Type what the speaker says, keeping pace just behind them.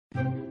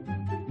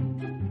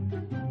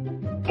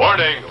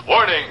Warning!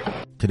 Warning!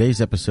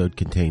 Today's episode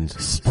contains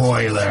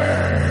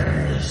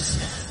spoilers.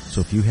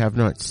 So if you have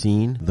not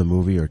seen the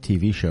movie or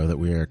TV show that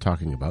we are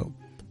talking about,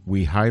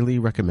 we highly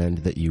recommend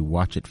that you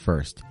watch it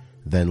first,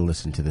 then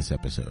listen to this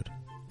episode.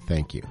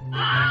 Thank you.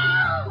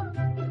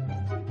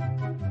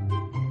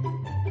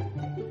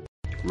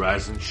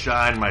 Rise and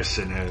shine, my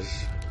sinners.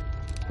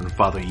 When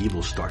Father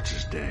Evil starts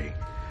his day,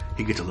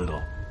 he gets a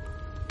little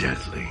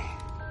deadly.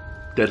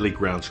 Deadly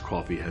Grounds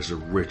coffee has the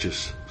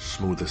richest,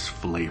 smoothest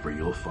flavor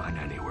you'll find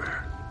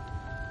anywhere.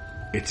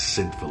 It's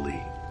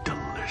sinfully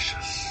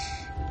delicious.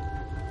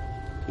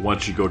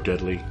 Once you go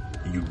deadly,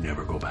 you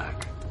never go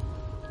back.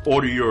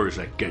 Order yours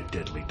at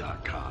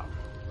getdeadly.com.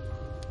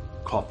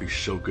 Coffee's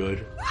so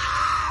good,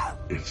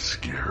 it's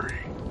scary.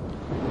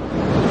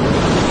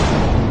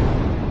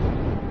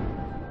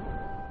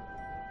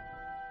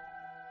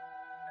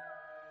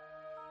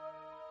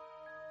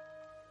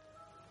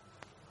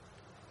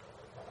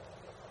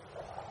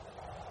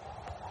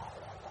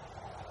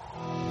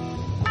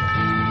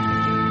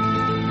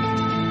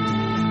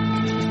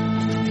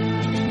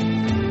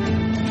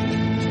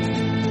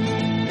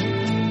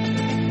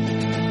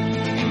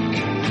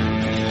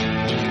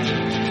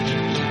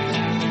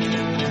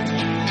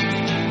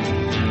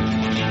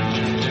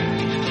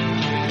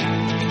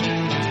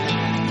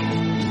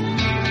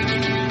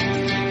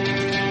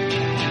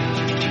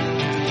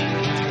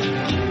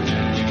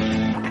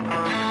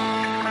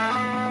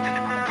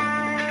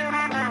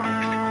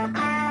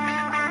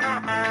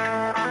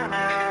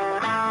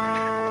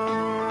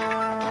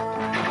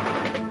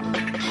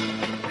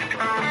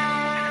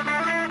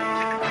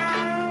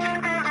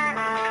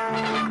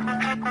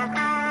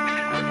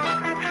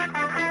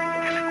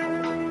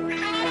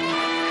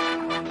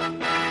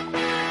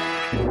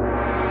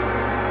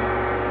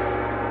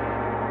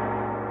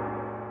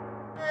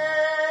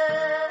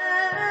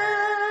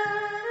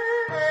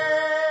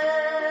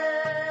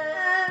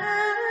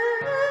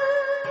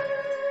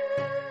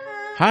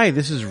 Hi,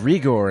 this is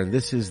Rigor, and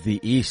this is The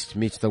East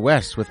Meets the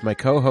West with my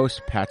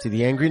co-host, Patsy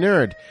the Angry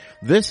Nerd.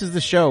 This is the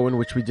show in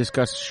which we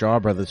discuss Shaw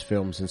Brothers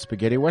films and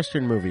spaghetti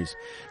western movies.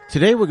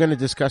 Today we're going to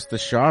discuss the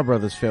Shaw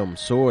Brothers film,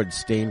 Swords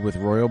Stained with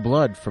Royal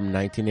Blood from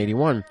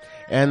 1981,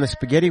 and the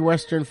spaghetti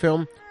western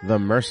film, The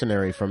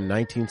Mercenary from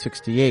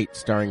 1968,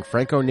 starring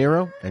Franco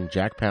Nero and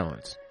Jack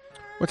Palance.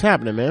 What's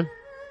happening, man?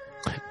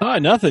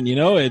 Nothing.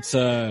 It's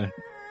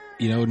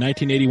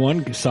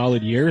 1981,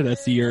 solid year.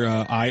 That's the year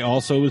I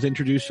also was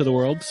introduced to the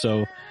world.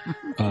 So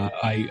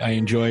I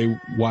enjoy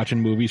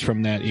watching movies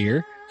from that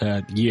year.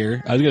 I was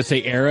going to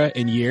say era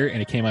and year,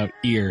 and it came out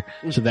ear.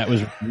 So that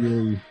was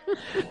really...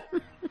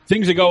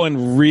 Things are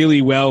going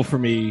really well for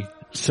me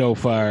so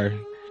far.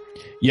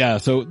 Yeah,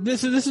 so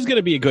this is going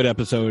to be a good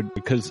episode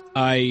because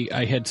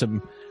I had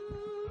some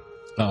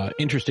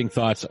interesting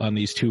thoughts on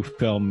these two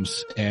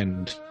films,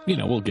 and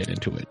we'll get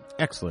into it.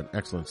 Excellent.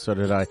 So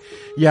did I.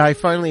 Yeah,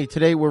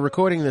 today we're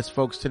recording this,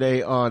 folks,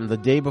 today on the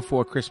day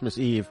before Christmas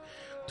Eve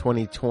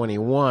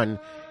 2021,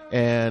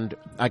 and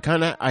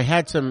I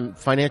had some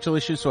financial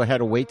issues, so I had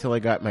to wait till I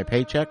got my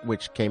paycheck,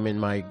 which came in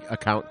my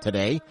account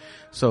today.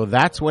 So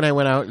that's when I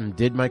went out and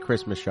did my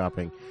Christmas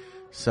shopping.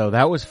 So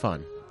that was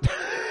fun.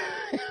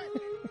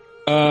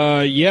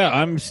 Yeah,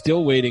 I'm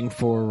still waiting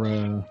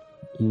for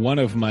one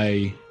of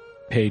my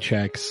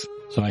paychecks,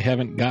 so I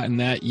haven't gotten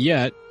that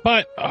yet,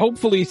 but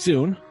hopefully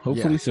soon.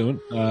 Soon.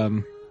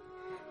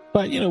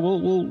 But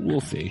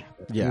we'll see.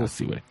 Yeah, we'll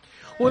see what.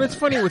 Well, it's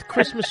funny with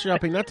Christmas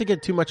shopping. Not to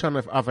get too much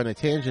off on a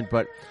tangent,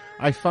 but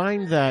I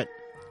find that,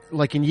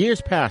 like in years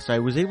past, I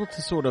was able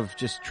to sort of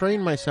just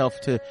train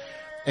myself to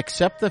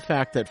accept the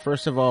fact that,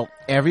 first of all,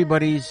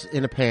 everybody's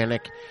in a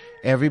panic.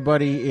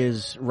 Everybody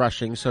is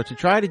rushing. So to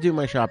try to do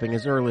my shopping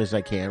as early as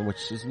I can,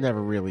 which is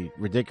never really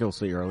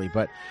ridiculously early,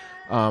 but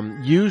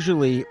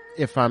usually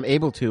if I'm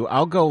able to,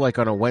 I'll go like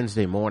on a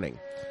Wednesday morning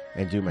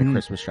and do my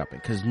Christmas shopping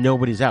because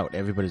nobody's out.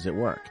 Everybody's at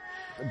work.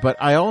 But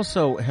I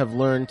also have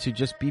learned to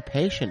just be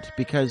patient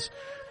because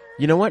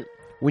you know what?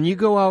 When you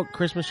go out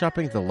Christmas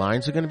shopping, the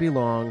lines are going to be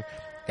long.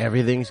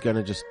 Everything's going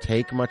to just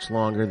take much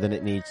longer than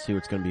it needs to.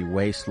 It's going to be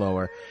way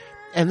slower.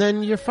 And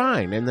then you're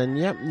fine. And then,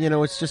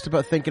 it's just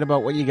about thinking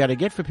about what you got to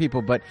get for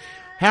people. But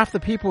half the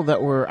people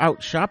that were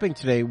out shopping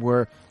today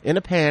were in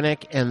a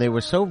panic, and they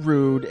were so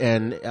rude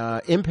and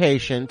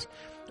impatient.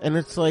 And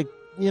it's like,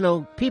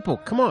 people,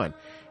 come on.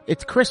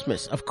 It's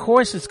Christmas. Of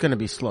course it's going to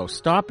be slow.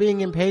 Stop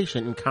being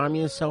impatient and calm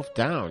yourself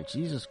down.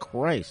 Jesus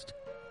Christ.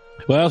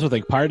 Well, I also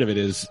think part of it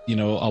is, a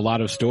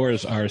lot of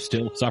stores are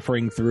still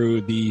suffering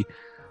through the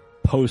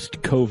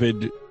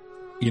post-COVID,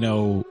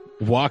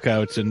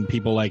 walkouts, and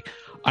people like,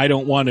 I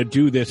don't want to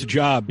do this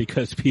job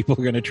because people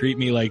are going to treat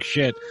me like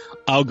shit.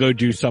 I'll go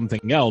do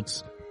something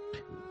else,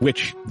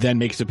 which then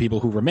makes the people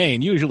who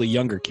remain, usually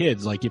younger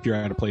kids, like if you're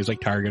at a place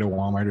like Target or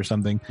Walmart or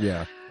something,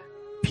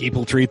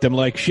 people treat them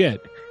like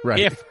shit.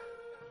 Right.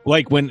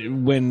 Like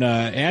when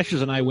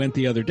Ashes and I went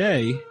the other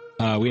day,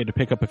 we had to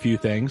pick up a few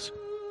things.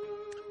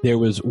 There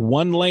was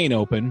one lane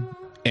open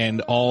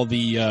and all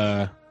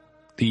the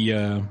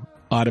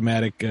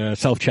automatic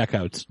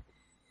self-checkouts.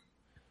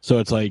 So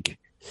it's like,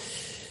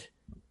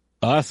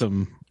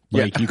 awesome.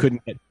 Like, you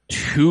couldn't get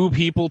two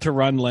people to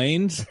run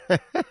lanes.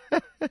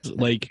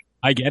 Like,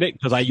 I get it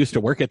because I used to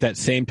work at that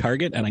same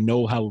Target and I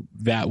know how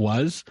that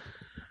was.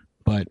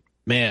 But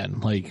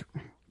man, like,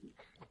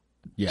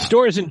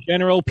 stores in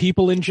general,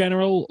 people in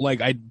general,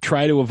 like, I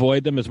try to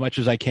avoid them as much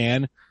as I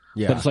can.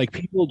 Yeah. But it's like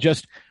people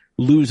just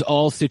lose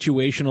all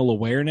situational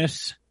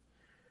awareness.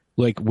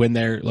 Like when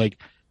they're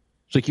like,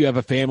 it's like you have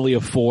a family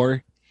of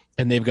 4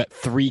 and they've got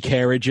 3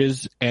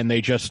 carriages and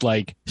they just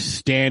like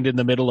stand in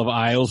the middle of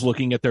aisles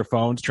looking at their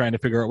phones trying to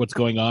figure out what's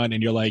going on.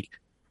 And you're like,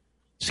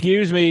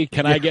 excuse me,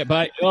 can I get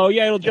by? Oh,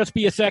 yeah, it'll just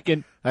be a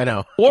second. I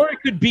know. Or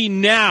it could be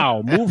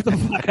now. Move the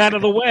fuck out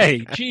of the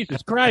way.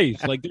 Jesus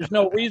Christ. Like, there's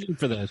no reason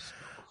for this.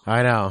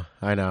 I know.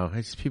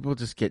 It's, people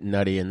just get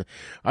nutty. And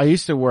I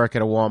used to work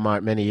at a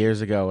Walmart many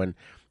years ago, and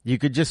you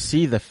could just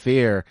see the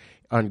fear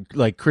on,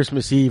 like,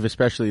 Christmas Eve,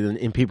 especially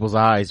in people's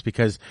eyes,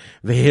 because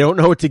they don't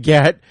know what to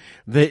get.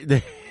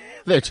 They're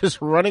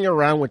just running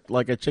around with,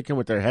 like, a chicken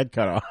with their head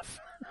cut off.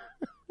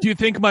 Do you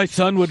think my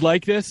son would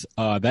like this?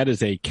 That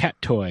is a cat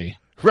toy.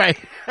 Right.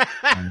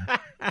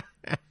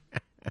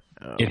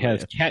 It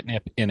has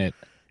catnip in it.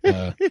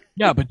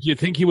 Yeah, but do you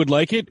think he would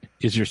like it?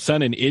 Is your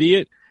son an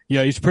idiot?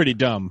 Yeah, he's pretty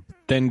dumb.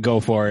 Then go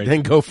for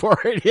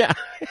it. Yeah.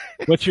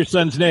 What's your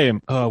son's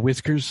name?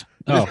 Whiskers.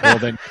 Oh, well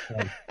then.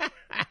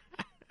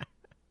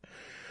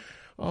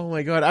 Oh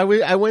my God.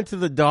 I went to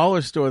the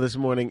dollar store this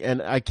morning,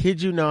 and I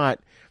kid you not,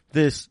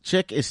 this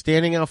chick is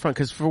standing out front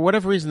because for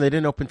whatever reason they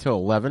didn't open till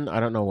 11. I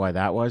don't know why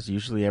that was.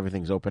 Usually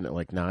everything's open at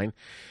like 9.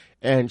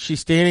 And she's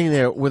standing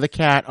there with a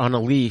cat on a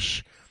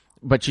leash,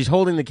 but she's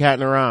holding the cat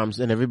in her arms,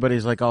 and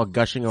everybody's like all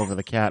gushing over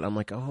the cat. I'm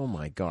like, oh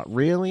my God,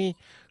 really?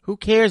 Who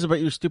cares about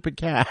your stupid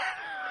cat?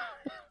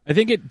 I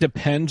think it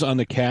depends on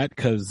the cat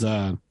because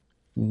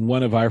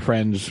one of our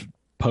friends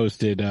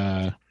posted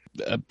a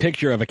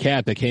picture of a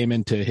cat that came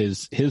into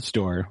his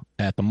store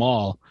at the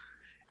mall,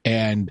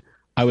 and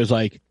I was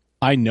like,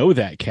 I know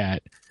that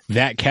cat.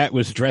 That cat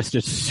was dressed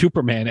as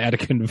Superman at a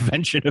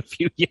convention a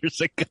few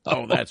years ago.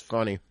 Oh, that's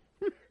funny.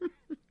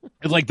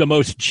 It's like the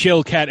most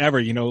chill cat ever,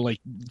 you know, like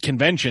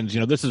conventions, you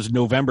know, this is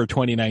November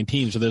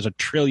 2019, so there's a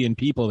trillion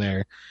people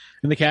there.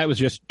 And the cat was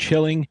just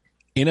chilling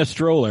in a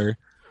stroller,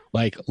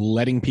 like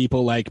letting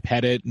people like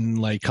pet it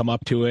and like come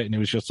up to it. And it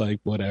was just like,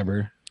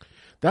 whatever.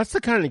 That's the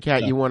kind of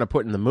cat you want to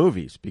put in the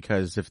movies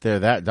because if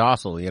they're that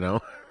docile, you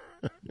know.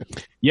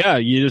 Yeah,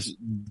 you just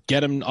get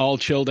them all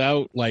chilled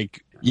out.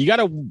 Like, you got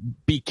to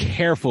be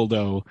careful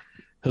though.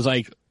 Cause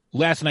like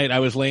last night I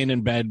was laying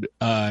in bed,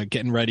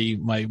 getting ready.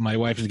 My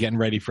wife is getting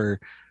ready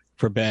for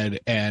bed,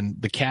 and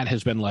the cat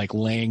has been like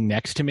laying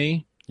next to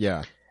me.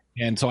 Yeah.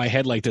 And so I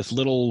had like this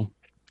little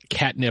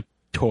catnip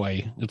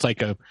toy. It's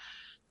like a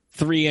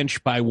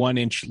 3-inch by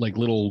 1-inch like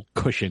little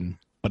cushion,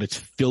 but it's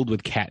filled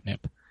with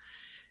catnip.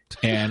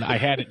 And I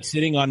had it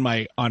sitting on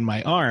my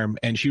arm,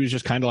 and she was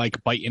just kind of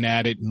like biting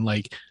at it, and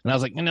I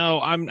was like,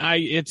 no,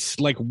 it's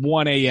like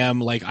 1 a.m.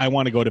 Like, I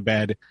want to go to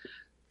bed.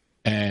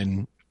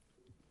 And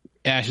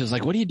Ash is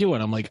like, what are you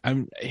doing? I'm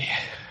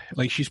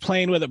like, she's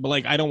playing with it, but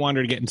like, I don't want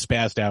her to get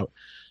spazzed out.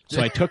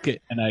 So I took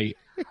it, and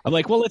I'm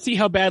like, well, let's see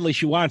how badly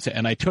she wants it.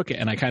 And I took it,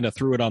 and I kind of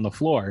threw it on the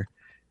floor,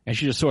 and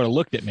she just sort of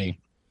looked at me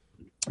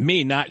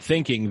not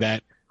thinking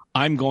that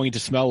I'm going to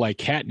smell like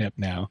catnip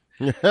now.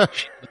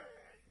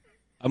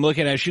 I'm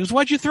looking at her. She goes,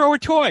 why'd you throw her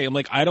toy? I'm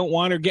like, I don't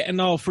want her getting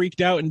all freaked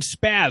out and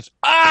spaz.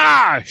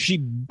 She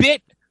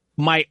bit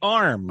my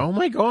arm. Oh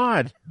my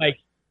God. Like,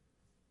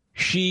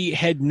 she's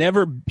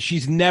never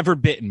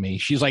bitten me.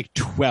 She's like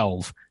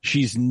 12.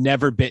 She's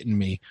never bitten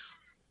me.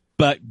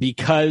 But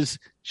because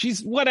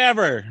she's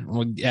whatever.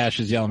 Well, Ash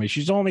is yelling at me.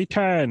 She's only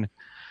 10.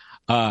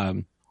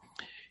 Oh,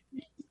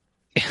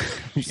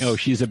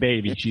 she's a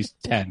baby. She's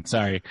 10.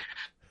 Sorry.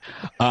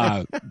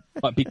 But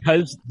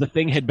because the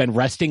thing had been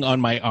resting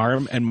on my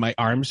arm and my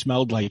arm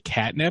smelled like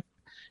catnip,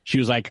 she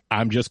was like,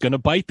 I'm just going to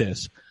bite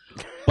this.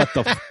 But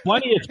the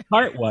funniest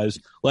part was,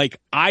 like,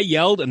 I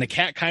yelled and the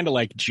cat kind of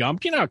like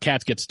jumped. You know how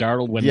cats get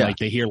startled when like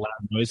they hear loud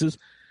noises?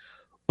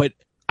 But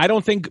I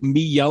don't think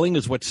me yelling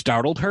is what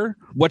startled her.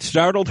 What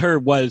startled her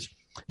was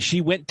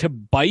she went to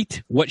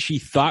bite what she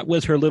thought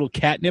was her little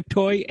catnip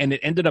toy, and it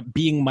ended up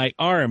being my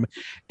arm.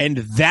 And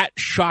that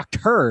shocked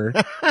her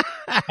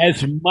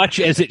as much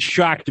as it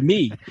shocked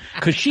me,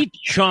 because she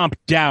chomped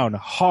down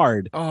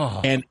hard.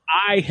 Oh. And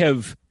I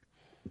have,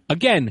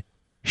 again,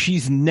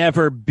 she's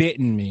never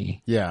bitten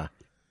me. Yeah.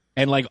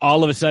 And like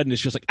all of a sudden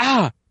it's just like,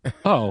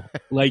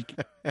 like,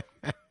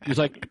 it was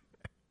like,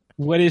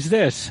 what is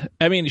this?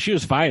 I mean, she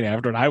was fine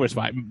after, and I was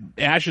fine.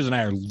 Ashes and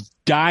I are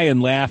dying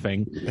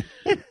laughing.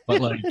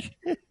 But like,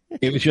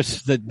 it was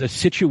just the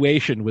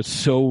situation was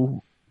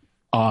so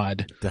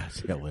odd. That's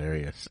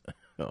hilarious.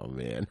 Oh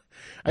man.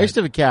 I used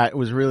to have a cat. It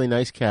was a really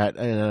nice cat.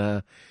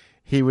 And,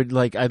 he would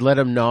I'd let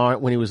him gnaw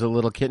when he was a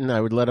little kitten.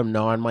 I would let him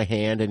gnaw on my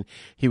hand, and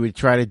he would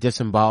try to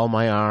disembowel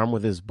my arm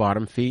with his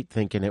bottom feet,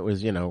 thinking it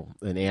was, an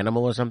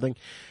animal or something.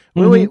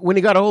 Mm-hmm. When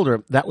he got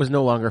older, that was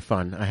no longer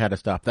fun. I had to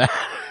stop that.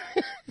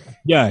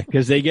 Yeah,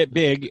 because they get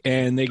big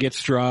and they get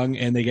strong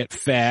and they get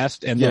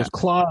fast, and those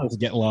claws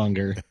get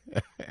longer.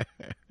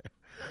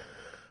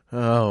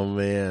 Oh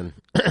man.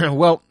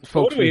 Well,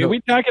 folks, Are we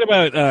talking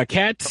about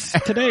cats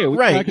today? Are we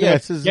right? talking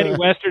Yes, about Getty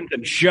Westerns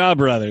and Shaw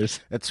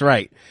Brothers. That's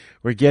right.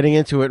 We're getting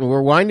into it, and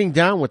we're winding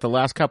down with the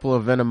last couple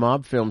of Venom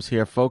Mob films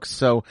here, folks.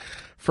 So,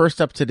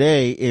 first up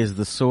today is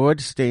The Sword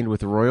Stained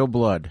with Royal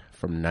Blood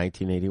from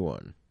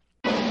 1981.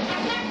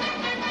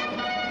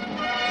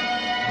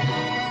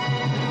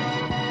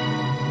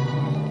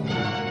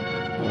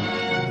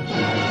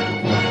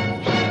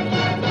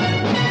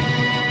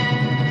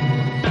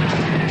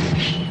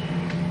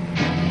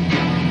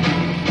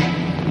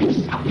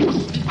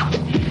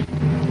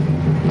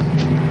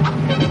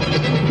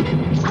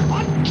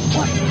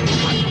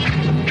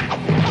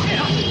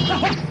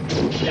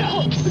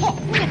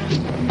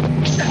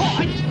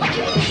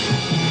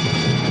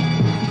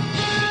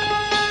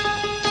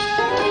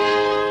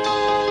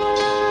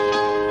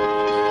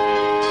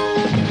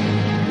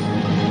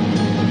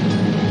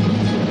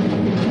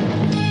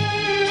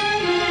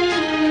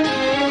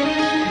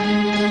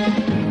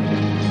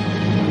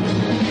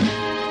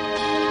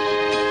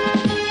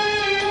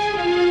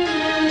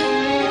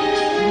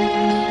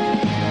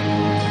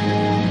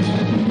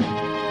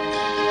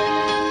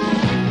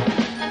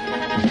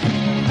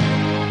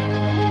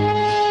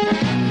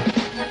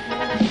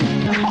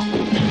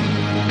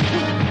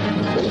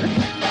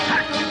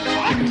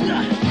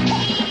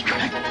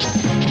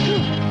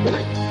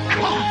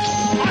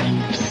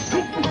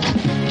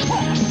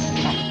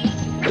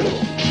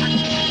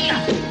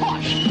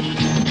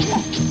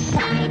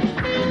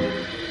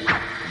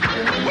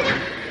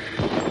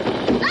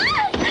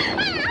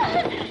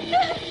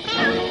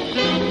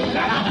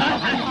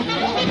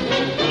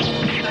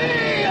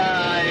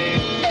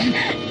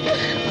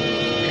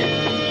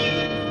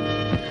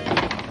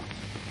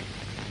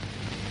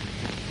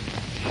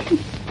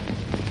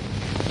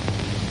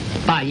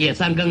大夜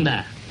三更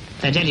的，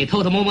在这里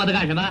偷偷摸摸的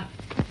干什么？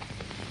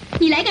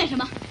你来干什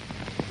么？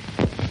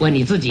问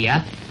你自己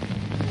啊！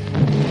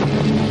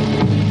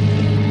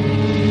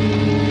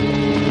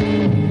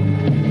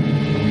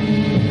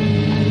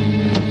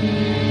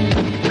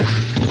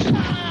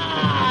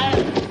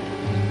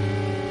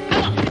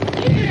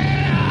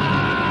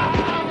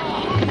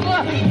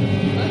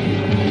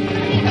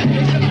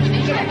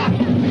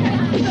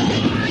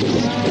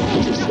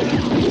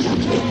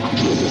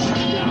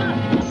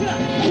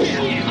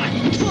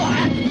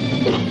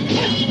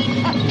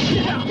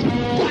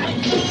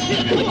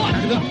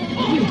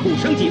土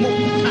生几木，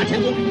大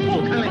前功，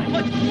不堪来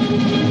破。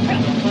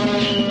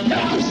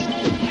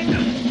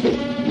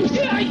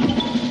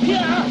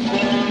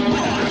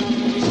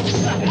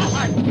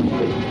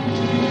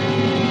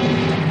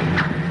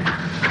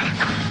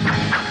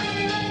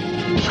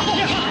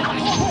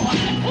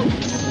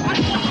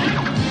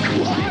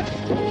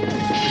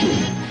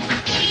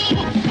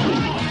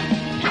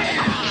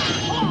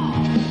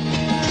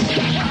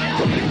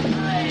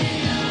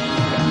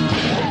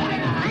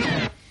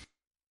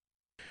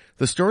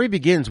The story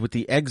begins with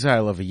the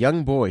exile of a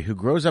young boy who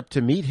grows up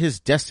to meet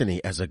his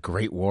destiny as a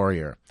great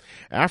warrior.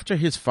 After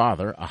his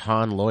father, a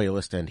Han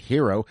loyalist and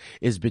hero,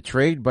 is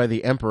betrayed by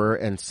the Emperor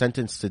and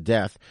sentenced to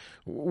death,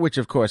 which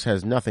of course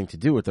has nothing to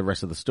do with the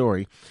rest of the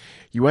story,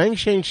 Yuan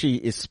Shangxi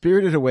is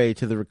spirited away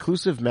to the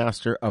reclusive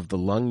master of the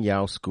Lung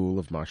Yao School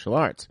of Martial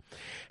Arts.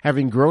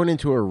 Having grown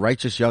into a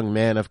righteous young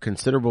man of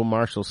considerable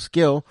martial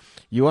skill,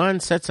 Yuan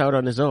sets out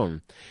on his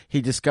own.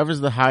 He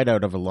discovers the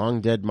hideout of a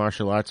long-dead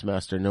martial arts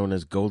master known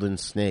as Golden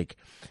Snake,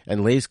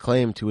 and lays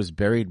claim to his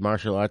buried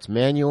martial arts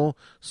manual,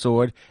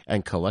 sword,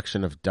 and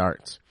collection of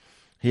darts.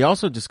 He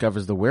also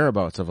discovers the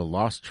whereabouts of a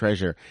lost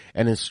treasure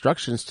and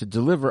instructions to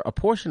deliver a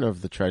portion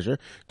of the treasure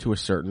to a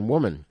certain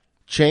woman.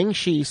 Chang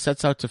Shi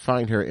sets out to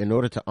find her in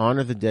order to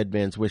honor the dead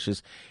man's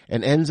wishes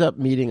and ends up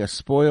meeting a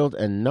spoiled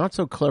and not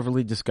so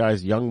cleverly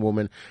disguised young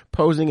woman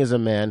posing as a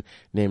man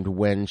named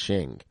Wen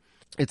Xing.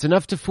 It's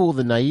enough to fool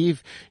the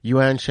naive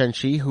Yuan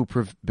Shenshi, who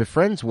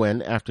befriends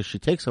Wen after she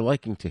takes a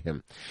liking to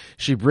him.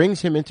 She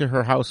brings him into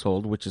her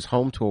household, which is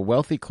home to a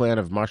wealthy clan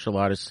of martial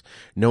artists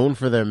known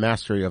for their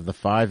mastery of the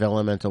five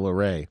elemental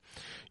array.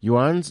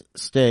 Yuan's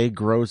stay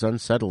grows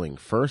unsettling,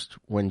 first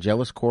when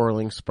jealous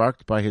quarreling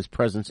sparked by his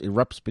presence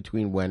erupts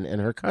between Wen and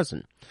her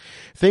cousin.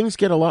 Things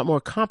get a lot more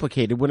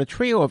complicated when a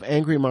trio of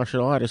angry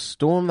martial artists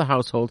storm the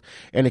household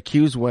and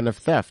accuse Wen of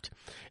theft.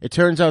 It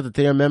turns out that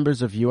they are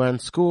members of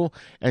Yuan's school,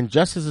 and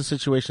just as the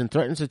situation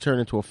threatens to turn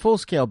into a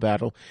full-scale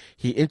battle,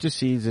 he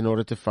intercedes in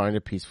order to find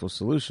a peaceful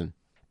solution.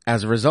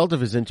 As a result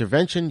of his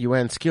intervention,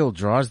 Yuan's skill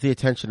draws the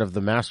attention of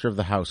the master of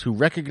the house, who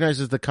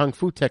recognizes the kung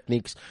fu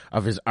techniques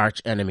of his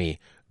arch-enemy,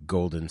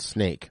 Golden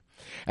Snake.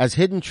 As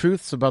hidden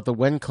truths about the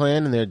Wen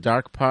clan and their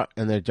dark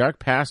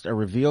past are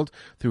revealed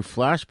through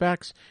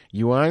flashbacks,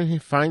 Yuan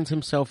finds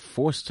himself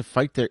forced to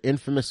fight their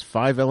infamous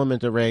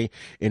five-element array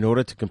in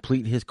order to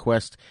complete his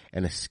quest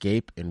and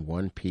escape in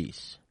one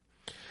piece.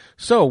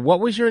 So, what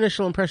was your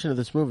initial impression of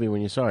this movie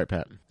when you saw it,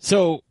 Pat?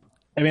 So,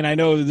 I mean, I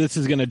know this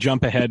is going to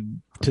jump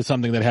ahead to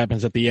something that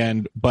happens at the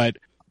end, but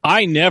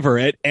I never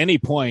at any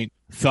point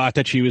thought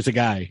that she was a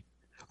guy.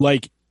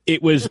 Like,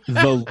 it was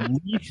the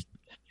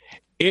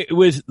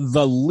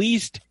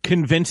least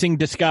convincing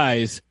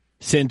disguise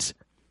since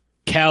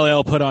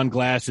Kal-El put on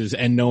glasses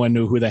and no one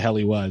knew who the hell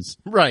he was.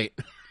 Right.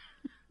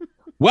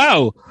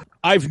 Wow.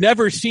 I've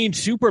never seen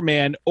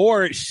Superman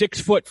or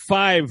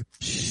 6'5"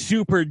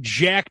 super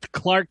jacked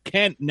Clark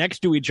Kent next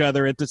to each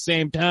other at the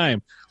same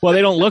time. Well,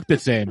 they don't look the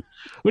same.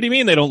 What do you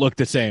mean they don't look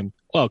the same?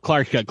 Well,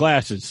 Clark's got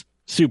glasses.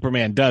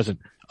 Superman doesn't.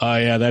 Oh,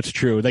 yeah, that's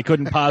true. They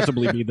couldn't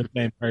possibly be the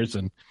same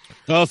person.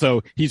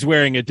 Also, he's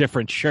wearing a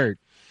different shirt.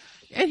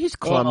 And he's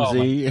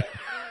clumsy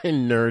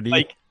and nerdy.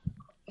 Like,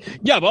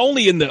 yeah, but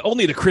only in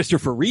the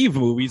Christopher Reeve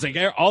movies. Like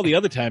all the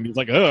other time, he's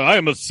like, "Oh, I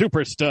am a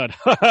super stud."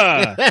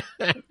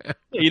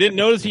 You didn't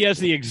notice he has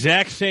the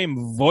exact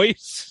same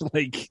voice?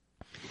 Like,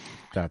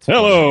 That's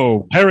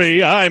hello,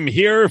 Perry. I'm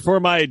here for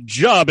my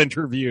job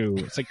interview.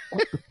 It's like,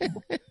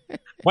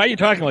 why are you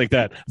talking like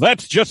that?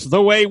 That's just the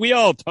way we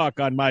all talk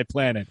on my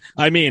planet.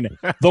 I mean,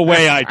 the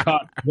way I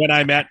talk when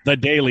I'm at the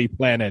Daily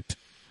Planet.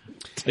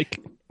 It's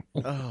like,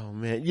 oh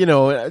man,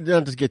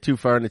 not to get too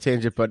far on a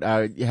tangent, but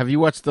have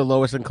you watched the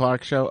Lois and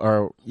Clark show?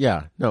 Or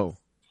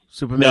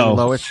Superman and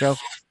Lois show?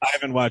 I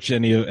haven't watched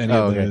any of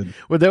okay.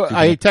 Well,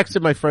 I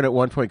texted my friend at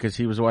one point because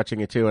he was watching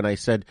it too, and I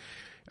said,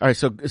 "All right,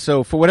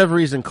 so for whatever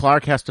reason,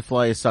 Clark has to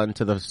fly his son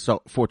to the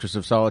Fortress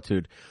of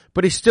Solitude,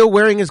 but he's still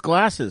wearing his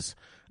glasses."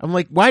 I'm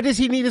like, why does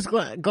he need his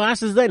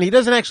glasses then? He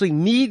doesn't actually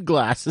need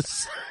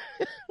glasses.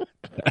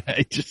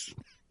 Like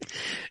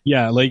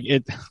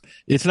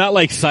it's not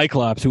like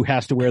Cyclops who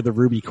has to wear the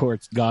ruby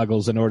quartz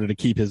goggles in order to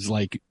keep his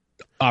like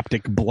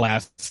optic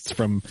blasts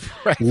from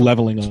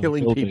leveling on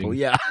killing people.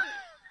 Yeah.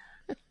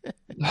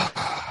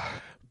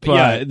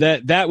 But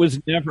that was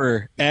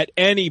never at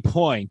any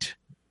point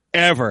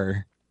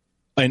ever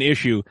an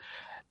issue.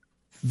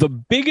 The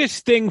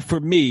biggest thing for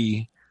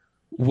me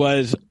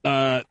was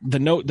the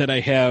note that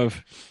I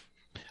have.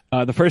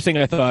 The first thing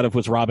I thought of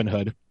was Robin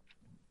Hood.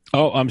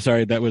 Oh, I'm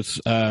sorry. That was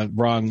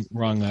wrong.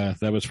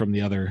 That was from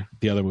the other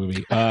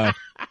movie.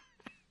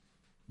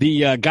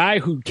 The guy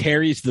who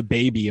carries the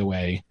baby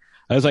away.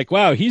 I was like,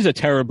 wow, he's a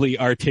terribly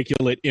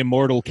articulate,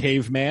 immortal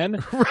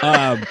caveman.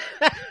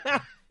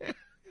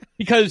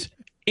 Because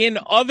in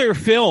other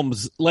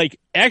films, like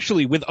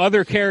actually with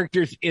other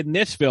characters in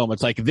this film,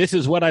 it's like, this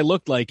is what I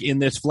looked like in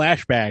this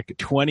flashback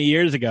 20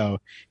 years ago.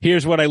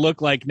 Here's what I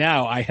look like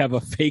now. I have a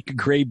fake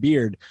gray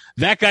beard.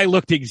 That guy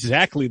looked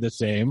exactly the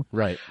same.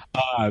 Right.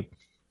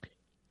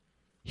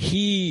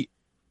 Him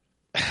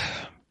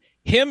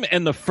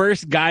and the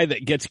first guy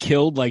that gets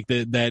killed, like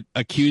that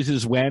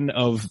accuses Wen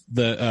of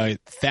the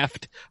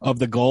theft of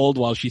the gold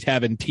while she's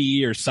having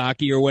tea or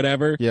sake or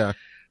whatever. Yeah.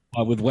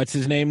 With what's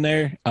his name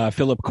there?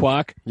 Philip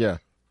Kwok. Yeah.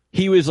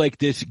 He was like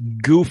this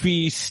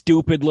goofy,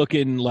 stupid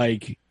looking,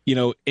 like,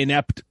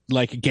 inept,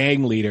 like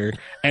gang leader.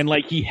 And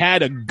like he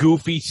had a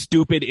goofy,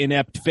 stupid,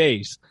 inept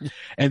face.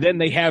 And then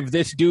they have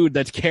this dude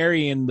that's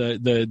carrying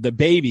the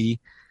baby.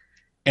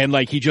 And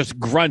like he just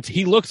grunts.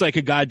 He looks like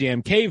a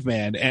goddamn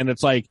caveman. And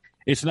it's like,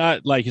 it's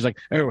not like he's like,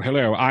 oh,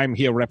 hello, I'm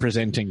here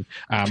representing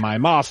my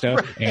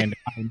master, and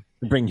I'm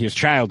bring his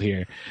child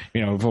here,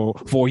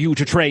 for you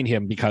to train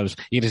him because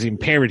it is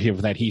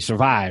imperative that he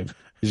survive.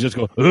 He's just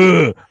go,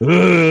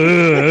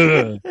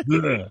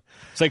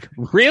 It's like,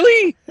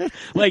 really?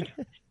 Like,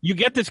 you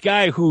get this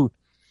guy who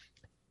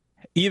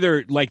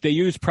either like they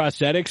use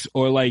prosthetics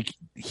or like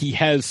he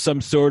has some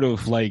sort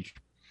of like,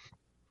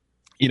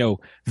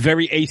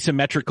 very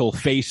asymmetrical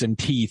face and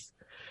teeth.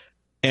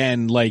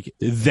 And like,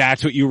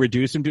 that's what you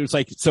reduce him to. It's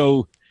like,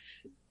 so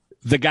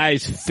the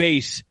guy's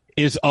face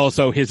is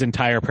also his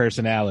entire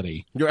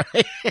personality.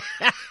 Right.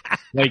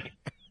 Like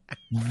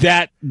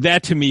that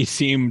to me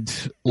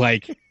seemed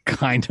like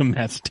kind of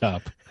messed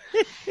up.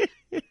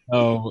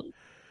 Oh,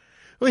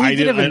 well, he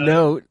did have a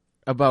note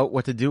about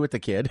what to do with the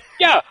kid.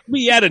 Yeah,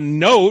 we had a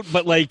note,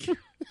 but like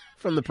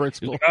from the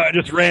principal. I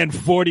just ran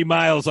 40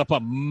 miles up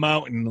a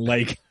mountain.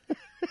 Like,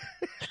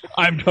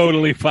 I'm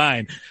totally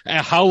fine.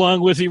 How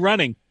long was he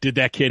running? Did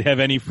that kid have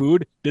any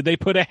food? Did they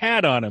put a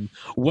hat on him?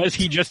 Was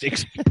he just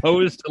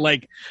exposed to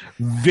like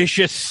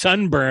vicious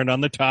sunburn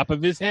on the top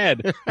of his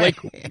head? Like,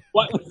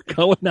 what was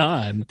going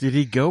on? Did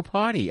he go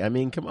potty? I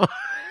mean, come on.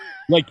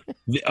 Like,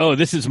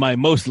 this is my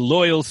most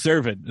loyal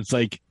servant. It's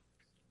like,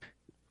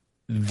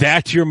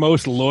 that's your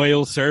most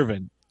loyal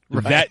servant.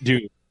 Right. That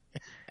dude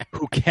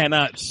who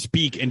cannot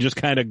speak and just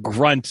kind of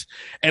grunts.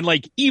 And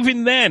like,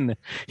 even then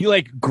he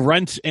like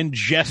grunts and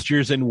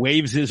gestures and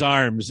waves his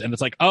arms. And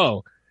it's like,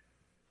 oh,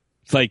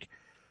 it's like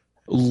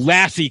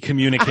Lassie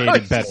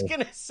communicated better. I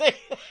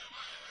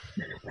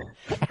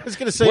was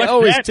going to say,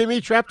 is Timmy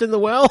trapped in the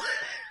well?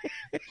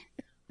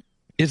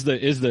 Is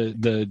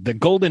the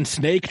golden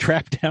snake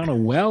trapped down a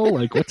well?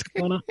 Like, what's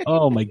going on?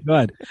 Oh my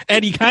God.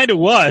 And he kind of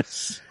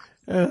was.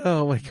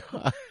 Oh my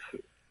God.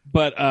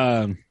 But,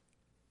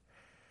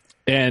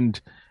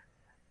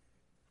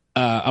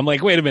 I'm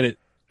like, wait a minute.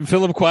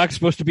 Philip Kwok's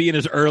supposed to be in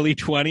his early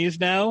 20s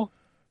now?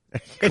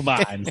 Come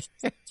on.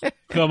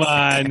 Come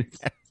on.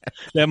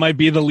 That might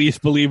be the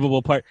least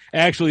believable part.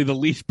 Actually, the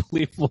least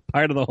believable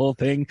part of the whole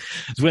thing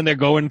is when they're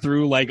going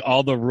through like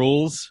all the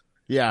rules.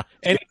 Yeah.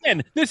 And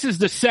again, this is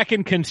the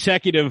second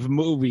consecutive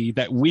movie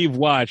that we've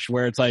watched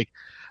where it's like,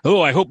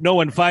 oh, I hope no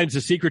one finds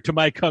the secret to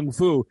my kung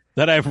fu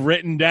that I've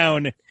written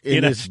down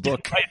in a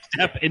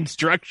step-by-step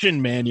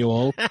instruction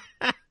manual.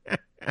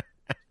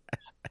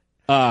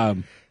 But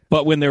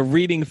when they're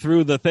reading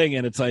through the thing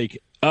and it's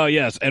like, oh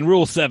yes, and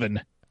rule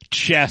 7,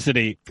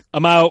 chastity.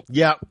 I'm out.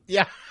 Yeah.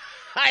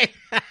 I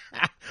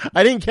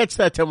didn't catch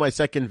that till my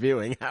second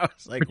viewing. I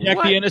was like, protect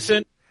what? the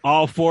innocent.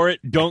 All for it.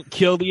 Don't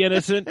kill the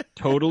innocent.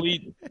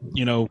 Totally,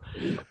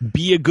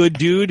 be a good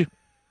dude.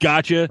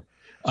 Gotcha.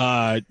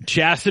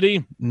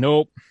 Chastity?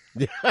 Nope.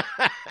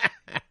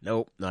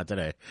 Nope, not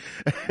today.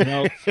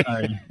 Nope.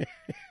 Sorry.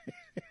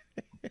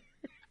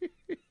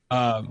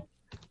 And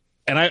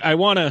I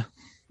want to,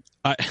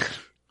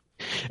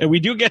 and we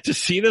do get to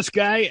see this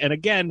guy. And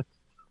again,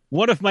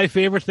 one of my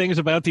favorite things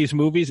about these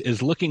movies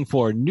is looking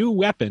for new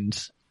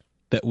weapons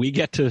that we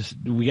get to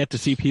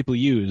see people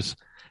use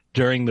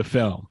during the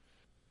film.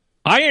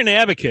 Iron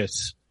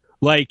Abacus.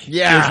 Like,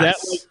 yes. Is that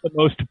like the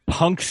most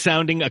punk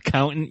sounding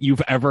accountant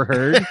you've ever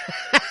heard?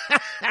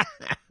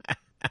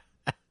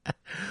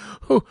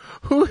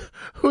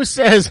 Who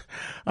says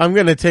I'm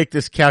going to take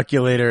this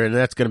calculator and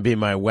that's going to be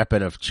my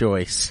weapon of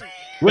choice?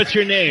 What's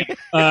your name?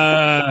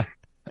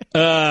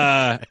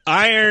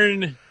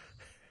 Iron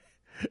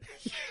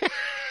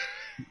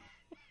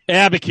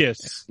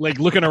Abacus. Like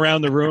looking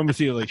around the room to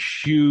see like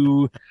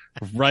shoe,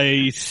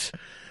 rice,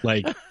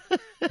 like,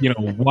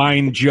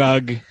 wine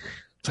jug.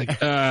 It's like,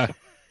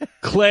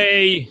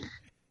 clay,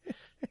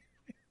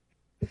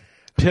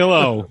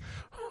 pillow.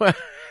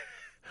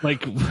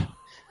 Like,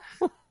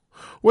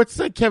 what's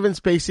that Kevin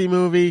Spacey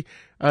movie?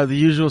 The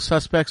Usual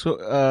Suspects.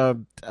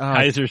 Kaiser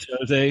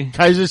Soze.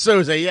 Kaiser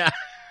Soze, yeah.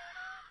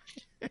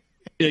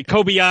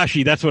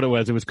 Kobayashi, that's what it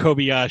was. It was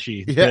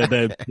Kobayashi, yeah.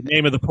 the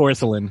name of the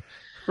porcelain.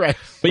 Right.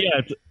 But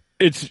yeah,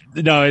 it's.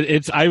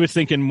 I was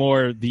thinking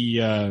more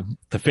the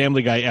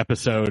Family Guy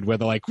episode where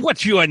they're like,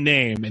 "What's your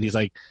name?" And he's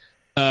like,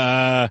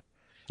 and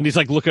he's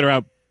like looking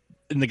around,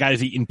 and the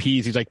guy's eating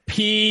peas. He's like,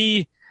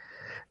 "Pea."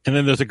 And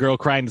then there's a girl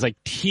crying. He's like,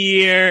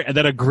 tear. And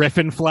then a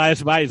griffin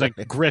flies by. He's like,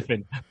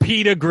 Griffin.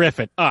 Peter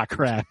Griffin. Oh,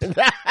 crap.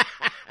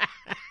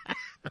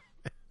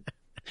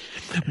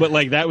 But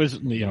like, that was,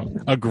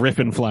 a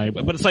griffin flying.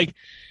 But it's like,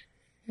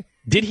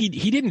 he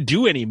didn't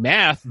do any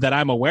math that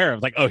I'm aware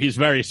of. Like, oh, he's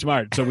very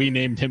smart. So we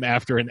named him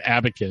after an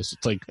abacus.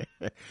 It's like,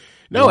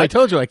 no, I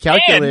told you a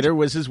calculator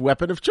was his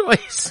weapon of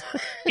choice.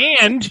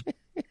 And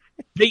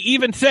they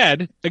even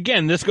said,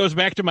 again, this goes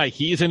back to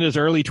he's in his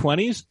early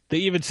 20s. They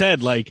even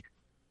said like,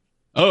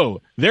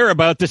 oh, they're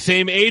about the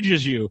same age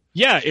as you.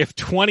 Yeah, if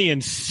 20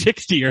 and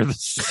 60 are the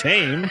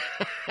same.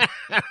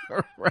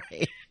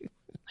 Right.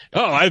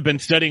 Oh, I've been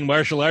studying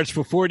martial arts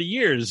for 40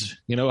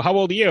 years. How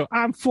old are you?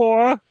 I'm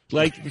 4.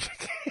 Like,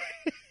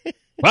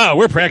 wow,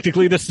 we're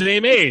practically the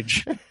same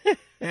age.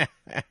 It's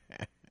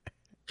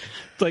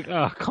like,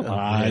 oh, come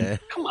on.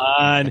 Come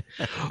on.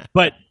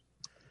 But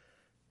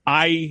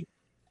I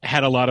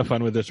had a lot of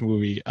fun with this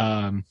movie.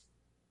 I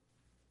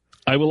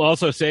will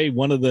also say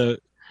one of the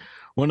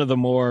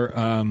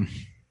more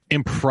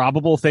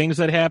improbable things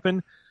that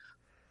happened.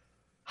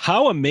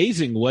 How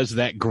amazing was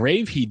that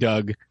grave he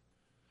dug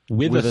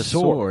with a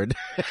sword?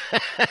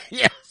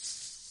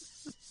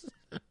 Yes.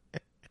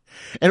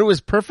 And it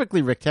was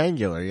perfectly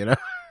rectangular,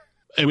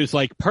 It was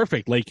like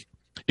perfect. Like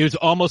it was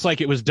almost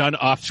like it was done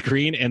off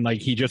screen and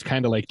like he just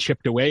kind of like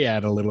chipped away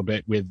at it a little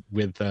bit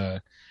with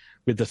the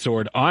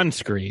sword on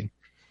screen.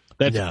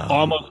 That's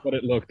almost what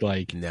it looked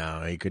like.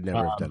 No, he could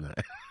never have done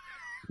that.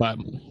 But,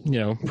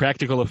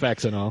 practical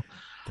effects and all.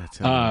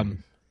 That's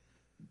and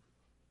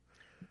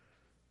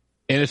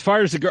as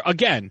far as the girl,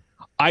 again,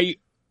 I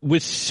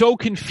was so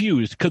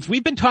confused because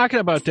we've been talking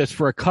about this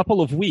for a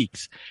couple of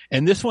weeks,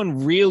 and this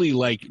one really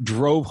like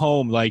drove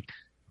home like,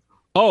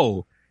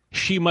 oh,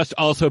 she must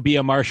also be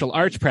a martial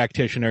arts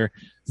practitioner.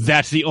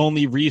 That's the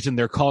only reason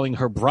they're calling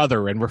her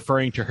brother and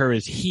referring to her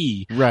as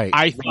he. Right.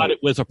 I thought it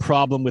was a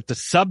problem with the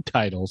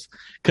subtitles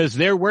because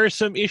there were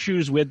some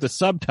issues with the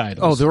subtitles.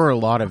 Oh, there were a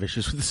lot of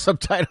issues with the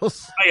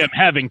subtitles. I am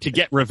having to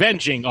get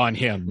revenging on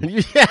him.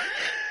 Yeah.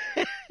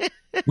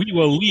 We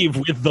will leave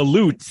with the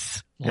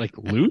loots. Like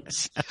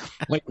loots?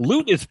 Like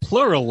loot is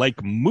plural,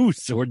 like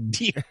moose or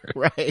deer.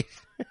 Right.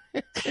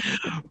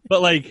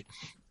 But like,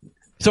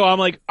 so I'm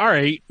like, all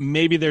right,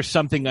 maybe there's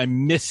something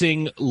I'm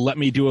missing. Let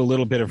me do a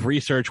little bit of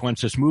research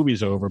once this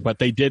movie's over. But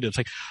they did. It's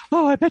like,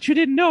 oh, I bet you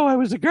didn't know I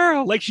was a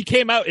girl. Like she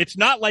came out. It's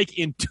not like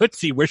in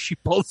Tootsie where she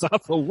pulls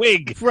off a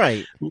wig.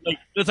 Right. Like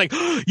it's like,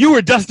 oh, you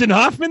were Dustin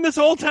Hoffman this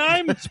whole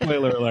time?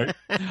 Spoiler alert.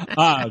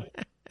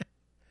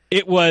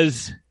 It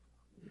was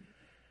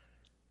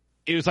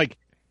like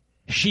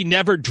she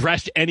never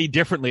dressed any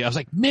differently. I was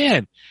like,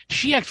 man,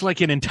 she acts like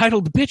an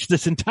entitled bitch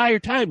this entire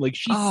time. Like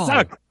she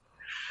sucked.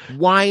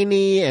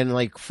 Whiny and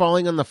like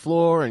falling on the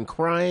floor and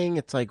crying.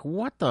 It's like,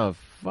 what the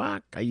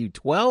fuck? Are you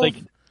 12? Like,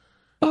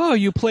 oh,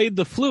 you played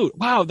the flute.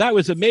 Wow, that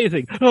was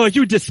amazing. Oh,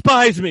 you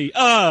despise me.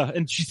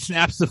 And she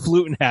snaps the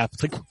flute in half.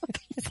 It's like, what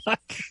the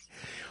fuck?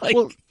 Like,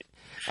 well,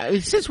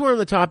 since we're on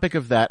the topic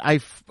of that,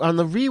 on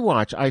the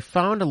rewatch, I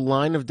found a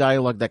line of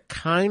dialogue that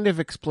kind of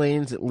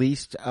explains at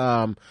least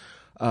Philip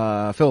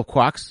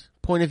Kwok's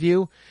point of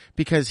view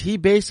because he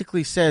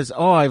basically says,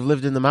 "Oh, I've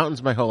lived in the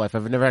mountains my whole life.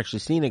 I've never actually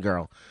seen a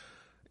girl."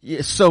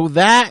 So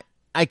that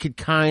I could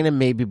kind of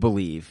maybe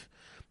believe.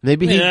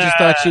 Maybe he just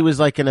thought she was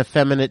like an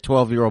effeminate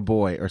 12-year-old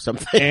boy or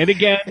something. And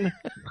again,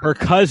 her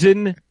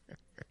cousin,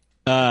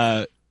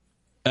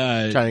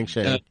 Shining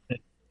Shade.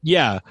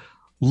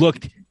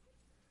 Looked.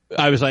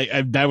 I was like,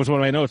 that was one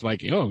of my notes.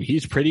 Like,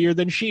 he's prettier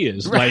than she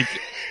is. Like,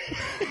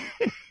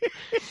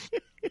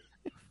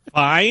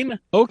 fine,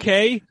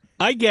 okay,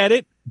 I get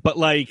it, but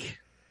like,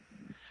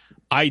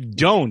 I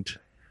don't,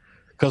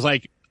 because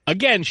like,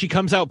 again, she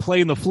comes out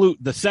playing the flute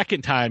the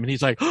second time, and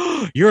he's like,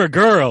 "Oh, you're a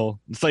girl."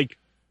 It's like,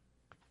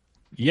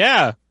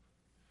 yeah,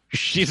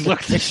 she's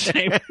looked the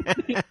same.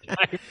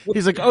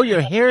 He's like, "Oh,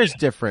 your hair is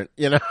different,"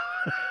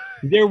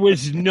 There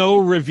was no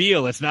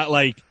reveal. It's not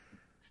like,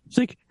 it's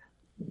like,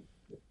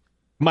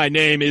 my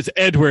name is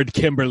Edward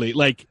Kimberly.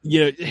 Like,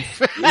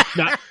 it's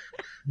not.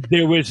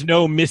 There was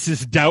no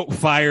Mrs.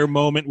 Doubtfire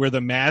moment where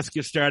the mask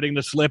is starting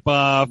to slip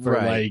off,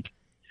 or like,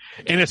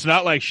 and it's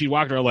not like she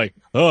walked around like,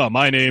 "Oh,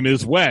 my name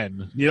is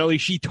Wen." Like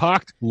she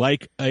talked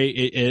like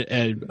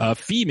a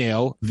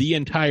female the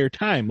entire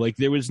time. Like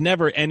there was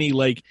never any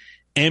like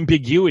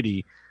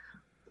ambiguity.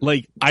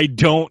 Like I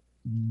don't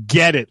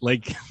get it.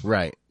 Like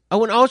right.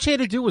 Oh, and all she had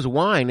to do was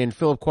whine, and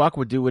Philip Kwok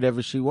would do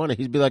whatever she wanted.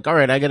 He'd be like, "All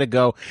right, I gotta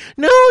go."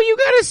 "No, you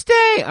gotta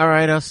stay." "All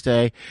right, I'll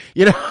stay."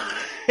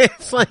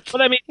 It's like,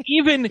 but I mean,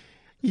 even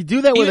you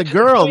do that with a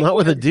girl, not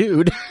with a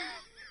dude.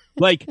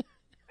 Like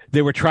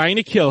they were trying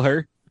to kill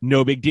her.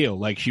 No big deal.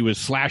 Like she was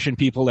slashing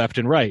people left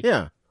and right.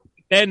 Yeah.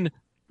 Then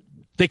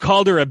they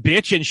called her a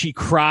bitch and she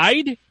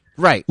cried.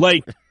 Right.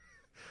 Like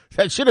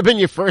that should have been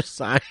your first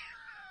sign.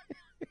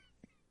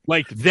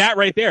 Like that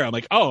right there. I'm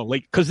like, oh,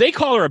 like, cause they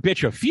call her a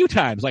bitch a few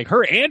times, like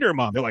her and her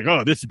mom. They're like,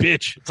 "Oh, this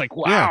bitch." It's like,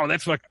 wow,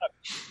 that's fucked up.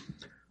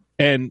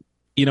 And,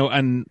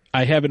 and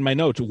I have in my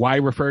notes, why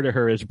refer to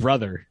her as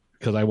brother?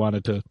 Cause I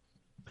wanted to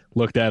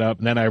look that up.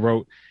 And then I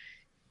wrote,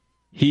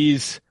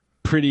 he's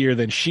prettier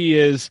than she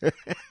is.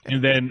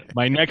 And then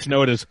my next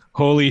note is,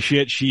 holy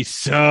shit, she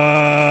sucks.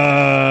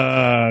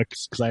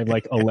 Cause I have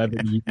like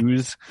 11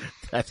 U's.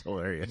 That's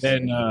hilarious.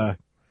 Then,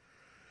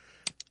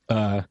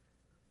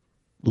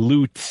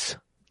 Lutz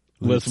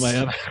was my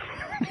other,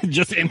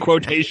 just in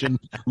quotation,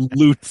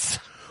 Lutz.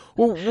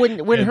 Well,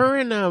 when her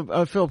and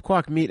Philip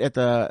Kwok meet at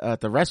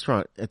the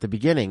restaurant at the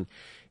beginning,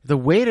 the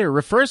waiter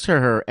refers to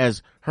her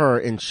as her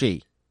and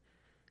she.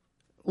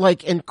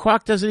 Like, and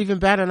Kwok doesn't even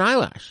bat an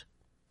eyelash.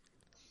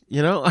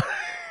 Yeah,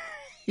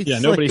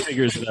 nobody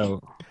figures it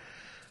out.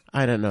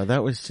 I don't know.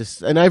 That was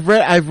just, and I've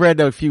read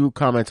a few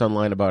comments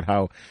online about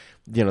how,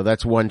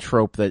 that's one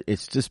trope that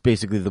it's just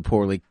basically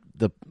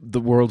the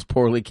world's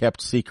poorly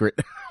kept secret.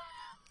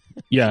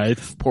 Yeah,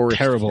 it's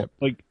terrible.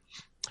 Like,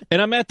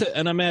 and I'm at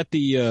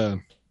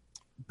the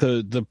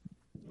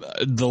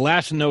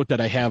last note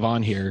that I have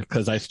on here,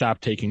 because I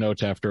stopped taking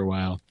notes after a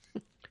while,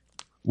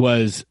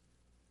 was,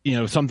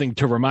 something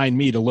to remind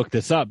me to look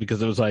this up,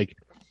 because it was like,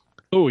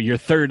 oh, your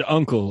third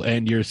uncle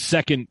and your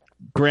second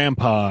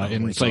grandpa,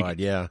 and it's like,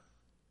 yeah.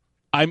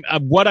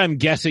 What I'm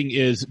guessing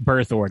is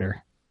birth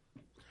order.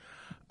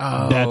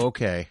 Oh,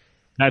 okay.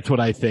 That's what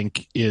I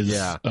think is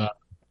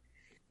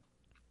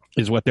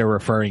what they're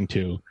referring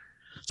to.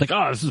 It's like,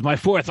 oh, this is my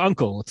fourth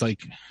uncle. It's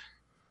like,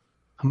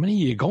 how many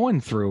are you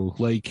going through?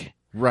 Like,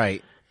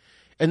 right.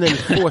 And then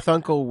fourth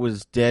uncle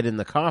was dead in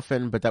the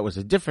coffin, but that was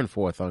a different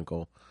fourth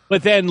uncle.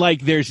 But then,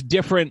 like, there's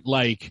different,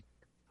 like,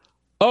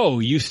 oh,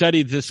 you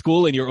studied this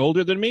school and you're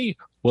older than me?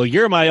 Well,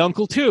 you're my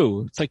uncle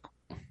too. It's like,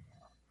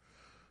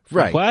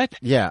 right. What?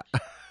 Yeah.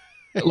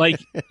 Like,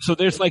 so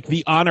there's like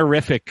the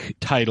honorific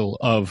title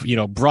of,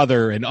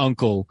 brother and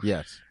uncle.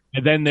 Yes.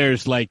 And then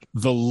there's like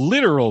the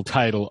literal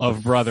title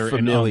of brother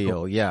Familial, and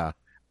uncle. Yeah.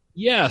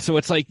 Yeah. So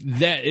it's like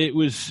that. It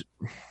was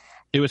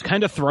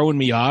kind of throwing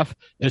me off,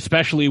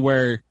 especially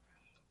where,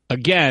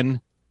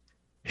 again,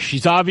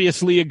 she's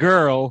obviously a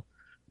girl.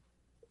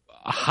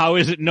 How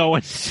is it no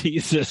one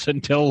sees this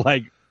until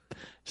like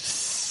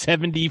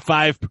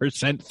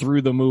 75%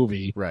 through the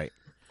movie? Right.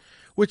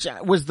 Which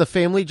was the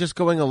family just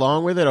going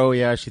along with it? Oh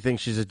yeah, she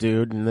thinks she's a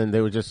dude, and then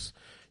they were just,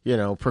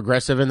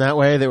 progressive in that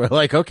way. They were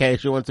like, okay,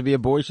 she wants to be a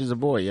boy, she's a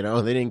boy,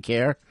 they didn't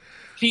care.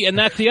 See, and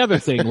that's the other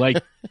thing.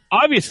 Like,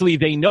 obviously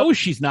they know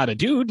she's not a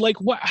dude. Like,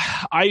 what?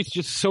 I was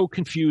just so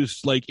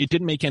confused. Like, it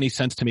didn't make any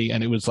sense to me,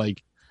 and it was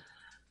like,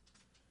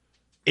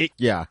 it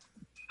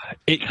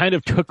kind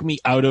of took me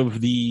out of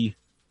the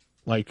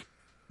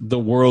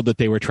world that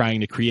they were trying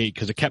to create,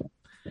 because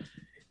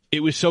it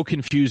was so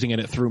confusing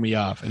and it threw me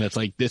off. And it's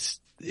like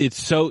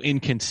it's so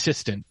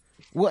inconsistent.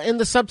 Well, and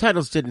the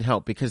subtitles didn't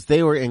help because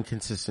they were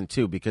inconsistent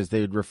too, because they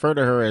would refer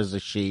to her as a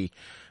she,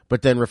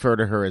 but then refer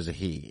to her as a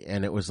he.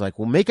 And it was like,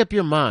 well, make up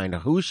your mind.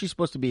 Who is she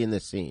supposed to be in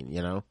this scene,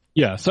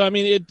 Yeah. So, I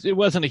mean, it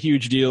wasn't a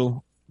huge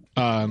deal.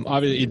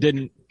 Obviously it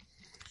didn't,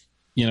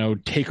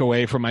 take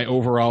away from my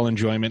overall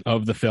enjoyment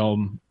of the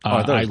film.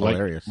 That was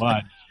hilarious.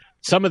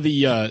 Some of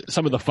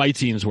the fight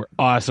scenes were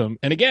awesome.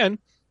 And again,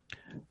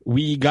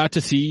 we got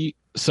to see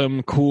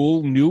some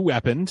cool new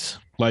weapons.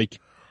 Like,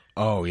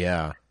 oh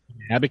yeah,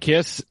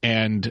 abacus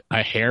and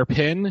a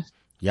hairpin.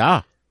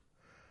 Yeah.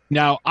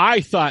 Now,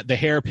 I thought the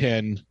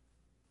hairpin,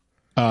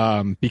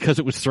 because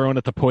it was thrown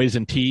at the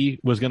poison tea,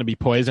 was going to be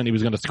poison. He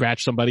was going to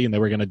scratch somebody and they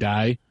were going to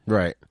die.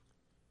 Right.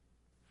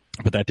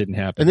 But that didn't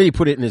happen. And then he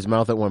put it in his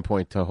mouth at one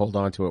point to hold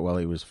on to it while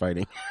he was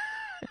fighting.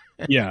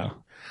 Yeah.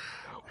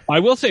 I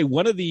will say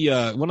one of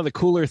the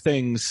cooler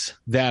things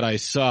that I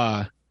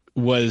saw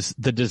was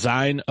the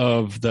design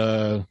of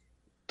the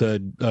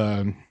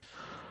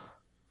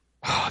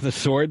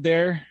sword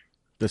there.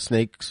 The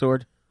snake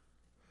sword?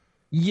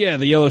 Yeah,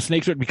 the yellow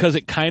snake sword, because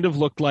it kind of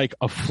looked like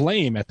a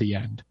flame at the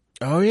end.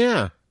 Oh,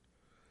 yeah.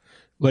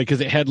 Like,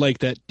 because it had like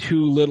that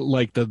two little,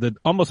 like the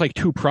almost like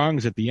two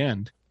prongs at the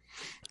end.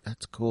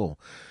 That's cool.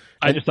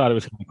 I just thought it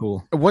was kind of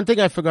cool. One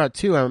thing I forgot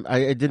too,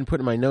 I didn't put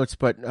in my notes,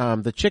 but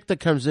the chick that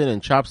comes in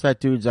and chops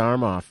that dude's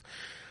arm off,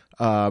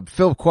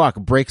 Philip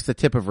Kwok breaks the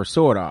tip of her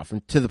sword off,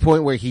 and to the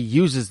point where he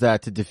uses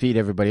that to defeat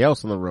everybody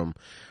else in the room.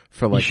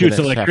 For like, he shoots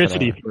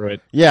electricity through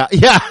it. Yeah,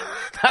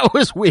 that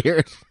was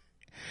weird.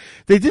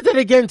 They did that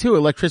again too.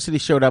 Electricity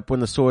showed up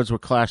when the swords were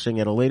clashing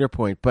at a later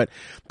point, but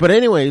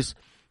anyways,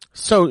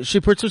 so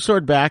she puts her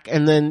sword back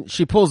and then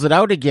she pulls it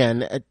out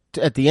again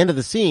at the end of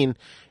the scene,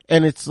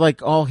 and it's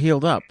like all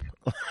healed up.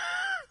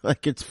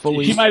 Like it's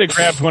fully. He might have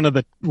grabbed one of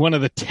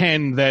the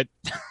 10 that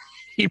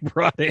he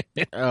brought in.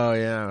 Oh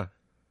yeah.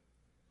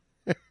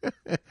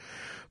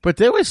 But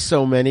there was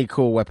so many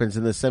cool weapons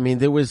in this. I mean,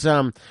 there was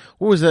what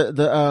was it?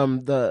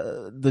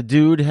 The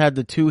dude had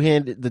the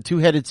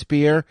two-headed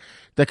spear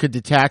that could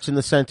detach in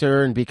the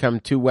center and become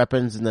two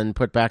weapons and then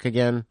put back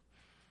again.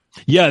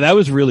 Yeah, that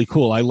was really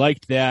cool. I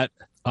liked that.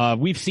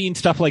 We've seen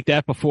stuff like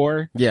that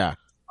before. Yeah.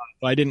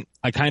 I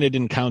kind of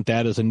didn't count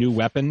that as a new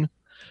weapon.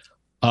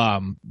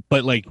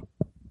 But like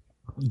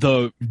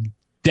the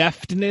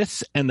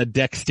deftness and the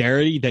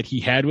dexterity that he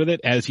had with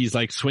it as he's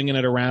like swinging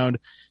it around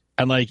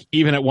and like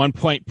even at one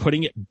point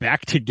putting it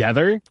back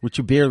together, which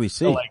you barely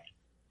see. So, like,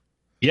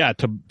 yeah,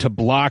 to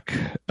block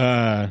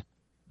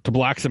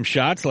some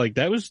shots, like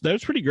that was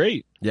pretty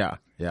great. Yeah.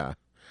 Yeah.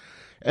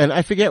 And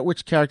I forget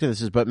which character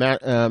this is, but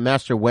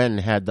Master Wen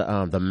had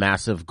the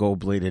massive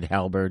gold-bladed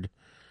halberd.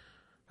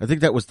 I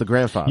think that was the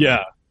grandfather.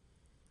 Yeah.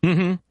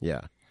 Mm-hmm.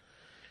 Yeah.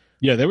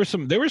 Yeah, there were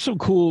some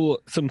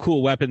cool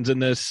weapons in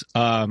this.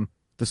 The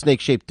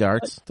snake-shaped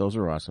darts, those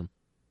are awesome.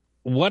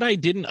 What I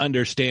didn't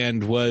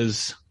understand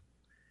was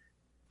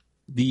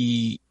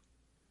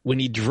when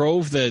he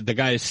drove the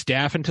guy's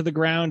staff into the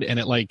ground and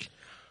it like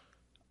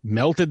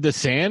melted the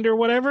sand or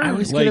whatever. I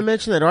was going to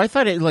mention that, or I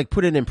thought it like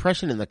put an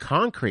impression in the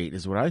concrete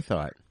is what I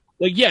thought.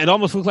 Like, yeah, it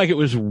almost looked like it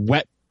was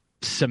wet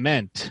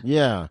cement.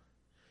 Yeah.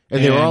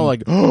 And they were all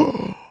like,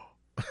 oh.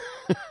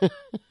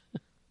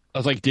 I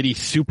was like, did he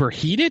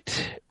superheat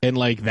it? And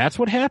like, that's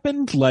what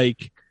happened?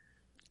 Like,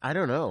 I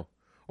don't know.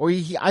 Or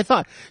I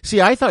thought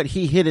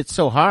he hit it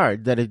so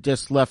hard that it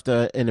just left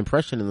an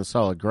impression in the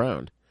solid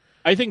ground.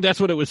 I think that's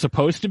what it was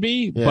supposed to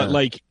be, yeah. But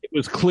like, it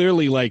was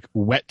clearly like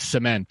wet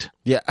cement.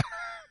 Yeah.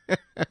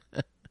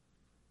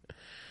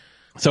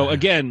 So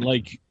again,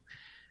 like,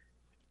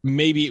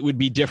 maybe it would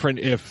be different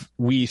if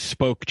we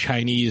spoke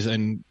Chinese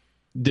and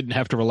didn't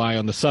have to rely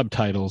on the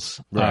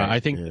subtitles. Right. I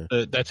think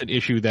that's an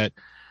issue that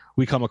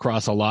we come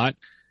across a lot.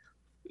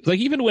 Like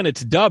even when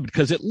it's dubbed,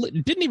 because it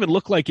didn't even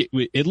look like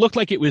it looked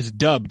like it was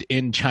dubbed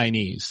in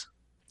Chinese.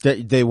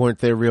 They weren't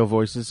their real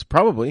voices,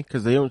 probably,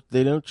 because they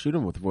don't shoot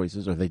them with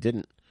voices, or they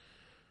didn't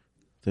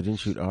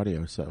shoot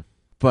audio. So,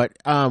 but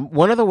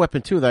one other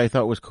weapon too that I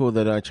thought was cool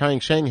that Chang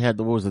Sheng had,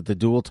 what was it, the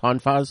dual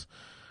tonfas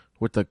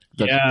with the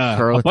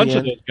curl at the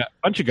end? A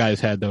bunch of guys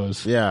had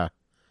those. Yeah,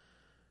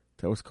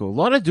 that was cool. A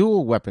lot of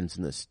dual weapons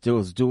in this.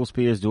 Dual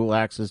spears, dual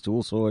axes,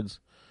 dual swords.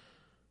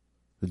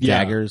 The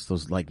daggers,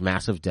 those like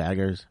massive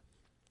daggers.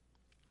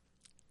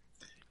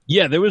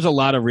 Yeah, there was a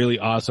lot of really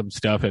awesome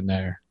stuff in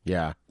there.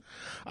 Yeah.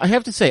 I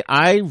have to say,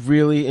 I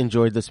really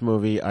enjoyed this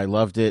movie. I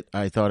loved it.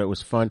 I thought it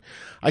was fun.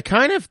 I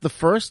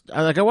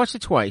watched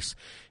it twice,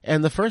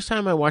 and the first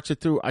time I watched it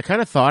through, I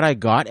kind of thought I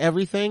got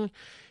everything.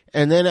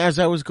 And then as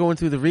I was going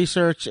through the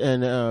research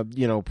and,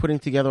 putting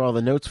together all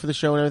the notes for the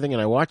show and everything,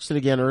 and I watched it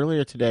again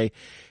earlier today,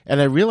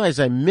 and I realized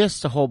I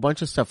missed a whole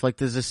bunch of stuff. Like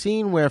there's a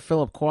scene where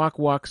Philip Kwok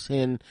walks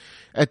in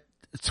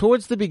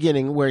towards the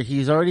beginning where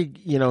he's already,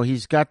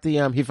 he's got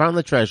he found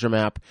the treasure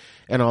map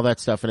and all that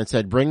stuff, and it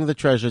said, bring the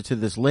treasure to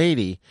this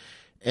lady.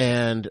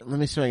 And let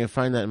me see if I can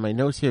find that in my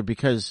notes here,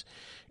 because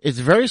it's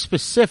very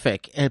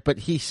specific, but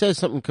he says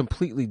something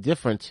completely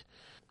different.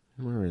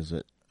 Where is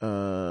it?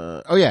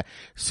 Oh yeah.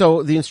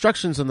 So the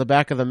instructions on the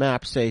back of the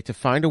map say to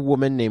find a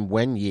woman named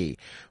Wen Yi.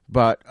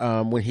 But,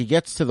 when he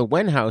gets to the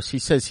Wen house, he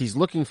says he's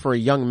looking for a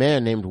young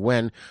man named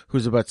Wen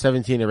who's about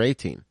 17 or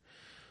 18.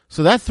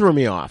 So that threw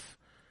me off.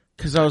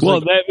 Cause I was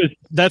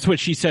that's what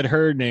she said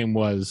her name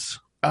was.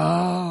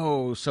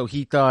 Oh, so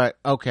he thought,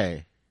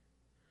 okay.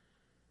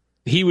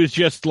 He was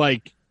just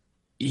like,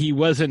 he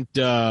wasn't,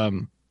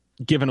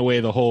 giving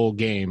away the whole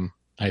game,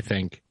 I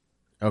think.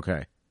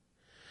 Okay.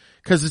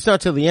 Cause it's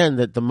not till the end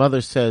that the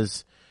mother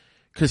says,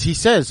 cause he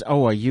says,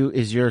 oh,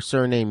 is your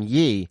surname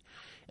Yi?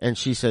 And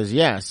she says,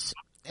 yes.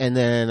 And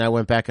then I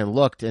went back and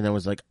looked, and I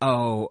was like,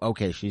 oh,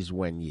 okay, she's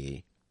Wen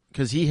Yi.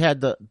 Because he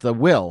had the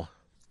will.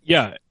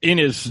 Yeah, in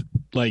his,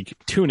 like,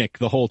 tunic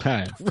the whole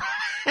time.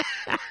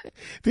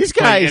 These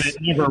guys... And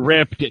it never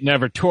ripped, it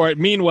never tore.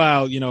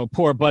 Meanwhile,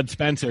 poor Bud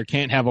Spencer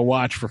can't have a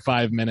watch for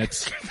 5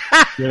 minutes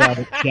without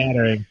it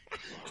shattering.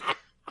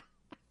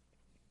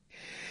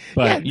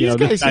 But, these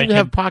guys seem to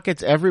have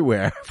pockets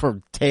everywhere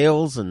for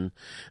tails and...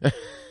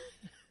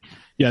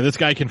 Yeah, this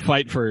guy can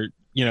fight for,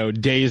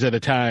 days at a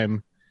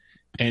time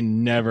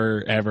and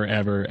never, ever,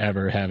 ever,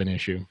 ever have an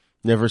issue.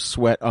 Never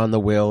sweat on the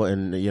will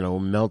and,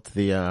 melt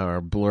the,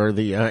 or blur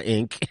the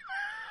ink.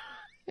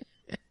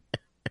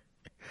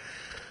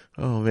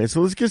 Oh man,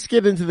 so let's just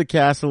get into the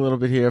cast a little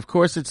bit here. Of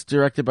course, it's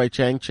directed by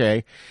Chang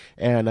Che,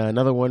 and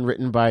another one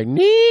written by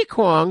Ni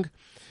Kuang,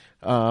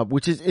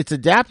 it's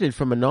adapted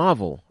from a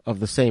novel of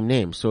the same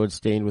name, Sword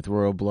Stained with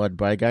Royal Blood,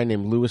 by a guy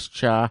named Louis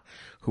Cha,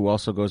 who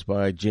also goes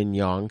by Jin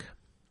Yong.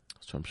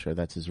 So I'm sure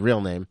that's his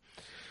real name.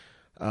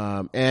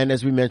 And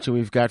as we mentioned,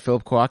 we've got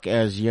Philip Kwok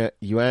as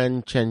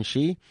Yuan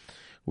Chen-shi,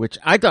 which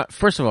I thought,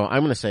 first of all, I'm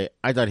going to say,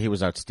 I thought he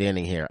was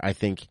outstanding here. I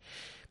think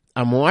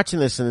I'm watching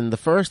this, and in the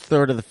first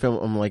third of the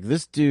film, I'm like,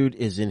 this dude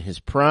is in his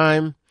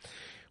prime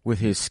with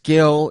his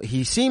skill.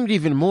 He seemed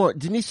even more,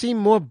 didn't he seem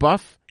more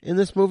buff in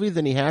this movie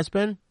than he has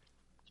been?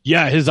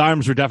 Yeah, his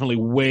arms were definitely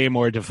way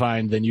more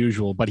defined than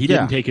usual, but he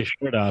didn't take his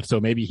shirt off, so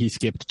maybe he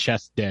skipped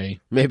chest day.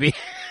 Maybe.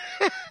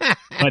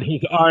 But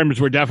his arms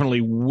were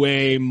definitely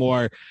way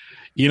more,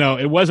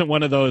 it wasn't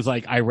one of those,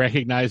 like, I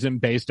recognize him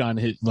based on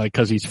his, like,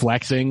 cause he's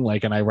flexing,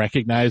 like, and I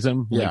recognize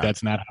him. Yeah. Like,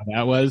 that's not how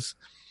that was.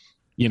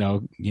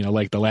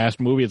 Like the last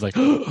movie, it's like,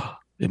 oh,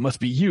 it must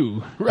be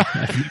you. Right.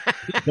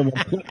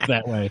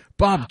 That way.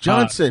 Bob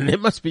Johnson, it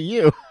must be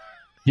you.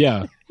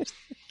 Yeah.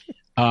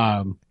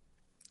 But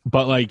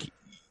like,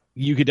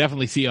 you could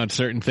definitely see on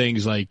certain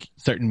things, like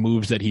certain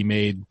moves that he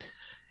made,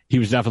 he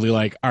was definitely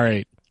like, all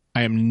right,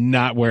 I am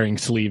not wearing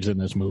sleeves in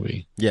this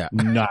movie. Yeah.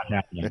 Not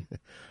happening.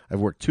 I've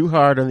worked too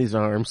hard on these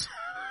arms.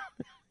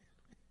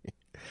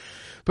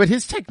 But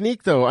his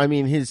technique, though, I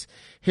mean, his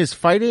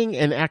fighting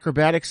and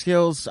acrobatic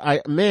skills,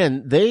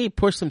 they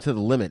pushed him to the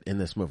limit in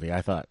this movie,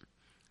 I thought.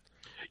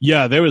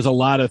 Yeah, there was a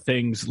lot of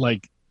things,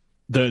 like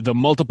the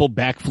multiple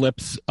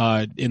backflips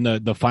in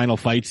the final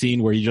fight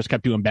scene where he just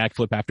kept doing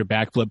backflip after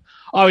backflip.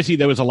 Obviously,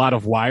 there was a lot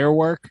of wire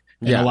work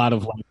and a lot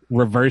of like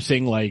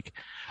reversing, like,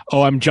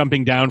 oh, I'm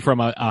jumping down from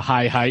a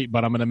high height,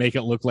 but I'm going to make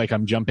it look like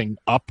I'm jumping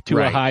up to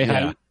a high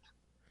height.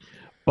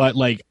 But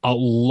like a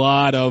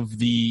lot of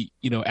the,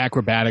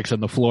 acrobatics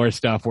and the floor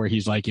stuff where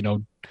he's like,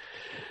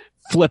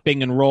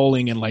 flipping and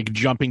rolling and like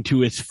jumping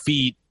to his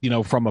feet,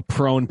 from a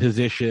prone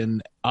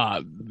position.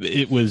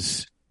 It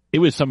was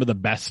some of the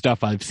best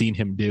stuff I've seen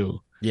him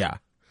do. Yeah.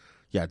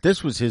 Yeah.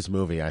 This was his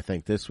movie. I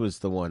think this was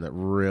the one that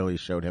really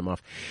showed him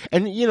off.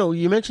 And,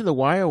 you mentioned the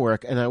wire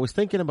work, and I was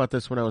thinking about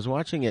this when I was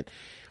watching it.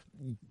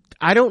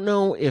 I don't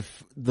know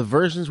if the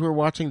versions we're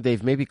watching,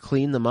 they've maybe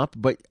cleaned them up,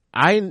 but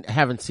I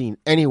haven't seen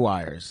any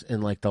wires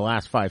in like the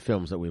last 5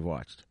 films that we've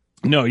watched.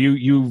 No,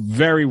 you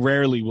very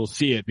rarely will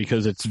see it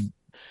because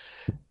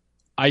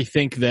I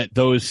think that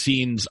those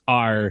scenes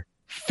are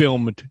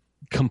filmed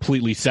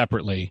completely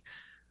separately.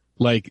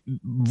 Like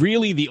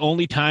really the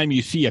only time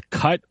you see a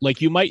cut,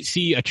 like you might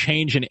see a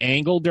change in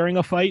angle during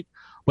a fight,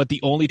 but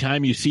the only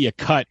time you see a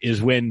cut is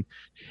when,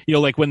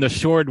 like when the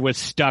sword was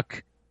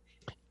stuck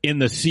in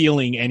the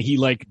ceiling and he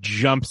like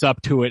jumps up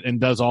to it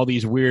and does all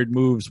these weird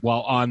moves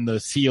while on the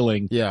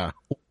ceiling. Yeah.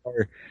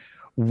 Or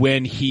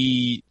when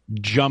he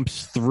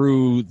jumps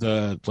through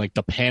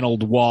the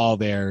paneled wall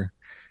there,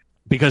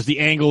 because the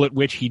angle at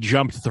which he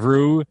jumped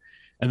through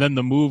and then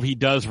the move he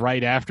does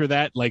right after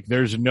that, like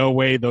there's no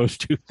way those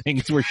two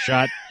things were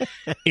shot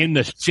in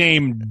the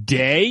same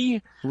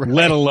day,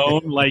 let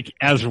alone like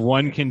as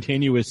one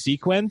continuous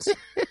sequence.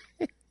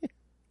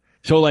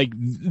 So like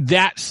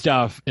that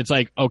stuff, it's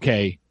like,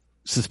 okay,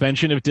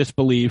 suspension of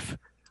disbelief.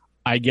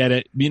 I get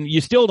it. I mean,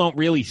 you still don't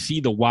really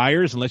see the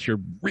wires unless you're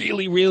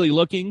really, really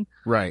looking.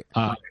 Right.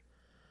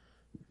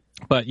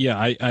 But yeah,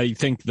 I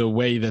think the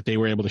way that they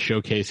were able to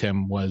showcase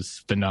him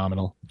was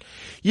phenomenal.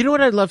 You know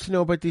what I'd love to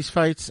know about these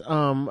fights?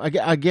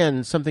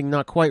 Again, something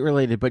not quite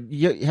related, but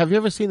have you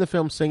ever seen the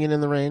film Singing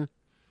in the Rain?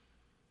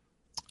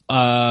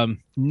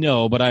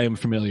 No, but I am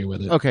familiar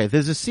with it. Okay,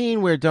 there's a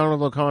scene where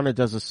Donald O'Connor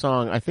does a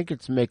song. I think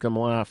it's Make 'Em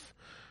Laugh.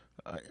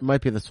 It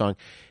might be the song.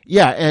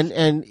 Yeah,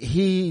 and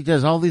he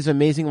does all these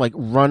amazing, like,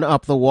 run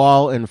up the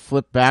wall and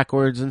flip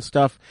backwards and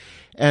stuff.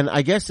 And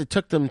I guess it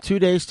took them 2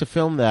 days to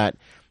film that.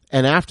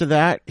 And after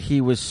that,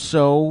 he was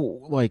so,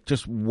 like,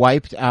 just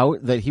wiped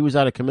out that he was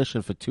out of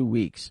commission for 2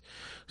 weeks.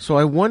 So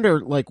I wonder,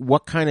 like,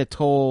 what kind of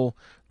toll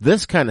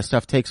this kind of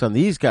stuff takes on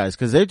these guys,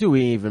 because they're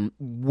doing even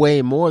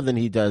way more than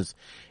he does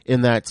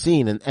in that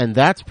scene. And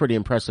that's pretty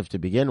impressive to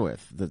begin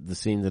with, the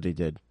scene that he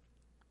did.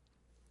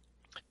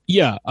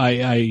 Yeah,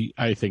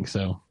 I think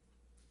so.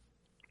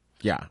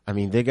 Yeah, I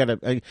mean, they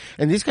gotta,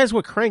 and these guys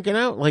were cranking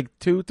out like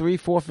 2, 3,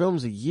 4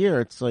 films a year.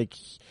 It's like,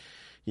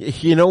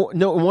 no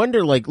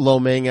wonder like Lo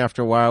Meng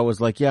after a while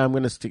was like, yeah, I'm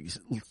gonna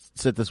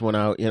sit this one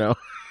out,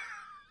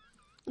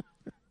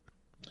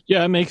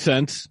 Yeah, it makes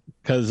sense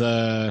because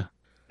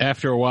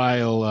after a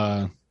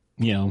while,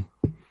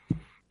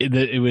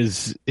 it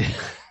was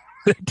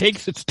it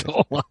takes its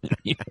toll on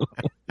you.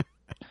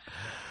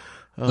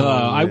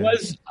 I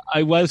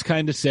was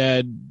kind of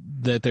sad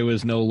that there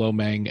was no Lo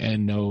Meng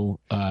and no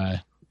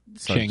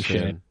Chang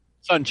Shen.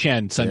 Sun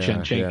Chen.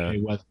 Chang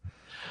Shen was.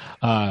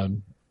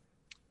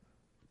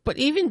 But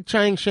even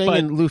Chang Sheng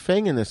and Lu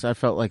Feng in this, I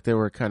felt like they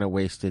were kind of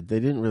wasted. They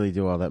didn't really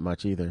do all that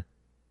much either.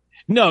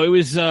 No, it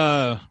was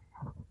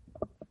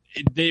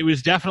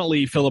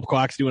definitely Philip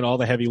Kwok's doing all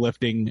the heavy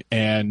lifting,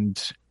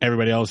 and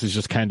everybody else is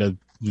just kind of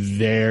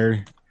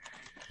there.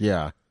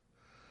 Yeah.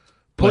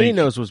 Pointy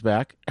Nose was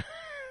back.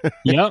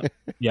 Yep.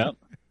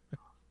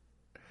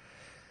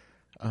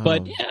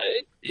 But yeah,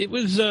 it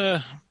was.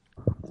 I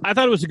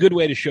thought it was a good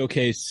way to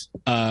showcase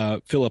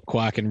Philip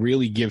Kwok and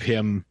really give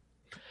him.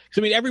 I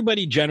mean,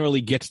 everybody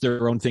generally gets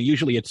their own thing.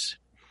 Usually, it's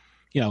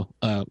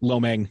Lo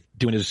Meng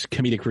doing his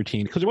comedic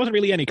routine because there wasn't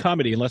really any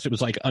comedy unless it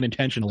was like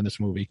unintentional in this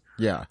movie.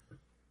 Yeah,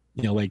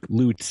 like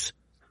loots.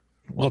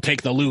 We'll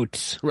take the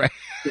loots, right?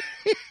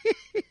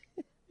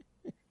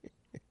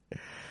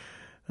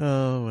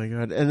 Oh my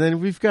god! And then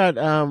we've got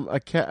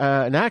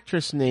an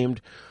actress named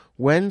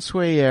Wen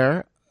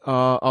Suier,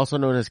 also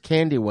known as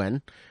Candy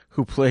Wen,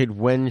 who played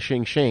Wen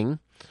Xing Xing,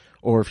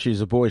 or if she's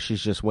a boy,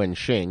 she's just Wen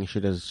Xing.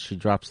 She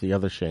drops the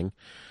other Xing.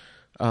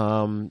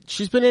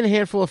 She's been in a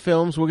handful of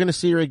films. We're going to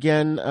see her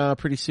again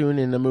pretty soon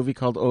in a movie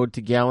called Ode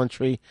to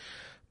Gallantry.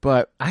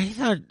 But I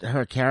thought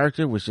her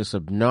character was just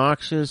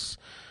obnoxious,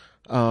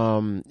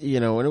 and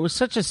it was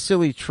such a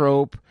silly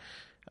trope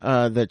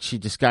that she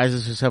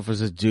disguises herself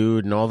as a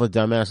dude, and all the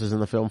dumbasses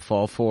in the film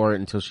fall for it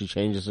until she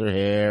changes her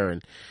hair.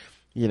 And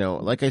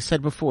like I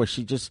said before,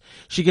 she gets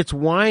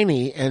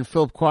whiny, and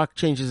Philip Kwok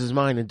changes his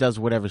mind and does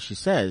whatever she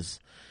says.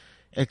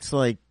 It's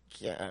like,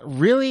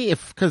 really?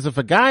 Because if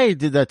a guy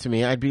did that to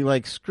me, I'd be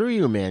like, screw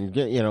you, man.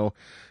 Go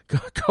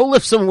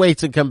lift some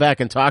weights and come back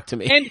and talk to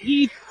me. And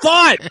he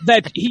thought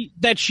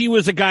that she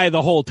was a guy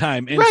the whole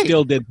time and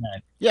still did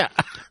that. Yeah,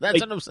 that's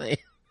what I'm saying.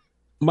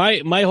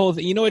 My whole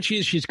thing, you know what she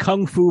is? She's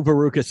Kung Fu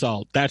Veruca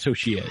Salt. That's who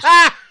she is.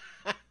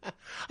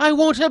 I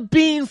want a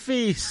bean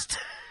feast.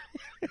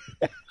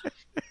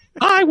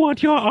 I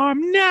want your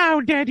arm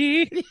now,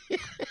 Daddy.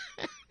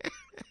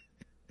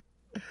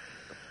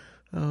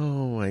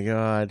 Oh my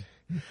God.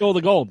 Stole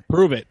the gold.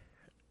 Prove it.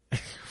 Right.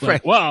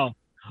 Like, well,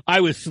 I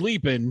was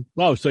sleeping.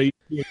 Oh, so you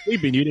were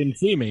sleeping. You didn't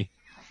see me.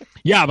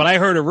 Yeah, but I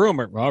heard a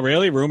rumor. Oh,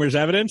 really? Rumor's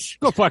evidence?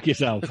 Go fuck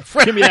yourself.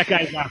 Give me that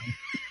guy's arm.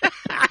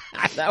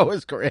 That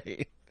was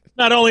great.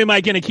 Not only am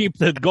I going to keep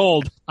the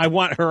gold, I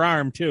want her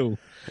arm too.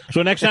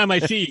 So next time I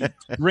see you,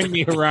 bring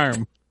me her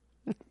arm.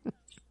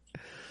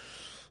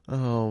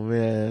 Oh,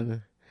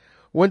 man.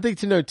 One thing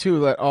to note,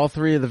 too, that all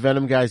three of the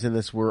Venom guys in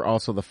this were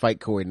also the fight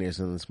coordinators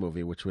in this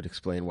movie, which would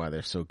explain why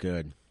they're so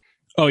good.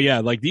 Oh, yeah.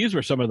 Like, these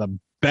were some of the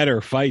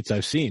better fights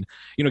I've seen.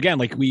 Again,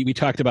 like we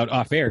talked about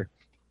off air,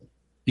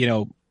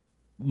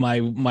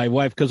 my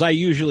wife, because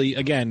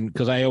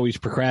I always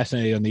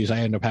procrastinate on these, I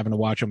end up having to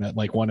watch them at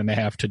like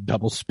 1.5 to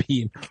double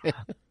speed.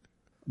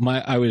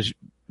 I was,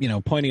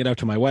 pointing it out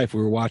to my wife.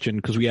 We were watching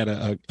because we had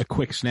a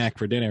quick snack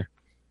for dinner.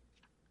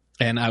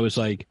 And I was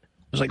like,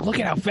 look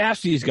at how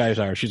fast these guys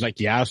are. She's like,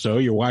 yeah, so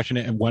you're watching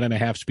it at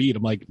 1.5 speed.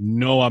 I'm like,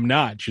 no, I'm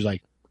not. She's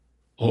like,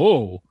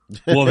 oh,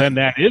 well, then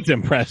that is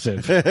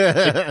impressive.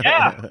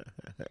 Yeah.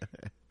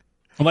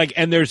 I'm like,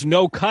 and there's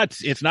no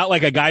cuts. It's not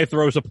like a guy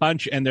throws a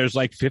punch and there's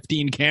like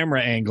 15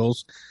 camera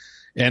angles.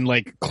 And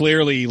like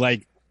clearly,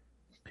 like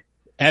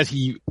as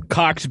he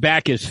cocks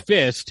back his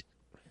fist,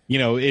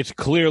 it's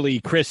clearly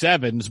Chris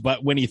Evans.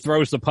 But when he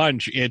throws the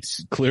punch,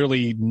 it's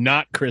clearly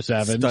not Chris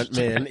Evans.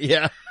 Stuntman,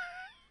 yeah.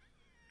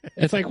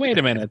 It's like, wait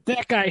a minute,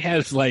 that guy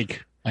has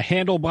like a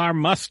handlebar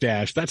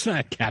mustache. That's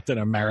not Captain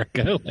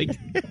America. Like,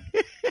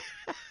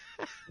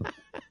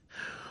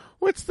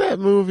 what's that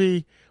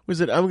movie?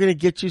 Was it I'm Gonna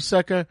Get You,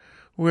 Sucker?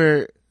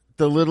 Where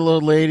the little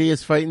old lady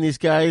is fighting these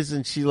guys,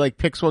 and she like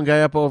picks one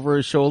guy up over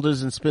his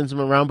shoulders and spins him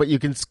around, but you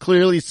can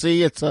clearly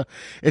see it's a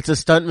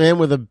stuntman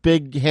with a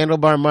big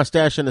handlebar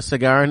mustache and a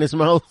cigar in his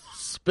mouth,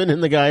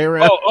 spinning the guy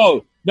around.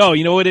 Oh, no,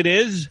 you know what it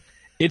is?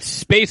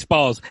 It's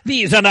Spaceballs.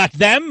 These are not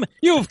them.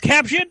 You've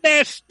captured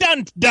their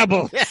stunt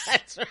double. Yeah,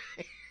 that's right.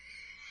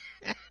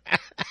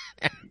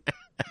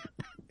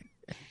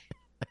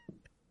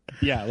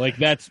 Yeah, like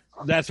that's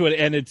what,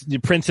 and it's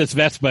Princess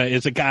Vespa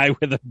is a guy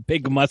with a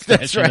big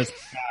mustache. That's right.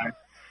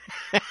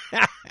 And a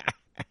cigar.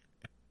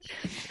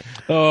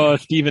 Oh,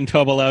 Stephen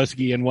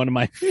Tobolowsky in one of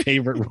my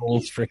favorite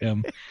roles for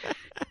him.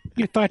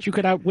 You thought you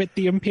could outwit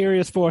the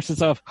imperious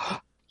forces of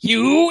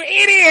you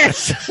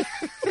idiots.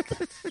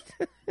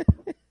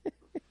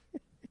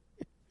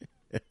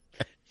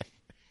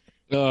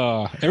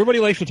 Everybody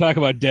likes to talk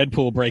about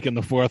Deadpool breaking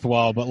the fourth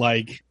wall, but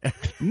like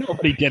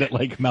nobody did it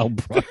like Mel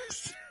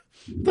Brooks.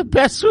 The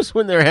best was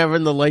when they're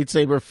having the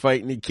lightsaber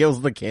fight and he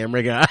kills the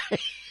camera guy.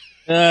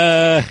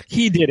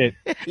 He did it.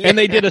 Yeah. And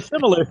they did a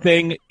similar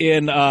thing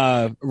in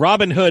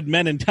Robin Hood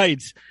Men in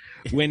Tights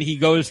when he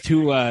goes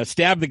to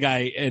stab the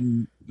guy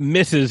and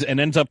misses and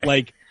ends up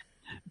like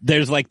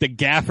there's like the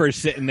gaffer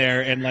sitting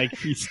there and like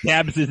he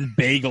stabs his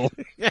bagel.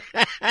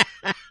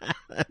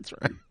 That's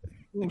right.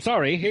 I'm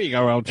sorry. Here you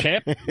go, old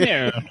chap.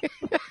 Yeah.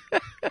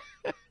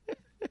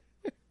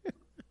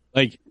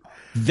 Like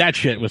that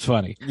shit was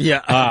funny.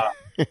 Yeah.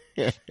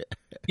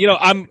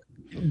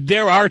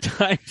 There are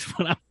times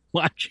when I'm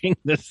watching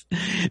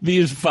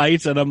these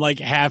fights and I'm like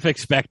half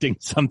expecting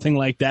something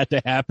like that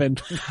to happen.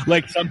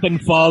 Like something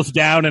falls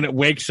down and it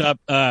wakes up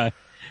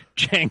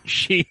Chang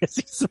Shi as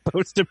he's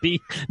supposed to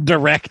be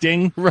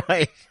directing.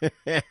 Right.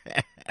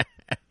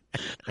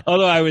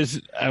 Although I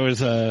was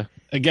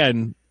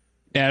again,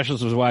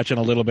 Ashley was watching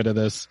a little bit of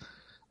this,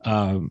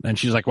 and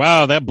she's like,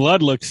 "Wow, that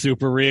blood looks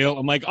super real."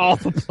 I'm like, all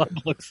the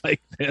blood looks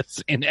like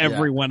this in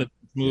every one of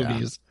these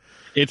movies.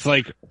 Yeah. It's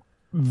like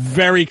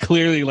very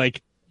clearly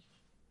like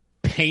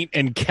paint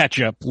and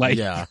ketchup. Like,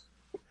 yeah.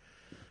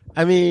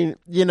 I mean,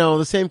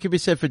 the same could be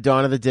said for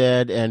Dawn of the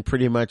Dead and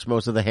pretty much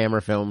most of the Hammer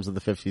films of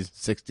the 50s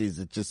and 60s.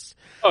 It just,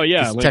 like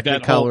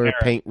Technicolor,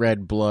 paint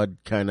red blood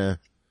kind of.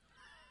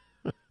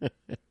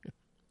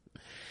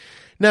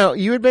 Now,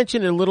 you had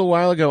mentioned a little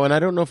while ago, and I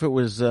don't know if it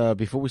was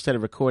before we started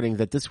recording,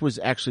 that this was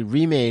actually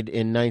remade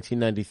in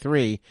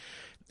 1993,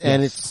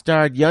 and it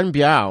starred Yun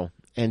Biao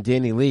and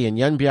Danny Lee. And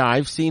Yun Biao,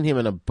 I've seen him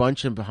in a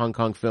bunch of Hong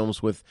Kong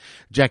films with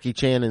Jackie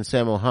Chan and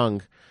Sammo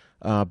Hung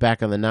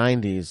back in the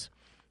 90s.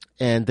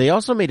 And they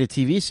also made a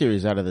TV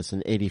series out of this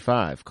in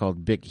 85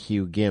 called Big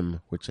Hugh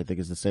Gim, which I think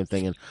is the same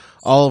thing. And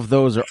all of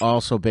those are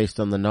also based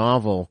on the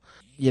novel,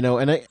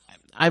 and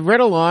I've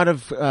read a lot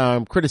of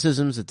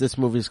criticisms that this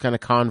movie is kind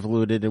of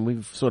convoluted, and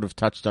we've sort of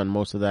touched on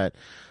most of that.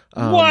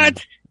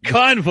 What?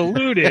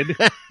 Convoluted?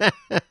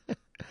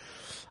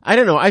 I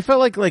don't know. I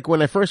felt like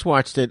when I first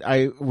watched it,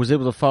 I was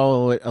able to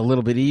follow it a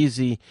little bit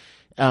easy.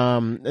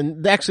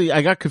 And actually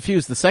I got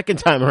confused the second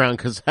time around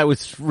because I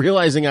was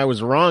realizing I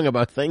was wrong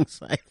about things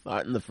I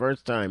thought in the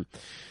first time.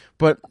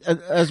 But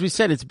as we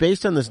said, it's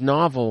based on this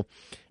novel,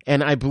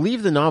 and I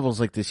believe the novel's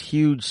like this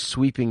huge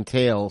sweeping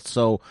tale.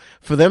 So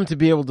for them to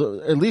be able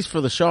to, at least for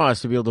the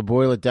Shaws, to be able to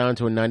boil it down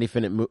to a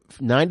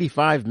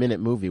 95-minute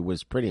movie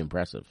was pretty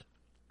impressive.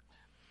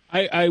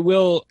 I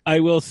will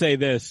say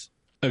this.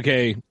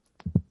 Okay.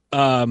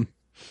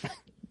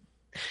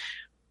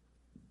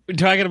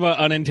 Talking about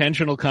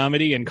unintentional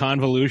comedy and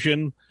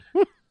convolution,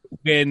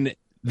 when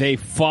they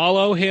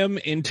follow him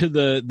into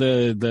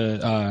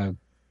the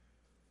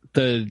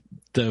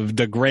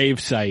grave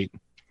site,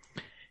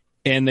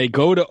 and they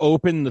go to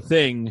open the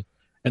thing,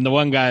 and the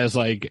one guy is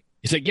like,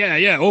 he's like,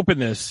 yeah, open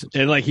this,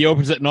 and like he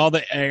opens it, and all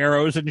the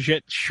arrows and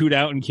shit shoot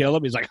out and kill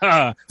him. He's like,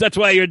 that's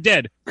why you're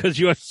dead, because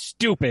you're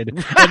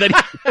stupid. And then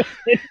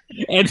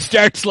and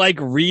starts like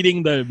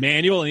reading the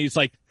manual, and he's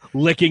like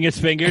licking his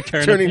finger,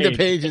 turning the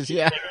pages,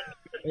 yeah.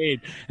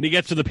 And he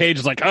gets to the page,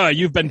 it's like,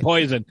 you've been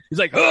poisoned. He's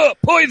like,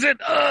 poison,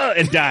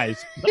 and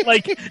dies. But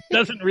like,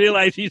 doesn't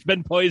realize he's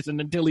been poisoned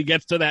until he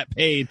gets to that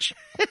page.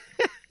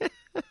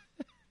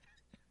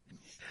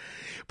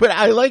 But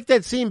I like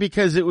that scene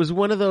because it was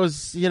one of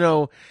those,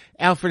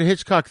 Alfred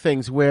Hitchcock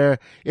things where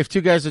if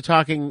two guys are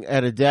talking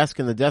at a desk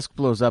and the desk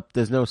blows up,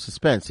 there's no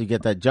suspense. You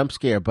get that jump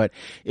scare. But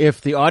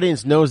if the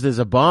audience knows there's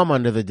a bomb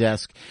under the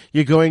desk,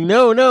 you're going,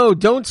 no,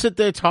 don't sit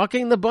there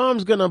talking. The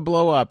bomb's going to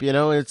blow up, And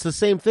it's the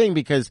same thing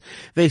because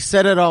they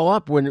set it all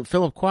up when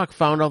Philip Kwok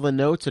found all the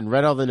notes and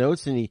read all the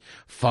notes and he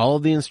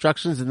followed the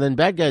instructions, and then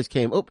bad guys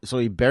came. So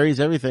he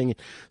buries everything.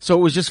 So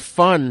it was just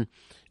fun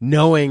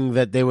knowing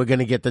that they were going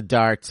to get the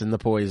darts and the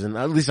poison.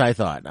 At least I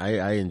thought.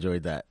 I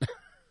enjoyed that.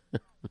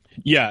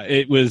 Yeah,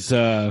 it was,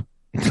 oh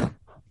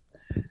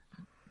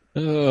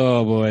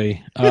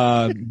boy.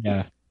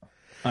 Yeah.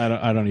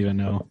 I don't even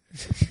know.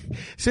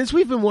 Since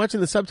we've been watching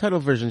the subtitle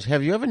versions,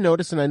 have you ever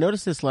noticed, and I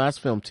noticed this last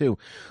film too,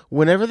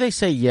 whenever they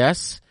say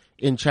yes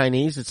in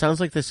Chinese, it sounds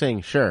like they're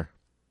saying sure.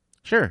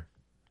 Sure.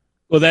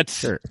 Well, that's,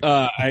 sure.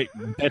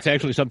 That's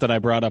actually something I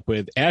brought up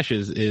with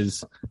Ashes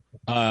is,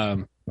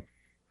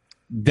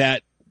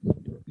 that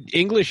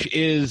English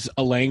is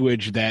a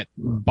language that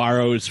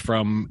borrows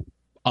from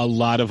a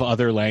lot of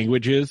other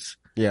languages.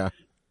 Yeah.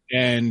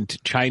 And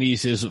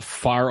Chinese is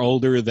far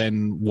older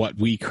than what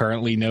we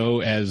currently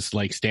know as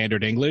like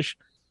standard English.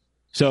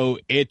 So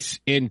it's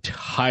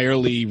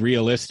entirely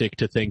realistic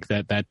to think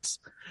that that's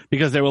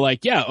because they were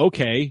like, yeah,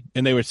 okay.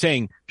 And they were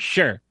saying,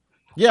 sure.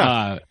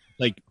 Yeah.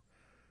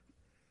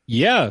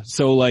 Yeah.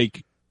 So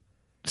like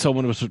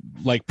someone was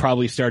like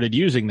probably started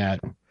using that.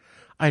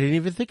 I didn't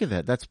even think of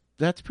that.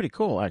 That's pretty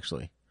cool,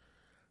 actually.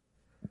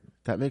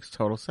 That makes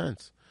total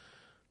sense.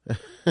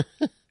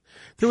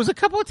 There was a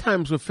couple of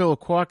times where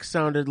Philip Kwok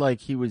sounded like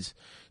he was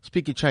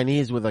speaking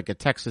Chinese with like a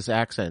Texas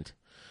accent,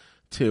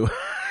 too.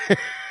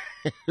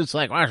 It's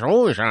like, partner.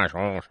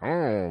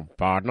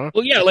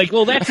 Well, yeah,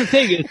 that's the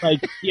thing. It's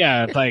like,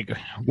 yeah, it's like,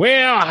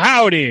 well,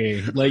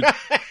 howdy. Like,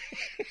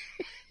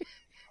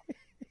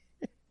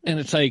 and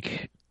it's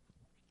like,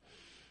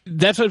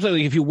 that's what I'm saying.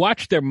 Like, if you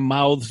watch their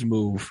mouths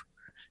move,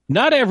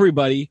 not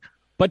everybody,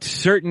 but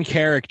certain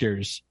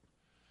characters,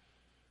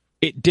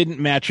 it didn't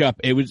match up.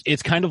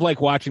 It's kind of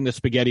like watching the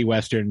spaghetti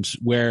westerns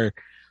where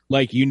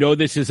like, you know,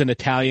 this is an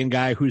Italian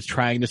guy who's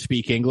trying to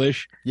speak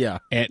English. Yeah.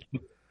 And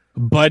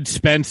Bud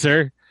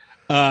Spencer.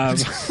 I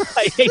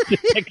hate to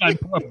pick on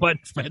poor Bud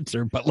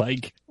Spencer, but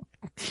like,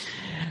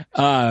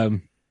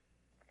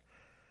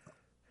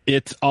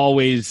 it's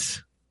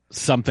always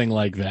something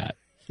like that.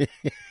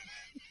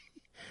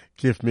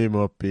 Give me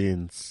more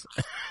beans.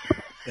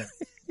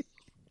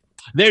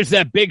 There's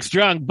that big,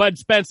 strong Bud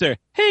Spencer.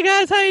 Hey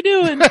guys, how you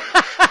doing?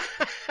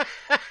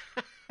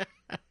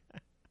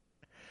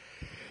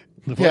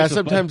 Yeah,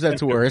 sometimes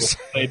that's worse.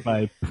 Played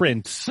by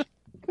Prince.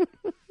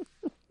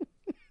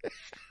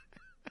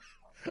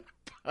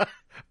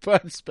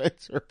 Bud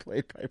Spencer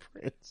played by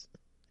Prince.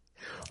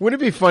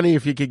 Wouldn't it be funny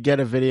if you could get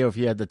a video if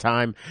you had the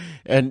time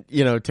and,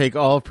 you know, take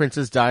all of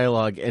Prince's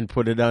dialogue and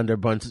put it under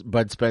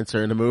Bud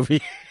Spencer in a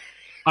movie?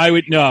 I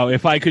would know.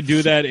 If I could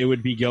do that, it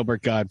would be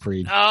Gilbert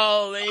Gottfried.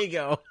 Oh, there you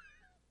go.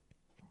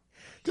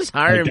 Just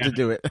hire him to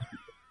do it.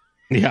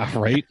 Yeah,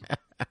 right?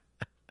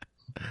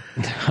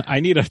 I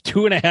need a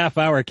 2.5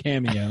 hour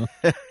cameo.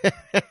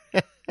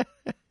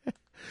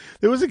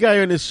 There was a guy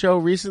on his show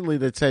recently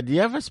that said, do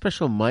you have a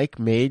special mic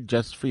made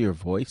just for your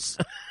voice?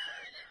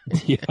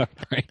 Yeah,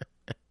 right.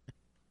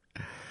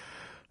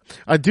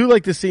 I do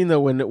like the scene,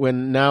 though,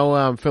 when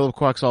now Philip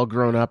Kwok's all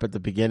grown up at the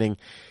beginning,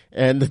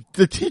 and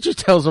the teacher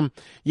tells him,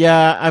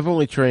 yeah, I've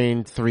only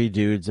trained 3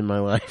 dudes in my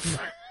life,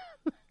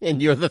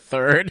 and you're the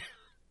 3rd.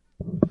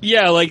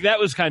 Yeah, like, that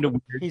was kind of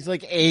weird. He's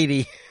like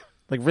 80.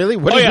 Like, really?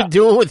 What are you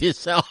doing with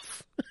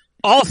yourself?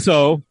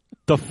 Also,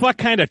 the fuck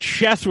kind of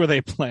chess were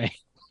they playing?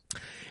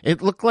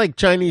 It looked like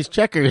Chinese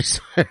checkers.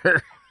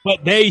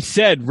 But they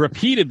said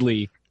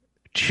repeatedly,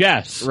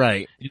 chess.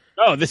 Right.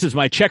 Oh, this is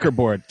my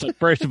checkerboard. So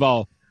first of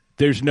all,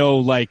 there's no,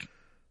 like,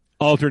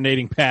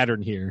 alternating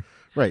pattern here.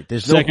 Right.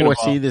 There's no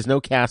horsey. There's no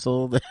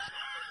castle.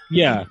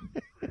 Yeah.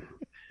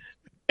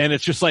 And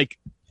it's just like,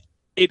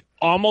 it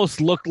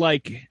almost looked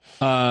like,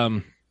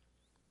 not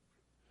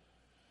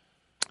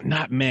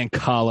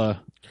Mancala.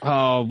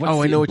 Oh,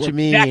 I know what you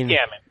mean.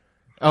 Backgammon.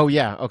 Oh,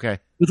 yeah. Okay.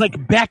 It's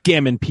like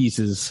backgammon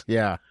pieces.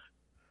 Yeah.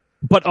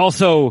 But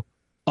also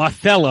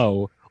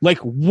Othello. Like,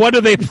 what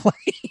are they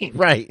playing?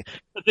 Right.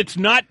 It's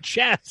not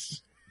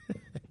chess.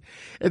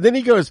 And then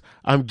he goes,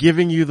 I'm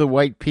giving you the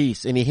white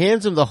piece. And he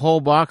hands him the whole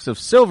box of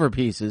silver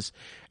pieces.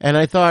 And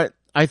I thought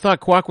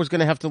Kwok was going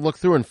to have to look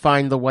through and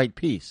find the white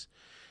piece.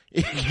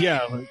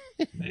 Yeah.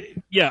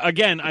 Yeah.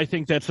 Again, I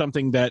think that's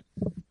something that,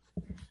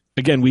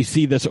 again, we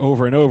see this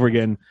over and over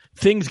again.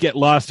 Things get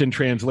lost in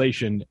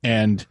translation,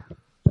 and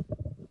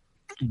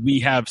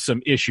we have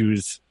some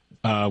issues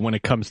when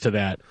it comes to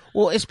that.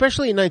 Well,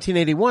 especially in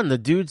 1981, the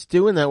dudes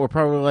doing that were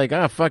probably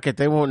like, fuck it.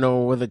 They won't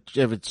know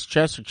if it's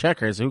chess or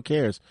checkers. Who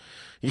cares?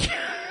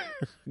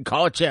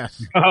 Call it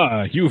chess.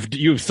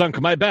 You've sunk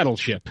my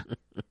battleship.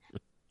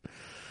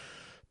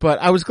 But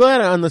I was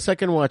glad on the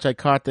second watch I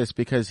caught this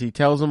because he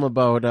tells him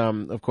about,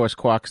 of course,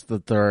 Kwok's the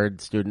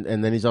 3rd student,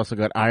 and then he's also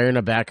got Iron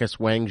Abacus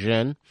Wang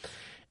Zhen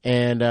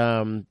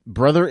and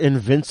Brother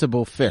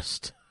Invincible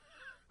Fist.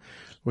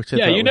 Which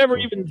you never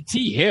even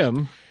see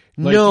him.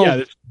 Like,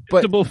 no,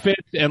 Invincible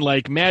Fist and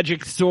like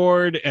Magic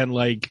Sword and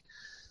like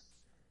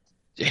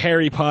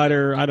Harry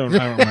Potter. I don't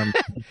remember.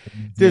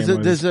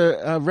 There's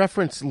a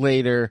reference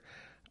later.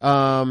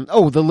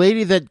 The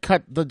lady that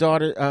cut the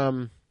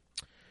daughter.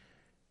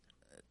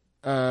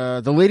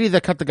 The lady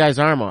that cut the guy's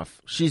arm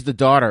off. She's the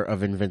daughter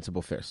of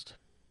Invincible Fist.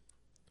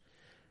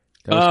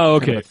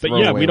 Okay. But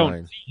yeah, we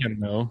don't see him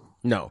though.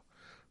 No,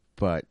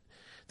 but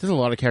there's a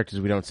lot of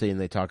characters we don't see and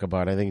they talk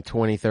about. I think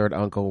 23rd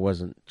Uncle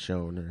wasn't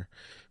shown. Or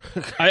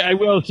I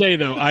will say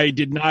though, I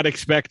did not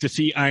expect to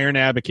see Iron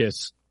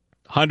Abacus.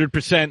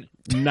 100%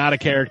 not a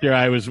character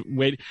I was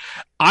waiting.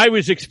 I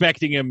was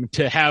expecting him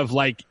to have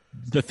like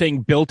the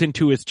thing built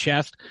into his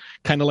chest,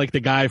 kind of like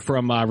the guy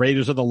from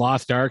Raiders of the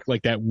Lost Ark,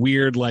 like that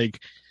weird like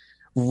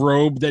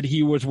robe that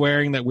he was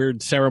wearing, that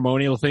weird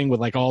ceremonial thing with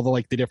like all the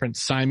like the different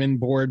Simon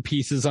board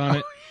pieces on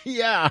it.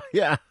 Yeah.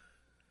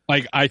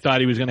 Like I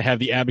thought he was going to have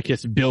the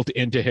abacus built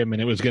into him,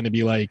 and it was going to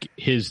be like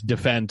his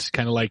defense,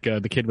 kind of like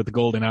the kid with the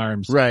golden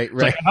arms. Right.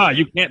 It's like,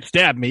 you can't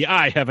stab me.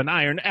 I have an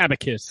iron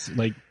abacus.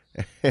 Like,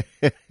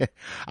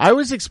 I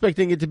was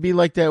expecting it to be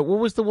like that. What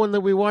was the one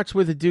that we watched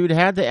where the dude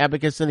had the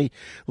abacus and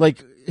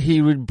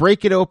he would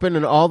break it open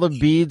and all the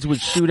beads would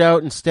shoot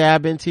out and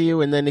stab into you,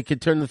 and then it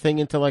could turn the thing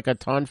into like a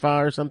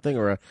tonfa or something,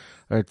 or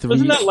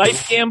wasn't that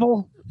Life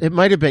Gamble? It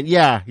might have been.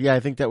 Yeah, I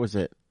think that was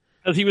it.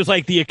 Because he was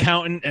like the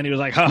accountant, and he was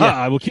like,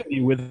 I will kill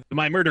you with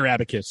my murder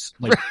abacus.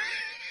 Like,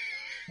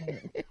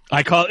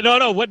 I call it,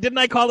 no, what didn't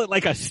I call it?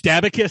 Like a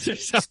stabacus or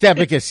something?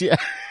 Stabacus, yeah.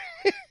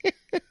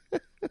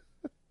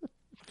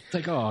 It's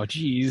like, oh,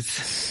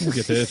 geez. Look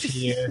at this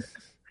here.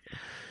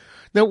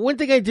 Now, one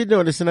thing I did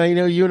notice, and I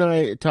know you and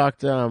I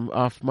talked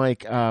off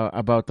mic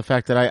about the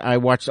fact that I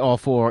watched all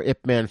 4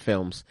 Ip Man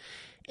films,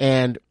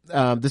 and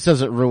this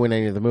doesn't ruin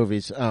any of the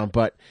movies,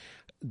 but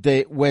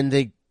when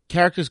the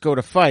characters go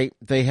to fight,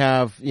 they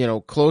have,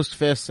 closed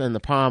fists and the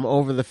palm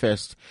over the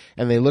fist,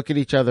 and they look at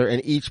each other,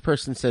 and each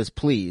person says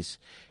please,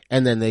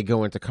 and then they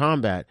go into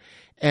combat.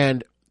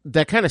 And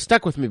that kind of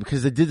stuck with me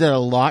because they did that a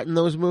lot in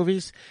those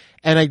movies,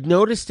 and I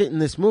noticed it in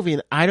this movie,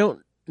 and I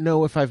don't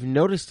know if I've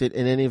noticed it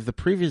in any of the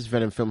previous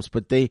Venom films,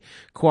 but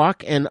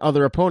Quack and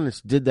other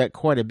opponents did that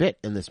quite a bit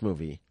in this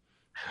movie.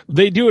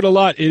 They do it a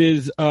lot. It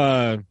is,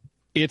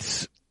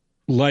 it's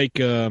like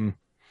in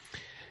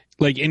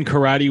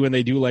karate when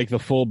they do like the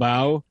full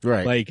bow,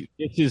 right? Like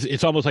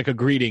it's almost like a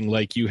greeting.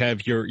 Like you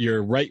have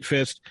your right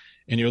fist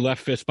and your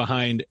left fist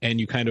behind, and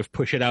you kind of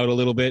push it out a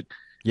little bit.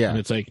 Yeah, and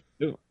it's like,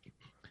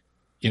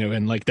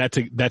 and like that's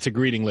a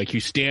greeting. Like you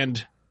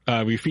stand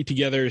with your feet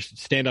together,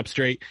 stand up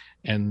straight,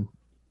 and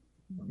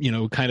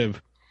kind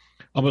of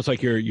almost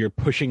like you're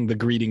pushing the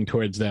greeting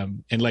towards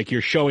them, and like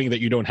you're showing that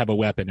you don't have a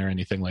weapon or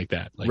anything like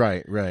that. Like,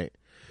 right.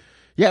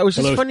 Yeah, it was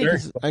just funny sir.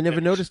 because I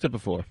never noticed it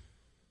before.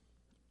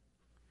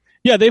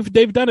 Yeah,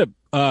 they've done it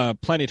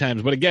plenty of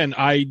times, but again,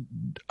 I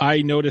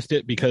noticed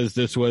it because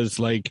this was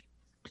like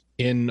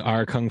in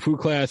our kung fu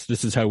class.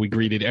 This is how we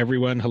greeted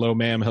everyone. Hello,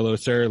 ma'am. Hello,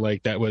 sir.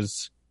 Like that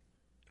was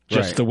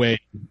just the way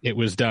it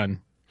was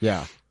done.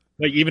 Yeah.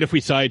 Like even if we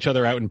saw each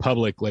other out in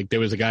public, like there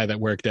was a guy that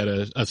worked at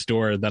a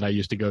store that I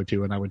used to go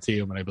to, and I would see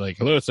him and I'd be like,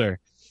 "Hello, sir,"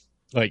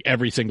 like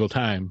every single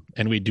time,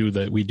 and we do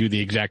the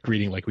exact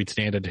greeting, like we'd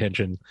stand at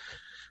attention.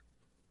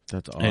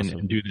 That's awesome.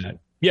 And do that.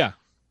 Yeah.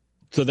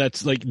 So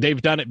that's like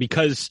they've done it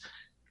because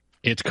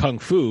it's kung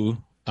fu.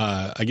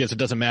 I guess it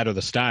doesn't matter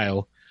the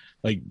style.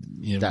 Like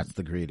that's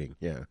the greeting.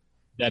 Yeah.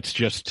 That's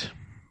just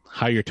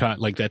how you're taught.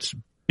 Like that's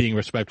being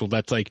respectful.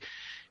 That's like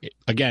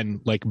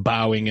again like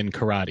bowing in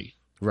karate.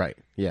 Right.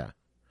 Yeah.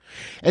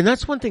 And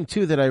that's one thing,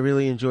 too, that I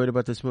really enjoyed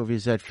about this movie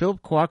is that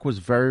Philip Kwok was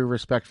very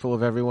respectful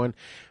of everyone,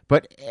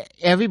 but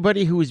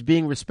everybody who was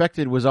being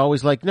respected was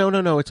always like,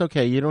 no, it's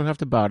okay. You don't have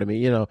to bow to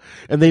me, and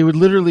they would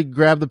literally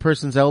grab the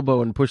person's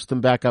elbow and push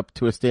them back up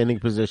to a standing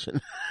position.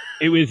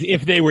 It was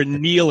if they were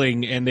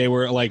kneeling and they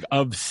were like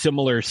of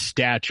similar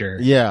stature.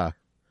 Yeah.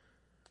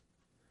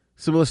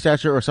 Similar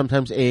stature or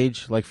sometimes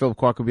age, like Philip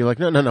Kwok would be like,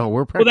 no,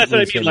 we're practically well,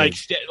 that's what I mean,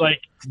 like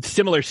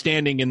similar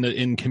standing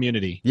in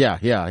community. Yeah,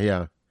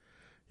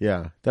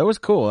 that was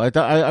cool.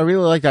 I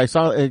really liked it. I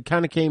saw it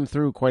kind of came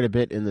through quite a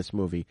bit in this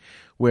movie,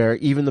 where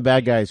even the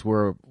bad guys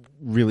were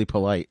really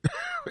polite,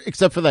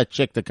 except for that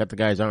chick that cut the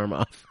guy's arm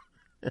off.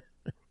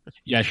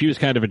 Yeah, she was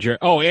kind of a jerk.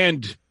 Oh,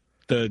 and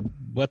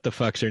what the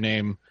fuck's her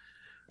name?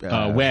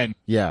 Wen.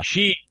 Yeah,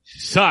 she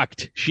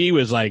sucked. She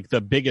was like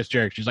the biggest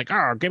jerk. She's like,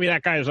 "Oh, give me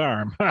that guy's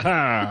arm."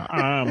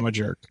 I'm a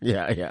jerk.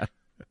 Yeah.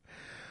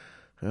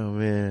 Oh,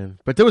 man.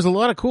 But there was a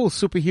lot of cool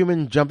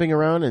superhuman jumping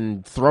around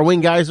and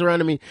throwing guys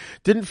around. I mean,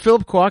 didn't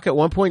Philip Kwok at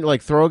one point,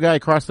 like, throw a guy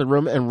across the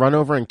room and run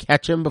over and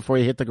catch him before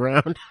he hit the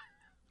ground?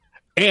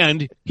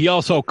 And he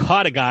also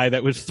caught a guy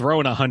that was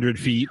thrown 100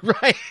 feet.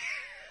 Right.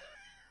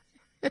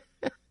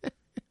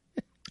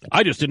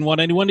 I just didn't want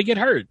anyone to get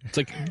hurt. It's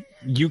like,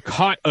 you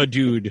caught a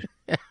dude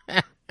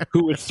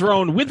who was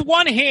thrown with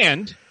one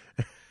hand.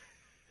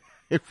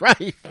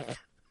 Right.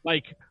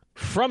 Like,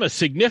 from a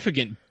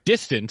significant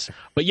distance,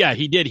 but yeah,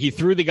 he did. He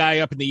threw the guy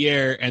up in the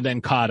air and then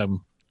caught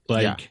him.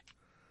 It's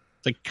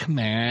like, come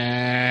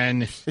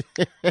on.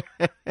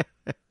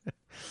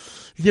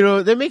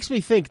 That makes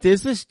me think.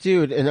 There's this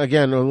dude, and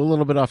again, a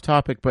little bit off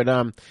topic, but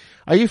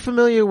are you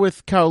familiar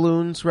with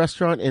Kowloon's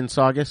restaurant in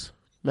Saugus,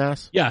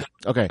 Mass? Yeah.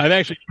 Okay. I've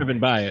actually driven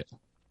by it.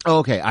 Oh,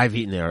 okay. I've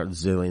eaten there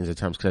zillions of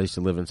times because I used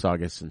to live in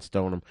Saugus and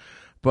Stoneham.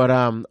 But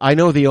I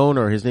know the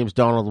owner. His name's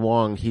Donald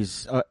Wong.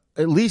 He's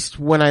at least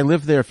when I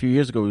lived there a few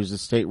years ago, he was a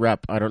state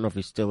rep. I don't know if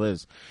he still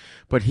is.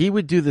 But he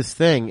would do this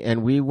thing,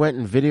 and we went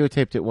and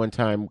videotaped it one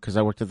time because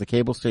I worked at the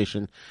cable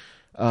station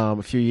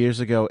a few years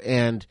ago.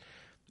 And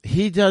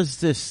he does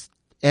this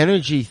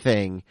energy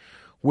thing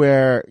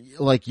where,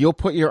 like, you'll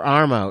put your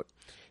arm out,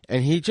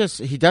 and he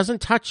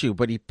doesn't touch you,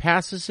 but he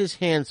passes his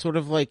hand sort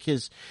of like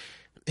his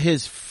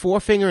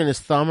forefinger and his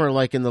thumb are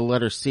like in the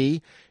letter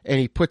C, and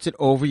he puts it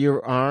over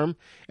your arm,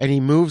 and he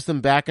moves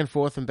them back and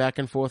forth and back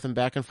and forth and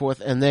back and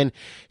forth, and then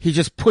he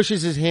just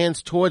pushes his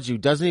hands towards you,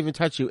 doesn't even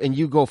touch you, and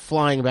you go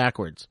flying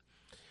backwards.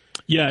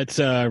 Yeah, it's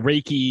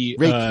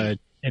Reiki.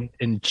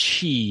 And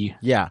Chi.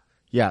 Yeah,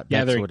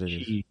 that's what it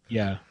is.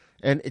 Yeah.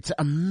 And it's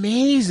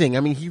amazing.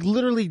 I mean, he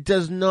literally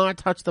does not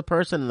touch the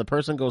person, and the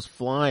person goes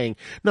flying.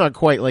 Not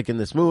quite like in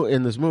this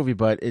movie,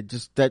 but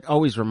that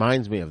always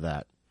reminds me of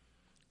that.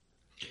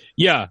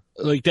 Yeah,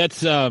 like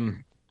that's it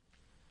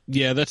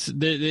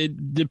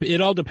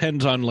all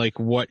depends on like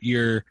what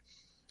your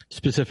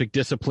specific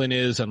discipline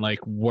is and like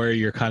where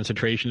your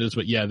concentration is.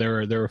 But yeah,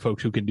 there are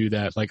folks who can do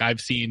that. Like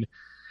I've seen,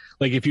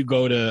 like if you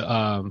go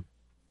to,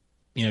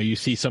 you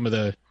see some of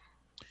the,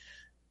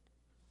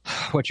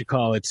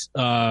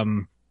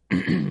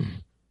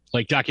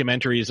 like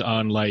documentaries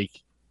on like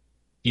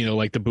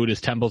the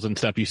Buddhist temples and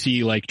stuff. You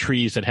see like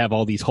trees that have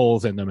all these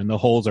holes in them, and the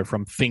holes are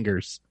from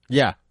fingers.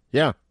 Yeah.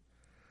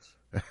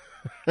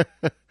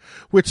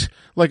 Which,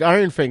 like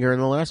Iron Finger in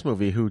the last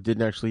movie, who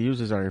didn't actually use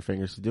his iron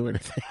fingers to do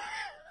anything.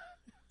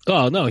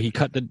 Oh no, he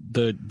cut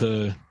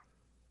the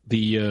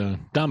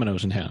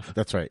dominoes in half.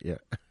 That's right. Yeah.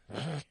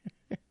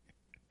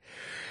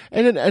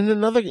 And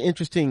another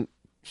interesting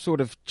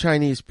sort of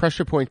Chinese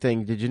pressure point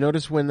thing, did you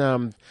notice when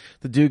the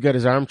dude got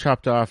his arm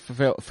chopped off,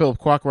 Philip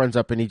Kwok runs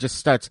up and he just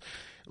starts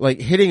like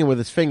hitting him with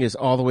his fingers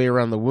all the way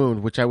around the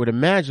wound, which I would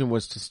imagine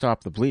was to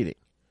stop the bleeding.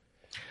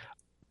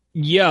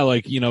 Yeah,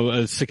 like,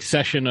 a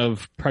succession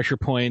of pressure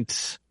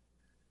points.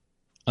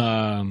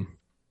 I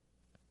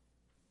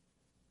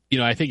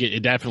think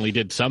it definitely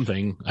did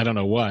something. I don't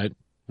know what.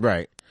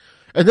 Right.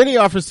 And then he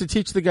offers to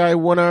teach the guy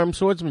one-arm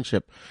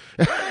swordsmanship.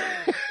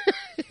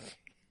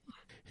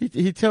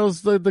 He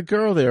tells the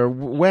girl there,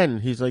 when?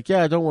 He's like,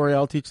 yeah, don't worry,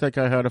 I'll teach that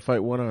guy how to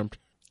fight one-armed.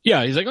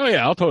 Yeah, he's like, oh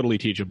yeah, I'll totally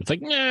teach him. It's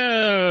like,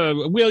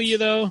 nah, will you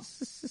though?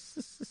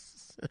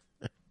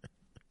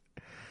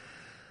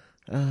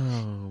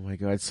 Oh my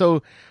God.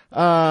 So,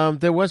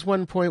 there was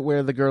one point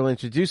where the girl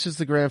introduces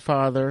the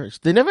grandfather.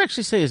 They never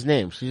actually say his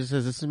name. She just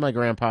says, this is my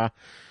grandpa.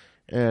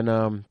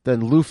 And,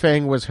 then Lu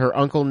Feng was her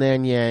uncle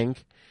Nan Yang.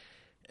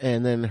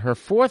 And then her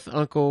fourth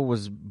uncle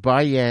was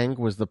Bai Yang,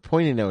 was the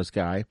pointy nose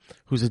guy,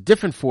 who's a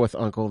different fourth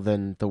uncle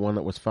than the one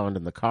that was found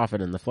in the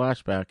coffin in the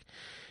flashback.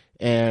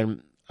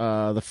 And,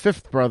 the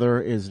fifth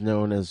brother is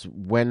known as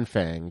Wen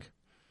Fang,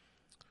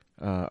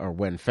 or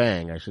Wen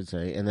Fang, I should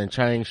say. And then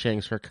Chiang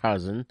Sheng's her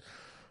cousin.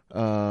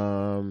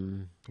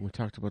 We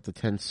talked about the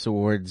 10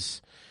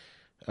 swords.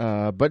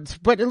 But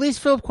at least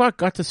Philip Kwok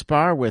got to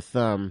spar with,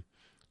 Lu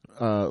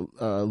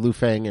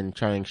Feng and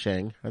Chiang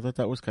Sheng. I thought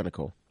that was kind of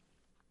cool.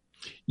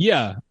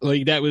 Yeah,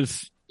 like that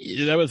was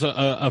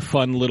a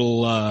fun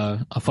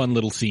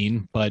little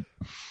scene, but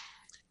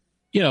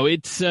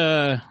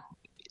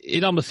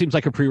it almost seems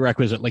like a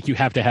prerequisite. Like you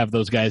have to have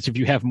those guys. If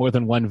you have more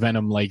than one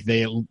Venom, like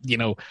they,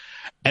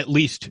 at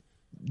least,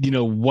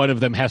 one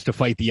of them has to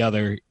fight the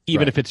other,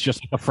 even if it's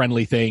just a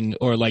friendly thing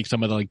or like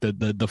some of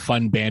the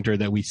fun banter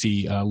that we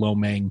see, Lo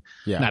Meng,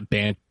 not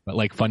banter, but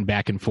like fun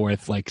back and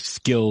forth, like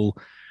skill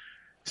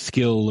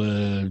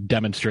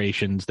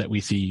demonstrations that we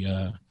see,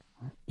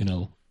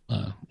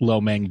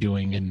 Lo Meng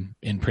doing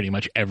in pretty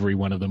much every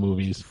one of the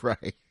movies.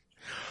 Right.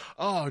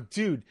 Oh,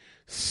 dude.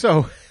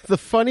 So the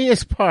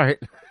funniest part,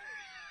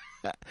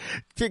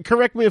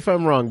 correct me if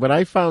I'm wrong, but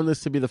I found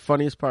this to be the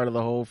funniest part of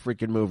the whole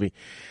freaking movie.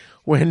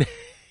 When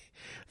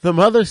the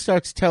mother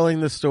starts telling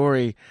the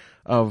story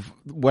of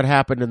what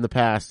happened in the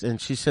past, and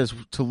she says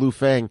to Lu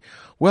Feng,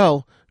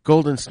 well,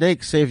 Golden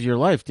Snake saved your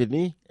life, didn't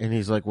he? And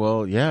he's like,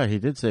 well, yeah, he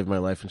did save my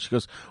life. And she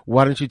goes,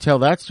 why don't you tell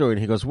that story?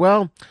 And he goes,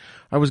 well,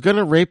 I was going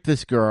to rape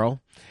this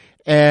girl,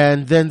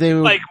 and then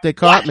they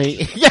caught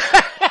me.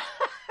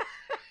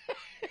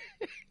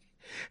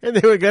 And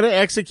they were going to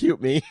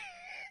execute me.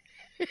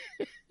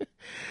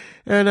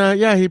 And,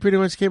 he pretty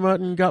much came out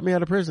and got me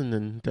out of prison.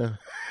 And,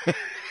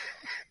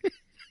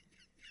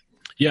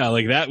 yeah,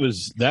 like that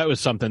was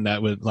something I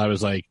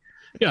was like,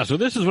 yeah, so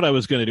this is what I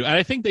was going to do. And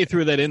I think they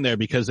threw that in there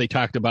because they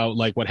talked about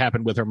like what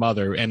happened with her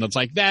mother. And it's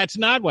like, that's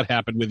not what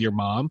happened with your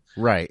mom.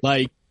 Right.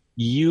 Like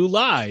you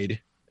lied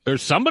or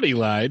somebody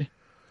lied.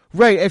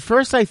 Right. At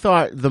first I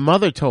thought the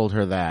mother told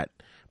her that,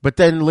 but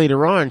then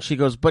later on she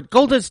goes, but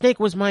Golden Snake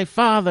was my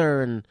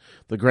father. And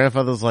the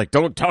grandfather's like,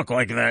 don't talk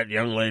like that,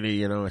 young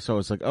lady. So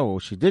it's like, oh,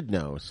 she did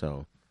know.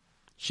 So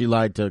she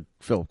lied to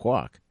Philip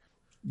Kwok.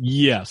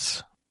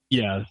 Yes.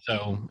 Yeah,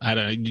 so I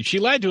don't know. She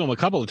lied to him a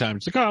couple of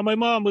times. Like, oh, my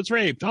mom was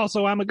raped.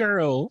 Also, I'm a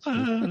girl.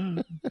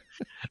 I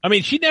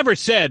mean, she never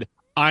said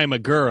I'm a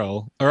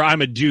girl or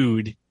I'm a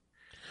dude.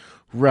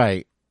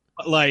 Right.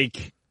 But,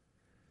 like,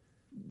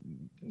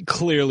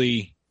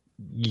 clearly,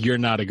 you're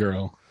not a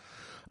girl.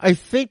 I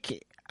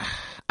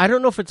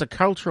don't know if it's a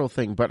cultural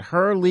thing, but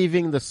her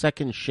leaving the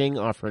second Shing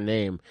off her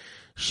name,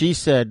 she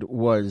said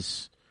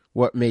was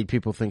what made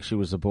people think she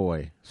was a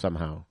boy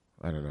somehow.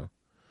 I don't know.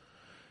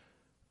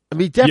 I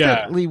mean,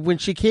 definitely, when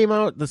she came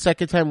out the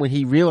second time, when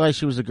he realized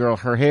she was a girl,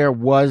 her hair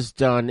was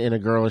done in a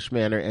girlish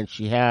manner, and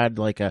she had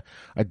like a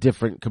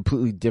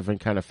completely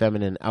different kind of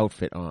feminine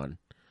outfit on.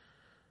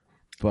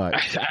 But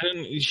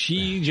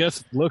she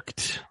just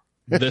looked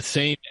the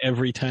same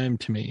every time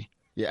to me.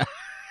 Yeah.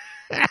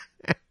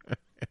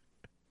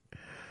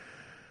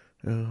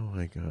 Oh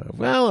my God.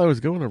 Well, I was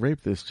going to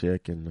rape this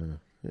chick, and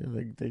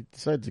they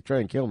decided to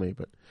try and kill me,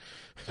 but.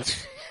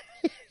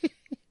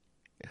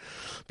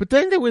 But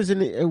then there was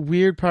a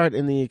weird part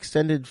in the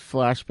extended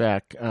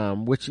flashback,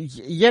 which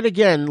yet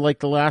again, like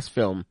the last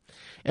film,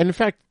 and in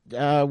fact,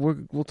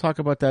 we'll talk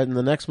about that in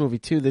the next movie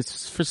too.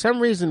 This, for some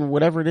reason,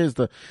 whatever it is,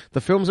 the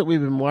films that we've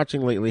been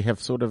watching lately have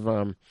sort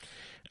of,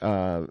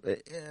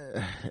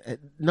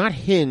 not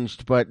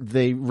hinged, but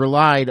they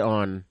relied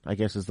on, I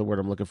guess is the word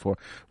I'm looking for,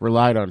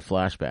 relied on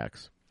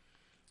flashbacks.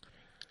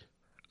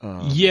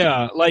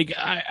 Yeah, like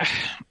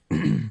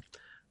I'm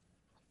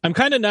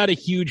kind of not a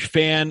huge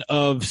fan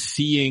of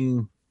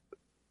seeing,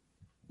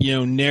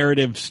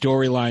 narrative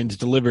storylines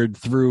delivered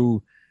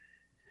through.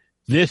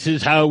 This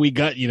is how we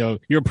got, you're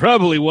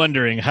probably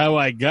wondering how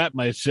I got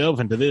myself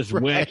into this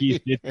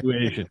wacky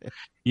situation,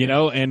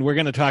 and we're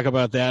going to talk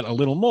about that a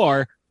little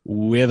more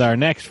with our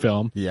next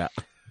film. Yeah.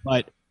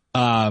 But,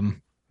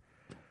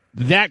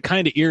 that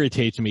kind of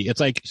irritates me. It's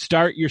like,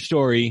 start your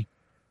story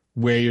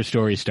where your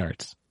story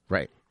starts.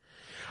 Right.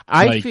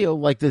 I feel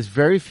like there's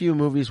very few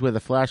movies where the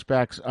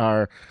flashbacks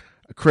are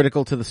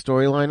critical to the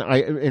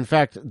storyline. In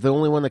fact, the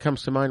only one that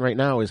comes to mind right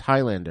now is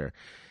Highlander.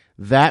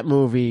 That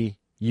movie,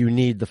 you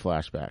need the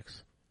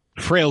flashbacks.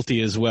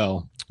 Frailty as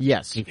well.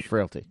 Yes,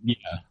 Frailty.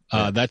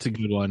 Yeah, that's a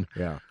good one.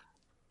 Yeah.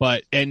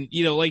 But, and,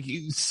 you know, like,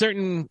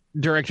 certain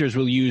directors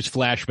will use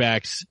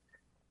flashbacks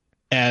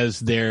as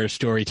their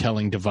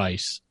storytelling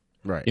device.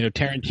 Right. You know,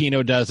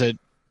 Tarantino does it.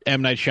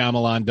 M. Night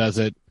Shyamalan does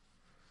it.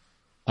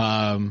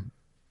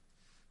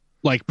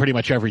 Like, pretty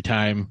much every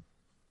time,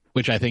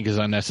 which I think is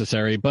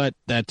unnecessary, but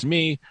that's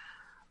me.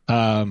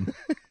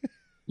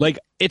 Like,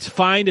 it's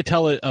fine to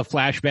tell a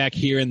flashback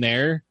here and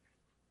there.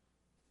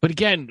 But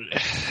again,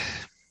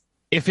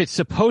 if it's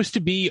supposed to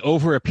be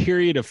over a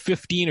period of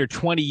 15 or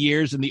 20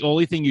 years and the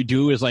only thing you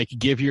do is like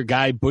give your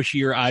guy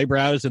bushier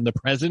eyebrows in the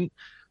present,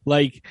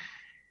 like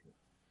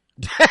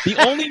the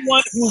only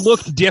one who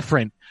looked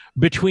different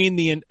between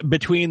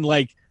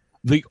like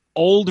the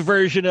old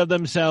version of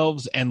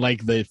themselves and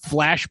like the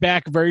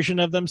flashback version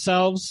of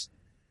themselves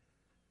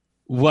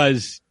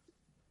was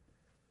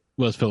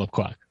Philip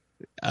Kwok.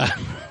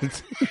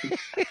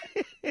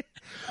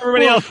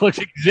 Everybody else looks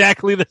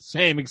exactly the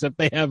same except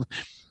they have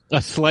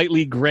a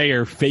slightly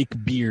grayer fake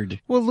beard.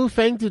 Well, Lu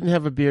Feng didn't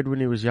have a beard when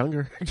he was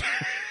younger.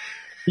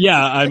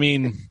 Yeah, I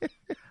mean,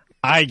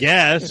 I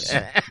guess.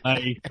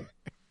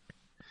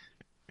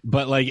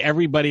 But like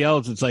everybody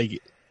else, it's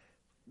like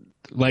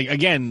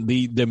again,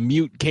 the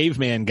mute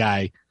caveman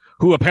guy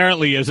who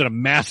apparently is a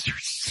master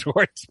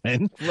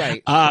swordsman.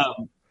 Right.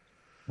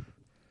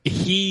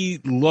 He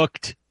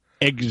looked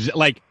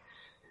like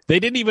they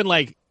didn't even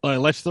like,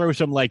 let's throw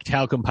some like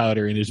talcum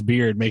powder in his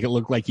beard, make it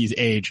look like he's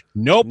aged.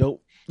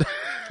 Nope.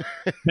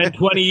 Been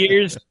 20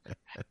 years.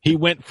 He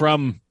went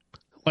from,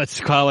 let's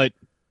call it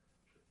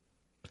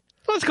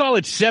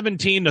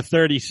 17 to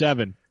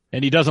 37,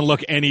 and he doesn't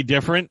look any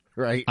different.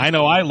 Right. I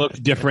know I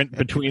looked different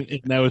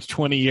between those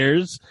 20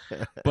 years,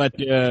 but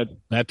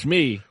that's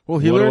me. Well,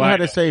 he learned how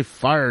to say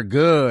 "fire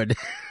good"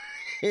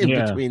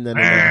 between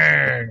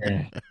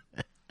the.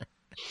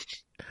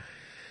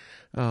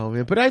 Oh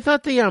man! But I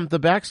thought the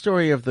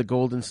backstory of the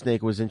Golden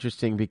Snake was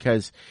interesting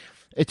because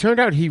it turned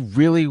out he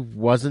really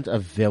wasn't a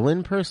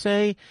villain per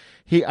se.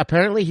 He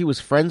was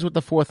friends with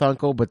the fourth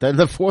uncle, but then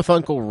the fourth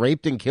uncle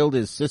raped and killed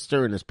his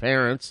sister and his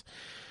parents.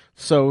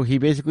 So he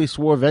basically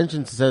swore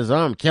vengeance and says,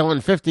 I'm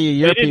killing 50 of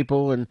your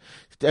people and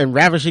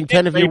ravishing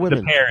 10 of your women.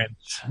 The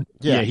parents.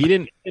 Yeah, he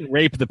didn't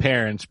rape the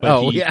parents,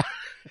 but he's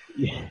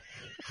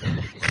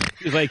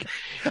like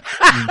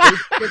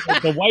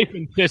the wife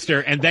and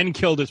sister and then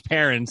killed his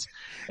parents.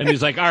 And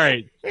he's like, all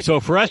right, so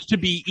for us to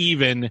be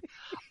even,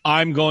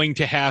 I'm going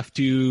to have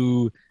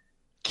to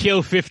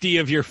kill 50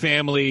 of your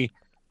family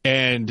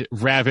and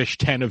ravish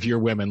 10 of your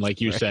women,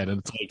 like you said. And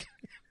it's like,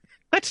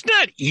 that's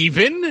not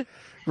even.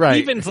 Right.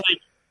 Even's like,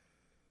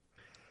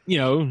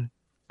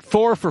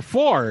 4 for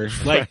 4.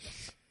 Like,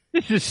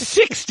 this is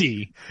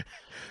 60.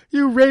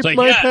 You raped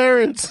my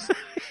parents.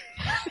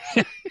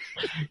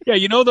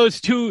 Yeah,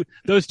 those two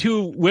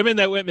women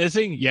that went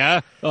missing?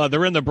 Yeah.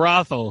 They're in the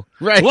brothel.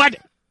 Right. What?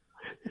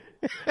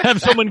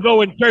 Have someone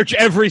go and search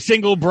every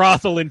single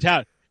brothel in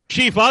town.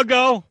 Chief, I'll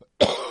go.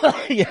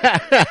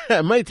 Yeah.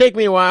 It might take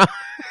me a while.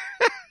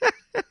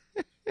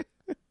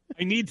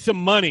 I need some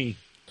money,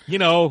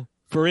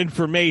 for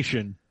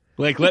information.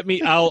 Like,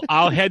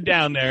 I'll head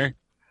down there.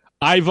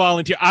 I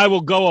volunteer. I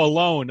will go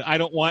alone. I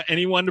don't want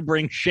anyone to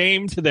bring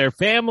shame to their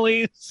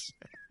families.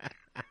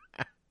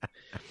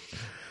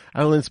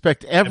 I will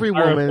inspect every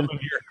woman.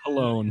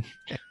 Alone.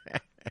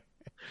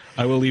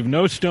 I will leave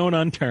no stone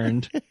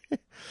unturned.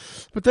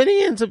 But then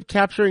he ends up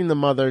capturing the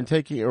mother and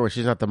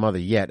she's not the mother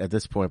yet at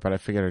this point, but I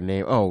forget her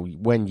name. Oh,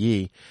 Wen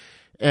Yi.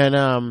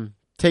 And,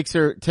 takes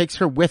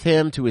her with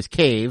him to his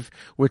cave,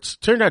 which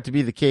turned out to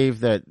be the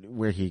cave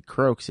where he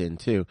croaks in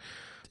too.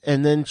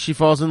 And then she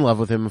falls in love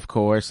with him, of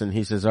course, and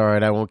he says, all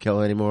right, I won't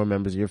kill any more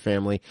members of your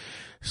family.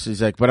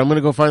 She's like, but I'm going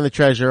to go find the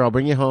treasure. I'll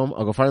bring you home.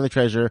 I'll go find the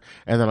treasure,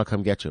 and then I'll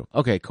come get you.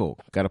 Okay, cool.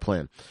 Got a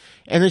plan.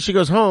 And then she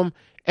goes home,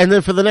 and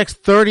then for the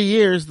next 30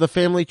 years, the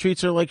family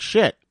treats her like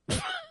shit.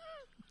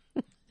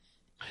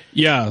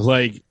 Yeah,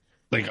 like,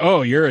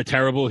 oh, you're a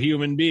terrible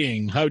human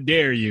being. How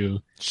dare you?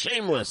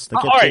 Shameless.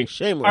 All right.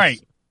 Shameless. All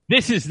right.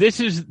 This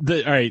is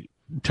all right.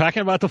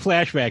 Talking about the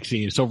flashback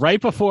scene. So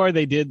right before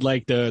they did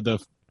like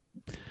the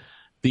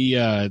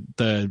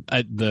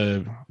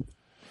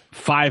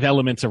 5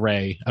 elements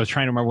array. I was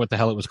trying to remember what the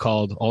hell it was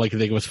called. All I could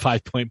think of was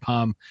 5-point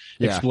palm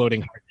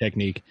exploding heart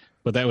technique,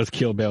 but that was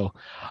Kill Bill.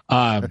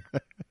 And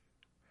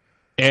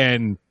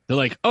they're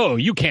like, oh,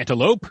 you can't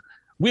elope.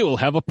 We will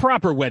have a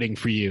proper wedding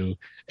for you.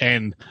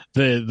 And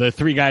the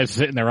 3 guys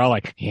sitting there all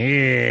like,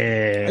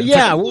 yeah.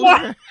 Yeah. Like,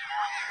 what?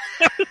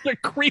 That was the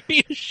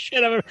creepiest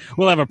shit I've ever.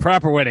 We'll have a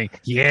proper wedding.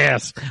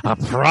 Yes, a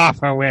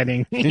proper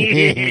wedding.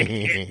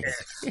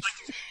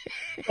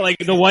 Like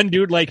the one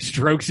dude like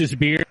strokes his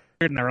beard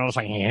and they're all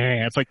like,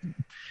 yeah. It's like,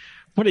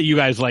 what are you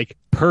guys like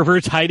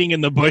perverts hiding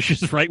in the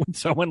bushes right when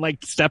someone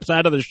like steps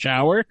out of the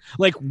shower?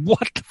 Like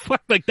what the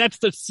fuck? Like that's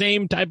the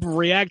same type of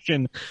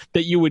reaction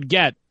that you would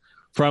get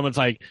from it's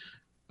like,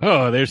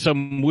 oh, there's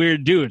some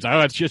weird dudes. Oh,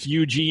 it's just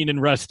Eugene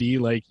and Rusty.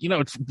 Like,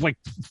 it's like,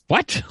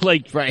 what?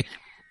 Like, Right.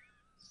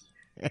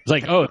 It's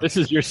like, oh, this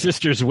is your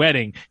sister's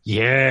wedding.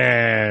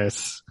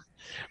 Yes.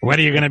 What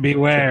are you going to be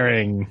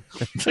wearing?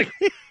 It's like,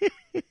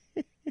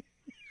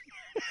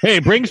 hey,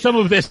 bring some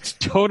of this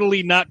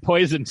totally not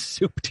poisoned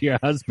soup to your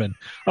husband.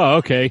 Oh,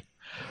 okay.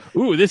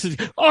 Ooh,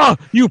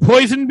 you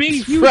poisoned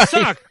me? You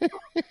suck.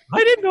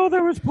 I didn't know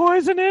there was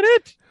poison in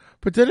it.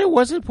 But then it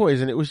wasn't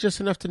poison. It was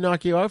just enough to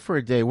knock you out for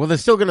a day. Well, they're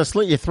still going to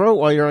slit your throat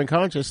while you're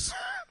unconscious.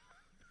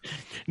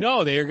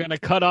 No, they're going to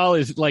cut all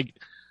his,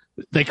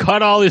 they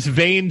cut all his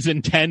veins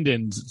and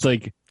tendons. It's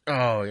like,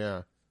 oh,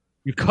 yeah.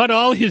 You cut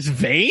all his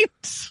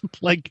veins?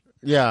 Like,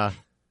 yeah.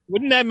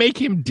 Wouldn't that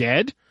make him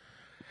dead?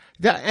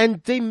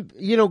 And they,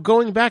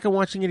 going back and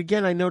watching it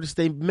again, I noticed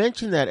they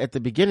mentioned that at the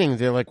beginning.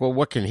 They're like, well,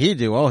 what can he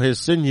do? All his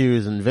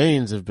sinews and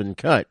veins have been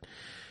cut.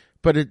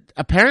 But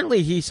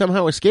apparently he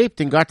somehow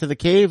escaped and got to the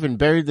cave and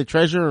buried the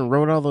treasure and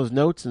wrote all those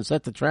notes and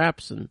set the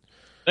traps. And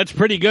that's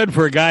pretty good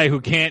for a guy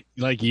who can't,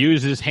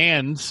 use his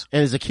hands.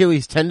 And his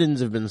Achilles tendons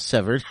have been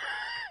severed.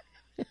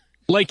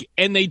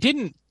 And they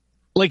didn't,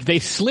 they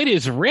slit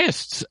his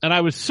wrists. And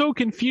I was so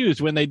confused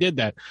when they did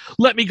that.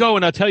 Let me go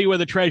and I'll tell you where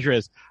the treasure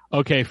is.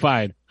 Okay,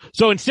 fine.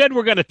 So instead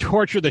we're going to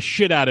torture the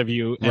shit out of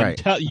you and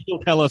you'll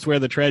tell us where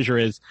the treasure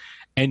is.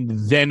 And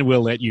then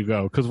we'll let you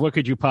go. Because what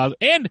could you possibly...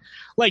 And,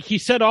 he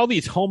said all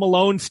these Home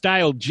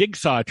Alone-style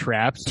jigsaw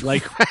traps.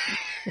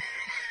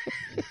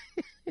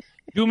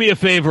 Do me a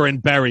favor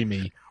and bury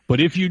me. But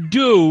if you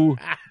do,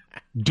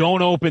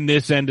 don't open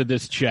this end of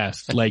this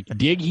chest.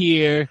 Dig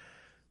here.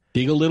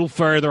 Dig a little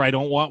further. I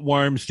don't want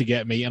worms to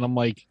get me. And I'm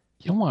like,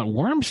 you don't want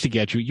worms to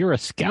get you? You're a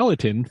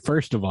skeleton,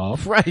 first of all.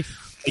 Right.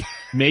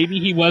 Maybe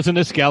he wasn't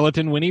a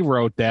skeleton when he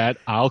wrote that.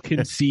 I'll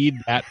concede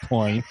that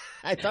point.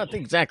 I thought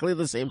exactly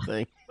the same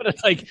thing. But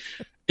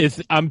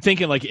it's I'm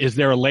thinking, is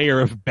there a layer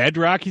of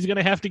bedrock he's going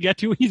to have to get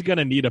to? He's going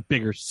to need a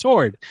bigger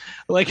sword.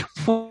 What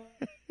are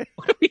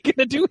we going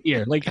to do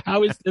here?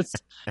 How is this?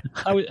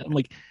 I'm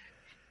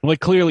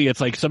clearly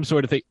it's some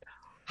sort of thing.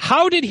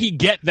 How did he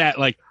get that?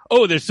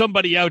 Oh, there's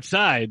somebody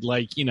outside.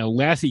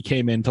 Lassie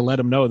came in to let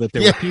him know that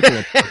there were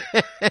people.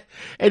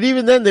 And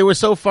even then, they were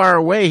so far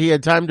away, he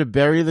had time to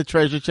bury the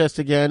treasure chest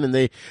again. And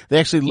they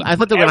actually, I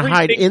thought they were going to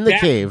hide in the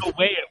cave. The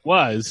way it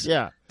was.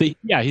 Yeah.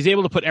 He's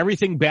able to put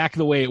everything back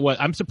the way it was.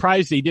 I'm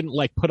surprised they didn't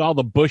put all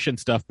the bush and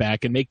stuff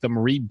back and make them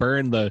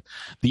reburn the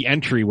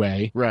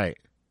entryway. Right.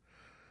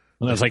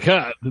 And I was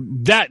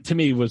that to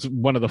me was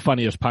one of the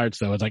funniest parts,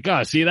 though.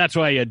 It's see, that's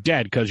why you're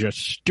dead, because you're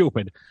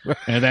stupid.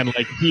 And then,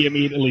 he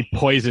immediately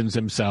poisons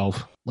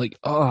himself. I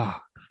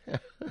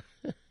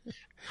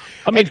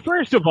mean,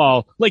 first of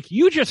all,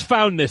 you just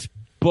found this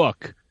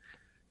book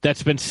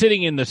that's been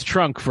sitting in this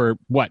trunk for,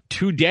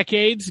 2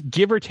 decades,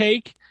 give or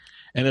take?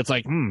 And it's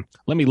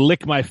let me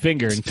lick my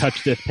finger and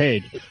touch this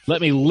page. Let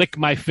me lick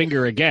my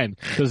finger again,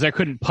 because there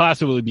couldn't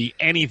possibly be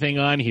anything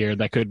on here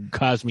that could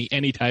cause me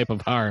any type of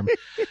harm.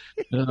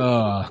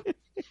 And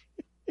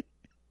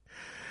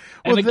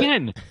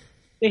again,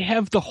 they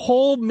have the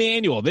whole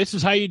manual. This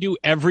is how you do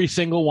every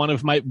single one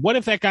of my... What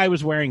if that guy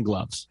was wearing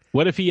gloves?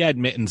 What if he had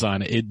mittens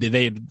on it?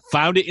 They had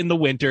found it in the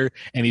winter,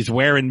 and he's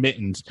wearing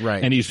mittens.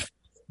 Right. And he's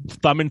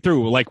thumbing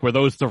through. Were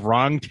those the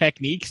wrong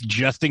techniques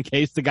just in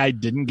case the guy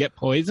didn't get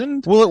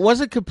poisoned? Well, it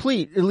wasn't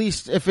complete. At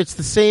least if it's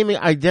the same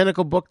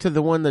identical book to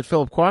the one that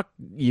Philip Kwok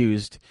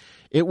used,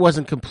 it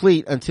wasn't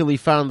complete until he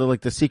found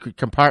the secret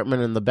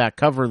compartment in the back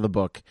cover of the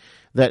book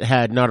that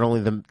had not only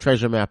the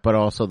treasure map but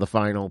also the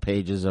final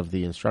pages of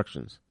the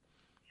instructions.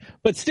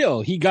 But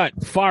still, he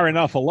got far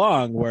enough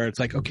along where it's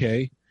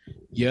okay,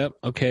 yep,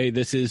 okay,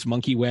 this is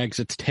Monkey Wags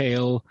Its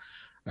Tail.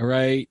 All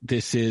right,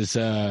 this is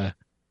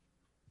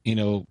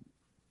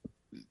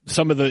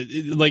some of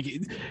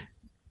the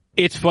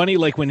it's funny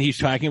when he's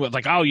talking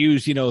about I'll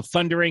use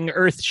thundering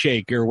earth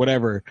shake or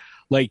whatever.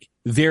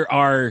 There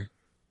are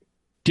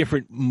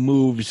different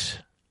moves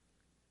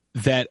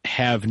that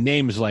have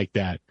names like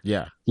that.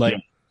 Yeah.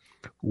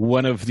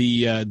 One of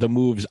the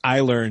moves I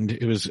learned,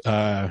 it was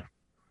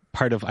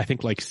part of I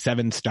think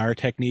 7-star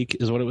technique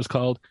is what it was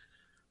called.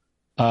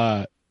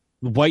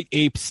 White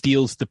Ape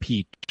Steals the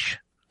Peach.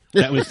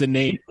 That was the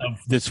name of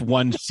this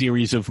one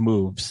series of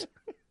moves.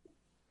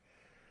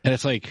 And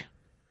it's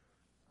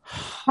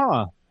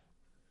huh.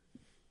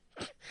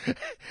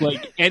 And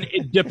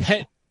it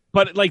depends,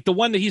 but the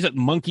one that he's at,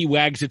 Monkey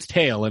Wags Its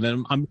Tail. And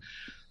then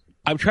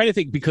I'm trying to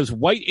think, because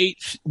White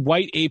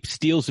Ape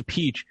Steals a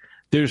Peach,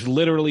 there's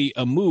literally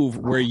a move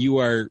where you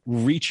are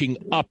reaching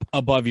up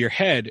above your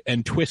head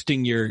and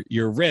twisting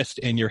your wrist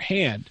and your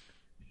hand.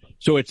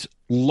 So it's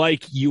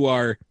you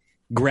are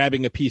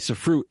grabbing a piece of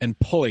fruit and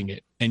pulling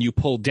it, and you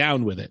pull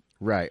down with it.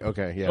 Right.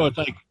 Okay. Yeah. So it's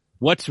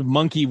what's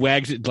Monkey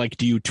Wags It?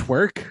 Do you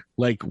twerk?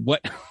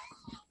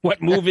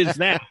 What move is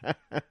that?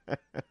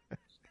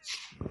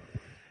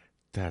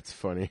 That's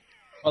funny.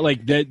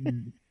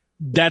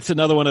 That's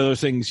another one of those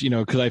things,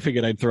 because I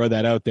figured I'd throw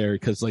that out there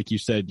because, you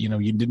said,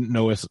 you didn't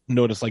notice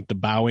the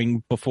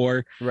bowing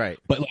before. Right.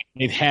 But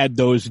they've had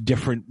those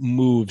different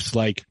moves.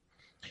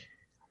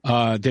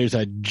 There's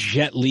a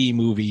Jet Li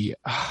movie.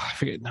 I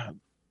forget,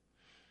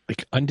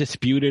 like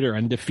Undisputed or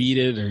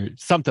Undefeated or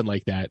something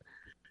like that,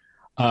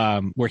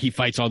 where he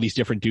fights all these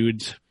different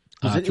dudes.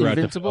 Was it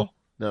Invincible?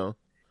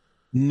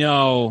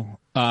 No,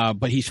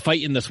 but he's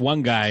fighting this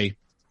one guy,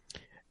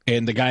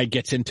 and the guy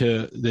gets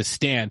into this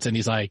stance, and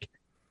he's like,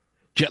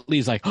 Jet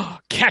Li's like, oh,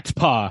 cat's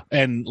paw,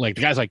 and like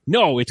the guy's like,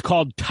 no, it's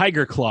called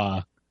tiger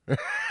claw.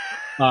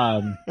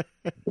 And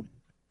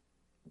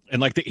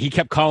like he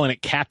kept calling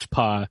it cat's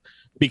paw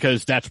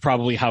because that's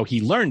probably how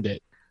he learned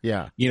it.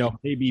 Yeah. You know,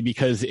 maybe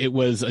because it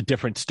was a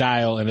different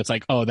style, and it's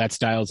like, oh, that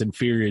style is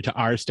inferior to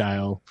our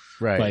style.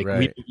 Right. Like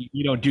right.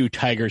 we don't do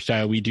tiger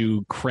style, we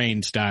do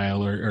crane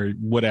style or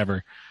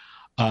whatever.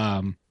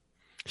 So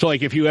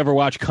like if you ever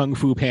watch Kung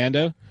Fu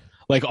Panda,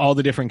 like all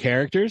the different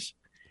characters,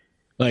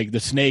 like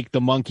the snake,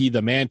 the monkey,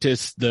 the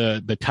mantis,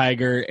 the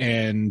tiger,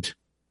 and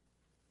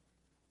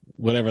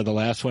whatever the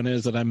last one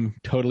is that I'm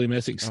totally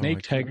missing.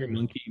 Snake, tiger,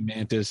 monkey,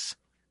 mantis.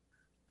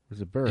 It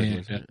was a bird,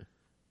 wasn't it?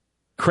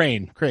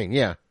 Crane. Crane,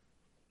 yeah.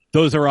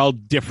 Those are all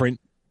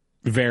different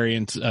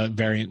variant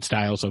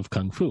styles of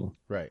Kung Fu.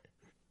 Right.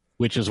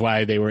 Which is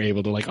why they were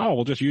able to like, oh,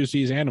 we'll just use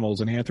these animals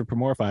and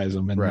anthropomorphize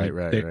them. And right.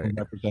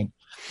 Represent.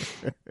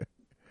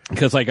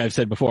 Because like I've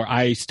said before,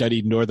 I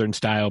studied Northern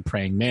style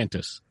praying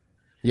mantis.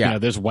 Yeah. You know,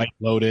 there's White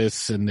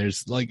Lotus and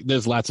there's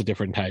lots of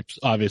different types,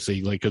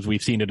 obviously, like, cause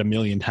we've seen it a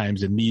million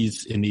times in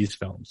these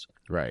films.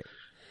 Right.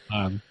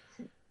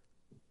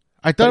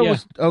 I thought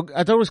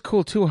it was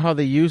cool too how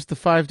they used the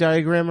 5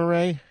 diagram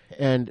array,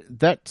 and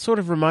that sort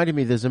of reminded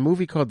me. There's a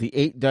movie called The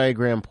 8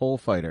 Diagram Pole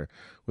Fighter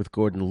with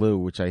Gordon Liu,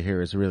 which I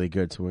hear is really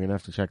good. So we're gonna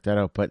have to check that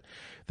out. But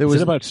there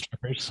was about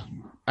strippers.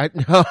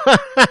 No,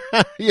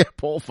 yeah,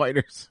 pole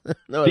fighters.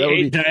 No, the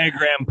 8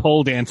 diagram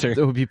pole dancer.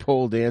 That would be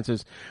pole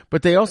dancers.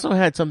 But they also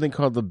had something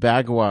called the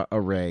Bagua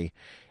array,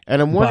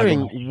 and I'm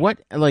wondering what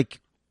like.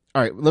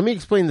 All right, let me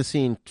explain the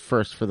scene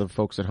first for the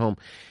folks at home.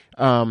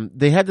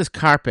 They had this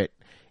carpet.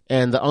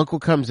 And the uncle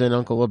comes in,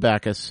 Uncle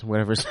Bacchus,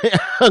 whatever,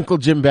 Uncle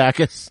Jim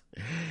Bacchus,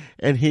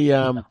 and he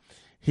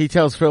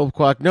tells Philip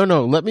Quark, no,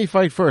 let me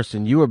fight first,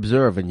 and you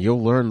observe, and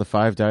you'll learn the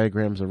 5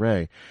 diagrams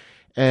array.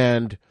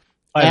 And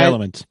 5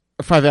 elements.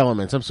 5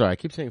 elements, I'm sorry, I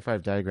keep saying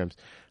 5 diagrams.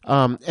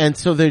 And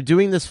so they're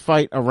doing this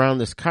fight around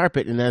this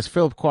carpet, and as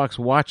Philip Quark's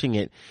watching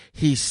it,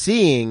 he's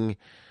seeing,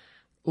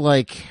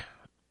 like...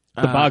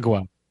 the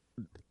Bagua.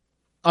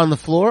 On the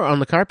floor, on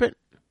the carpet?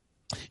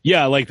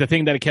 Yeah, like the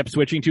thing that it kept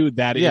switching to,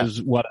 that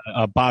is what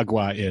a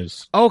Bagua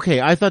is.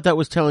 Okay, I thought that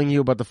was telling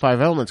you about the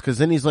 5 elements, because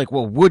then he's like,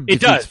 well, wood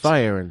defeats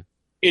fire. And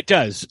it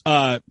does.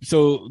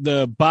 So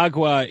the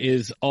Bagua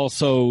is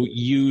also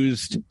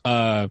used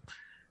for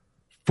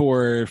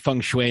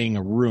feng shuiing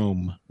a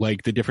room,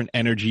 like the different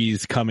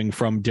energies coming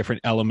from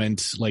different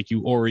elements, like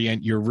you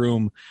orient your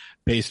room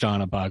based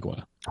on a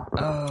Bagua.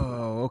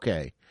 Oh,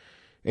 okay.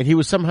 And he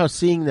was somehow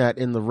seeing that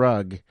in the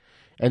rug.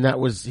 And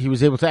he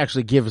was able to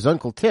actually give his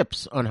uncle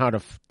tips on how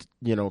to,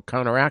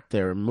 counteract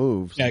their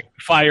moves. Yeah,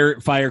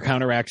 fire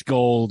counteracts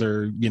gold,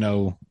 or,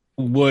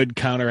 wood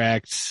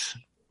counteracts,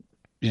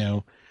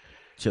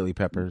 chili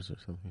peppers or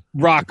something.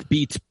 Rock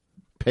beats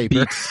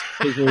paper.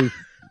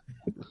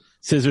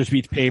 Scissors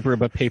beats paper,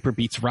 but paper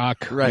beats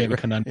rock. Right. We have a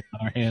conundrum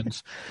on our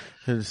hands.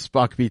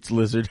 Spock beats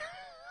lizard.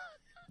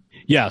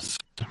 Yes.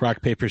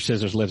 Rock, paper,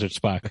 scissors, lizard,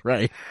 Spock.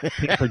 Right.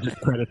 Paper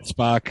discredits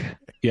Spock.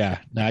 Yeah.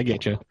 No, I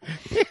get you.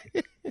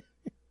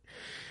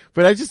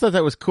 But I just thought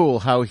that was cool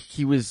how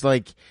he was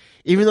like,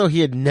 even though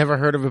he had never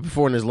heard of it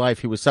before in his life,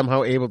 he was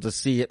somehow able to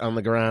see it on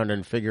the ground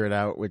and figure it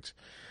out, which...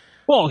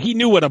 Well, he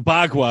knew what a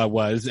Bagua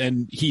was,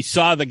 and he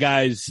saw the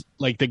guys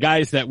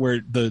that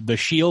were the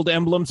shield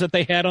emblems that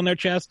they had on their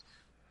chest,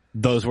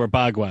 those were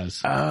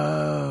Baguas.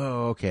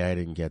 Oh, okay, I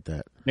didn't get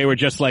that. They were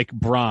just like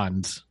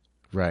bronze.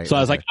 Right. So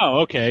I was like, oh,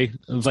 okay.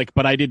 I was like,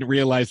 but I didn't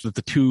realize that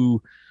the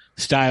two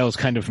styles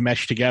kind of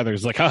mesh together.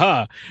 It's like,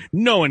 haha,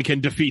 no one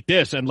can defeat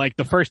this. And like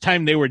the first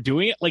time they were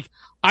doing it, like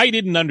I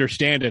didn't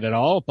understand it at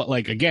all. But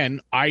like,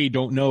 again, I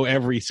don't know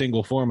every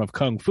single form of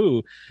Kung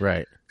Fu.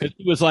 Right. Because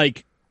it was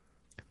like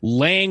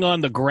laying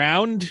on the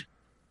ground,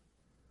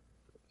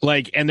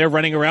 like, and they're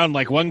running around.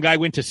 Like one guy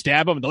went to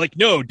stab him. And they're like,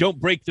 no, don't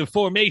break the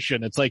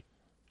formation. It's like,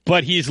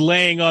 but he's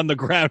laying on the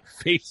ground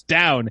face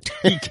down.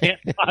 He can't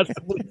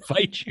possibly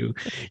fight you.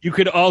 You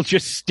could all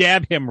just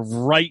stab him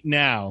right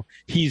now.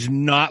 He's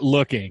not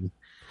looking.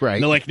 Right.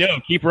 And they're like, no,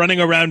 keep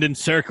running around in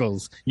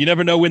circles. You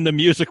never know when the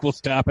music will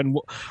stop, and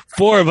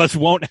 4 of us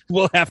won't.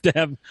 We'll have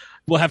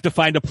to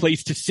find a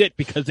place to sit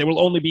because there will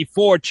only be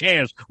 4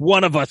 chairs.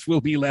 One of us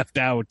will be left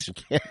out.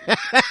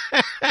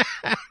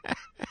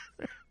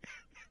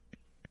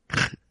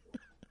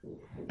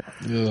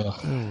 Oh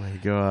my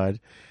God.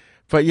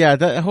 But yeah,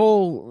 that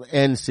whole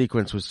end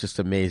sequence was just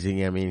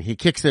amazing. I mean, he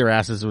kicks their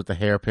asses with the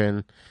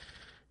hairpin,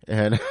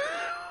 and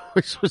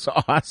which was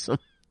awesome.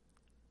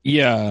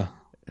 Yeah,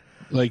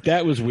 like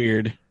that was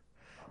weird.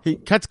 He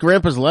cuts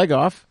Grandpa's leg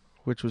off,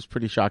 which was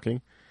pretty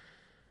shocking.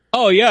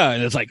 Oh yeah,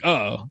 and it's like,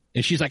 oh,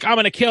 and she's like, I'm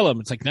gonna kill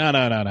him. It's like,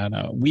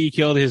 no. We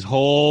killed his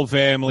whole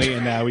family,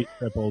 and now he's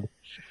crippled.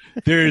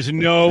 there's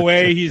no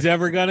way he's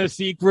ever gonna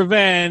seek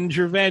revenge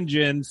or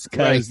vengeance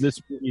because this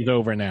movie's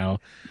over now.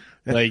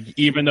 Like,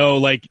 even though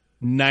like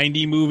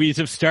 90 movies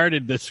have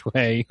started this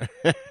way,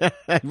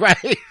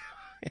 Right.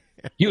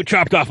 you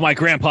chopped off my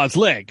grandpa's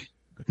leg.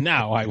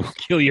 Now I will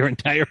kill your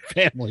entire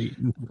family,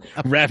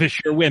 ravish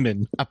your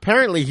women.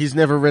 Apparently, he's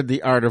never read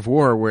The Art of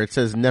War, where it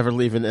says never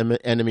leave an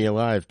enemy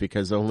alive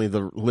because only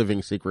the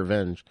living seek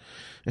revenge.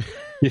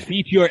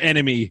 Defeat your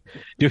enemy.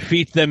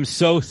 Defeat them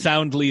so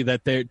soundly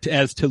that they're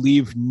as to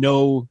leave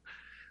no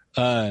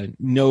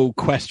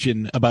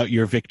question about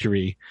your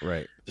victory.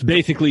 Right. It's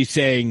basically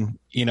saying,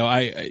 you know,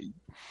 I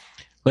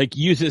like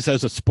use this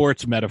as a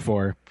sports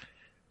metaphor,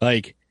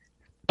 like.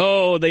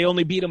 Oh, they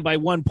only beat him by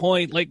 1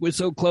 point. Like, we're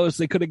so close,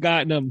 they could have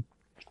gotten him.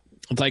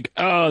 It's like,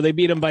 oh, they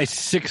beat him by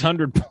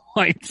 600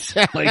 points.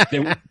 Like,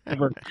 there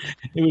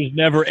was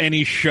never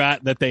any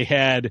shot that they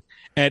had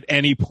at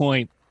any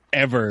point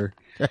ever.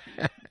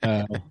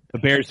 The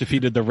Bears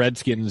defeated the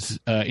Redskins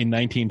in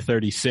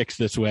 1936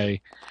 this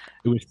way.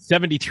 It was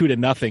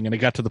 72-0, and it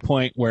got to the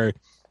point where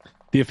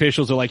the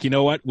officials are like, you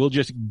know what? We'll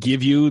just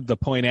give you the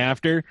point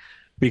after,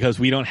 because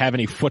we don't have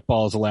any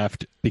footballs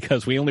left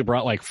because we only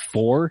brought like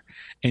 4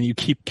 and you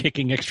keep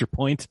kicking extra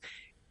points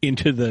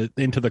into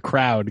the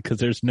crowd because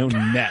there's no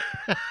net.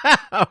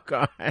 Oh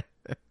God.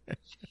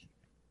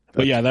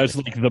 But yeah, that was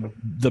like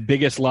the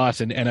biggest loss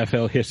in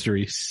NFL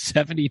history,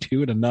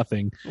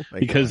 72-0,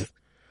 because God.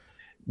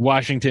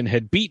 Washington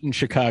had beaten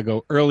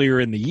Chicago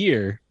earlier in the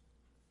year.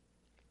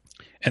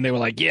 And they were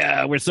like,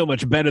 yeah, we're so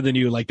much better than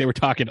you. Like, they were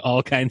talking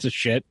all kinds of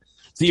shit.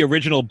 The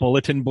original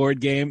bulletin board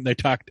game, they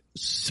talked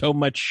so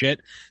much shit.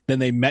 Then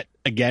they met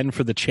again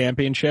for the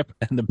championship,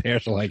 and the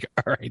Bears were like,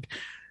 all right,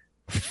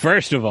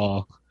 first of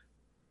all,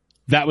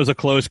 that was a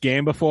close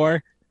game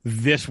before.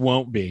 This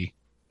won't be.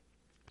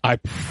 I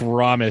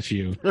promise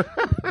you.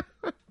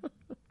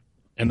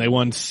 And they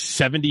won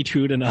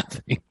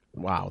 72-0.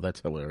 Wow,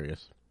 that's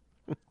hilarious.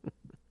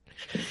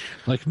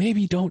 Like,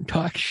 maybe don't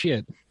talk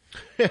shit.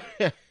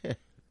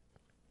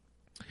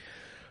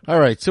 All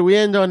right, so we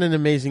end on an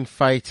amazing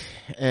fight.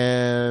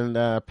 And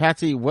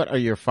Patsy, what are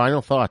your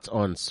final thoughts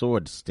on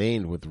Sword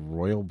Stained with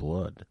Royal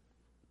Blood?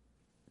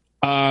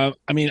 I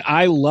mean,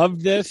 I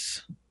loved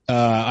this.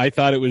 I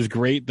thought it was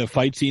great. The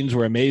fight scenes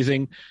were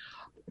amazing.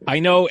 I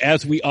know,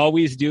 as we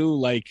always do,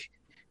 like,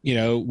 you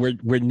know, we're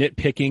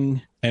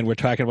nitpicking and we're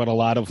talking about a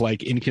lot of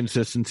like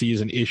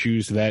inconsistencies and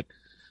issues that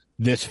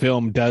this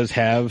film does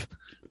have.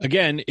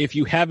 Again, if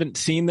you haven't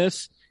seen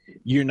this,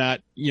 you're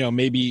not, you know,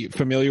 maybe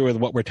familiar with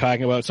what we're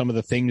talking about, some of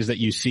the things that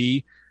you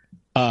see.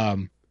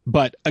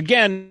 But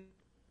again,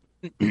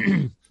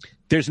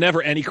 there's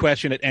never any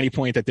question at any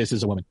point that this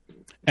is a woman,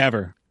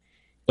 ever.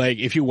 Like,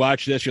 if you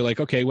watch this, you're like,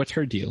 okay, what's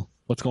her deal?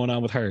 What's going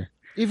on with her?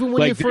 Even when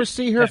like, you first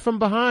see her from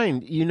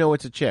behind, you know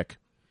it's a chick.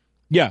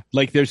 Yeah,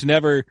 like there's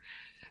never,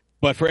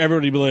 but for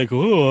everybody to be like,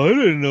 oh, I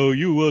didn't know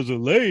you was a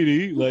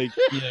lady. Like,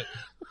 yeah.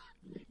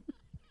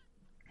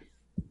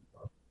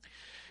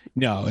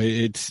 No,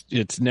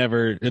 it's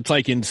never. It's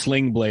like in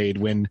Sling Blade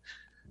when,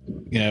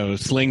 you know,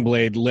 Sling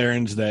Blade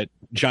learns that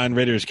John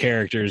Ritter's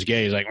character is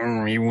gay. He's like,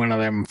 you one of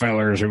them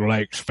fellers who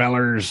likes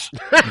fellers.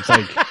 It's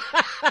like,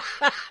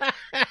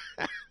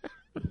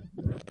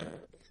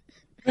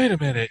 wait a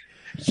minute,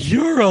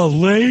 you're a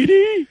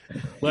lady?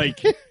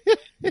 Like,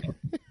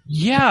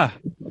 yeah.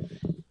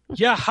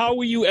 How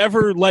were you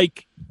ever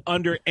like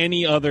under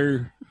any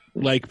other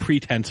like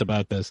pretense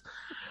about this?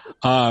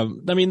 I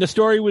mean, the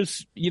story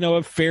was, you know,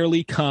 a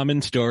fairly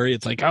common story.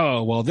 It's like,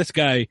 oh, well, this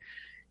guy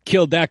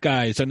killed that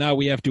guy, so now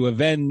we have to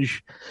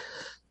avenge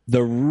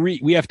the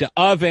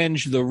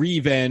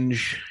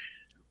revenge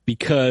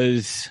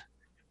because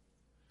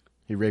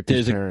he raped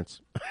his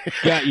parents.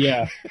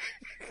 Yeah.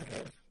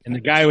 And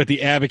the guy with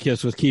the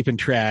abacus was keeping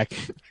track.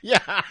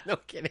 Yeah, no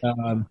kidding.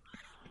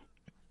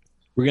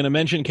 We're going to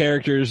mention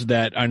characters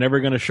that are never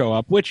going to show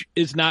up, which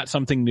is not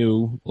something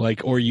new,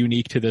 like, or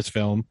unique to this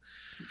film.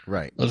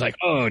 Right. I was like,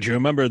 oh, do you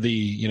remember the,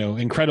 you know,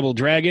 Incredible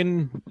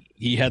Dragon?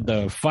 He had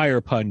the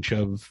fire punch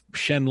of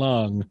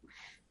Shenlong.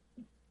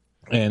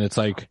 And it's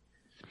like,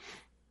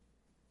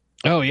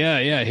 oh,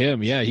 yeah,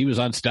 him. Yeah, he was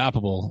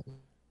unstoppable.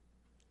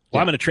 Well,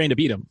 I'm going to train to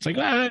beat him. It's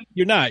like,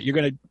 you're not. You're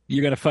going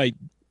to fight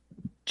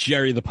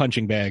Jerry the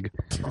punching bag.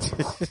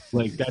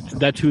 Like,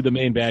 that's who the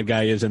main bad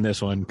guy is in this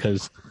one,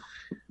 because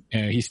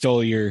he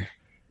stole your,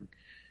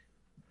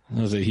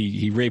 what was it?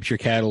 He raped your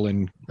cattle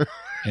and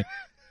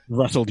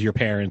rustled your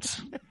parents.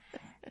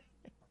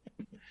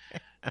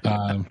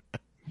 I'm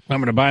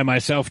going to buy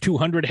myself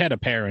 200 head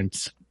of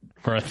parents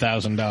for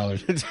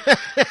 $1,000.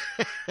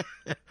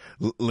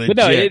 Legit. But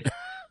no,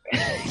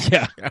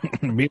 yeah,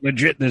 be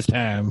legit this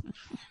time.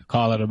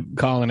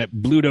 Calling it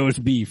Bluto's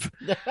beef.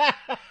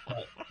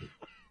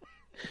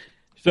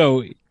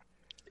 So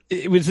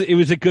it was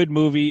a good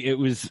movie. It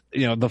was,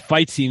 you know, the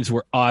fight scenes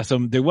were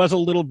awesome. There was a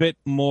little bit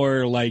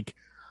more like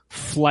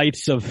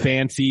flights of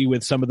fancy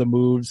with some of the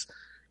moves.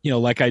 You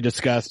know, like I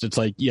discussed, it's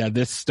like, yeah,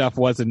 this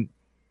wasn't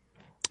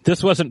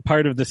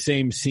part of the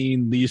same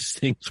scene. These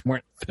things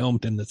weren't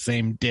filmed in the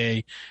same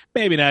day,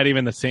 maybe not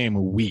even the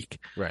same week.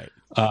 Right.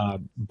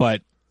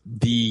 But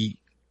the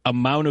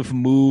amount of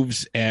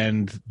moves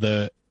and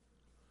the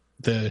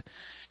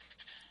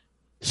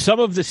some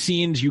of the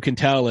scenes you can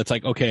tell it's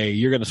like, okay,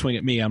 you're going to swing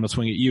at me, I'm going to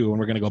swing at you, and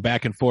we're going to go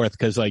back and forth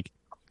because like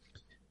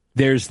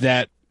there's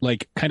that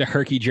like kind of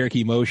herky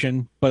jerky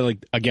motion, but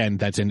like again,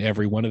 that's in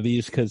every one of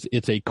these because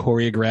it's a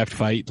choreographed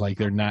fight. Like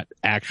they're not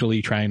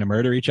actually trying to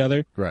murder each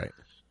other, right?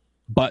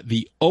 But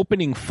the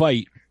opening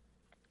fight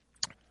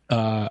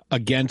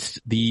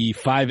against the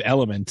Five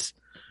Elements,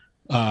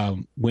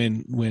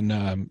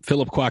 when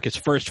Philip Kwok is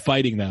first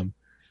fighting them,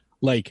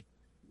 like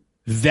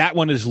that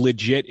one is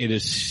legit. It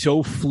is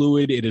so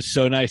fluid. It is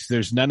so nice.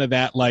 There's none of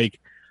that like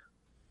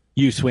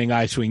you swing,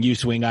 I swing, you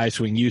swing, I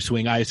swing, you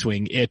swing, I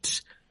swing.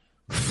 It's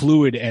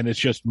fluid and it's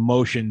just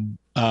motion,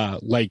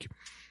 like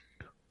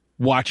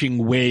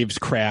watching waves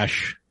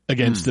crash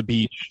against the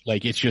beach.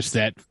 Like it's just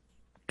that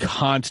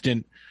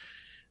constant,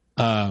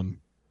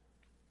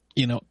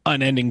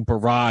 unending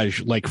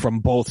barrage, like from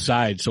both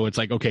sides. So it's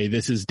like, okay,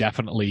 this is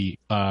definitely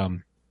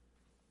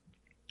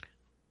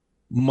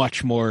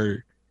much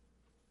more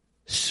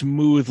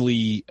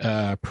smoothly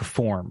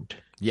performed.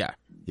 Yeah.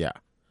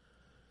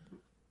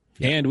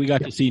 And we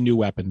got to see new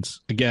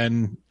weapons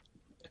again.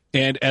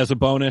 And as a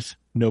bonus,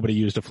 nobody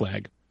used a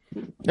flag.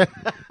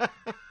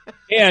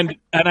 and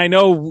I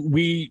know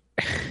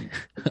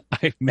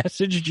I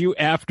messaged you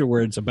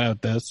afterwards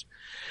about this.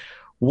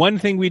 One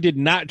thing we did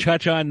not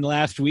touch on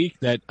last week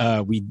that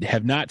we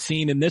have not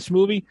seen in this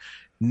movie,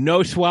 no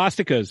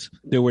swastikas.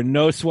 There were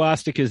no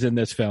swastikas in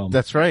this film.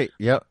 That's right.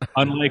 Yep.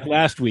 Unlike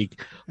last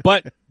week.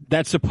 But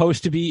that's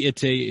supposed to be,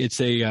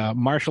 it's a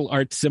martial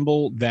arts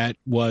symbol that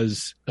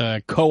was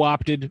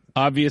co-opted,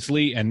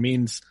 obviously, and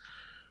means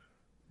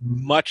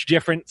much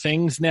different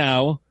things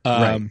now.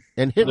 Right.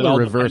 And Hitler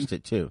reversed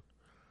it too.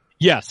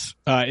 Yes.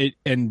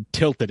 And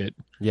tilted it.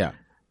 Yeah.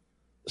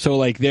 So,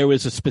 like, there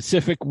was a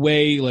specific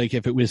way, like,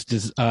 if it was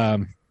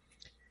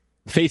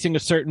facing a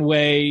certain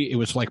way, it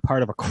was, like,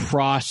 part of a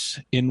cross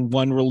in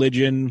one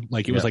religion.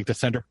 Like, it was, like, the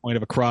center point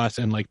of a cross,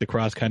 and, like, the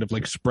cross kind of,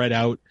 like, spread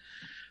out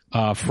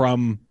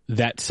from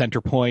that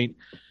center point.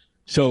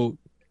 So,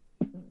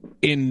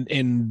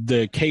 in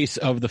the case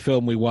of the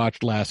film we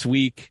watched last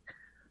week,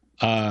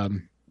 that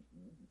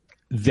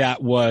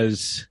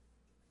was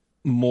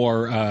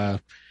more,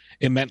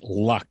 it meant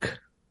luck.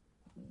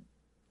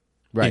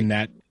 Right. In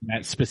that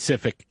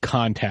specific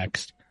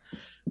context.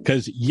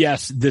 Because,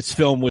 yes, this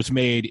film was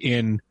made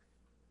in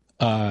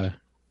the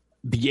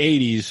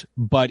 80s,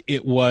 but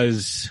it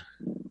was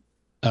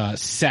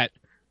set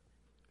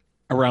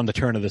around the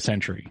turn of the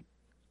century.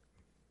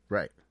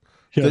 Right.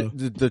 So,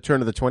 the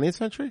turn of the 20th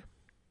century?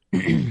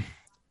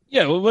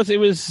 Yeah, it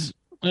was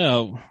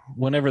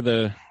whenever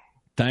the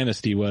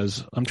dynasty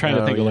was. I'm trying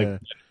to think of, like,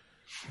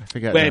 I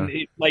forget when now.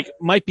 it, like,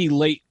 might be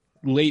late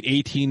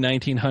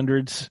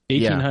 1900s.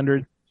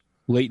 Yeah.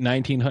 Late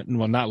 1900s.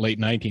 Well, not late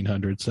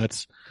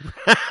 1900s.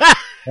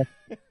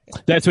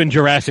 That's when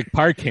Jurassic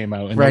Park came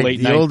out in right, the late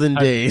the olden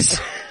days.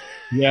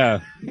 Yeah.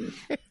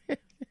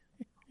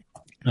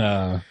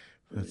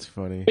 That's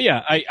funny. But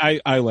yeah,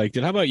 I liked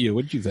it. How about you?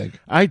 What did you think?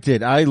 I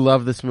did. I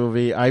love this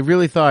movie. I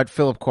really thought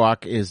Philip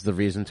Kwok is the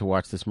reason to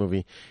watch this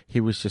movie. He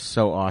was just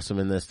so awesome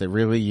in this. They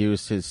really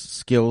used his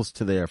skills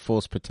to their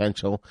fullest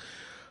potential.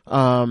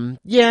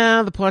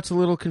 The plot's a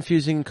little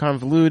confusing and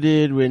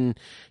convoluted when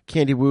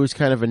Candy Wu is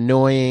kind of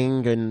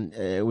annoying, and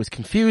it was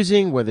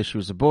confusing whether she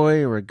was a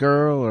boy or a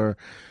girl, or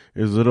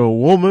is it a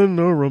woman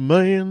or a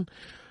man?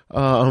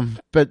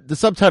 But the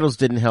subtitles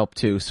didn't help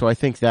too, so I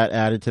think that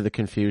added to the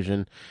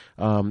confusion.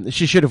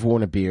 She should have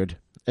worn a beard.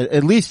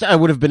 At least I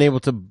would have been able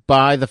to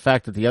buy the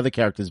fact that the other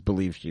characters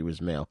believed she was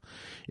male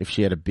if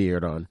she had a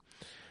beard on.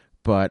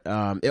 But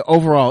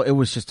overall, it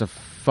was just a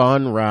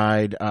fun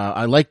ride.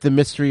 I liked the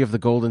mystery of the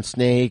golden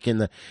snake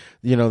and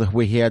the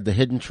way he had the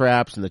hidden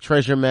traps and the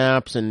treasure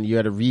maps, and you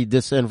had to read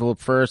this envelope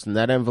first and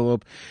that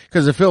envelope.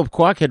 Because if Philip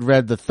Kwok had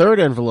read the third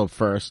envelope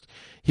first,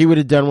 he would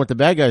have done what the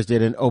bad guys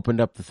did and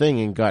opened up the thing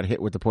and got hit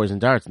with the poison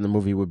darts, and the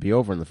movie would be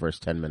over in the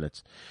first 10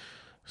 minutes.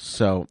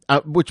 So,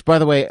 which by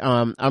the way,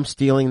 I'm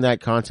stealing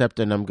that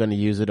concept and I'm going to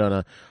use it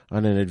on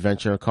an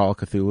adventure Call of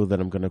Cthulhu that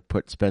I'm going to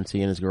put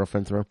Spency and his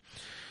girlfriend through.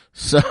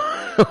 So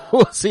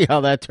we'll see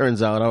how that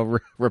turns out. I'll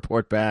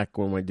report back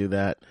when we do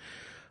that.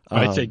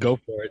 I'd say go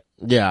for it.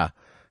 Yeah.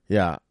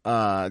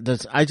 I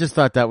just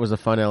thought that was a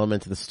fun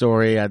element to the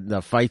story.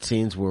 The fight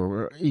scenes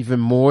were even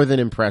more than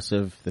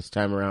impressive this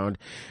time around.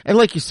 And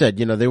like you said,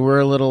 they were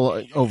a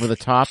little over the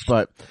top,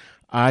 but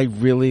I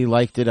really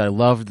liked it. I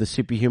loved the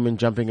superhuman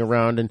jumping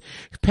around. And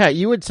Pat,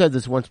 you had said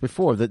this once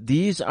before, that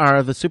these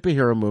are the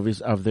superhero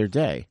movies of their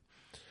day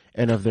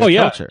and of their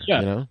culture.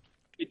 Yeah.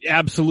 It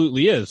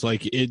absolutely is.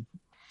 Like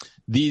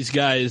these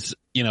guys,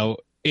 in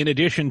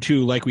addition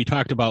to, like we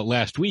talked about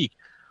last week,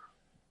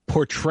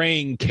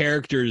 portraying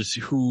characters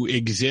who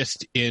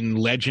exist in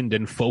legend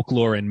and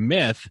folklore and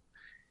myth,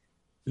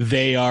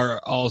 they are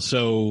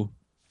also,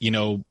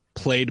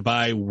 played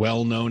by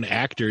well-known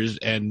actors,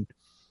 and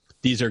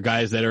these are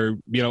guys that are,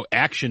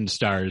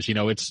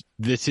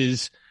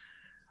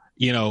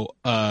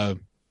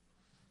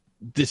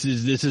 this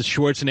is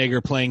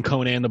Schwarzenegger playing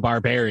Conan the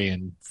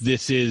Barbarian.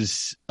 This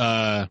is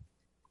I'm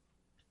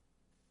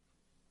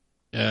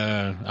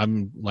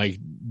like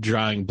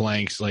drawing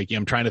blanks. Like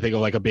I'm trying to think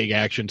of like a big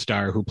action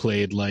star who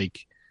played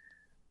like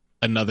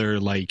another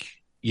like,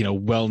 you know,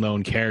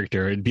 well-known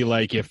character. It'd be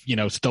like if, you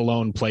know,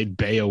 Stallone played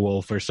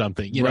Beowulf or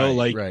something, you know,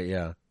 like right,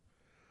 yeah.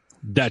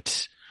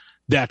 That's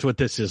what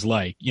this is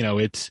like. You know,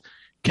 it's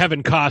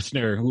Kevin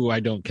Costner, who I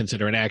don't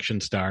consider an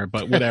action star,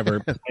 but whatever,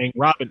 playing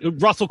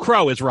Russell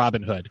Crowe is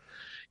Robin Hood.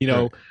 You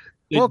know,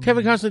 well,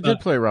 Kevin Costner did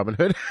play Robin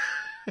Hood.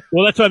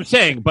 Well, that's what I'm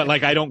saying, but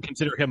like I don't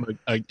consider him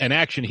an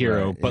action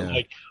hero, right, but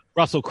like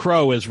Russell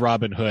Crowe is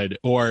Robin Hood,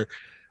 or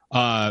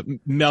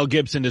Mel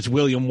Gibson is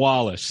William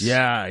Wallace.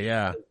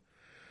 Yeah.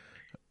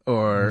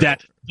 Or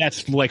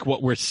that's like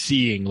what we're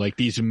seeing, like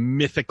these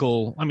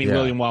mythical. I mean,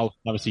 William Wallace is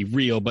obviously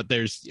real, but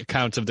there's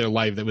accounts of their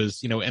life that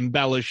was, you know,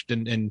 embellished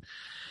and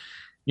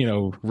you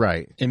know,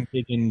 right,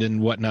 envisioned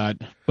and whatnot.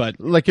 But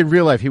like in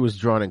real life, he was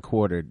drawn and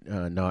quartered.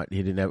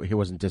 He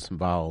wasn't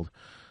disemboweled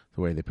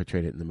the way they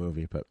portrayed it in the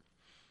movie. But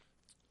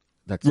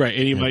that's right,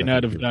 and he might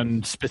not have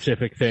done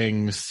specific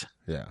things.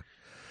 Yeah,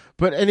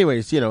 but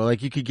anyways, you know,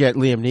 like you could get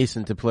Liam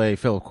Neeson to play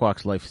Philip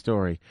Kwok's life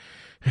story.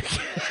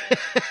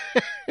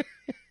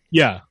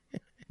 Yeah,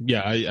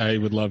 I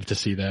would love to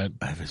see that.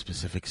 I have a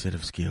specific set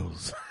of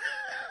skills.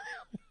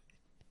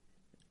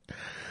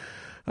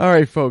 All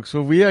right, folks.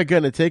 Well, we are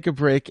going to take a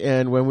break,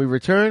 and when we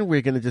return,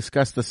 we're going to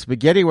discuss the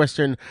spaghetti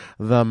western,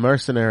 The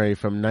Mercenary,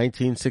 from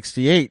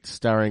 1968,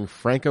 starring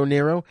Franco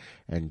Nero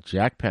and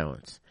Jack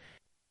Palance.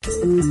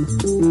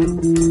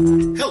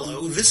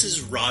 Hello, this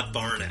is Rod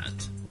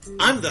Barnett.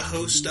 I'm the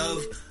host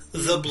of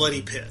The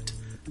Bloody Pit,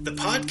 the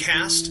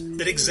podcast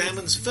that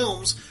examines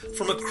films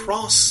from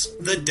across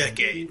the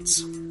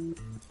decades.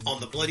 On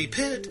The Bloody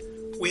Pit,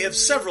 we have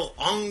several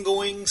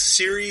ongoing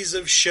series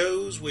of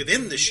shows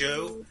within the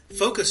show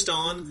focused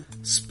on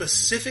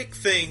specific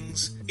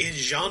things in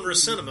genre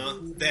cinema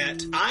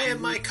that I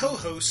and my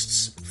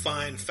co-hosts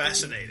find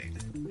fascinating.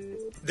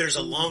 There's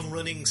a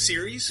long-running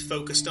series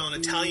focused on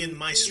Italian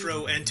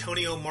maestro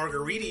Antonio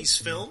Margheriti's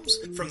films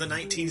from the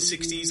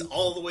 1960s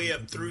all the way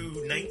up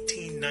through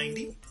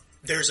 1990.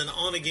 There's an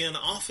on-again,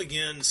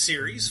 off-again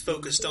series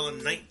focused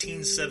on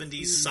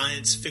 1970s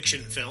science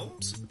fiction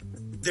films.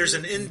 There's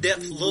an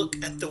in-depth look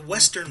at the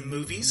Western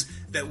movies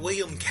that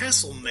William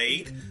Castle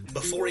made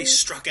before he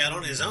struck out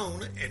on his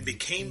own and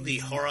became the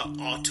horror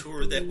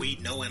auteur that we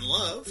know and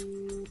love.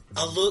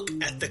 A look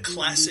at the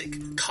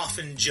classic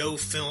Coffin Joe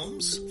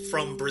films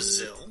from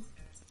Brazil.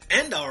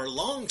 And our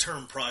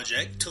long-term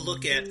project to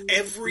look at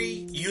every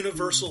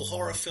Universal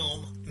horror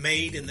film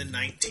made in the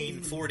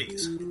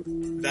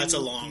 1940s. That's a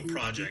long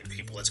project,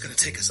 people. It's going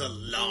to take us a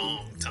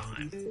long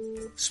time.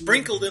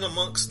 Sprinkled in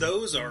amongst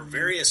those are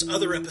various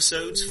other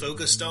episodes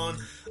focused on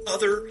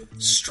other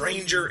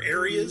stranger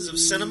areas of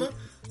cinema,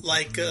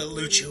 like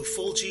Lucio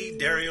Fulci,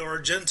 Dario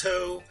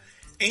Argento,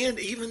 and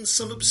even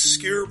some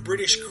obscure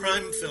British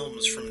crime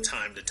films from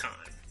time to time.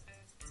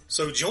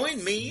 So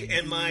join me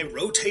and my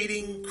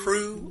rotating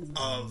crew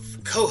of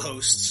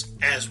co-hosts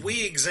as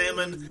we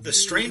examine the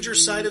stranger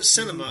side of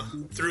cinema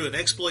through an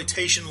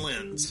exploitation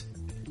lens.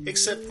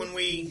 Except when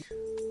we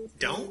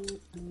don't.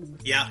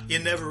 Yeah, you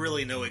never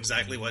really know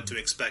exactly what to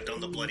expect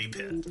on The Bloody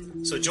Pit.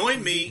 So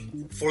join me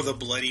for The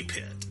Bloody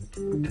Pit.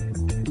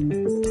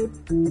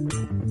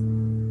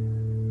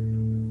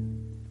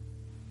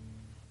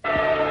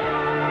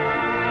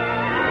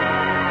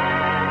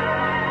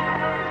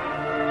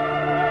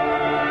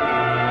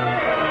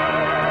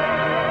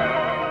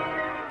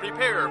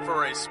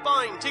 For a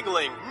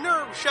spine-tingling,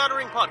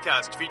 nerve-shattering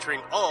podcast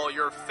featuring all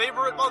your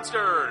favorite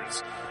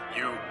monsters.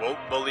 You won't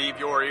believe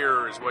your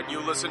ears when you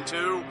listen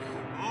to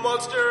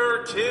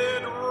Monster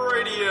Kid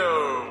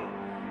Radio.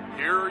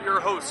 Here are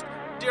your hosts,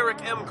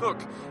 Derek M. Cook,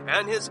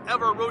 and his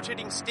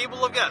ever-rotating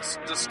stable of guests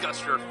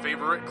discuss your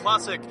favorite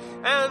classic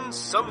and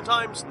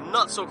sometimes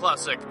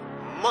not-so-classic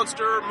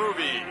monster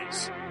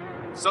movies.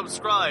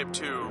 Subscribe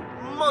to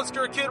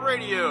Monster Kid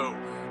Radio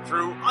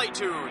through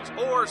iTunes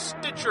or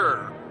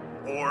Stitcher,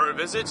 or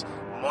visit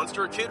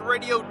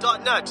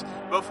MonsterKidRadio.net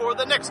before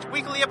the next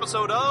weekly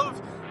episode of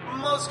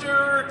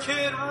Monster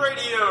Kid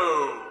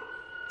Radio.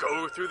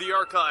 Go through the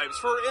archives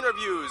for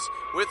interviews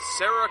with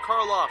Sarah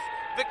Karloff,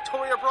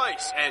 Victoria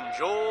Bryce, and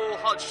Joel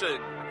Hodgson.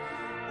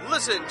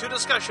 Listen to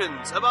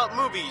discussions about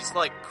movies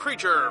like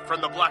Creature from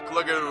the Black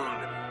Lagoon,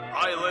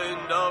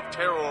 Island of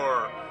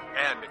Terror,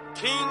 and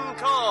King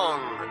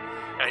Kong.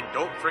 And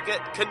don't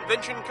forget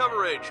convention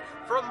coverage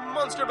from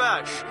Monster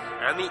Bash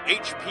and the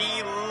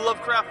H.P.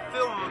 Lovecraft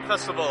Film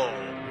Festival.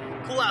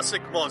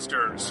 Classic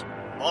monsters,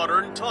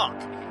 modern talk,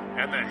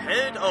 and the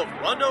head of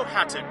Rondo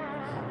Hatton.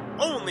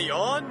 Only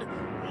on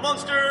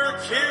Monster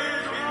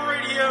Kid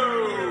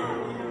Radio.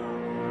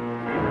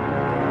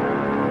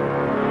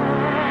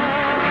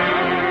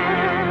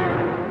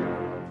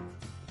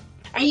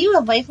 Are you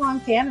a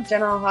lifelong fan of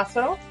General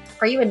Hospital?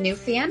 Are you a new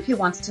fan who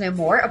wants to know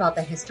more about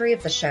the history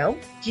of the show?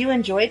 Do you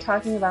enjoy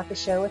talking about the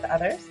show with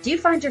others? Do you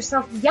find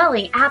yourself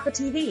yelling at the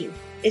TV?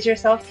 Is your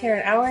self-care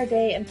an hour a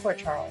day in Port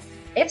Charles?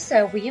 If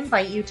so, we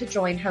invite you to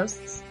join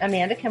hosts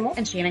Amanda Kimmel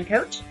and Shannon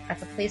Coach at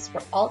the place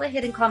where all the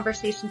hidden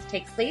conversations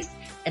take place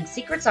and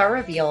secrets are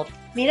revealed.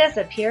 Meet us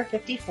at Pier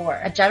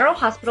 54, a General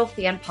Hospital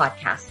fan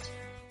podcast.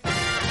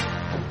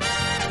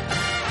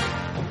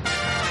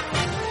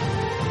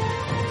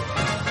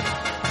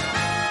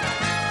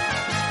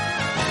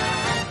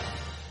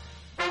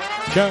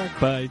 Shark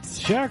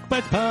Bites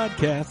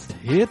Podcast.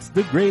 It's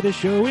the greatest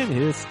show in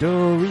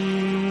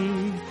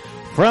history.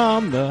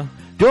 From the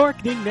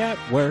Dorkening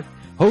Network,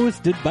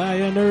 hosted by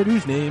a nerd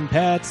who's named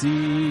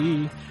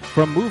Patsy.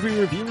 From movie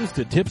reviews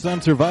to tips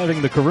on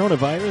surviving the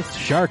coronavirus,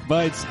 Shark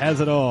Bites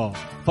has it all.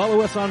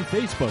 Follow us on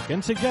Facebook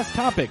and suggest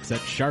topics at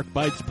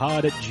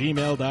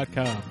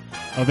sharkbitespod@gmail.com.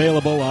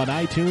 Available on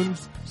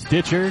iTunes,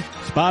 Stitcher,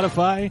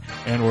 Spotify,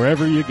 and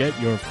wherever you get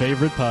your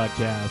favorite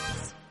podcasts.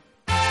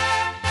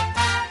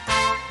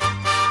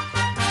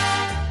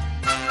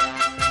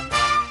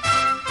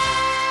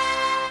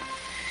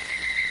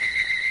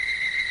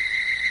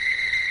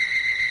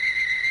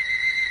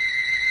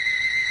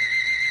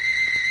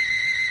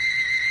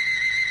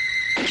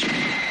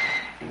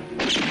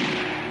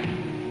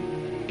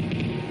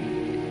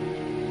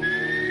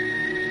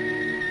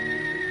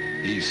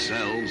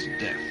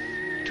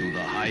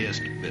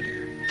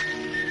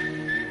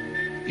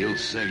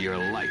 Sell your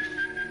life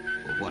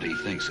for what he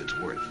thinks it's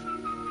worth.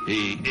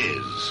 He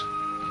is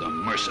the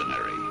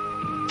Mercenary.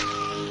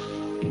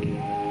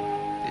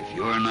 If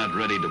you're not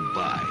ready to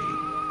buy,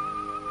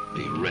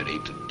 be ready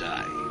to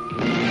die.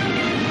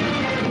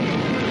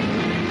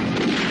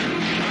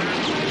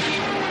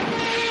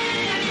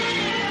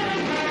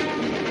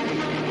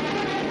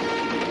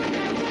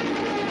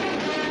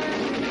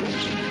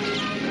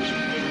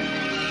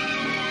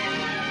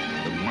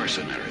 The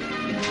Mercenary.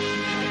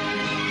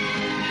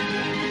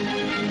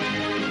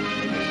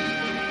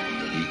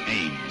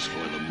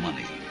 For the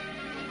money.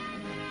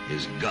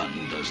 His gun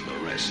does the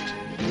rest.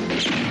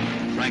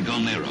 Franco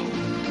Nero,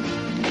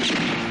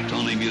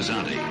 Tony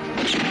Musante,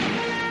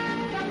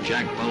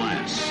 Jack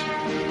Palance,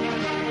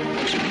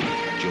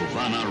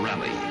 Giovanna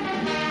Raleigh.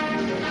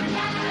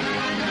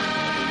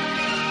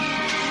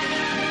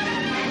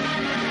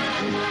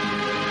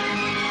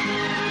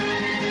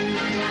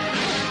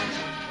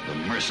 The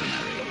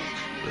Mercenary,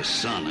 the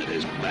sun at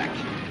his back,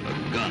 a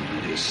gun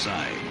at his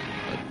side,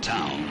 a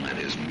town at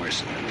his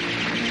mercy.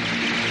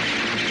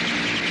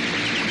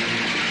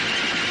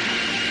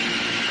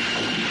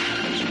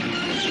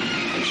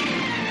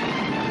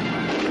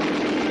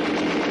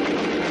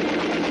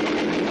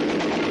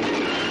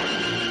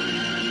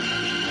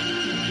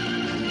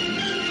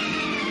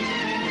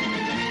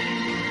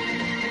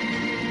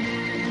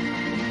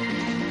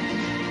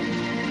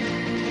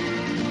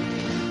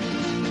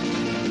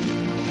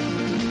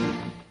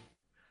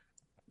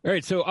 All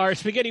right, so our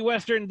spaghetti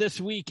western this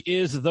week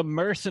is The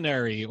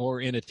Mercenary,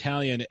 or in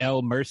Italian,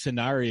 El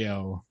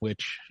Mercenario,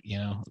 which, you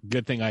know,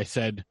 good thing I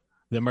said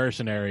The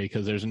Mercenary,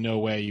 because there's no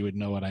way you would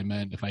know what I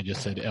meant if I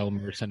just said El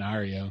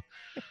Mercenario.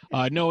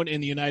 Known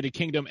in the United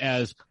Kingdom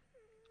as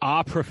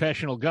A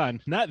Professional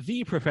Gun, not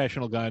The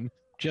Professional Gun,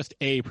 just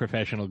A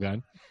Professional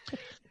Gun.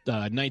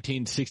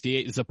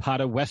 1968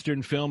 Zapata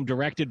Western film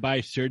directed by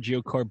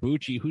Sergio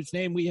Corbucci, whose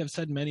name we have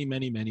said many,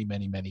 many, many,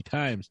 many, many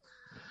times.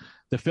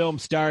 The film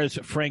stars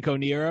Franco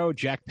Nero,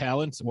 Jack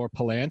Palance, or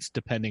Palance,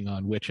 depending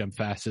on which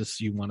emphasis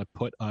you want to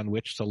put on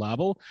which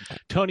syllable,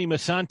 Tony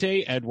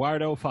Musante,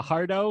 Eduardo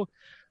Fajardo,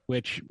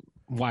 which,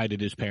 why did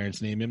his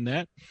parents name him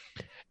that?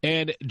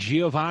 And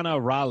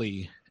Giovanna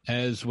Raleigh,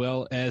 as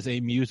well as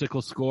a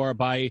musical score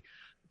by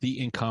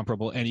the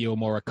incomparable Ennio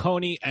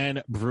Morricone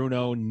and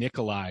Bruno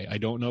Nicolai. I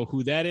don't know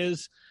who that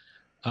is.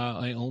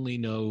 I only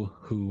know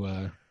who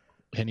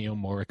Ennio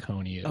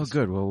Morricone is. Oh,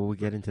 good. Well, we'll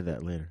get into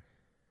that later.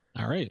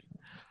 All right.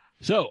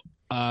 So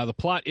the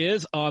plot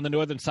is on the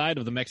northern side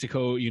of the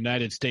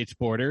Mexico-United States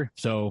border,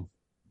 so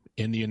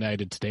in the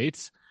United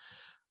States.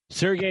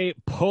 Sergei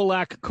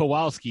Polak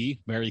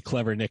Kowalski, very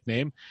clever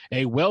nickname,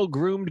 a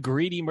well-groomed,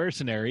 greedy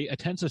mercenary,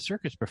 attends a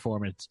circus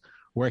performance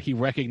where he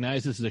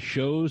recognizes the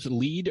show's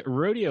lead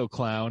rodeo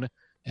clown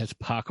as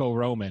Paco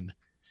Roman.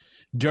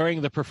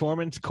 During the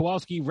performance,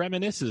 Kowalski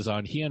reminisces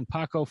on he and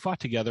Paco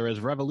fought together as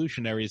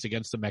revolutionaries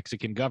against the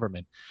Mexican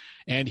government.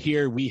 And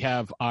here we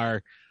have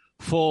our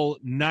full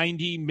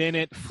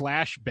 90-minute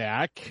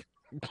flashback.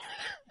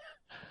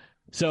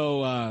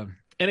 So,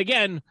 and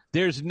again,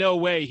 there's no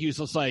way he's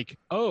just like,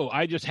 oh,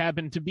 I just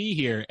happened to be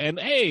here. And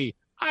hey,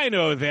 I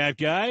know that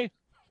guy.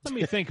 Let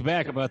me think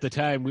back about the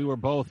time we were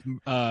both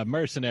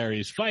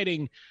mercenaries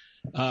fighting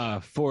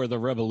for the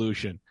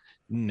revolution.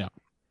 No.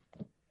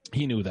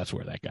 He knew that's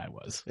where that guy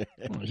was.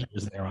 He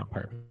was there on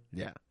purpose.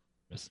 Yeah.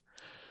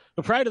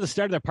 But prior to the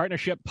start of their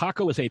partnership,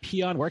 Paco was a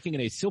peon working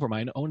in a silver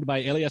mine owned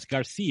by Elias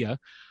Garcia.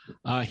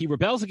 He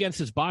rebels against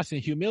his boss and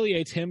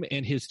humiliates him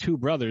and his two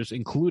brothers,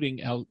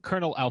 including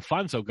Colonel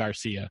Alfonso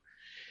Garcia.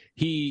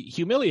 He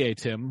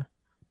humiliates him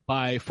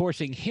by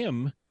forcing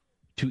him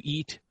to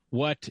eat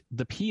what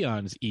the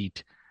peons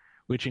eat,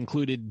 which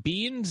included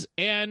beans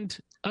and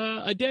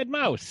a dead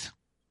mouse.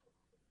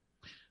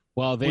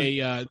 While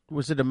they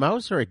was it a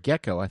mouse or a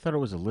gecko? I thought it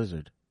was a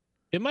lizard.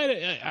 It might,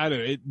 I don't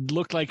know, it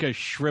looked like a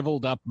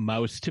shriveled up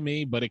mouse to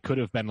me, but it could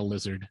have been a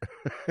lizard.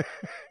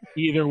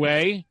 Either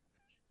way,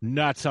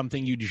 not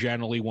something you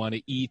generally want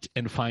to eat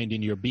and find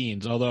in your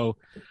beans. Although,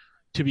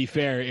 to be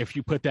fair, if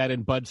you put that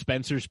in Bud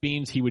Spencer's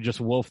beans, he would just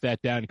wolf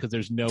that down because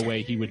there's no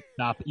way he would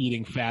stop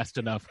eating fast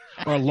enough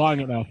or long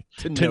enough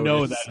to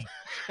know that.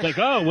 Like,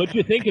 oh, what'd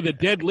you think of the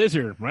dead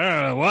lizard?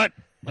 What?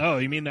 Oh,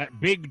 you mean that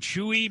big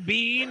chewy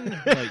bean?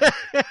 Like,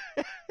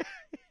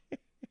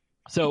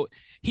 so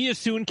he is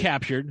soon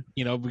captured,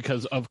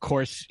 because of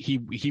course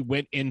he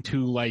went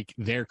into like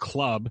their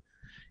club.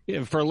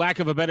 For lack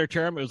of a better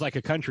term, it was like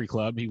a country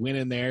club. He went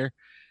in there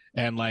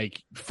and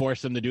like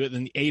forced them to do it,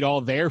 and ate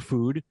all their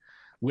food,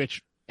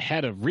 which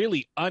had a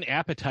really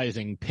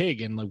unappetizing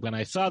pig. And like, when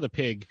I saw the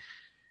pig,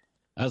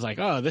 I was like,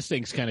 oh, this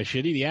thing's kind of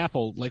shitty. The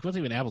apple, like,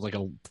 wasn't even apple, like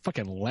a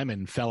fucking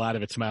lemon fell out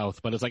of its mouth.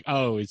 But it's like,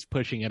 oh, he's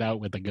pushing it out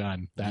with a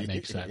gun. That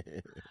makes sense.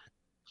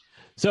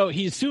 So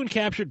he's soon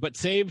captured, but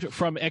saved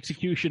from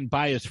execution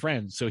by his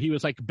friends. So he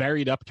was like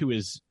buried up to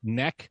his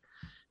neck.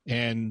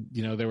 And,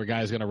 there were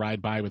guys going to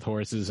ride by with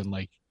horses and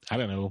like, I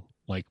don't know,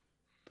 like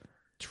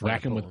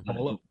whack him with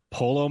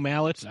polo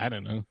mallets. I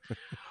don't know.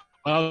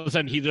 All of a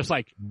sudden, he just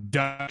like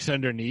ducks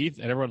underneath,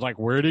 and everyone's like,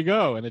 "Where'd he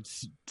go?" And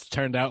it's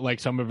turned out like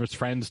some of his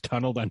friends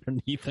tunneled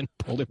underneath and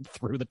pulled him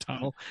through the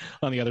tunnel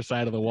on the other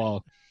side of the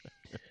wall.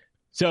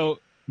 So,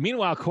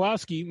 meanwhile,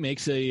 Kowalski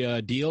makes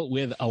a deal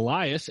with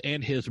Elias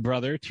and his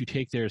brother to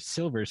take their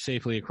silver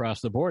safely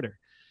across the border.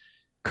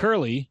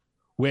 Curly,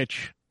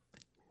 which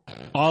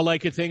all I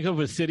could think of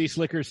was City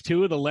Slickers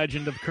 2, The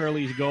Legend of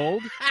Curly's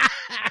Gold,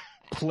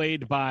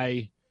 played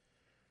by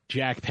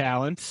Jack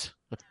Palance.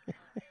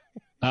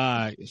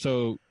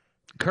 So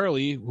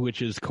Curly,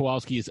 which is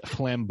Kowalski's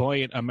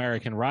flamboyant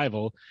American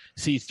rival,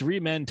 sees three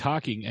men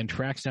talking and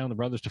tracks down the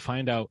brothers to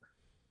find out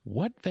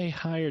what they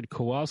hired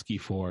Kowalski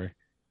for,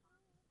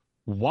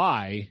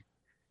 why,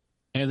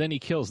 and then he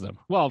kills them.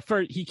 Well,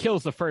 he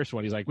kills the first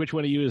one. He's like, which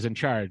one of you is in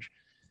charge?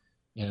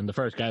 And the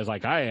first guy's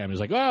like, I am. He's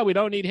like, oh, we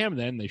don't need him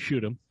then. They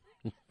shoot him.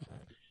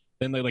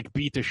 Then they like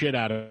beat the shit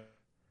out of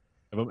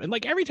him. And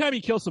like every time he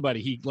kills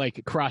somebody, he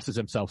like crosses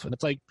himself. And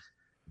it's like,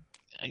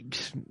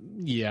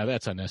 yeah,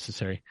 that's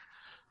unnecessary.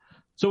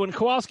 So when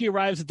Kowalski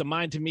arrives at the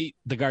mine to meet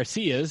the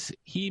Garcias,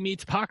 he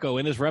meets Paco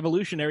and his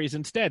revolutionaries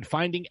instead,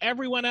 finding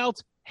everyone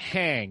else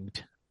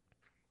hanged.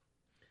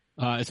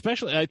 I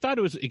thought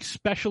it was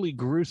especially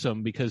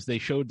gruesome because they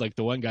showed like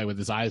the one guy with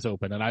his eyes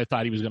open, and I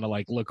thought he was going to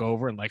like look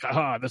over and like,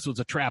 this was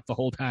a trap the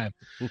whole time.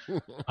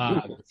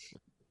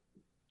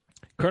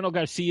 Colonel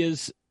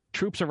Garcia's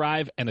troops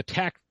arrive and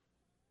attack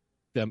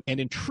them, and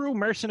in true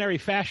mercenary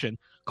fashion,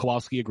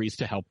 Kowalski agrees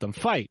to help them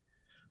fight.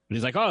 But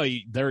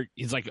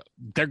he's like,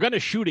 they're going to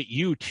shoot at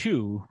you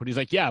too. But he's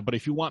like, yeah, but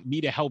if you want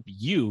me to help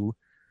you,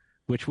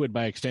 which would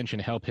by extension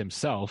help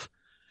himself,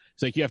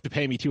 it's like, you have to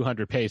pay me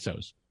 200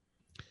 pesos.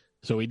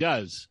 So he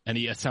does, and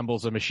he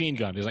assembles a machine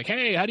gun. He's like,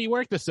 hey, how do you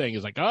work this thing?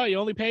 He's like, oh, you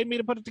only paid me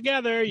to put it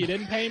together. You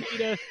didn't pay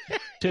me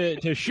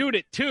to shoot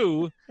it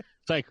too.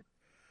 It's like,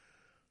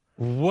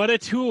 what a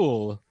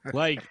tool.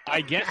 Like,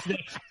 I guess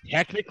that's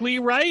technically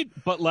right,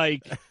 but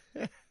like,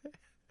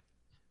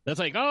 that's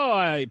like, oh,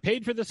 I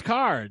paid for this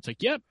car. It's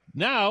like, yep.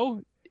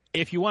 Now,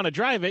 if you want to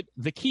drive it,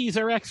 the keys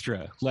are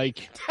extra.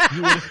 Like,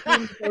 you would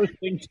assume those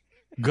things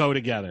go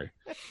together.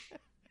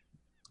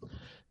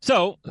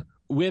 So,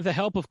 with the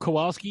help of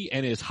Kowalski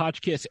and his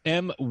Hotchkiss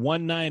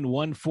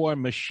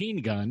M1914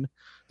 machine gun,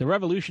 the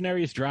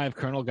revolutionaries drive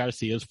Colonel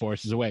Garcia's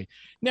forces away.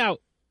 Now,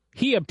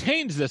 he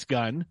obtains this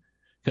gun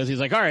because he's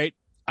like, all right,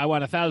 I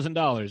want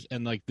 $1,000.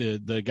 And like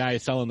the guy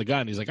selling the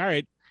gun, he's like, all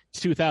right,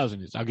 it's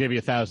 $2,000. I'll give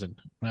you $1,000.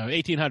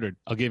 $1,800.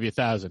 I'll give you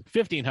 $1,000.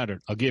 $1,500.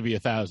 I'll give you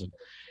 $1,000.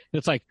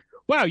 It's like,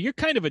 wow, you're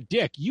kind of a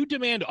dick. You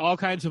demand all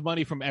kinds of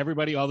money from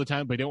everybody all the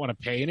time, but you don't want to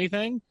pay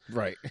anything.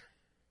 Right.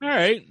 All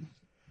right.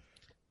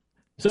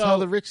 That's how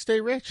the rich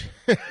stay rich.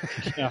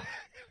 Yeah.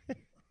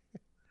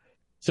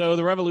 So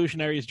the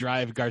revolutionaries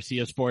drive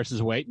Garcia's forces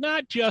away,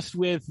 not just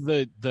with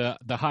the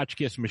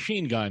Hotchkiss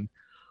machine gun,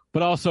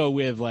 but also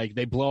with, like,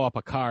 they blow up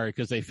a car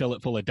because they fill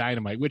it full of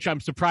dynamite, which I'm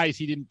surprised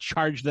he didn't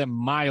charge them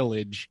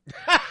mileage.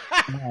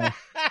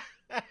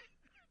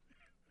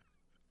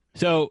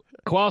 So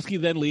Kowalski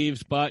then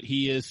leaves, but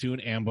he is soon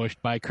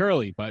ambushed by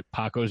Curly. But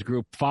Paco's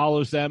group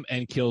follows them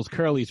and kills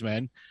Curly's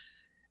men.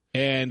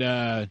 And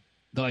they're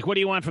like, what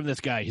do you want from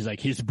this guy? He's like,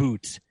 his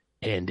boots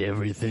and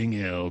everything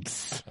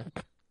else.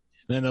 And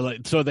then they're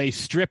like, so they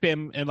strip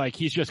him, and like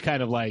he's just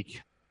kind of like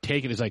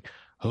taking. He's like,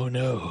 oh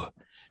no,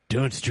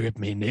 don't strip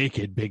me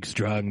naked, big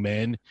strong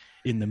man,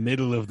 in the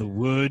middle of the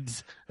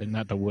woods, and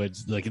not the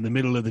woods, like in the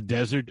middle of the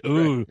desert.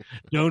 Oh,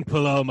 don't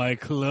pull all my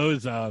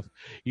clothes off,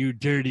 you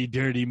dirty,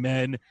 dirty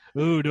men.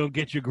 Oh, don't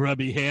get your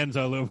grubby hands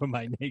all over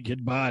my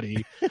naked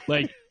body.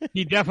 Like,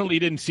 he definitely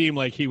didn't seem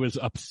like he was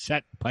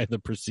upset by the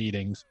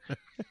proceedings.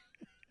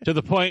 To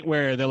the point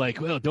where they're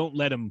like, well, don't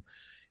let him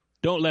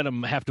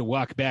have to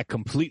walk back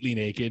completely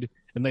naked.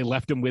 And they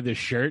left him with his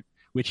shirt,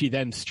 which he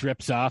then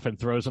strips off and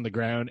throws on the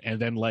ground, and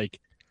then like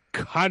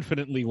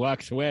confidently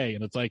walks away.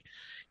 And it's like,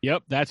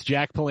 yep, that's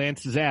Jack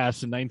Palance's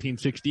ass in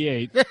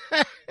 1968.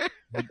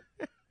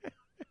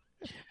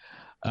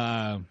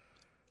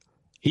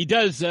 He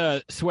does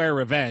swear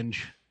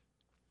revenge,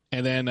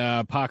 and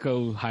then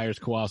Paco hires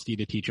Kowalski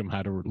to teach him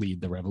how to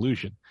lead the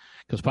revolution.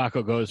 Because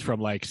Paco goes from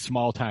like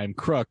small-time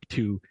crook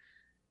to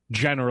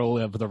general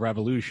of the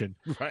revolution.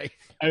 Right.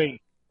 I mean,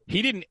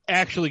 he didn't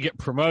actually get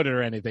promoted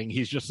or anything.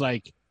 He's just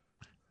like,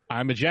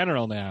 I'm a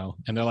general now.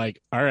 And they're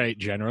like, all right,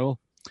 general.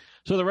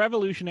 So the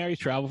revolutionaries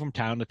travel from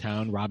town to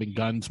town, robbing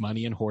guns,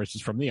 money, and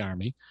horses from the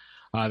army.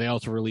 They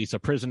also release a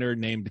prisoner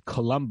named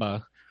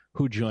Columba,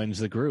 who joins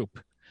the group.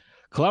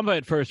 Columba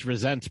at first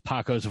resents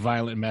Paco's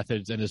violent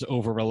methods and his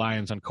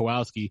over-reliance on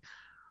Kowalski,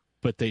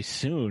 but they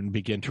soon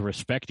begin to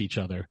respect each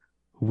other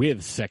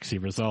with sexy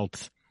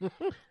results.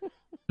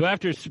 So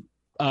after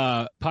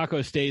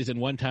Paco stays in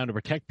one town to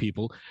protect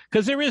people,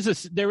 because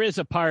there is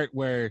a part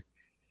where,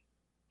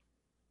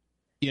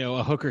 you know,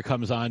 a hooker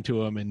comes on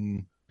to him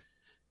and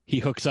he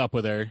hooks up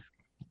with her,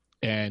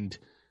 and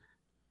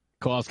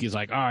Kowalski's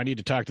like, oh, I need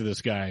to talk to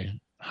this guy.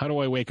 How do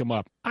I wake him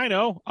up? I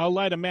know. I'll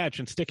light a match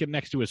and stick it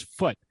next to his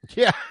foot.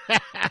 Yeah.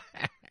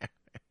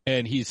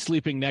 And he's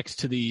sleeping next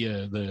to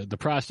the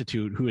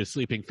prostitute, who is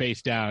sleeping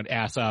face down,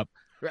 ass up.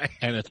 Right.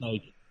 And it's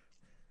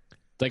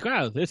like,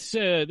 wow, this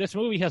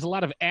movie has a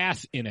lot of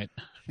ass in it,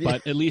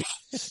 but at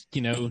least,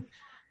 you know,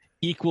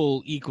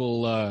 equal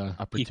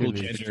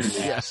gender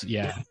ass.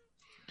 Yeah.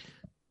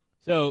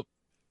 So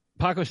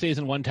Paco stays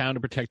in one town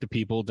to protect the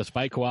people,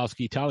 despite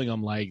Kowalski telling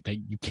him like that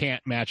you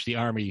can't match the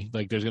army.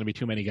 Like there's going to be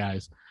too many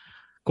guys.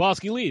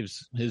 Kowalski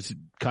leaves, his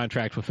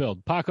contract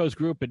fulfilled. Paco's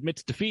group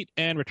admits defeat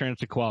and returns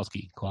to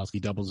Kowalski. Kowalski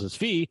doubles his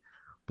fee,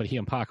 but he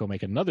and Paco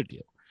make another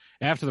deal.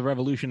 After the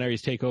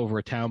revolutionaries take over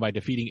a town by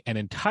defeating an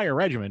entire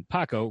regiment,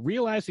 Paco,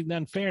 realizing the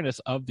unfairness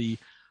of the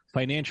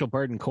financial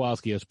burden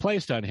Kowalski has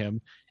placed on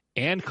him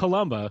and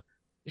Columba,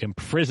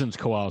 imprisons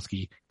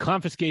Kowalski,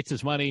 confiscates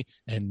his money,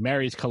 and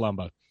marries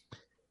Columba.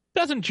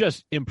 Doesn't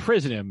just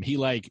imprison him, he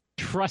like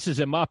trusses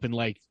him up in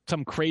like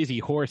some crazy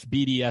horse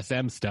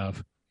BDSM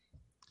stuff.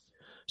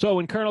 So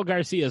when Colonel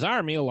Garcia's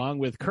army, along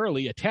with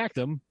Curly, attacked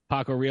him,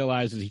 Paco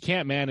realizes he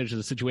can't manage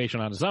the situation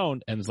on his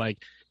own and is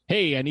like,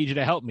 hey, I need you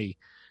to help me.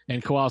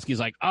 And Kowalski's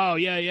like, oh,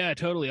 yeah,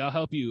 totally. I'll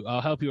help you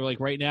like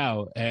right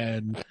now.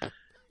 And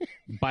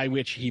by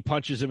which he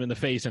punches him in the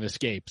face and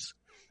escapes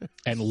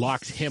and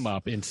locks him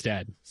up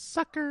instead.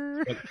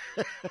 Sucker.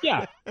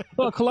 Yeah.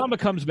 Well, Columba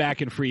comes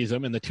back and frees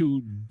him, and the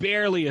two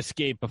barely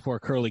escape before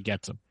Curly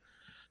gets him.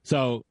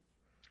 So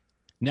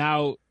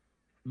now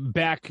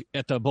back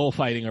at the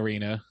bullfighting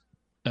arena,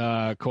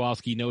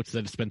 Kowalski notes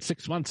that it's been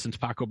 6 months since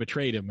Paco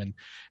betrayed him, and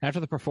after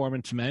the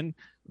performance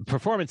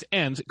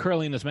ends,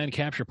 Curly and his men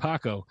capture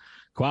Paco.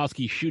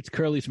 Kowalski shoots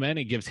Curly's men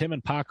and gives him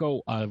and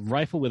Paco a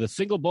rifle with a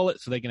single bullet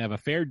so they can have a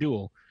fair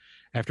duel.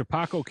 After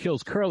Paco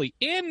kills Curly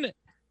in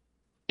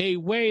a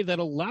way that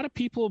a lot of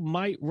people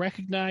might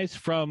recognize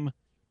from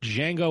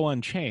Django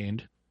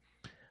Unchained,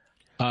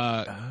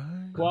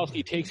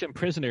 Kowalski takes him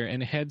prisoner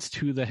and heads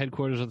to the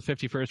headquarters of the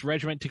 51st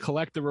Regiment to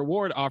collect the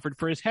reward offered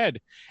for his head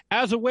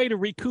as a way to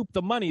recoup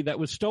the money that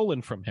was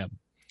stolen from him.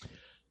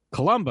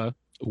 Columba,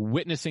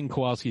 witnessing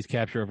Kowalski's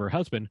capture of her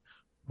husband,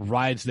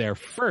 rides there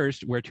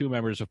first with two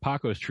members of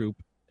Paco's troop,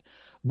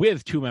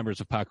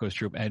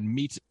 and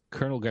meets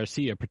Colonel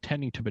Garcia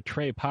pretending to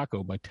betray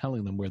Paco by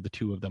telling them where the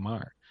two of them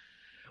are.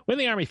 When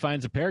the army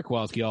finds the pair,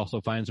 Kowalski also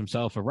finds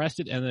himself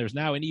arrested, and there's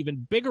now an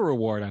even bigger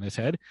reward on his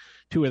head.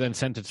 Two are then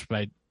sentenced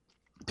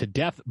to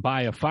death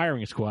by a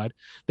firing squad.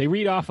 They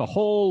read off a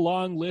whole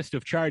long list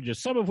of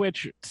charges, some of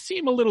which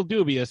seem a little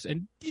dubious,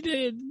 and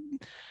it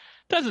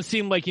doesn't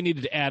seem like you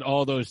needed to add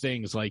all those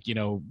things, like, you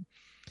know,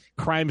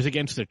 crimes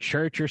against the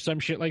church or some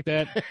shit like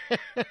that.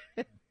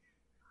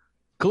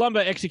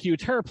 Columba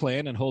executes her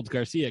plan and holds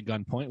Garcia at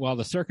gunpoint while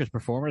the circus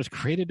performers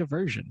create a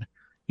diversion.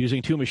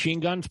 Using two machine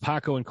guns,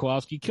 Paco and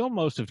Kowalski kill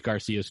most of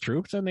Garcia's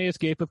troops, and they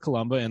escape with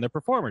Columba and the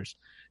performers.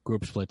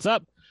 Group splits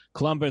up.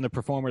 Columba and the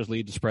performers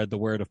lead to spread the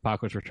word of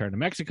Paco's return to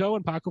Mexico,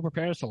 and Paco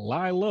prepares to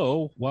lie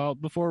low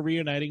before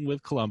reuniting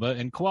with Columba,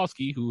 and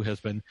Kowalski, who has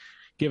been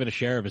given a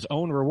share of his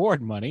own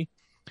reward money,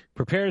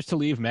 prepares to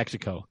leave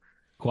Mexico.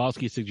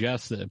 Kowalski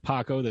suggests that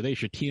Paco that they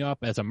should team up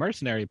as a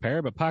mercenary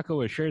pair, but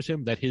Paco assures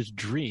him that his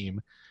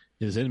dream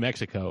is in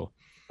Mexico.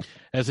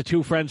 As the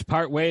two friends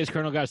part ways,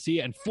 Colonel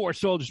Garcia and 4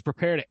 soldiers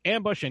prepare to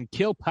ambush and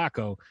kill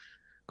Paco.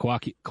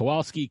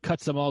 Kowalski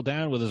cuts them all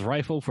down with his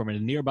rifle from a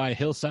nearby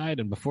hillside,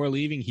 and before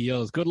leaving, he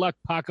yells, "Good luck,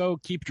 Paco.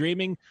 Keep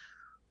dreaming,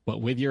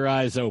 but with your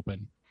eyes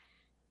open."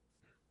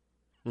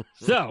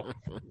 So,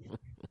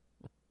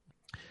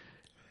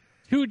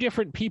 2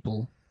 different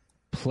people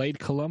played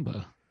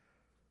Columba.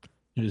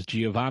 It was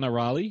Giovanna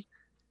Raleigh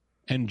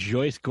and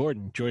Joyce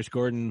Gordon. Joyce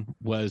Gordon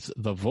was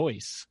the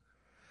voice.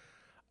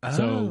 Oh.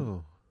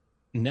 So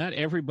not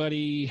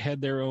everybody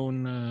had their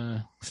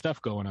own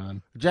stuff going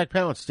on. Jack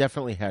Palance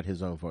definitely had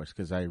his own voice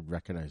because I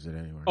recognize it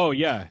anywhere. Oh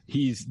yeah,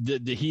 he's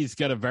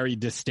got a very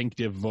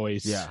distinctive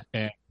voice. Yeah.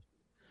 And,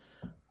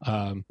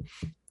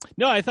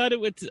 no, I thought it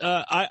would.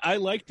 I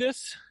like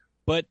this,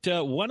 but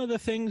one of the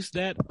things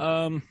that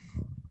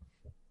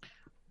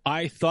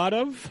I thought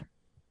of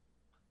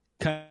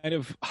kind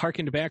of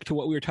harkened back to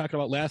what we were talking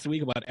about last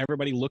week about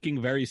everybody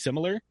looking very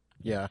similar.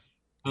 Yeah.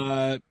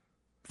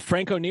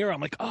 Franco Nero, I'm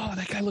like, oh,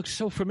 that guy looks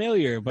so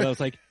familiar. But I was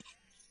like,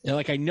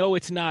 I know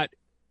it's not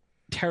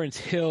Terrence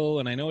Hill,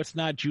 and I know it's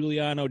not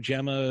Giuliano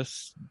Gemma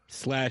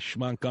 /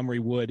 Montgomery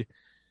Wood,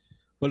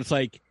 but it's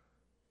like,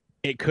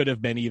 it could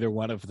have been either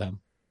one of them.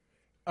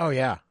 Oh,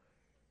 yeah.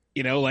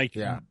 You know, like,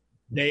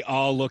 they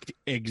all looked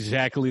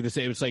exactly the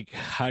same. It's like,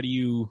 how do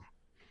you...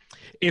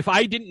 If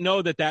I didn't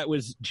know that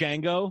was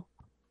Django,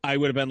 I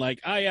would have been like,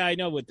 oh, yeah, I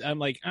know what... I'm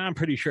like, I'm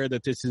pretty sure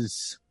that this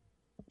is,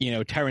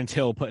 Terrence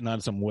Hill putting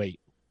on some weight.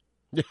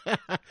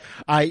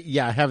 I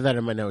have that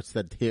in my notes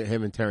that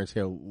him and Terrence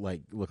Hill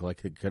look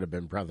like it could have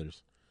been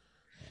brothers.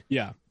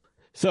 Yeah.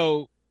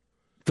 So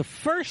the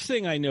first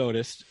thing I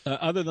noticed,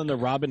 other than the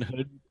Robin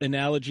Hood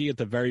analogy at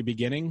the very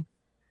beginning,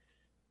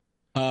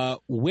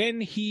 when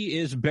he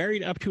is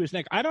buried up to his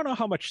neck, I don't know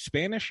how much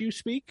Spanish you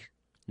speak.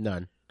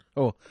 None.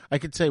 Oh, I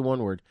could say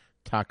one word: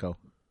 taco.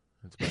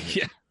 That's about it.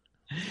 Yeah.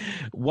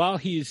 While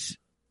he's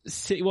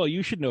well,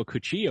 you should know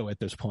cuchillo at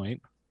this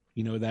point.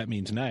 You know that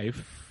means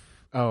knife.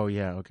 Oh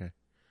yeah, okay.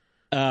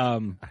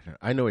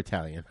 I know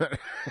Italian.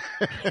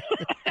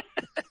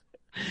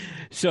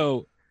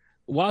 So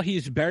while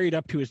he's buried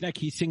up to his neck,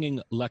 he's singing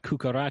La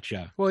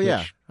Cucaracha. Well,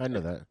 yeah, I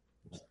know that.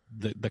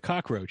 The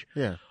cockroach.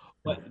 Yeah.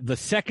 But the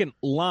second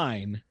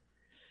line,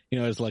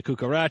 is La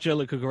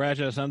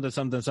Cucaracha, something,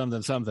 something,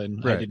 something,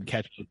 something. Right. I didn't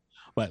catch it.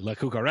 But La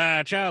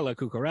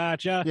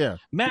Cucaracha. Yeah.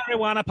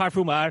 Marijuana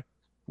parfumar,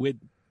 with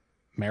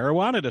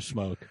marijuana to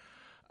smoke.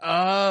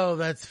 Oh,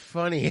 that's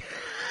funny.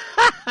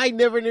 I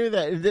never knew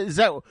that. Is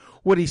that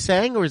what he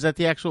sang, or is that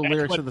the actual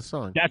lyrics of the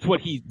song? That's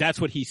what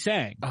he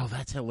sang. Oh,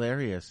 that's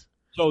hilarious.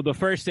 So the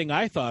first thing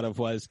I thought of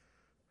was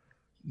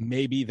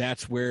maybe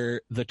that's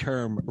where the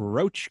term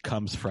roach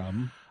comes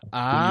from.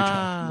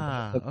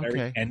 Ah, the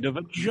very end of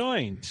a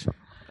joint.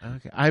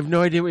 Okay, I have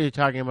no idea what you're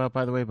talking about,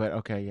 by the way, but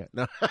okay, yeah.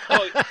 No.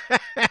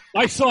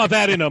 I saw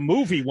that in a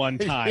movie one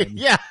time.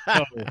 Yeah.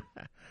 So,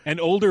 an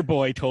older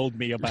boy told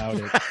me about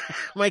it.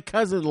 My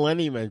cousin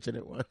Lenny mentioned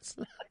it once.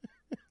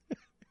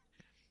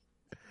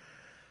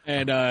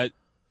 And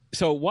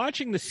so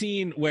watching the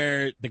scene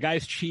where the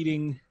guy's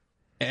cheating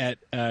at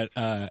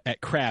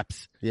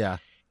craps. Yeah.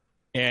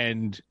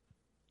 And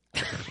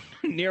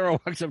Nero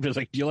walks up to him,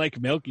 like, do you like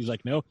milk? He's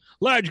like, no.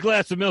 Large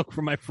glass of milk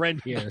for my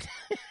friend here.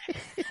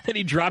 Then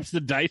he drops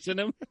the dice in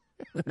him.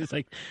 He's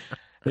like,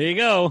 there you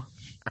go.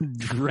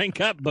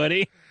 Drink up,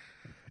 buddy.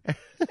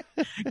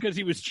 Because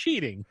he was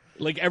cheating.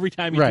 Like, every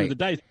time he threw the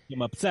dice, he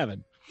came up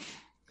 7.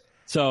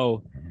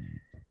 So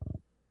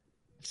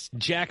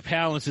Jack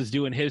Palance is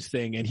doing his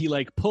thing, and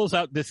he, pulls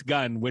out this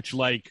gun, which,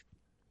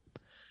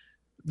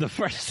 the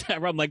first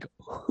time I'm like,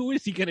 who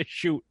is he going to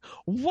shoot?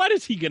 What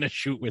is he going to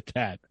shoot with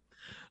that?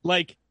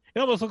 It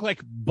almost looked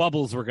like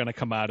bubbles were going to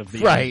come out of the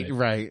Right.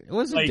 It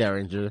wasn't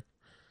Derringer.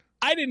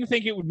 I didn't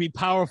think it would be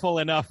powerful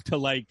enough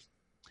to,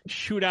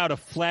 shoot out a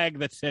flag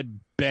that said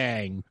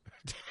bang.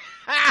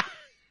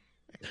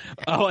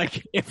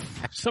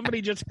 If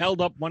somebody just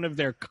held up one of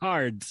their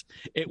cards,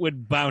 it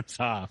would bounce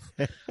off.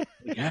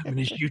 I'm going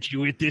to shoot you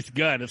with this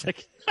gun. It's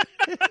like,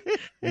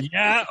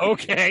 yeah,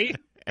 okay.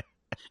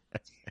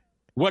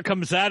 What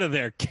comes out of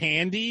there?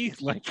 Candy?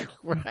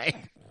 Right.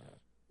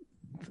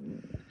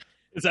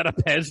 Is that a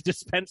Pez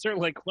dispenser?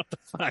 What the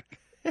fuck?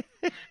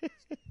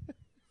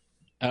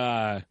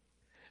 And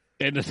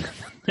the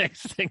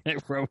next thing I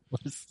wrote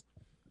was,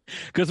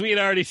 because we had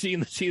already seen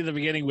the scene at the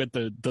beginning with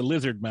the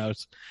lizard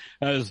mouse,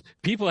 was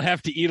people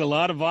have to eat a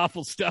lot of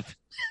awful stuff.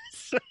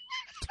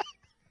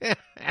 And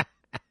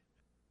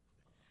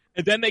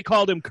then they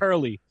called him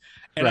Curly.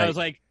 And I was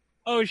like,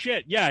 oh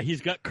shit, yeah,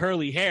 he's got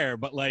curly hair,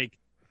 but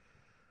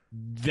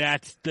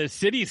that's the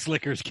City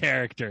Slickers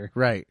character.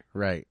 Right.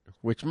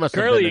 Which must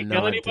Curly, have been you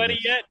kill anybody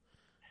yet?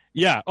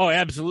 Yeah. Oh,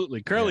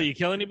 absolutely. Curly, you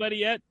kill anybody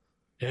yet?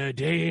 Day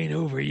ain't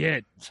over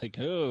yet. It's like,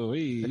 oh,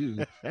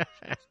 hey.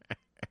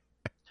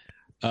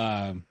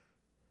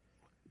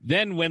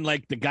 Then when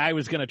the guy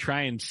was gonna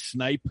try and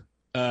snipe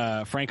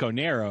Franco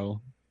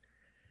Nero,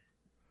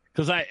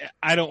 because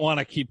I don't want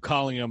to keep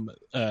calling him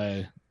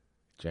the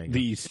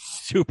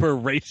super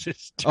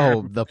racist term.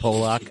 Oh, the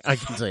Polak. I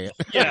can say it.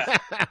 Yeah.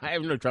 I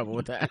have no trouble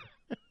with that.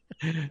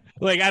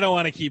 I don't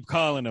want to keep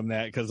calling him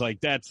that because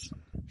that's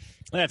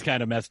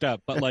kind of messed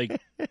up. But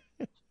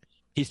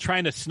he's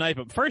trying to snipe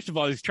him. First of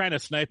all, he's trying to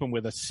snipe him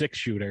with a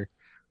 6-shooter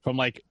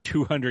from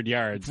 200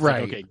 yards.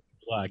 Right. Okay, good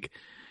luck.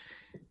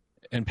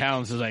 And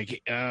Palance is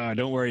like, oh,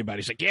 don't worry about it.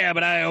 He's like, yeah,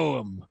 but I owe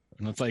him.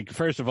 And it's like,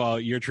 first of all,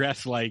 you're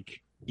dressed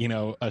like,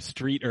 a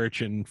street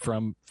urchin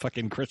from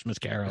fucking Christmas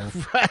Carol.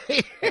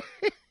 Right.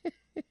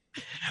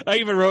 I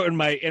even wrote in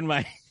my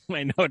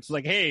notes,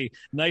 hey,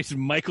 nice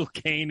Michael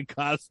Caine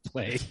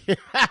cosplay.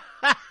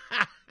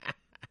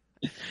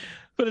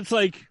 But it's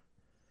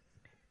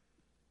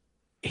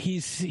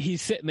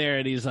he's sitting there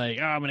and he's like,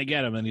 oh, I'm gonna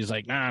get him, and he's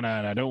like,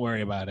 no, don't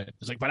worry about it.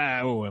 It's like, but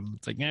I owe him.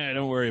 It's like, yeah,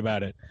 don't worry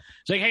about it.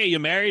 It's like, hey, you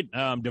married?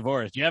 I'm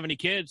divorced. Do you have any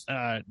kids?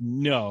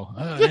 No.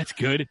 Oh, that's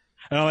good.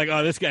 And I'm like,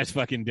 oh, this guy's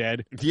fucking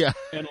dead. Yeah.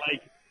 And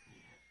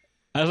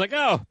I was like,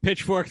 oh,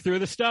 pitchfork through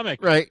the stomach.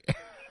 Right.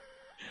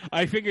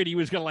 I figured he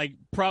was going to like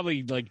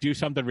probably like do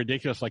something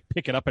ridiculous, like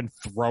pick it up and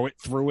throw it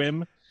through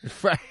him.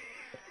 Right.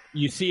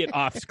 You see it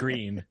off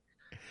screen.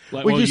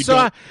 Like, well, you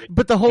saw,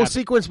 but the whole yeah,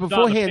 sequence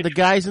beforehand, the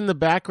guy's in the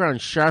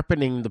background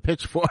sharpening the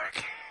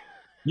pitchfork.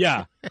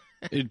 Yeah.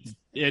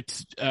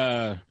 It's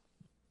not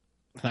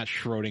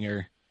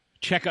Schrodinger.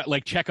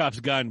 Chekhov's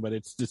gun, but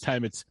this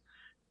time it's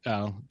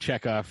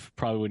Chekhov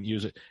probably wouldn't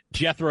use it.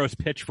 Jethro's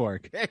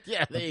pitchfork.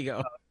 Yeah, there you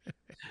go.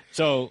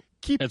 So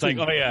it's like,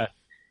 oh yeah,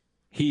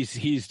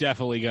 he's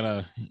definitely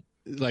gonna,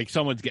 like,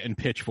 someone's getting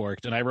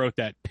pitchforked, and I wrote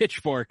that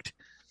pitchforked,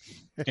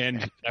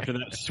 and after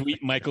that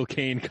sweet Michael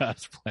Caine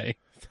cosplay.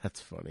 That's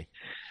funny.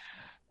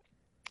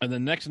 And the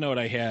next note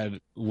I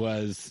had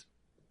was,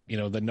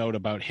 the note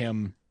about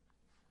him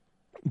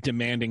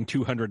demanding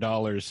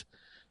 $200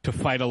 to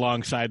fight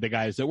alongside the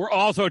guys that were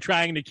also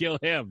trying to kill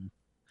him.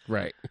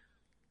 Right.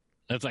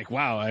 That's like,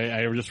 wow,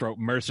 I just wrote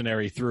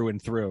mercenary through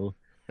and through.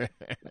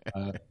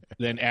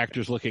 Then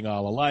actors looking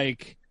all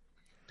alike.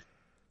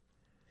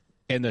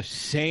 And the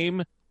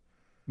same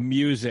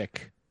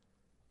music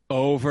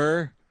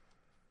over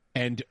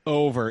and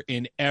over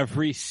in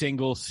every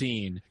single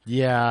scene.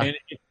 Yeah. And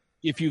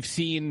if you've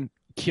seen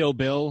Kill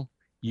Bill,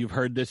 you've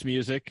heard this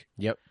music.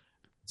 Yep.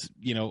 It's,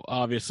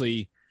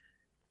 obviously,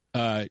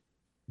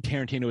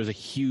 Tarantino is a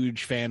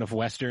huge fan of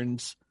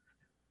Westerns.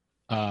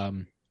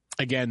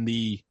 Again,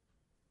 the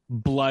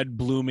blood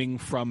blooming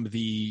from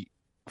the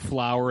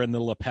flower in the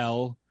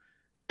lapel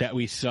that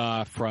we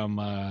saw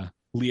from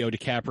Leo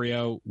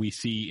DiCaprio, we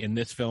see in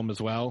this film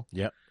as well.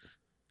 Yep.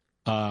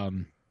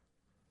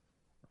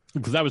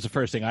 Because that was the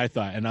first thing I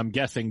thought, and I'm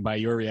guessing by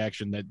your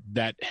reaction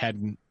that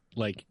hadn't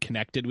like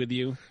connected with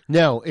you.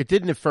 No, it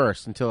didn't at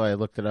first until I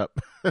looked it up.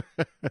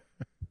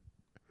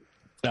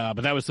 But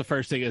that was the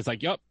first thing. It's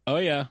like, yep, oh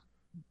yeah,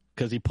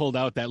 because he pulled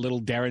out that little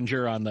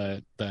derringer on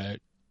the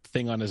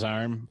thing on his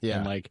arm, yeah,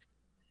 and like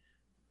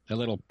a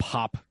little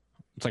pop.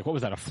 It's like, what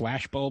was that? A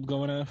flash bulb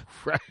going off?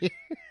 Right.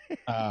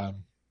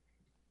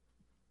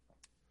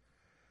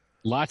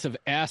 Lots of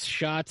ass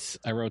shots.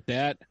 I wrote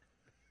that.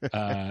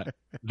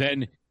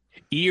 Then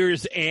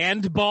ears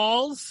and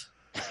balls.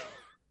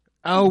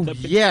 Oh,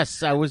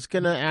 yes. I was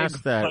going to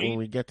ask that when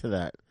we get to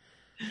that.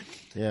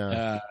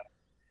 Yeah.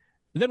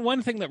 Then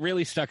one thing that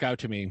really stuck out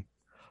to me,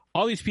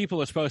 all these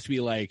people are supposed to be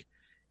like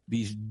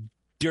these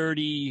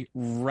dirty,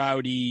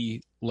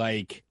 rowdy,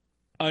 like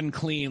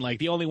unclean, like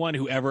the only one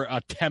who ever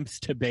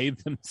attempts to bathe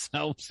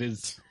themselves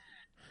is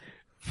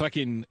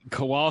fucking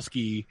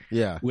Kowalski.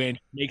 Yeah. When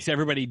he makes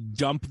everybody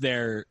dump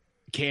their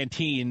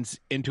canteens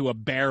into a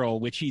barrel,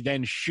 which he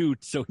then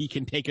shoots so he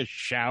can take a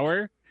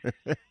shower.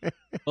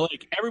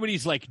 Like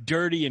everybody's like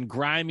dirty and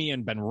grimy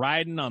and been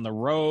riding on the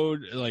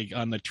road, like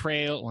on the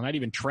trail, well, not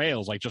even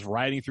trails, like just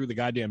riding through the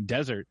goddamn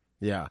desert.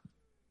 Yeah.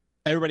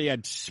 Everybody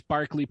had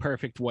sparkly,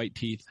 perfect white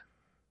teeth.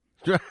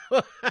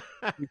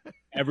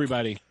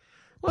 Everybody.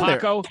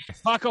 Well,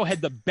 Paco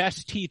had the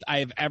best teeth I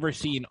have ever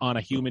seen on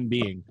a human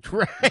being.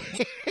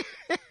 Right.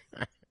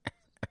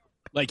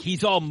 Like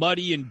he's all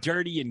muddy and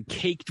dirty and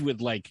caked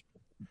with like,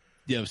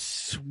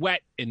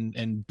 sweat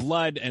and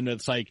blood, and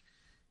it's like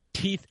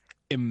teeth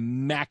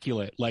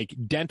immaculate. Like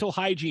dental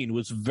hygiene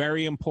was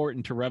very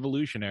important to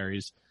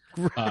revolutionaries.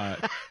 Well,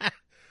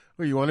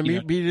 you want me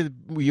to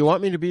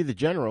be the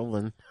general,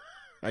 then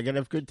I gotta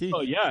have good teeth.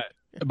 Oh yeah,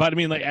 but I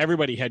mean, like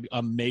everybody had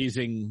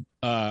amazing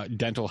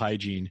dental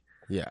hygiene.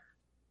 Yeah.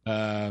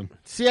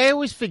 See, I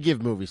always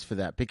forgive movies for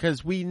that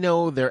because we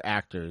know they're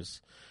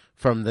actors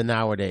from the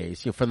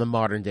nowadays, from the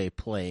modern day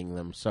playing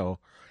them. So,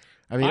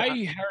 I mean,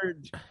 I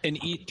heard an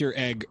Easter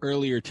egg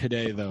earlier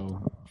today,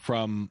 though,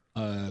 from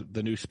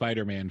the new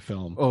Spider-Man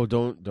film. Oh,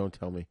 don't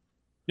tell me.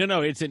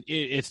 No,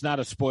 it's not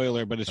a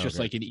spoiler, but it's just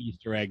like an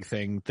Easter egg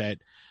thing that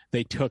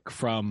they took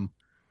from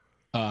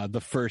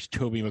the first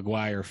Tobey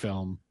Maguire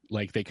film.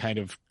 Like they kind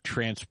of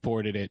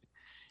transported it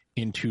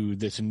into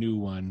this new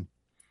one,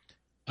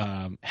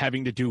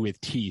 having to do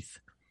with teeth,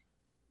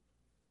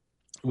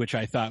 which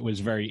I thought was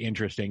very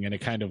interesting, and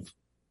it kind of,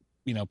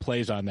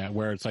 plays on that,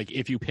 where it's like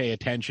if you pay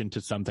attention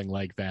to something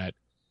like that,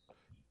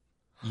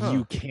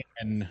 you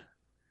can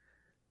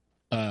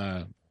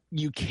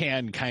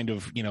kind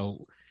of,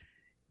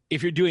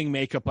 if you're doing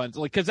makeup on,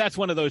 like, because that's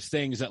one of those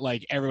things that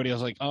like everybody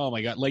was like, oh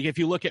my god, like if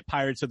you look at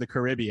Pirates of the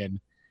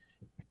Caribbean,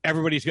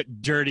 everybody's got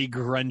dirty,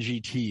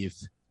 grungy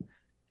teeth,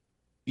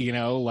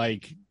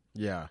 like,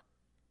 yeah,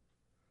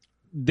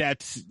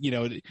 that's, you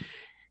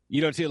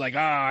don't see like, oh,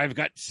 I've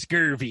got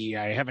scurvy,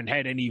 I haven't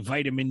had any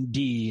vitamin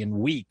D in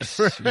weeks.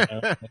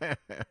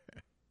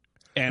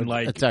 And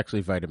like, it's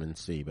actually vitamin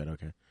C, but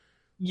okay.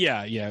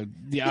 Yeah.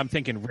 I'm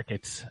thinking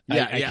rickets.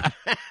 Yeah.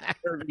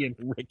 Scurvy and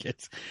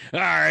rickets. Oh,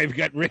 I've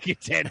got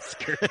rickets and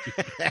scurvy.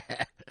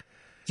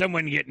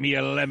 Someone get me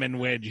a lemon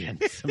wedge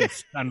and some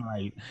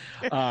sunlight.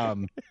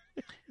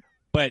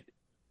 But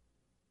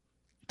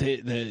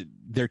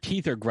their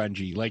teeth are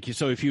grungy. Like,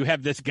 so if you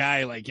have this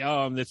guy like, oh,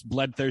 I'm this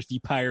bloodthirsty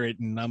pirate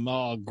and I'm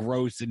all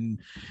gross and,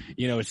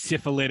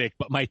 syphilitic,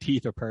 but my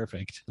teeth are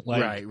perfect.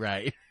 Like,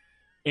 right.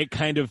 It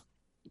kind of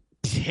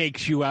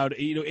takes you out.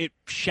 It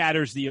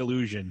shatters the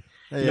illusion.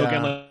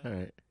 Again,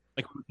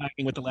 like we were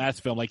talking with the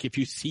last film, like if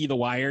you see the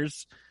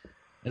wires,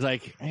 it's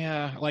like,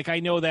 yeah, like I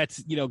know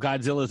that's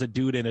Godzilla's a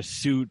dude in a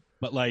suit,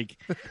 but like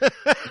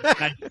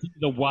I see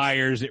the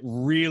wires, it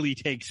really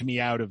takes me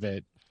out of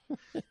it.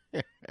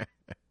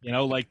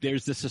 Like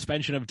there's the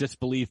suspension of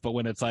disbelief, but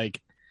when it's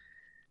like,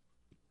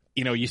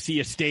 you see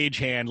a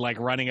stagehand like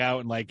running out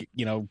and like,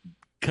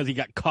 because he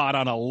got caught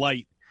on a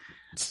light,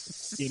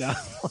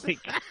 like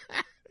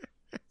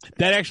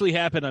that actually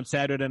happened on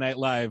Saturday Night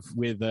Live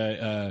with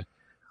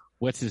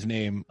what's his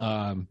name?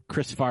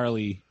 Chris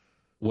Farley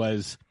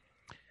was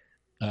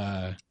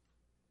not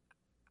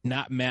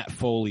Matt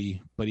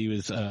Foley, but he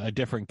was a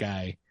different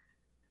guy.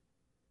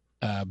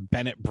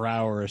 Bennett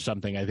Brower or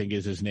something, I think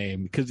is his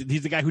name, because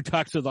he's the guy who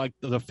talks with like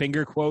the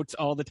finger quotes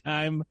all the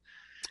time.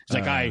 It's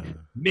like, I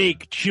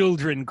make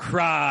children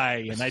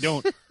cry and I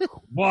don't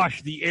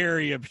wash the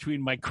area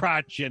between my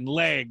crotch and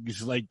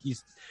legs. Like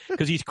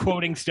because he's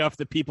quoting stuff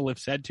that people have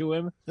said to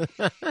him.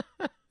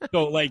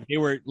 So like he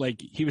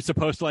was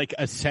supposed to like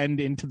ascend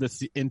into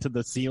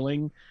the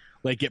ceiling,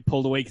 like get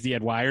pulled away because he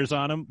had wires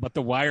on him, but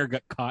the wire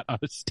got caught on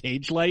a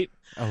stage light.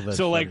 So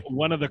funny. Like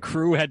one of the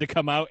crew had to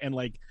come out and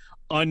like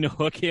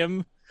unhook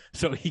him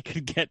so he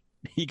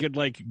could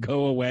like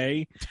go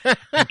away.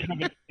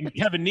 And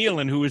Kevin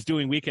Nealon, who was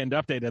doing Weekend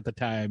Update at the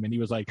time, and he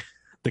was like,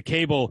 the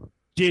cable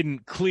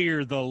didn't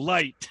clear the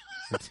light.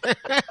 That's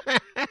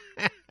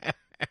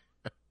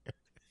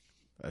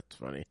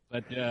funny.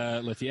 But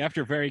let's see.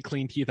 After very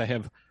clean teeth, I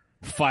have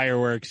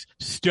fireworks.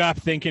 Stop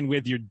thinking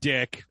with your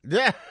dick.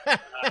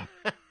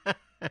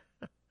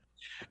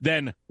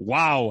 Then,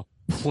 wow,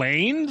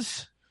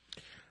 planes?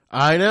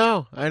 I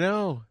know.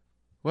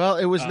 Well,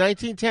 it was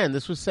 1910.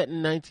 This was set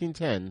in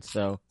 1910,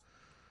 so.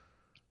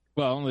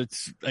 Well,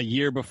 it's a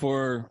year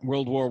before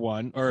World War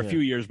One, or a few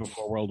years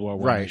before World War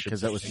One, right?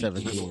 Because that was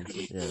 17.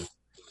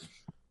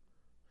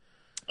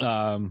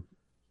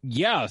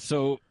 Yeah.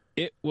 So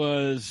it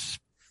was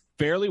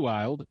fairly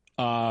wild.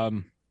 Go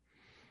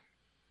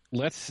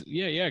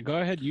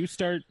ahead. You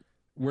start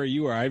where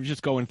you are. I was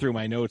just going through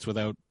my notes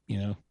without,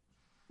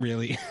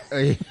 really,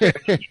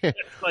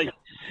 like,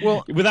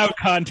 well, without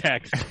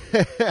context.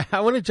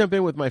 I want to jump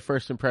in with my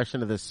first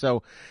impression of this.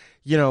 So,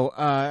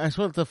 I just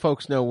want the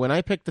folks know when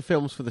I picked the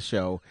films for the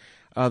show,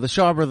 the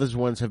Shaw Brothers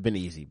ones have been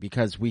easy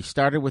because we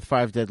started with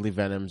Five Deadly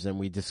Venoms and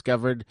we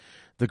discovered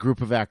the group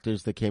of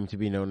actors that came to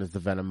be known as the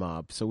Venom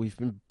Mob. So we've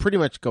been pretty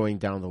much going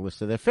down the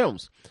list of their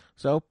films.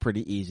 So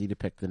pretty easy to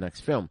pick the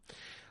next film.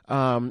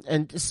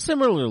 And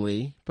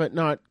similarly, but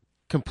not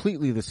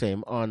completely the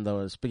same on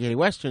those spaghetti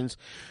westerns,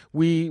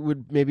 we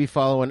would maybe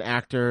follow an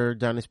actor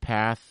down his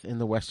path in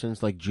the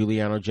westerns like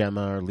Giuliano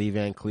Gemma or Lee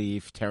Van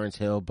Cleef, Terrence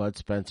Hill, Bud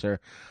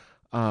Spencer.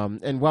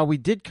 And while we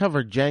did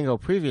cover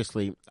Django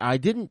previously, I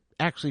didn't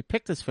actually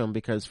pick this film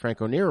because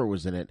Franco Nero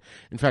was in it.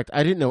 In fact,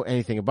 I didn't know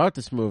anything about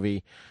this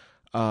movie.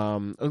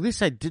 At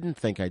least I didn't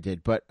think I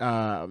did. But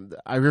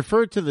I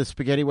referred to the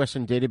Spaghetti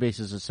Western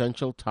Database's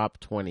Essential Top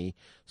 20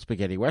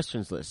 Spaghetti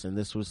Westerns list, and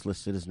this was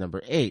listed as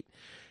number 8.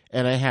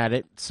 And I had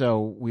it,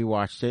 so we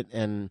watched it,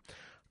 and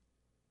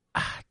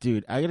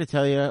dude, I gotta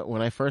tell you,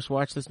 when I first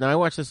watched this, now I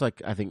watched this like,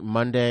 I think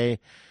Monday.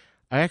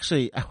 I watched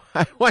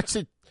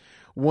it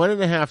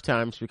 1.5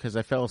 times because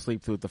I fell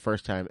asleep through it the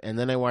first time, and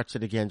then I watched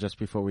it again just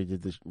before we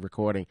did this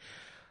recording.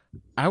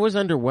 I was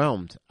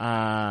underwhelmed.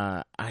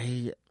 I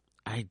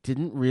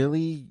didn't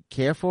really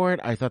care for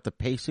it. I thought the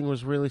pacing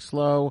was really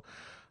slow.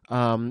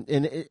 And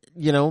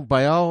it,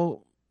 by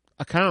all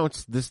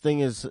accounts, this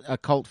thing is a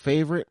cult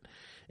favorite.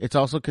 It's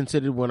also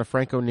considered one of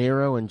Franco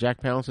Nero and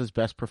Jack Palance's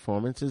best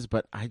performances,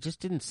 but I just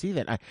didn't see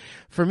that.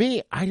 For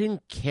me, I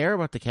didn't care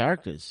about the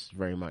characters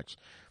very much.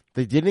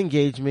 They didn't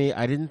engage me.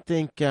 I didn't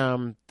think,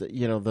 all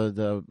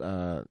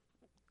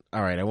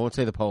right, I won't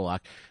say the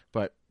Polak,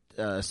 but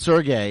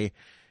Sergei,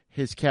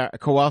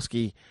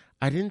 Kowalski,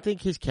 I didn't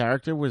think his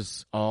character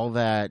was all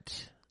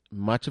that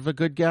much of a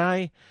good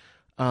guy.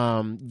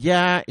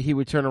 He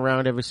would turn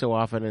around every so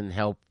often and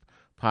help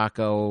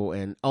Paco,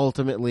 and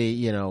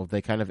ultimately,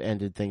 they kind of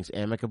ended things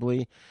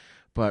amicably.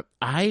 But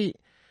I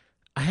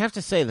have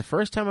to say, the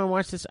first time I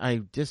watched this,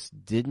 I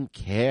just didn't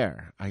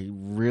care. I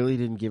really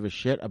didn't give a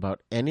shit about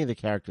any of the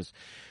characters.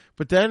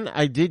 But then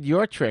I did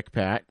your trick,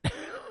 Pat,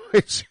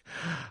 which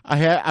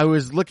I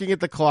was looking at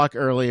the clock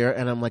earlier,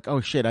 and I'm like,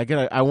 oh shit,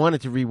 I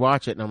wanted to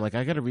rewatch it, and I'm like,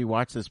 I gotta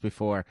rewatch this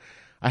before.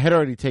 I had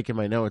already taken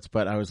my notes,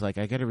 but I was like,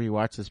 I gotta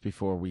rewatch this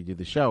before we do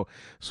the show.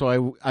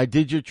 So I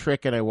did your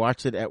trick, and I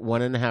watched it at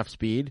 1.5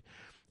 speed.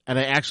 And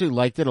I actually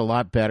liked it a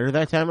lot better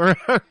that time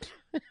around.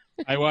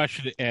 I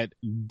watched it at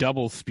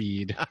double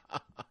speed.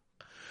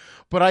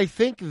 But I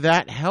think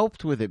that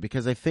helped with it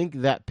because I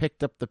think that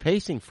picked up the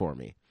pacing for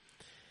me.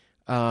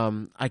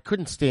 I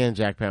couldn't stand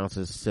Jack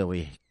Palance's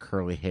silly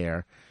curly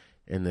hair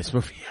in this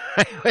movie.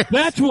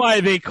 That's why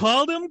they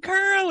called him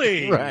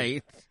Curly.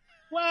 Right.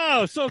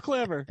 Wow, so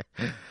clever.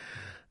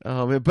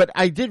 But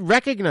I did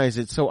recognize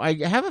it, so I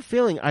have a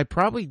feeling I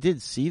probably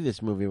did see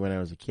this movie when I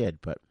was a kid,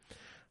 but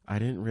I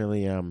didn't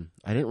really, I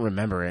didn't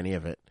remember any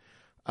of it.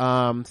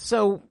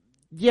 So,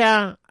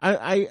 Yeah,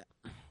 I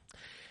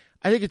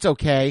think it's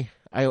okay.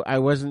 I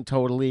wasn't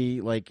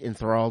totally like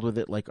enthralled with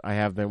it like I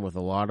have been with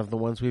a lot of the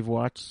ones we've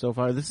watched so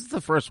far. This is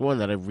the first one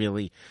that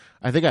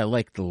I think I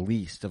like the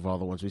least of all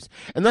the ones we've.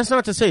 And that's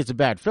not to say it's a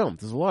bad film.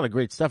 There's a lot of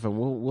great stuff, and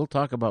we'll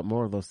talk about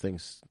more of those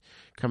things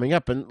coming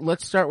up. And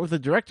let's start with the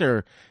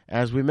director,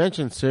 as we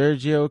mentioned,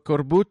 Sergio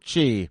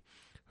Corbucci,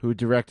 who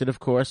directed, of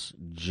course,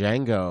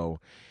 Django.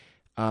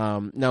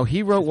 Now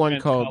he wrote one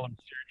called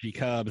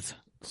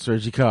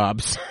Sergi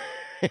Cobbs.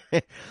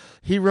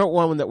 He wrote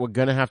one that we're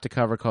going to have to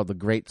cover called The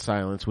Great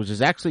Silence, which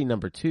is actually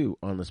number 2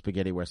 on the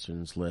Spaghetti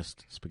Westerns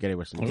list, Spaghetti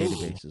Western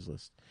Databases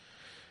list.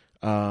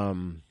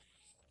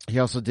 He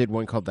also did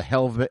one called The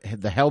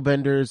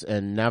Hellbenders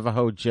and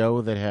Navajo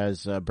Joe that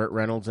has Burt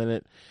Reynolds in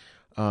it.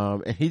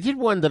 And he did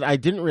one that I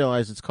didn't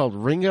realize. It's called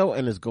Ringo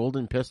and His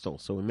Golden Pistol,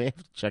 so we may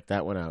have to check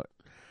that one out.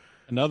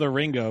 Another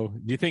Ringo.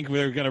 Do you think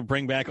we're going to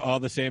bring back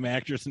all the same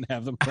actors and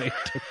have them play?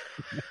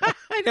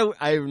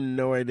 I have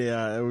no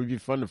idea. It would be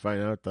fun to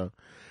find out, though.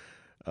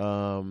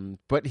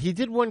 But he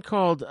did one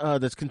called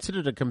that's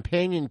considered a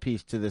companion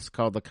piece to this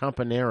called The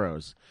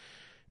Campaneros.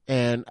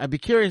 And I'd be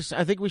curious.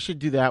 I think we should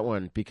do that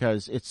one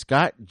because it's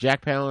got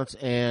Jack Palance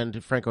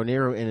and Franco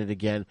Nero in it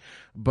again,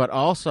 but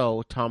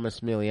also Thomas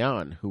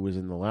Milian, who was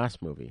in the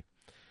last movie.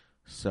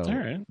 So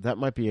that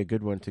might be a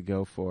good one to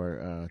go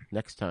for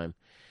next time.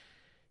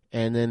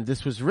 And then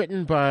this was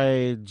written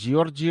by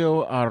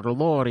Giorgio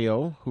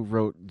Arlorio, who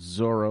wrote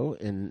Zorro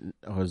in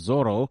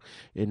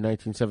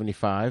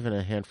 1975 and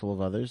a handful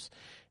of others,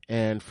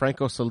 and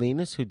Franco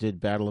Salinas, who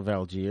did Battle of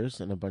Algiers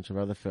and a bunch of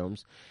other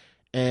films.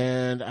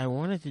 And I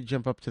wanted to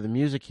jump up to the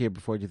music here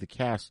before I do the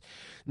cast.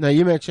 Now,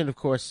 you mentioned, of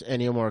course,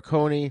 Ennio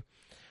Morricone.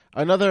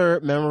 Another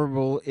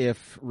memorable,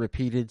 if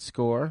repeated,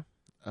 score.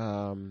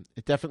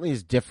 It definitely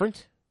is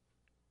different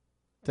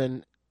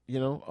than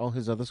all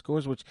his other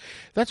scores, which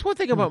that's one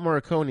thing about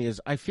Morricone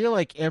is I feel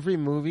like every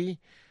movie,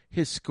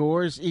 his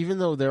scores, even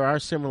though there are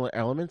similar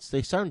elements,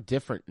 they sound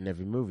different in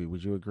every movie.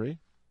 Would you agree?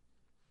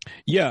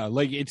 Yeah,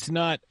 like it's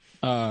not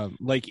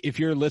like if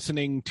you're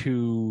listening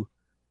to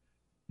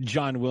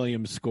John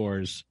Williams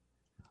scores,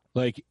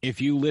 like if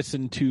you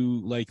listen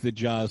to like the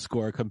Jaws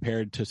score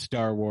compared to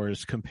Star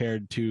Wars,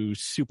 compared to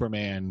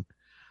Superman,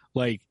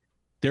 like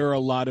there are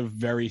a lot of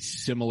very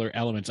similar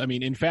elements. I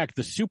mean, in fact,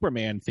 the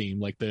Superman theme,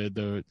 like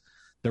the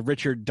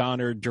Richard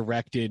Donner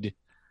directed,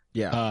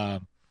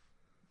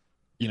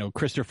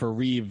 Christopher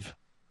Reeve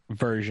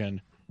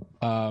version,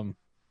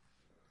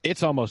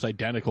 it's almost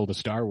identical to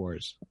Star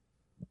Wars.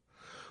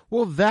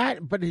 Well,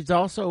 but it's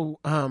also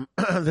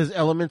there's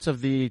elements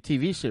of the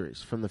TV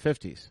series from the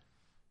 50s.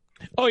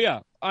 Oh yeah,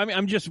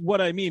 I'm just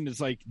what I mean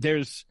is like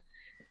there's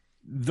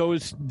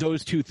those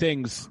two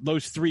things,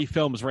 those 3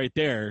 films right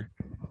there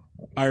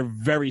are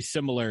very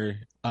similar.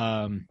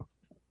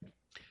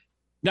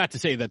 Not to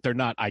say that they're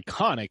not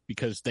iconic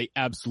because they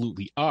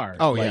absolutely are.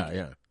 Oh, like,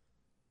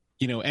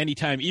 yeah.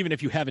 Anytime, even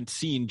if you haven't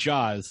seen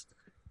Jaws,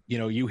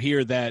 you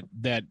hear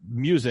that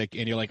music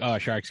and you're like, oh, a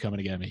shark's coming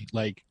to get me.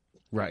 Like,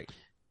 right.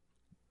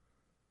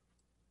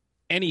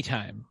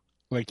 Anytime,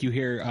 like you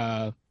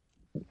hear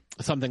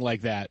something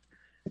like that,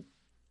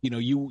 you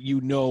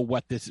know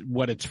what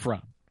it's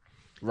from.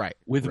 Right.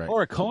 With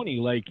Morricone,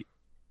 like,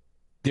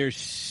 there's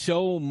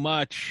so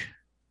much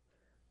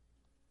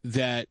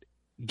that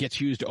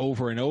gets used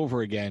over and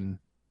over again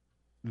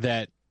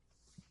that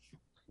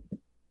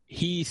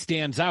he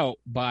stands out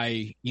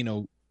by,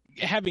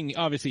 having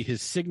obviously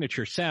his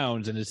signature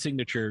sounds and his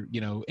signature,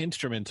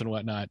 instruments and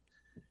whatnot,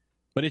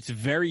 but it's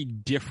very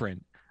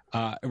different.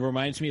 It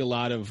reminds me a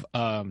lot of,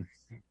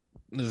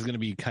 this is going to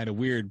be kind of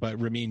weird,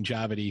 but Ramin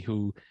Djawadi,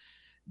 who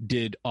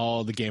did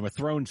all the Game of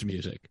Thrones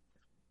music.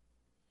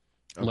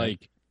 Okay.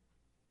 Like,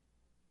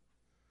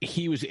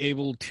 he was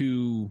able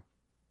to,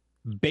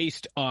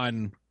 based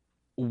on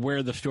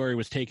where the story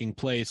was taking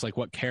place, like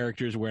what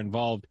characters were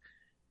involved,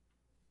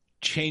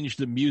 change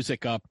the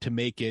music up to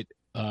make it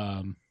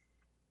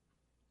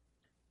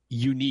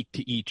unique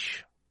to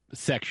each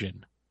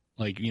section.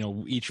 Like,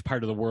 each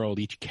part of the world,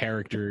 each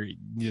character,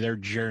 their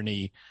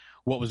journey,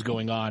 what was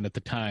going on at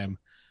the time,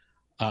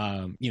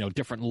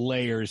 different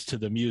layers to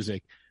the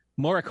music.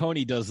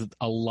 Morricone does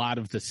a lot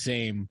of the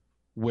same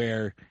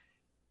where,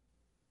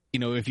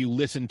 if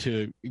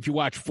you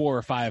watch 4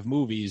 or 5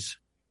 movies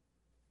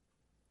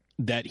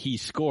that he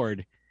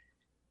scored,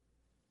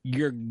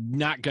 you're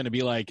not going to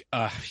be like,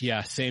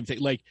 yeah, same thing.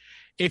 Like,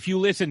 if you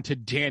listen to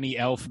Danny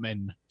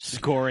Elfman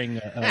scoring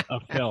a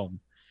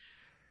film,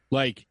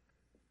 like,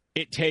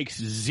 it takes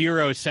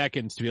 0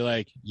 seconds to be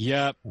like,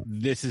 yep,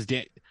 this is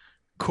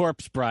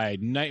Corpse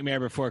Bride, Nightmare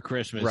Before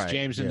Christmas, right,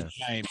 James and the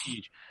Giant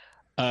Peach,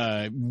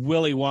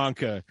 Willy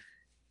Wonka.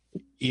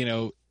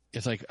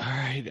 It's like, all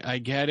right, I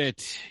get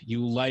it.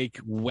 You like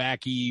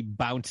wacky,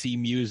 bouncy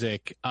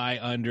music. I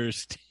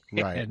understand.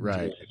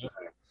 Right.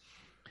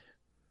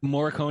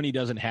 Morricone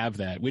doesn't have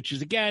that, which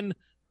is, again,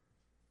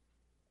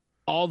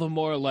 all the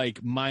more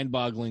like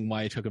mind-boggling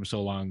why it took him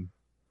so long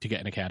to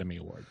get an Academy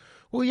Award.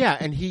 Well, yeah,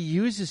 and he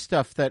uses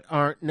stuff that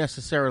aren't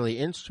necessarily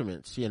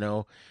instruments,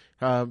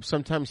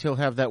 Sometimes he'll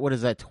have that, what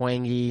is that,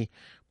 twangy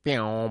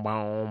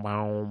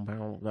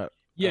that,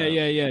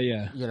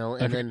 Yeah. you know,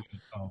 and then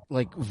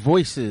like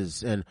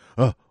voices and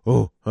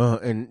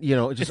and you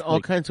know, just all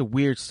kinds of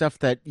weird stuff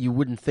that you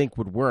wouldn't think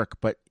would work,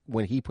 but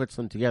when he puts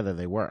them together,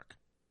 they work.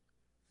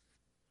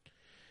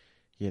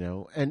 You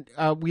know, and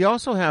we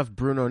also have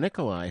Bruno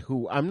Nicolai,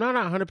 who I'm not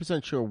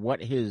 100% sure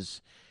what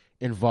his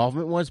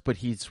involvement was, but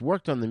he's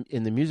worked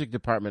in the music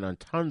department on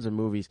tons of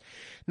movies.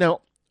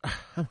 Now, I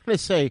want to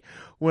say,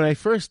 when I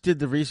first did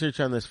the research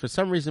on this, for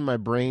some reason my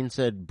brain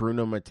said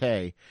Bruno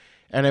Mattei,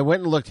 and I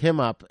went and looked him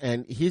up,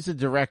 and he's a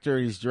director.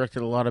 He's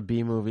directed a lot of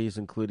B movies,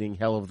 including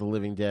Hell of the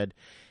Living Dead,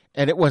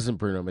 and it wasn't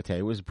Bruno Mattei,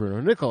 it was Bruno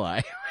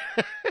Nicolai.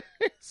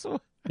 So,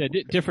 yeah,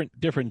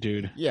 different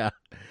dude. Yeah.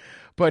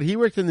 But he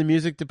worked in the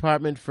music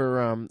department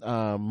for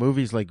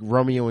movies like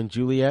Romeo and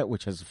Juliet,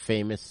 which has a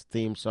famous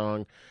theme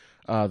song,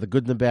 The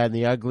Good and the Bad and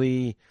the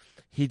Ugly.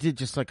 He did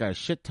just like a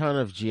shit ton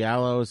of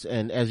giallos,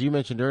 and as you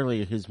mentioned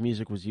earlier, his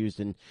music was used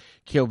in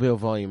Kill Bill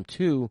Volume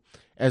 2,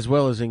 as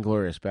well as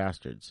Inglourious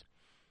Bastards.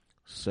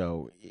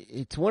 So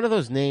it's one of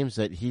those names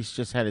that he's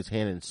just had his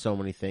hand in so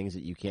many things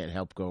that you can't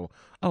help go,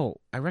 oh,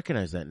 I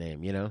recognize that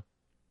name, you know?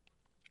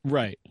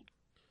 Right.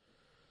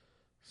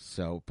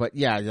 So, but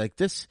yeah, like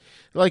this,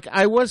 like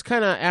I was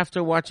kind of,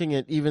 after watching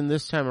it, even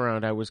this time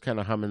around, I was kind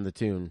of humming the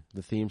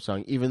theme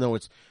song, even though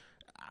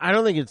I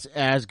don't think it's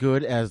as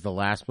good as the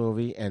last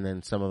movie, and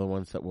then some of the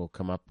ones that we'll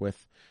come up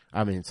with.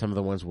 I mean, some of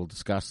the ones we'll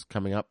discuss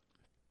coming up.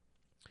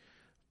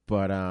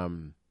 But,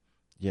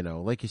 you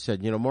know, like you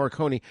said, you know,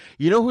 Morricone,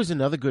 you know who's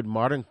another good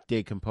modern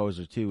day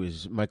composer too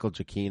is Michael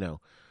Giacchino,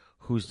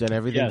 who's done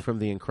everything from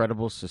The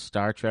Incredibles to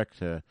Star Trek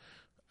to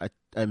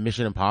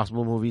Mission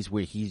Impossible movies,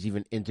 where he's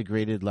even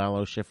integrated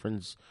Lalo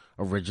Schifrin's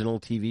original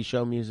TV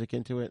show music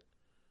into it.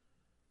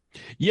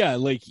 Yeah,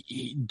 like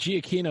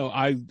Giacchino,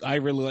 I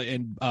really,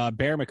 and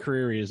Bear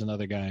McCreary is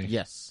another guy.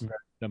 Yes, very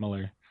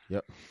similar.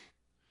 Yep.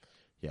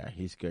 Yeah,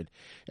 he's good.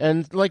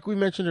 And like we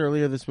mentioned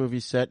earlier, this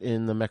movie's set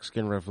in the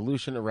Mexican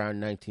Revolution around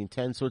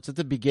 1910, so it's at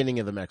the beginning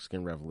of the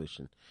Mexican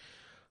Revolution,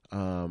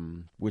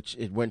 which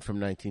it went from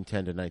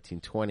 1910 to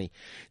 1920.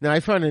 Now, I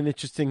found an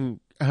interesting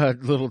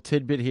little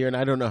tidbit here, and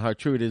I don't know how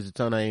true it is. It's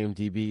on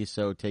IMDb,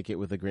 so take it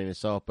with a grain of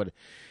salt. But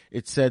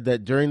it said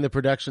that during the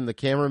production, the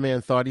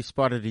cameraman thought he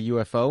spotted a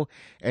UFO,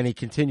 and he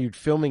continued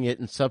filming it,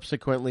 and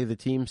subsequently the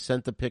team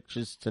sent the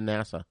pictures to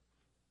NASA.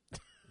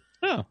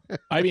 Oh,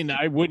 I mean,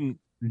 I wouldn't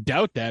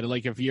doubt that.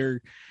 Like, if you're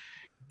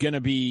going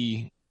to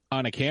be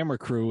on a camera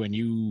crew and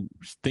you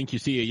think you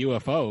see a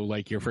UFO,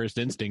 like, your first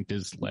instinct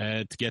is,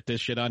 let's get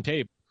this shit on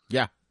tape.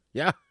 Yeah.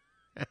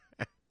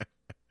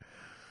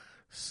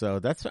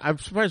 So I'm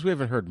surprised we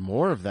haven't heard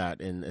more of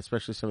that in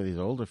especially some of these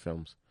older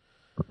films.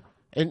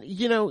 And,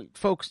 you know,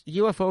 folks,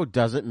 UFO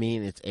doesn't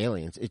mean it's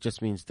aliens. It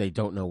just means they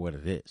don't know what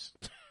it is.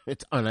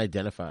 It's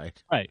unidentified.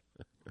 Right.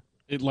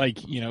 It,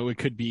 like, you know, it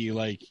could be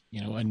like,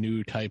 you know, a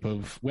new type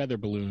of weather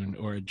balloon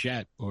or a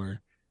jet or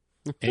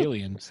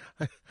aliens.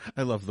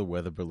 I love the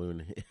weather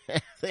balloon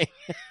thing.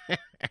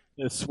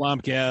 The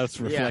swamp gas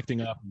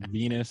reflecting off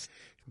Venus.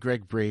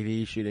 Greg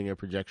Brady shooting a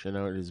projection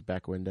out his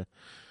back window.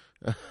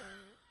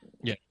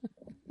 Yeah.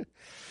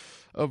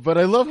 But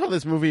I love how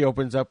this movie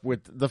opens up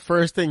with the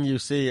first thing you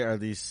see are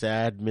these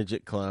sad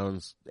midget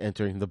clowns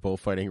entering the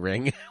bullfighting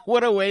ring.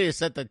 What a way to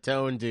set the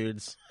tone,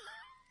 dudes.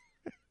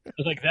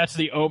 Like, that's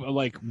the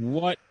like,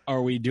 what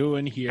are we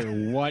doing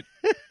here? What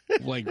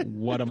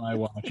am I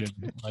watching?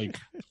 Like,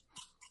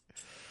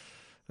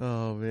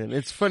 oh man,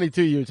 it's funny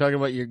too. You were talking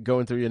about you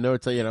going through your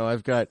notes. You know,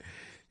 I've got,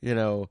 you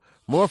know,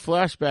 more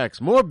flashbacks,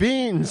 more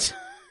beans.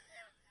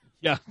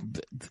 Yeah,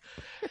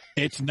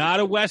 it's not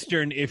a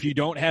Western if you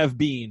don't have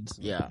beans.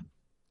 Yeah.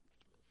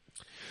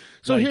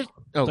 So like, here's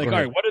all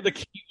right, what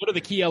are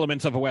the key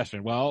elements of a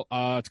Western? Well,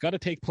 it's got to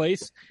take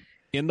place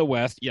in the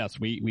West. Yes,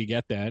 we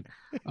get that.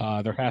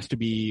 There has to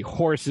be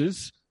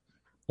horses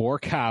or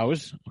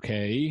cows.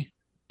 Okay,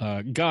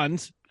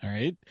 guns. All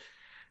right,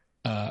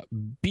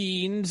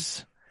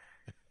 beans,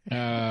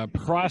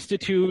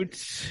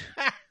 prostitutes.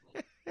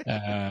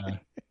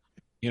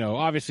 You know,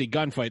 obviously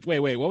gunfights.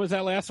 Wait, what was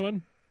that last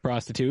one?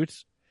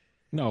 Prostitutes?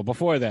 No,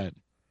 before that.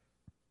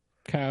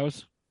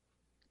 Cows?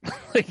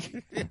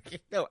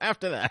 No,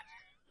 after that.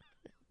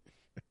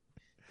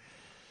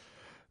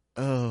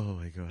 Oh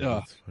my god,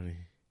 that's funny.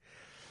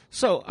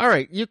 So, all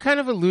right, you kind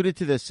of alluded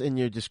to this in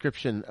your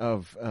description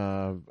of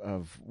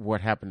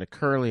what happened to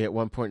Curly at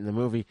one point in the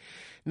movie.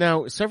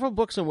 Now, several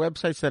books and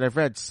websites that I've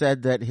read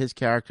said that his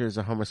character is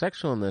a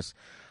homosexual in this.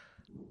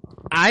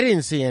 I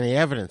didn't see any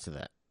evidence of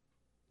that.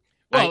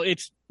 Well,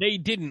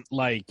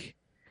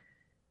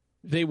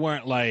 they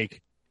weren't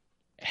like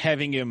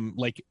having him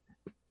like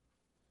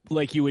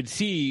you would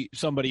see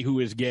somebody who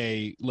is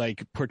gay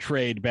like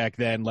portrayed back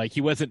then. Like,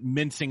 he wasn't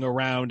mincing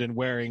around and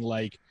wearing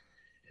like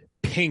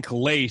pink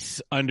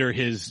lace under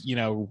his, you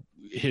know,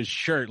 his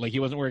shirt. Like, he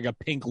wasn't wearing a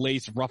pink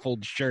lace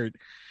ruffled shirt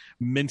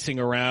mincing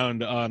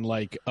around on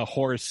like a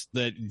horse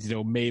that, you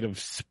know, made of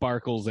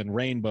sparkles and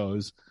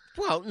rainbows.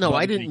 Well, no,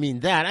 I didn't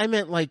mean that. I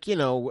meant like, you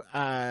know,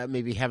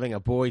 maybe having a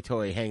boy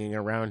toy hanging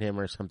around him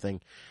or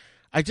something.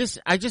 I just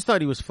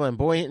thought he was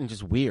flamboyant and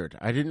just weird.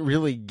 I didn't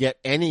really get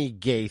any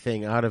gay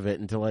thing out of it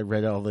until I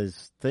read all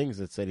these things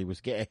that said he was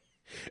gay.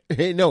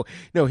 No,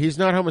 he's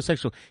not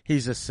homosexual.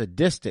 He's a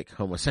sadistic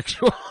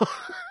homosexual.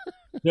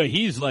 No,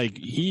 he's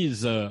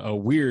a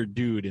weird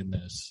dude in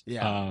this.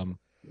 Yeah.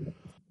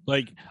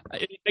 Like,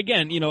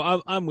 again,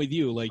 I'm with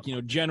you. Like,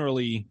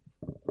 generally,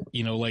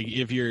 like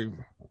if you're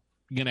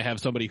gonna have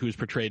somebody who's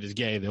portrayed as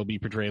gay, they'll be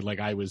portrayed like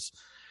I was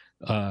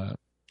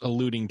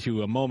alluding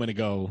to a moment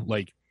ago.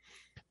 Like,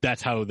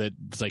 that's how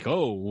it's like,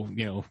 oh,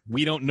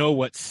 we don't know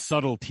what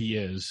subtlety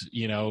is.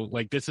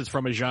 Like, this is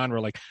from a genre.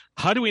 Like,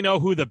 how do we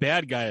know who the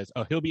bad guy is?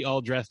 Oh, he'll be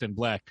all dressed in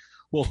black.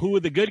 Well, who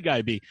would the good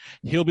guy be?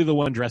 He'll be the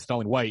one dressed all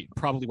in white,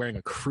 probably wearing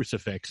a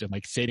crucifix and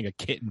like saving a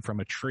kitten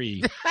from a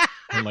tree.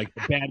 And like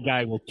the bad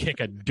guy will kick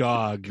a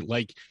dog.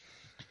 Like,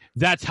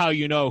 that's how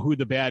you know who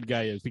the bad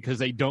guy is, because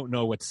they don't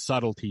know what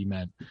subtlety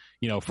meant,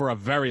 for a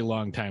very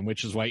long time,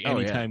 which is why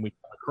anytime we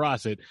come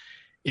across it,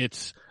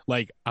 it's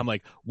like, I'm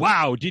like,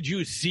 wow, did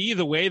you see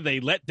the way they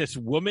let this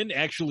woman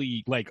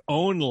actually like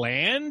own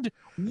land?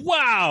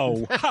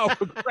 Wow, how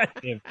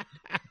aggressive.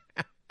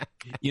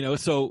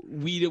 So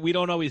we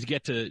don't always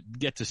get to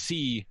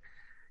see,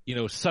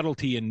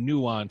 subtlety and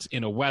nuance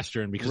in a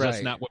Western, because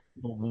that's not what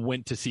people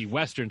went to see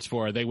Westerns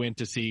for. They went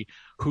to see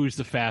who's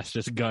the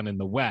fastest gun in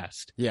the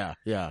West. Yeah,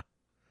 yeah.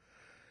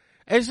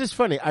 It's just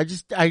funny. I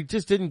just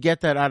didn't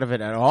get that out of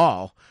it at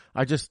all.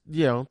 I just,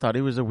 thought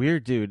he was a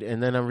weird dude.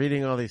 And then I'm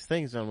reading all these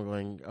things and I'm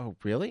going, oh,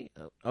 really?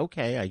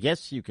 Okay. I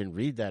guess you can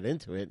read that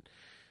into it.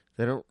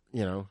 They don't,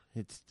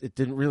 it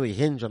didn't really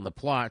hinge on the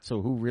plot.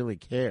 So who really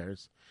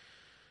cares?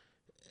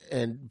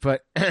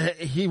 But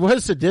he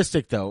was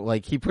sadistic though.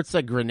 Like, he puts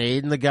that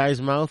grenade in the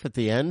guy's mouth at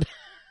the end.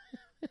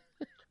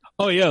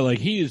 Oh yeah. Like,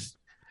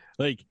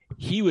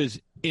 he was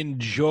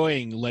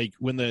enjoying, like,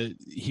 when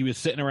he was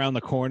sitting around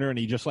the corner and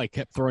he just like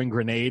kept throwing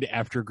grenade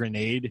after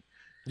grenade.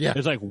 Yeah.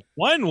 It's like,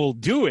 one will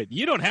do it.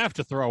 You don't have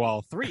to throw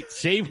all three.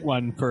 Save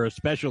one for a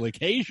special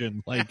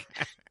occasion. Like,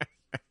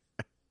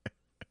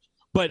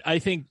 but I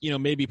think,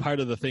 maybe part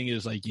of the thing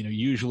is like,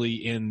 usually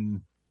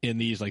in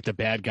these, like, the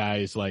bad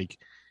guys, like,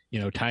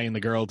 tying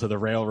the girl to the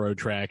railroad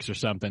tracks or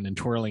something and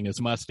twirling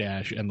his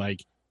mustache, and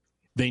like,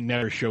 they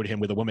never showed him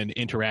with a woman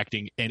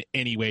interacting in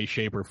any way,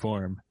 shape, or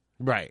form.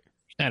 Right.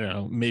 I don't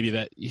know. Maybe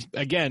that,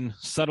 again,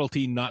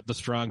 subtlety, not the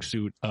strong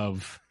suit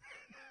of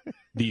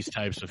these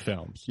types of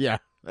films. Yeah,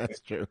 that's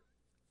true.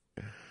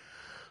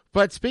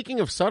 But speaking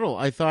of subtle,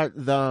 I thought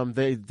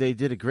they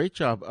did a great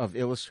job of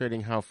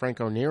illustrating how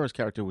Franco Nero's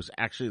character was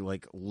actually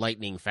like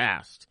lightning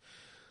fast.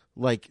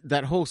 Like,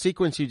 that whole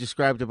sequence you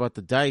described about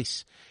the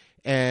dice,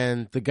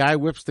 and the guy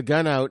whips the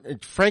gun out,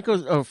 and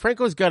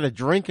Franco's got a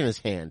drink in his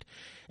hand,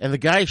 and the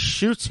guy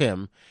shoots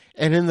him,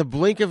 and in the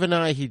blink of an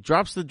eye, he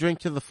drops the drink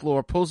to the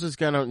floor, pulls his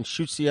gun out, and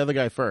shoots the other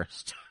guy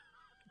first.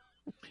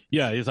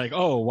 Yeah, he's like,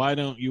 oh, why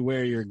don't you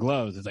wear your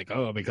gloves? It's like,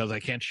 oh, because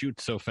I can't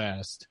shoot so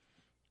fast.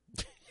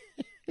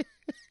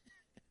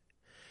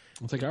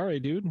 It's like, all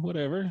right, dude,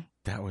 whatever.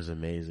 That was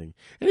amazing.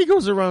 And he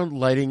goes around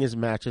lighting his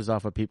matches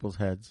off of people's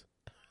heads.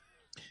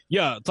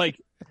 Yeah, it's like,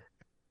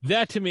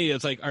 that to me,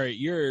 it's like, all right,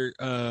 you're,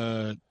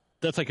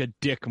 that's like a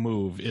dick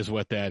move is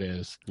what that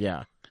is.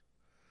 Yeah.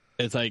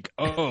 It's like,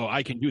 oh,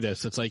 I can do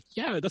this. It's like,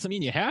 yeah, it doesn't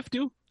mean you have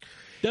to.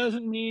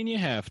 Doesn't mean you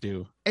have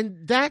to.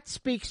 And that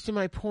speaks to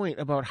my point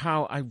about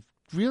how I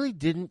really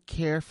didn't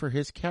care for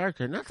his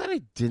character. Not that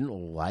I didn't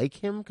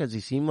like him, because he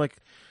seemed like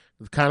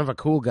kind of a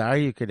cool guy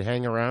you could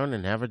hang around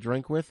and have a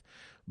drink with,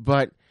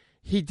 but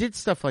he did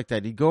stuff like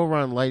that. He'd go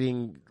around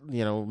lighting,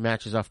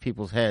 matches off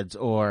people's heads,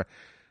 or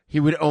he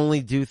would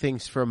only do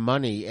things for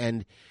money.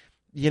 And,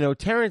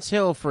 Terrence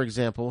Hill, for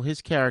example,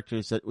 his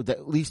characters,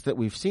 at least that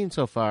we've seen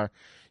so far,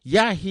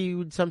 yeah, he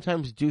would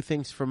sometimes do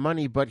things for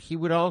money, but he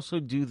would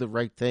also do the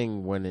right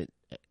thing when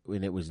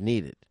it was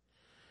needed.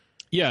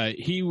 Yeah,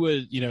 he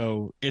was,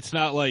 it's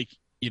not like,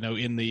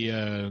 in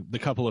the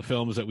couple of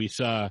films that we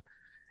saw,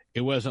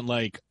 it wasn't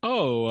like,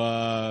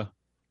 oh,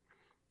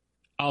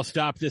 I'll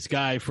stop this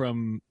guy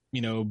from,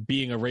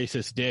 being a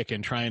racist dick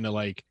and trying to,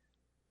 like,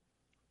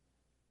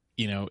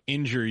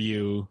 injure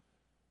you,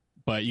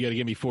 but you got to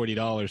give me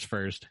 $40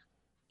 first.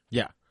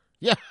 Yeah.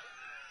 Yeah.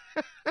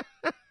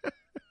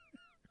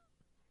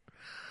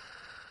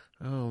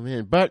 Oh,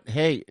 man. But,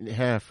 hey,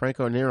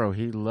 Franco Nero,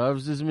 he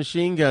loves his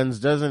machine guns,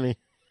 doesn't he?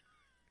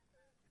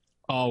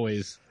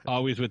 Always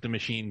with the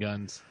machine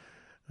guns.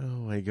 Oh,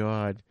 my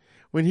God.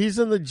 When he's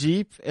in the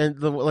Jeep, and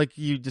like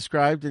you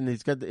described, and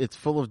it's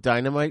full of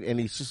dynamite, and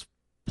he's just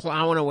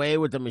plowing away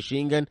with the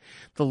machine gun,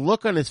 the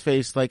look on his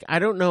face, like, I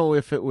don't know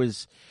if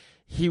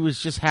he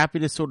was just happy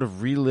to sort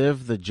of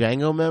relive the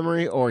Django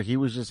memory, or he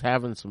was just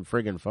having some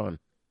friggin' fun.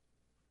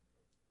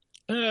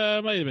 Might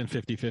have been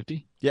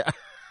 50-50. Yeah.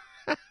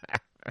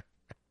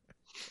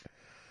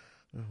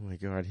 Oh, my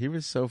God. He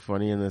was so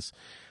funny in this.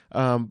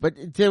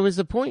 But there was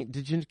a point.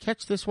 Did you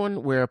catch this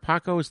one where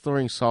Paco is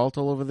throwing salt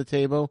all over the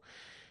table?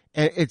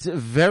 And it's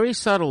very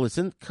subtle. It's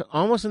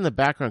almost in the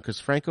background, because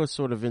Franco's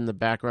sort of in the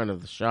background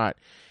of the shot.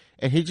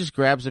 And he just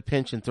grabs a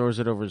pinch and throws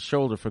it over his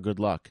shoulder for good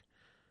luck.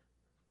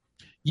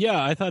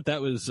 Yeah, I thought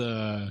that was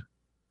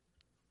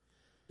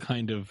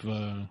kind of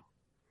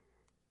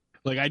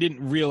like I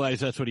didn't realize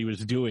that's what he was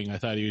doing. I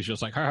thought he was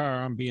just like, "Ha,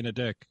 I'm being a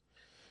dick."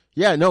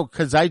 Yeah, no,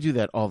 because I do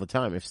that all the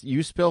time. If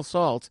you spill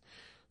salt,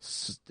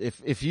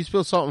 if you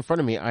spill salt in front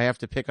of me, I have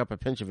to pick up a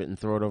pinch of it and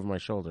throw it over my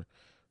shoulder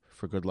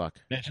for good luck.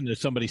 Imagine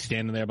there's somebody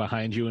standing there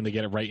behind you and they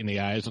get it right in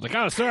the eyes. It's like,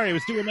 "Oh, sorry, I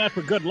was doing that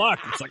for good luck."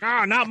 It's like,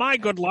 "Oh, not my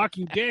good luck,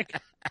 you dick."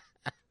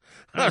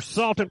 There's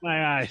salt in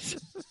my eyes.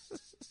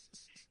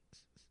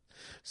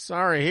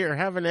 Sorry, here,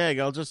 have an egg.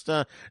 I'll just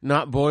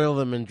not boil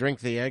them and drink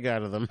the egg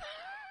out of them.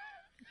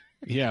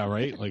 Yeah,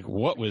 right? Like,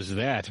 what was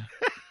that?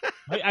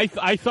 I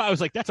thought, I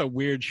was like, that's a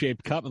weird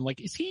shaped cup. I'm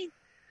like, is he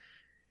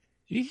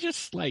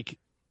just like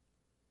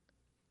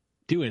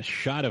doing a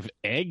shot of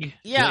egg?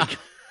 Yeah. Like,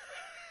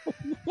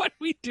 what are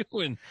we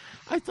doing?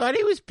 I thought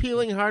he was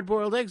peeling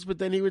hard-boiled eggs, but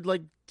then he would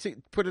like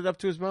put it up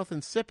to his mouth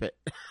and sip it.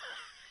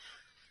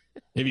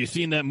 Have you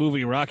seen that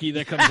movie Rocky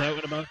that comes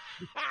out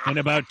in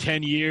about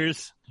 10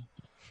 years?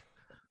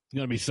 It's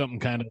going to be something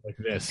kind of like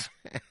this.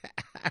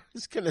 I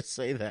was going to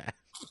say that.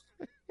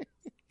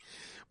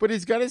 But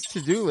he's got his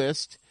to-do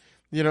list.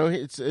 You know,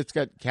 it's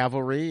got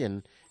cavalry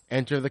and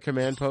enter the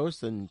command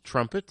post and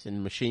trumpet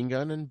and machine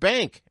gun and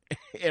bank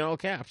in all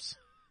caps.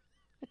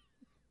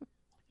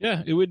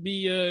 Yeah, it would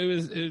be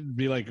it'd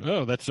be like,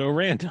 oh, that's so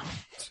random.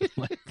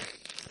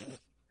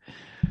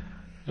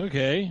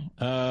 Okay.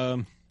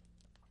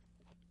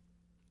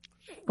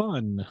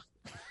 Fun.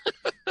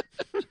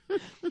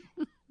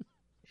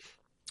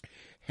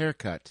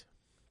 Haircut.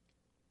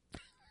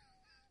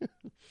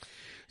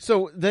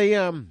 So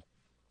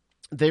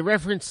they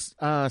reference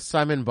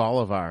Simon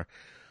Bolivar,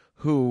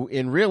 who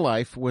in real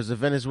life was a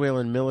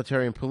Venezuelan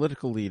military and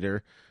political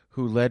leader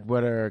who led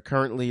what are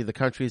currently the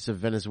countries of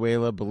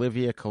Venezuela,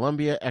 Bolivia,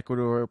 Colombia,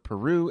 Ecuador,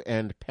 Peru,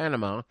 and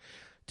Panama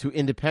to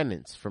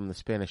independence from the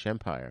Spanish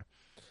Empire.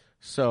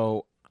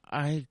 So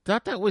I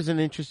thought that was an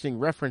interesting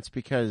reference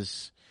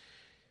because,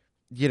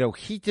 you know,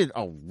 he did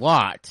a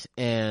lot,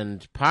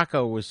 and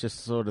Paco was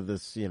just sort of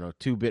this, you know,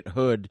 two-bit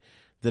hood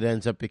that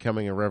ends up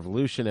becoming a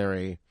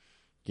revolutionary.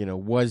 You know,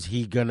 was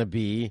he going to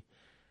be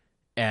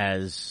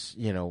as,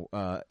 you know,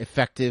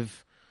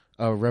 effective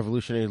a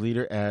revolutionary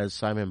leader as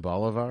Simon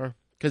Bolivar?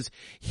 Because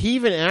he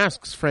even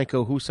asks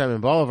Franco who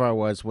Simon Bolivar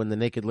was when the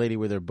naked lady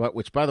with her butt,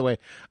 which, by the way,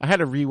 I had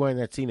to rewind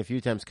that scene a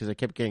few times because I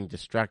kept getting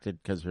distracted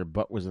because her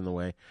butt was in the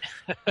way.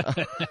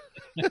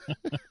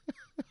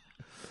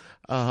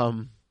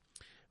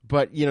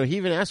 But, you know, he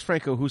even asked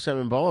Franco who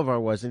Simon Bolivar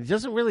was, and he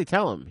doesn't really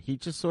tell him. He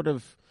just sort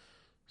of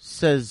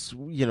says,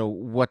 you know,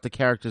 what the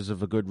characters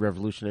of a good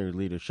revolutionary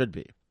leader should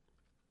be.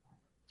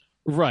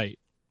 Right.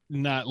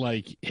 Not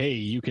like, hey,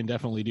 you can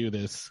definitely do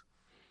this.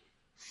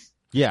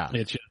 Yeah.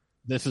 It's just,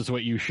 this is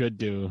what you should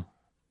do.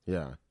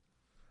 Yeah.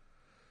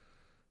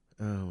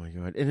 Oh, my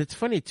God. And it's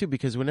funny, too,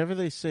 because whenever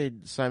they say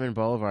Simon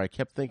Bolivar, I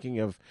kept thinking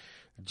of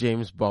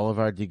James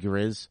Bolivar de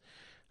Gris.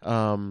 Did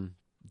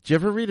you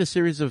ever read a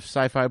series of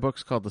sci-fi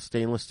books called The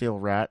Stainless Steel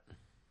Rat?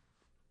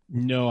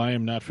 No, I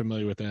am not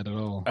familiar with that at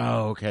all.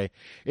 Oh, okay.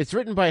 It's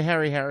written by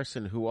Harry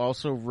Harrison, who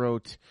also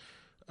wrote,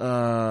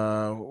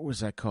 what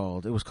was that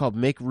called? It was called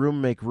Make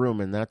Room,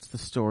 and that's the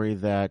story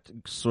that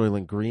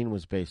Soylent Green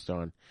was based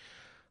on.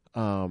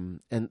 And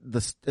I'm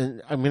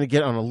going to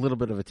get on a little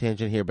bit of a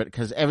tangent here, but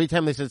because every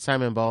time they said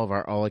Simon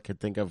Bolivar, all I could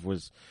think of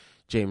was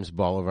James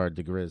Bolivar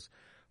de Gris.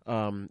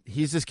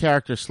 He's this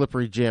character,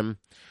 Slippery Jim,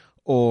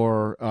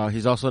 or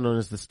he's also known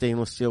as the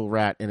Stainless Steel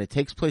Rat, and it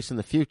takes place in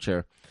the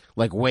future,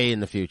 like way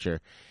in the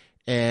future.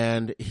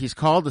 And he's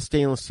called the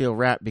Stainless Steel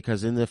Rat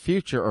because in the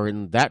future, or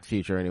in that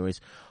future anyways,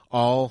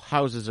 all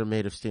houses are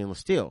made of stainless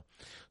steel.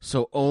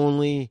 So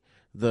only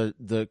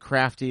the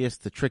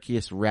craftiest, the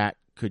trickiest rat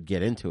could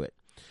get into it.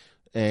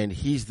 And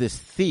he's this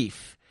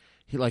thief.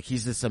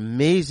 He's this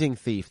amazing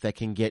thief that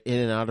can get in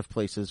and out of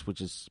places,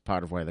 which is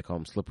part of why they call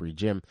him Slippery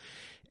Jim.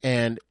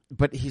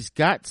 But he's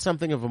got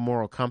something of a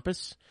moral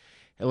compass.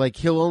 Like,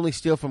 he'll only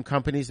steal from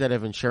companies that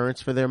have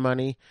insurance for their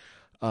money.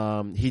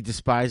 He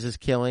despises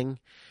killing.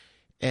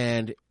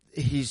 And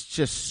he's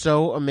just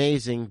so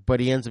amazing, but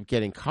he ends up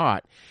getting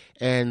caught.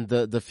 And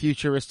the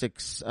futuristic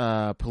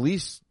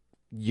police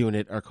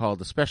unit are called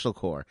the Special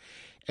Corps.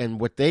 And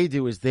what they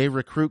do is they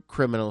recruit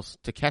criminals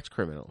to catch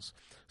criminals.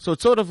 So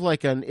it's sort of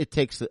like it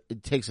takes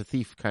a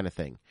thief kind of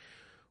thing,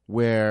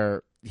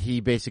 where he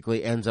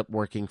basically ends up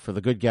working for the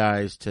good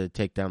guys to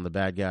take down the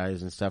bad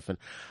guys and stuff. And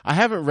I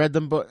haven't read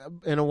them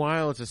in a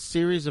while. It's a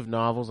series of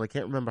novels. I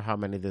can't remember how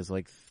many. There's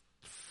like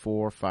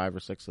 4, 5, or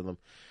 6 of them.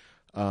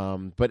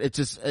 But it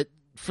just,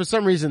 for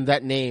some reason,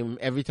 that name,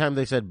 every time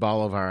they said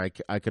Bolivar,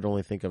 I could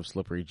only think of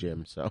Slippery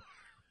Jim. So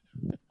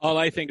all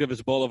I think of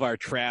is Bolivar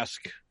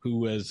Trask, who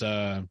was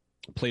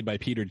played by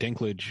Peter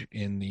Dinklage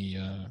in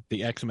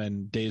the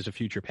X-Men Days of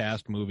Future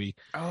Past movie.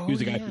 Oh, he was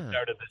the guy who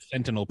started the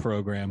Sentinel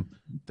program.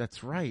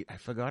 That's right. I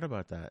forgot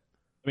about that.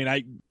 I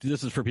mean,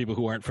 this is for people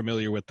who aren't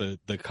familiar with the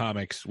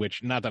comics,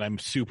 which, not that I'm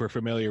super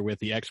familiar with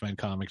the X-Men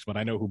comics, but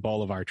I know who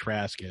Bolivar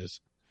Trask is.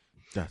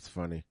 That's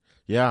funny.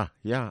 Yeah,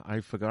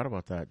 I forgot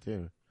about that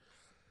too.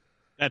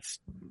 That's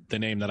the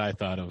name that I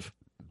thought of.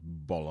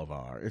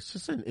 Bolivar. It's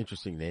just an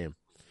interesting name.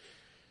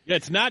 Yeah,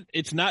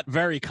 it's not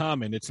very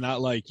common. It's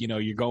not like,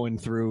 you're going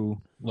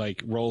through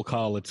like roll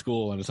call at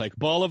school and it's like,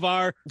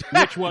 Bolivar,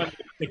 which one?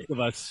 6 of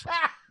us.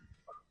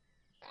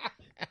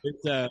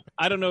 It's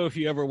I don't know if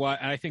you ever watch.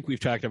 I think we've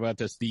talked about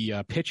this.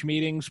 The pitch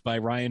meetings by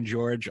Ryan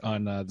George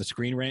on the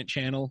Screen Rant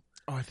channel.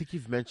 Oh, I think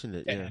you've mentioned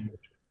it. Yeah.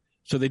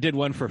 So they did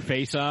one for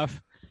Face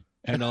Off,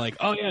 and they're like,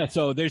 "Oh yeah,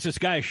 so there's this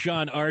guy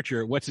Sean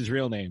Archer. What's his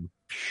real name?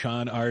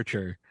 Sean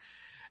Archer."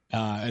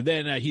 And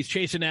then he's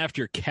chasing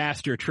after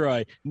Castor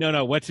Troy.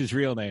 No, what's his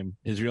real name?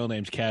 His real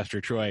name's Castor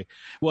Troy.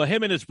 Well,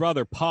 him and his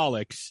brother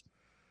Pollux.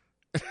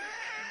 And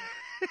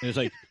it's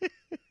like,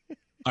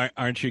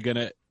 aren't you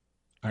gonna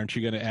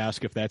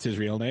ask if that's his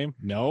real name?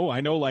 No,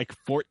 I know like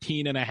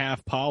 14 and a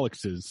half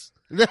Polluxes.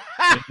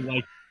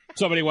 Like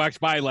somebody walks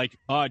by like,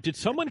 did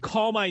someone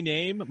call my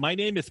name? My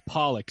name is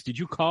Pollux. Did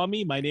you call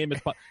me? My name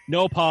is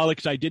No,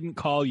 Pollux, I didn't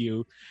call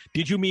you.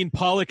 Did you mean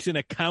Pollux in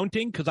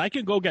accounting? Because I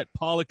can go get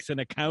Pollux in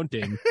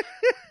accounting.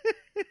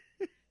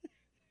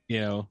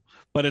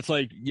 But it's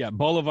like, yeah,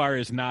 Bolivar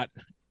is not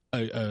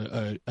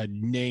a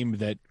name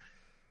that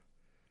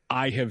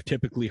I have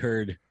typically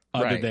heard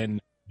other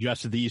than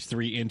just these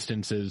 3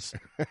 instances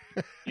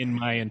in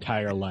my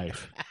entire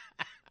life.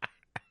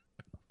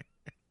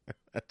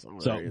 That's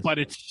hilarious. But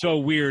it's so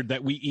weird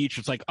that we each,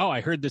 it's like, oh,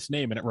 I heard this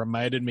name and it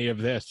reminded me of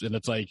this. And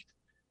it's like,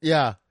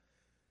 yeah,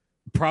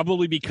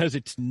 probably because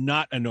it's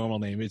not a normal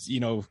name. It's, if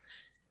the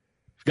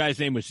guy's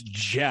name was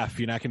Jeff,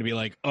 you're not going to be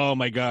like, oh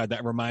my God,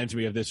 that reminds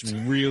me of this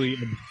really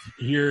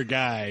obscure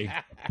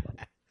guy.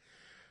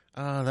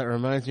 That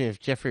reminds me of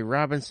Jeffrey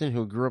Robinson,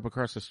 who grew up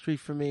across the street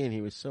from me, and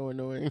he was so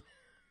annoying.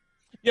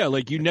 Yeah,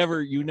 like you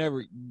never,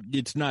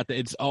 it's not that,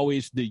 it's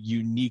always the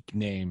unique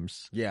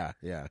names. Yeah.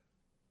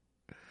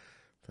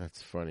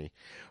 That's funny.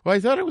 Well, I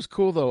thought it was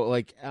cool, though,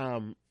 like,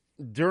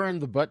 during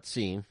the butt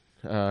scene,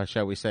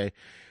 shall we say,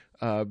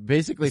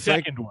 basically... The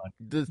second one.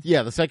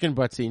 The second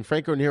butt scene,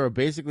 Franco Nero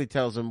basically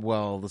tells him,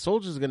 well, the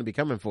soldiers are going to be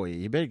coming for you.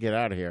 You better get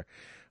out of here.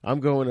 I'm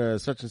going to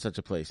such and such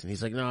a place. And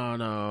he's like,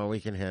 no, we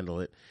can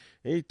handle it.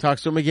 He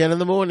talks to him again in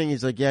the morning.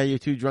 He's like, yeah, you're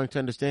too drunk to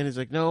understand. He's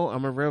like, no,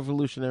 I'm a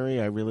revolutionary.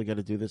 I really got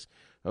to do this.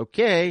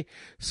 Okay.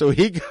 So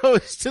he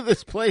goes to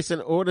this place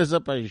and orders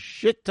up a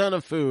shit ton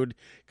of food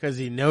because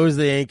he knows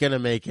they ain't going to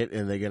make it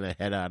and they're going to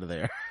head out of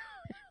there.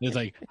 It's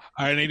like,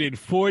 I needed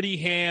 40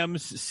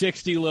 hams,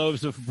 60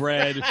 loaves of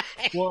bread,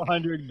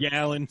 400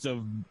 gallons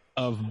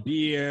of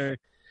beer.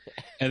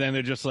 And then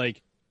they're just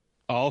like,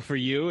 all for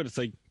you? And it's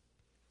like,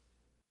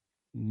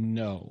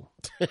 no.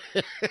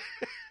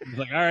 It's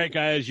like, all right,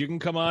 guys, you can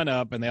come on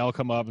up. And they all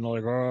come up and they're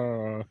like,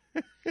 oh.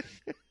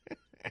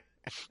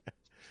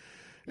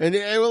 And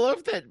I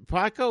love that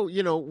Paco,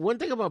 one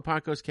thing about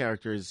Paco's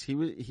character is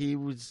he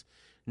was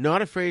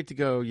not afraid to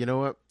go, you know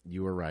what?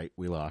 You were right.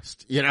 We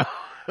lost,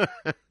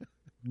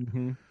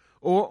 Mm-hmm.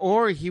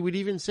 Or he would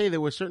even say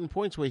there were certain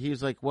points where he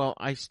was like, well,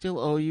 I still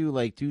owe you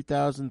like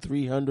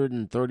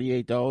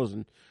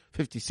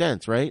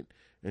 $2,338.50, right?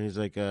 And he's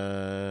like,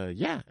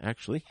 yeah,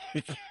 actually.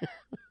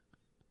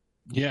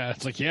 Yeah,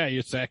 it's like, yeah,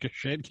 you sack of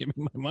shit. Give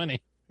me my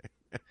money.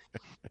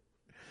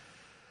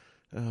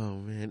 Oh,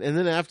 man. And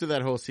then after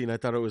that whole scene, I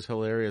thought it was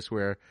hilarious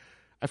where,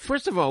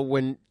 first of all,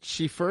 when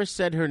she first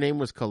said her name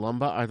was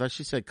Columba, I thought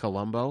she said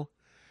Columbo.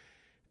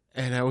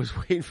 And I was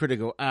waiting for her to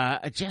go,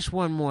 just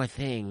one more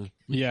thing.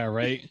 Yeah,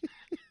 right?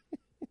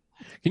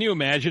 Can you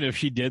imagine if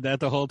she did that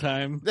the whole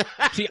time?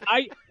 See,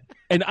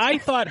 I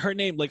thought her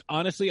name, like,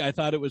 honestly, I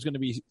thought it was going to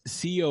be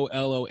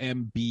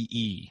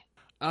Colombe.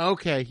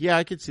 Okay, yeah,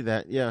 I could see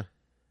that, yeah.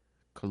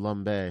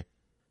 Colombe.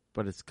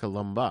 But it's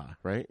Columba,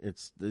 right? At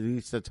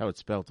least that's how it's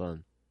spelled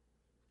on.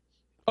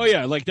 Oh,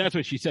 yeah, like, that's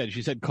what she said.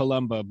 She said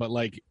Columba, but,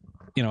 like,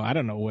 I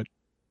don't know what,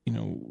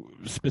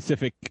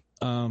 specific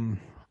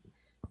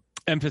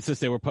emphasis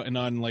they were putting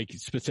on, like,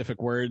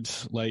 specific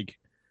words, like,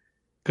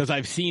 because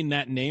I've seen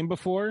that name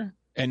before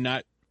and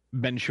not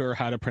been sure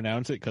how to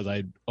pronounce it because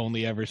I'd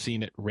only ever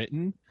seen it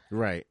written.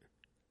 Right.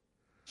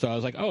 So I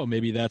was like, oh,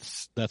 maybe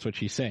that's what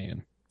she's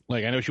saying.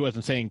 Like, I know she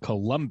wasn't saying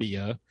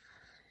Columbia.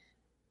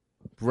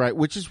 Right,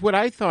 which is what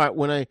I thought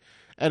when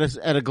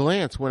at a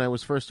glance when I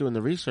was first doing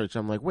the research.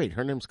 I'm like, wait,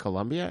 her name's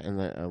Columbia? And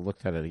then I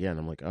looked at it again.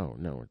 I'm like, oh,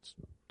 no, it's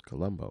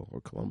Columbo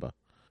or Columba.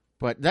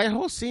 But that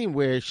whole scene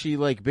where she,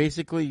 like,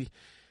 basically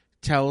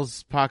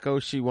tells Paco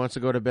she wants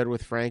to go to bed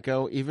with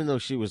Franco, even though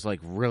she was,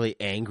 like, really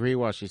angry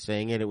while she's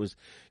saying it. It was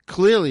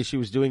clearly she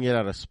was doing it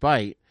out of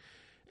spite.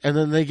 And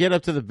then they get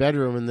up to the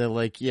bedroom and they're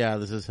like, yeah,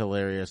 this is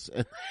hilarious.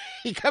 And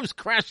he comes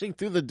crashing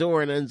through the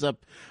door and ends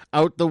up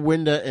out the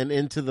window and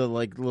into the,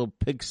 like, little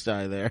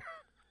pigsty there.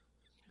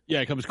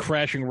 Yeah, it comes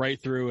crashing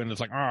right through and it's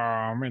like, oh,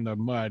 I'm in the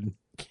mud.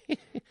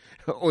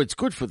 Oh, it's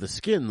good for the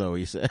skin, though,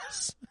 he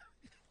says.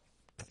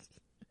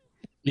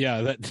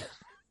 Yeah,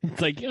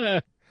 it's like,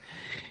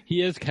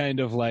 he is kind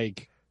of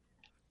like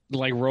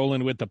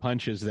rolling with the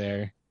punches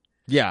there.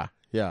 Yeah.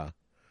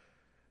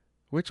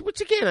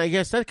 Which again, I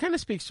guess that kind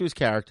of speaks to his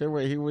character,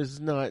 where he was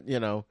not,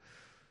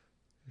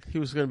 he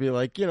was going to be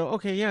like,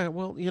 okay, yeah,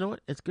 well, you know what?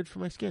 It's good for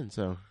my skin,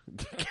 so.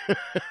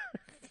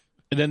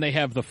 And then they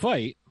have the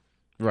fight.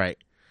 Right.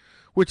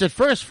 Which at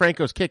first,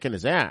 Franco's kicking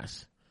his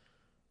ass.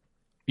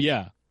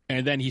 Yeah.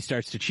 And then he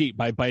starts to cheat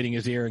by biting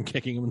his ear and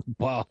kicking him in the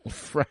ball.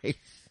 Right.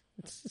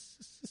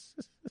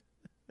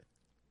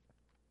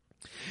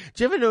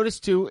 Do you ever notice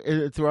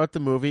too, throughout the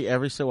movie,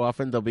 every so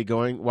often they'll be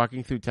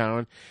walking through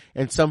town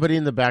and somebody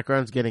in the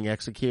background's getting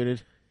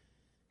executed?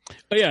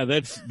 Oh yeah,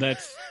 that's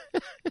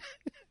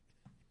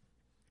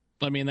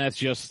I mean, that's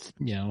just,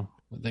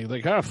 they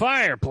like, oh,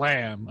 fire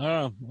plam.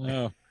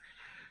 Oh,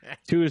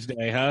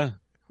 Tuesday, huh?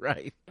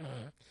 Right.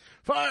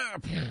 Fire.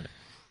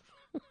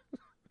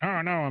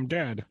 Oh no, I'm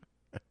dead.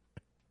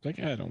 Like,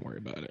 don't worry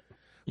about it.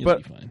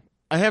 But be fine.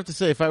 I have to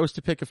say, if I was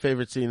to pick a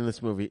favorite scene in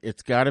this movie,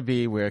 it's got to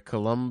be where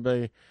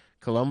Columba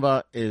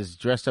is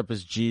dressed up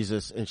as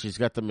Jesus and she's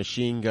got the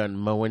machine gun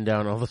mowing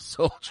down all the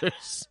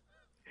soldiers.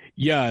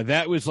 Yeah,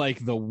 that was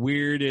like the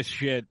weirdest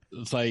shit.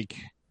 It's like,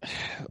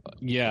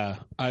 yeah,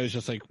 I was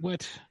just like,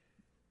 what?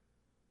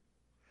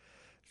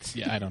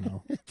 Yeah, I don't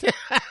know.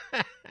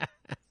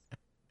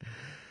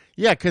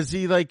 Yeah, because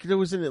there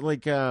wasn't it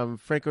like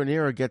Franco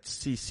Nero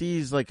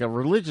sees like a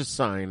religious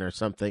sign or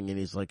something, and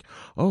he's like,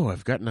 "Oh,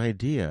 I've got an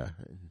idea."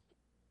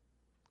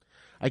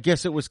 I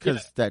guess it was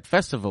because that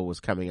festival was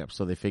coming up,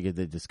 so they figured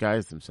they'd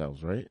disguise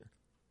themselves, right?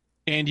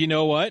 And you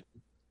know what?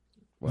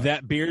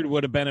 That beard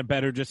would have been a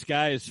better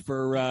disguise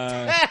for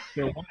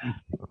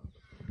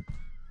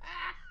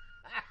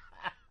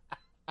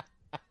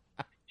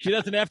She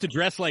doesn't have to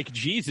dress like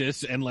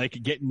Jesus and like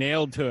get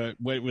nailed to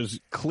what was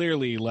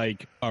clearly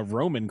like a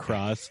Roman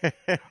cross,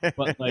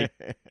 but like,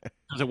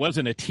 because it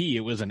wasn't a T,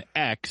 it was an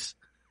X,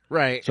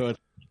 right? So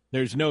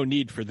there's no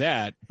need for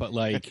that. But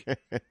like,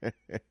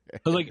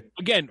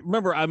 again,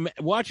 remember, I'm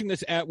watching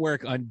this at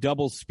work on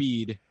double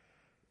speed,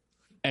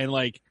 and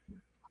like,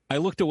 I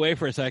looked away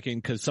for a second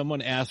because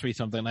someone asked me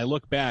something. I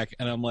look back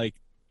and I'm like,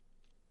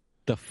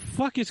 the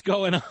fuck is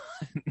going on?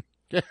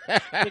 Just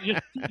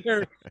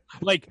hear,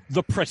 like,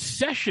 the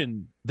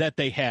procession that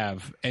they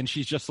have, and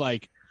she's just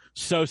like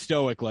so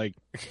stoic, like,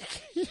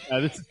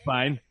 this is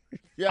fine.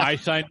 Yeah. I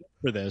signed up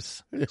for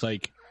this. It's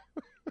like,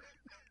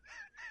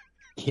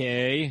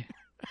 okay.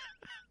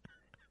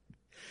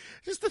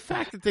 Just the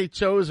fact that they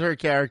chose her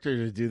character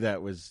to do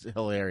that was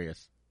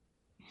hilarious.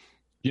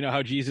 You know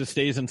how Jesus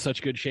stays in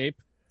such good shape?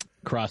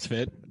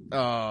 CrossFit.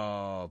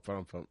 Oh,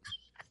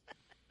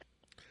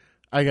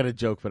 I got a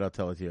joke, but I'll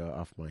tell it to you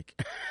off mic.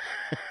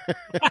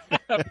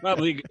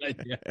 Probably a good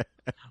idea.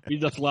 We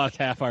just lost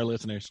half our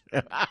listeners.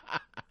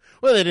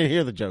 Well, they didn't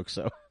hear the joke,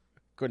 so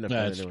couldn't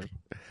have done it.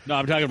 No,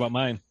 I'm talking about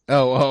mine.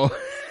 Oh.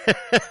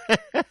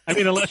 I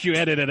mean, unless you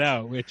edit it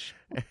out, which...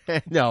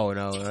 No,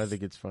 I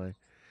think it's fine.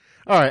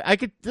 All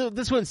right,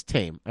 this one's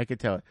tame. I could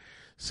tell it.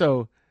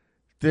 So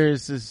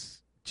there's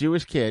this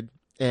Jewish kid,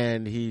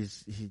 and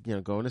he's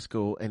going to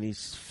school, and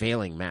he's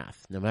failing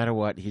math. No matter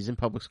what, he's in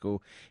public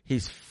school,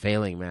 he's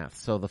failing math.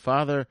 So the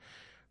father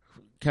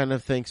kind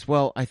of thinks,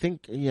 well, I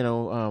think,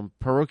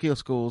 parochial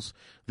schools,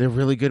 they're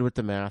really good with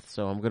the math,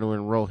 so I'm going to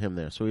enroll him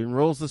there. So he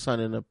enrolls the son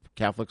in a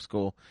Catholic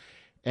school,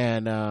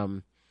 and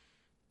a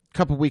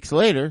couple weeks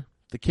later,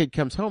 the kid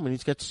comes home, and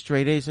he's got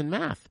straight A's in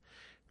math.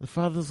 The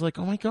father's like,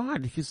 oh my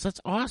God,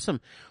 that's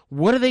awesome.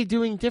 What are they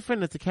doing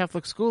different at the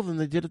Catholic school than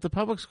they did at the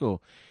public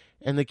school?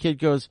 And the kid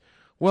goes,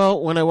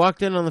 well, when I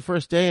walked in on the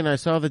first day and I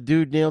saw the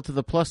dude nailed to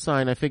the plus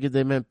sign, I figured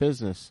they meant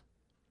business.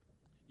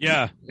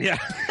 Yeah.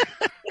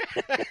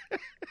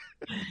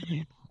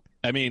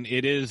 I mean,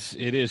 it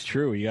is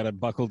true. You got to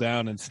buckle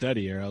down and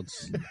study, or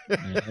else you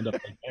end up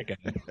like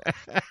that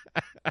guy.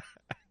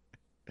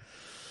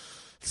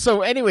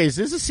 So, anyways,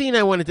 there's a scene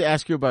I wanted to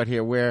ask you about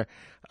here, where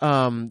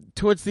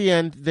towards the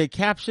end they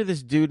capture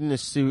this dude in a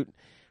suit,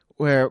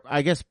 where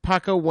I guess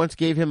Paco once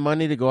gave him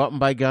money to go out and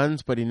buy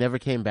guns, but he never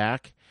came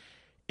back.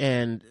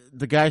 And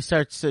the guy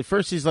starts, at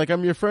first he's like,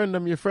 I'm your friend.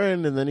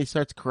 And then he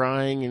starts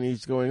crying and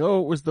he's going,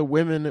 oh, it was the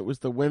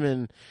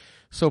women.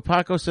 So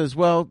Paco says,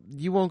 well,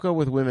 you won't go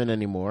with women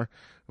anymore.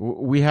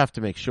 We have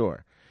to make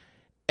sure.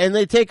 And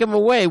they take him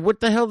away. What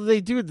the hell did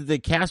they do? Did they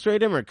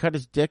castrate him or cut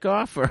his dick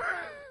off? Or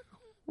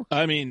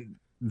I mean,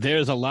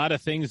 there's a lot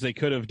of things they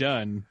could have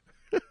done.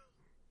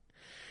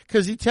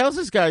 Because he tells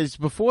his guys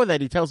before that,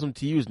 he tells them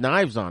to use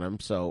knives on him.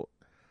 So.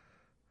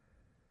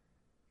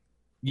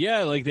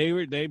 Yeah, like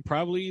they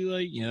probably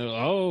like,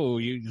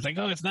 it's like,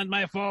 oh, it's not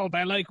my fault.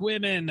 I like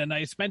women and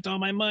I spent all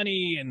my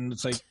money. And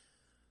it's like,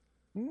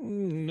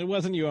 it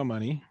wasn't your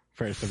money,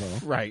 first of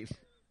all. Right.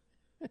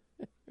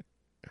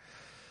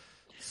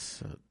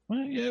 Well,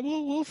 yeah,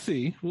 we'll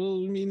see.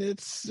 Well, I mean,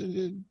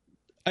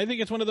 I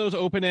think it's one of those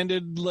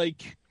open-ended,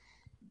 like,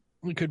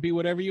 it could be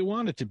whatever you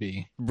want it to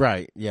be.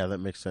 Right. Yeah, that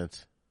makes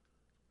sense.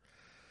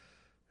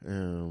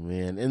 Oh,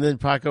 man. And then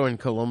Paco and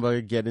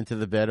Columba get into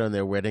the bed on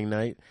their wedding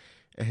night.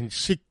 And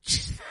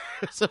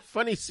it's a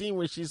funny scene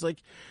where she's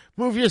like,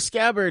 move your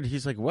scabbard.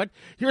 He's like, what?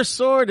 Your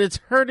sword, it's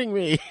hurting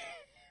me.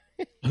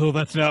 Oh,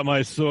 that's not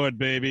my sword,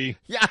 baby.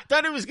 Yeah, I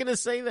thought he was going to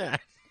say that.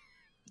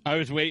 I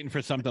was waiting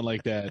for something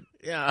like that.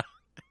 Yeah.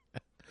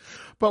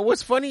 But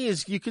what's funny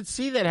is you could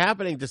see that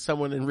happening to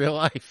someone in real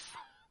life.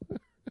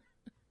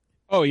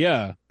 Oh,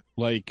 yeah.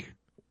 Like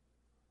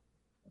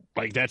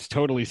that's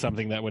totally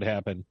something that would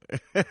happen.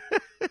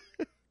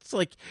 It's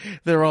like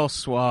they're all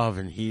suave,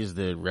 and he's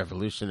the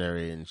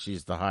revolutionary, and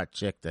she's the hot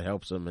chick that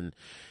helps him, and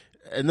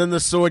then the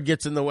sword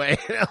gets in the way.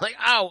 And I'm like,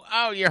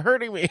 ow, you're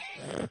hurting me.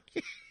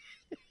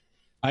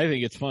 I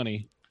think it's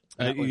funny.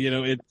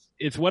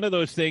 It's one of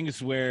those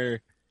things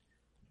where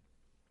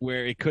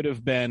it could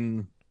have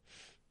been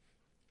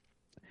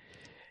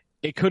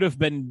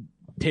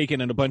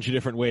taken in a bunch of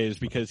different ways,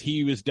 because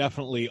he was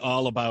definitely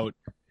all about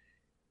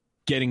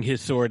getting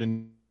his sword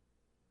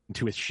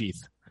into his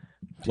sheath.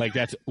 Like,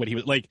 that's what he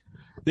was like.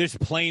 There's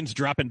planes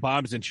dropping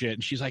bombs and shit,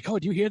 and she's like, "Oh,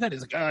 do you hear that?"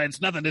 He's like, "Oh, it's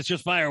nothing. It's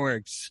just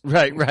fireworks."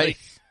 Right. Like,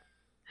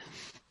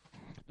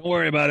 don't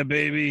worry about it,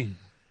 baby.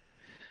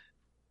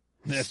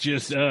 That's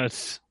just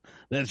us.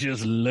 That's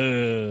just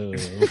love.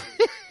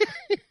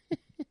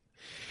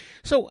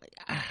 So, all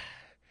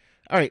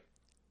right.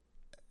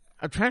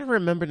 I'm trying to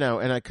remember now,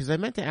 and because I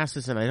meant to ask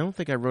this, and I don't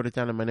think I wrote it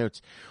down in my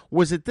notes.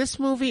 Was it this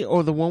movie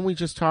or the one we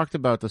just talked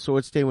about, The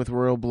Sword Stained with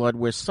Royal Blood,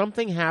 where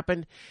something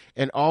happened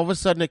and all of a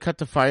sudden it cut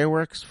to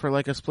fireworks for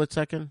like a split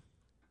second?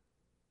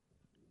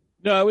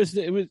 No, it was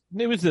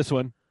this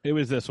one. It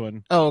was this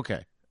one. Oh,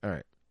 okay. All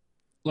right.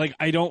 Like,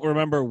 I don't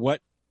remember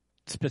what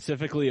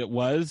specifically it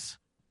was.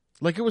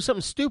 Like, it was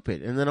something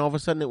stupid, and then all of a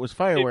sudden it was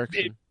fireworks.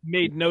 It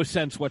made no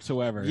sense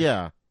whatsoever.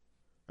 Yeah.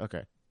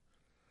 Okay.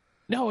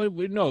 No, it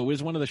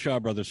was one of the Shaw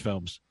Brothers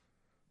films.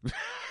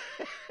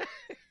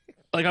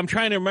 Like, I'm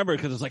trying to remember,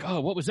 because it's like,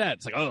 oh, what was that?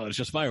 It's like, oh, it's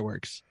just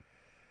fireworks.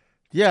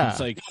 Yeah, it's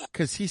like,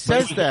 because he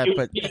says that,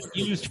 but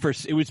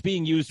it was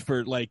being used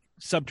for like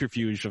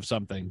subterfuge of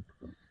something,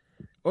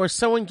 or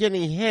someone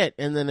getting hit,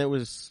 and then it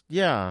was,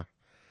 yeah.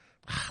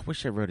 I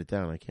wish I wrote it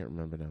down. I can't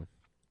remember now.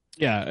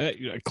 Yeah,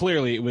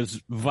 clearly it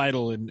was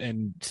vital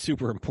and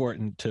super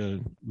important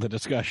to the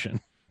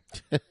discussion.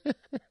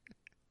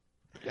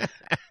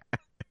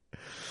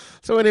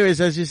 So anyways,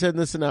 as you said in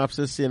the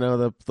synopsis,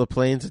 the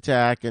planes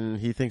attack, and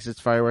he thinks it's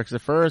fireworks at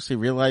first. He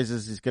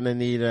realizes he's going to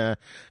need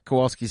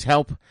Kowalski's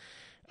help.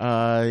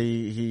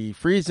 He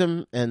frees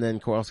him, and then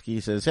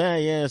Kowalski says,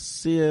 "Hey, yes,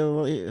 see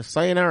you,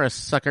 sayonara,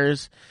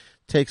 suckers,"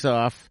 takes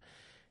off.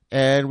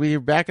 And we're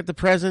back at the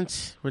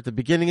present. We're at the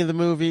beginning of the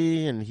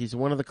movie, and he's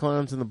one of the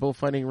clowns in the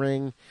bullfighting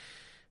ring.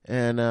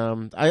 And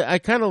I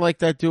kind of like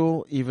that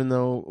duel, even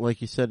though, like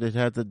you said, it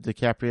had the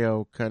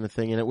DiCaprio kind of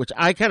thing in it, which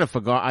I kind of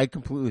forgot. I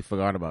completely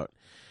forgot about.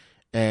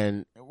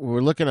 And we're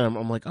looking at him.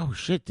 I'm like, oh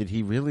shit, did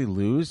he really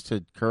lose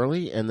to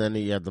Curly? And then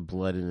he had the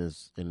blood in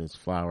his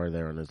flower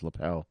there on his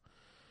lapel.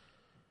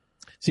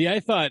 See, I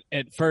thought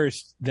at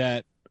first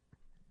that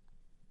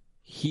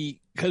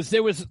because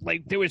there was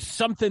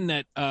something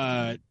that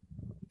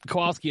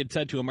Kowalski had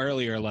said to him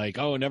earlier, like,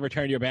 "Oh, never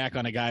turn your back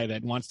on a guy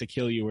that wants to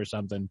kill you," or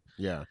something.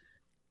 Yeah.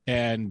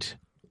 And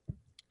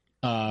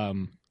I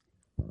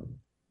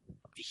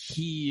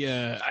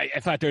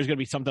thought there was going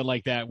to be something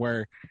like that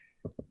where,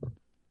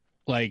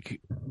 like,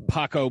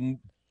 Paco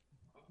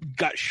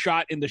got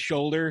shot in the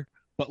shoulder,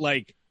 but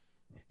like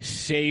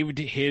saved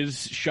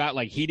his shot.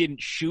 Like, he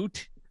didn't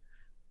shoot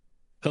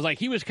because, like,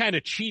 he was kind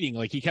of cheating.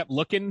 Like, he kept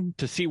looking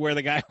to see where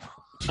the guy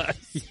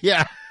was.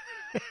 Yeah.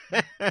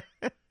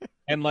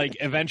 And like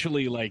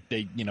eventually, like,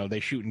 they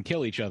shoot and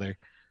kill each other,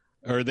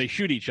 or they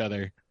shoot each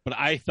other. But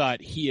I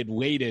thought he had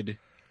waited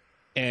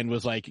and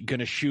was like going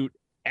to shoot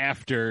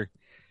after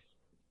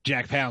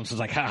Jack Palance was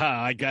like,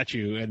 "Haha, I got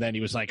you." And then he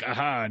was like,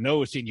 "Aha,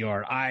 no,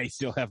 senor, I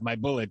still have my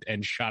bullet,"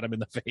 and shot him in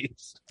the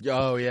face.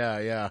 Oh,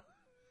 yeah.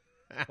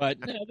 But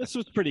this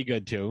was pretty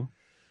good too.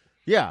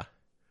 Yeah.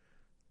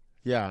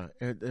 Yeah,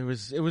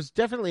 it was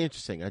definitely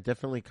interesting. It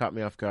definitely caught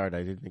me off guard.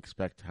 I didn't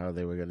expect how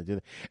they were going to do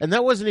that. And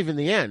that wasn't even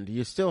the end.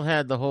 You still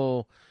had the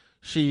whole,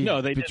 they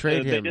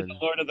betrayed him. They did the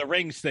Lord of the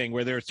Rings thing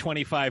where there's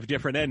 25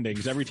 different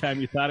endings. Every time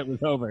you thought it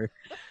was over,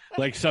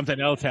 like, something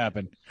else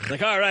happened.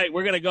 Like, all right,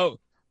 we're going to go.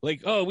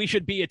 Like, oh, we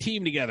should be a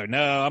team together.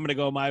 No, I'm going to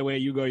go my way.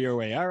 You go your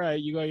way. All right,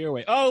 you go your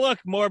way. Oh, look,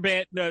 more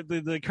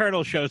the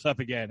colonel shows up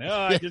again. Oh,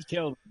 I just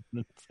killed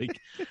him. It's like,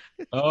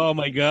 oh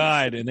my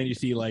God. And then you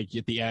see, like,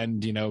 at the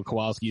end,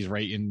 Kowalski's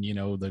writing,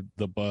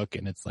 the book,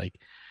 and it's like,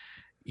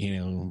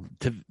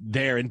 to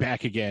There and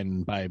Back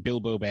Again by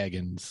Bilbo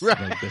Baggins.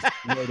 Right. Like, this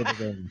Lord of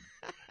the Rings.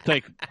 It's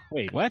like,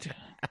 wait, what?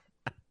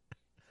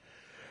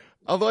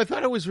 Although I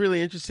thought it was really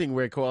interesting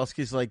where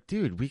Kowalski's like,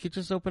 dude, we could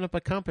just open up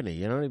a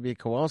company, it'd be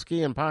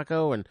Kowalski and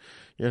Paco, and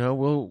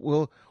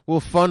we'll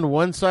fund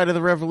one side of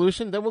the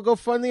revolution, then we'll go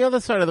fund the other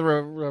side of the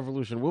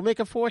revolution. We'll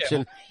make a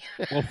fortune.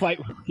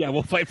 Yeah,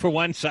 we'll fight for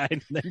one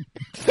side and then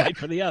fight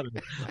for the other.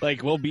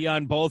 Like, we'll be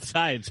on both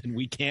sides and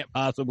we can't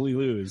possibly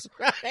lose.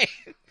 Right.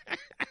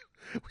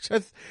 Which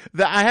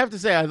I have to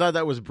say, I thought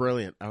that was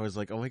brilliant. I was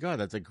like, oh my God,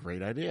 that's a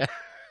great idea.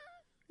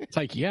 It's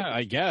like, yeah,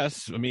 I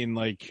guess. I mean,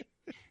 like,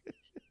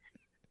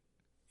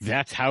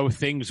 that's how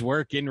things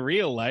work in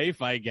real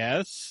life, I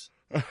guess.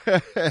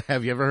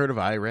 Have you ever heard of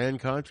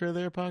Iran-Contra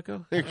there,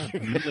 Paco?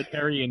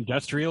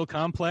 Military-industrial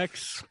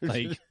complex?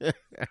 Like, it's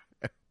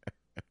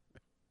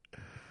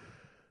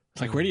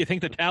like, where do you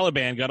think the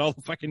Taliban got all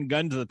the fucking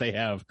guns that they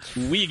have?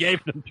 We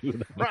gave them to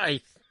them.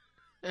 Right.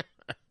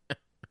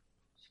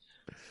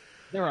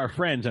 They're our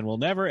friends and will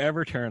never,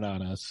 ever turn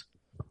on us.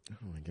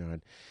 Oh my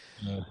God.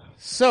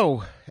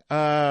 So,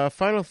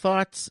 final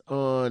thoughts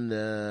on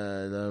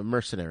the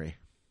Mercenary.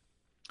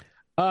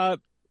 It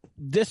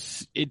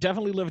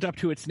definitely lived up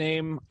to its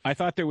name. I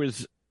thought there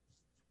was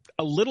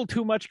a little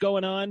too much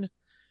going on.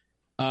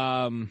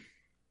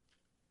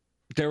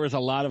 There was a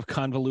lot of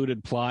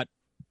convoluted plot.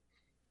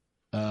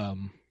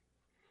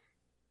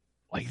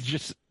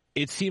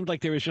 It seemed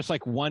like there was just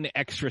like one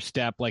extra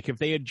step. Like if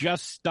they had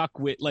just stuck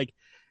with like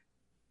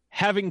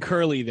having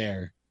Curly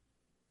there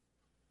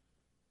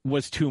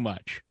was too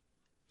much.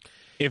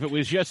 If it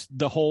was just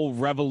the whole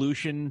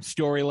revolution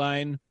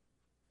storyline,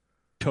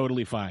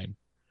 totally fine.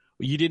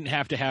 You didn't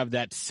have to have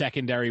that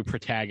secondary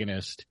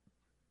protagonist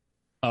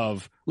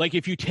of like,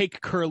 if you take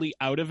Curly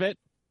out of it,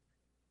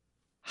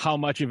 how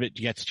much of it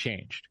gets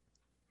changed?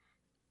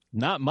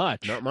 Not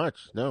much. Not much.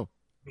 No,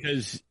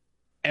 because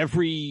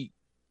every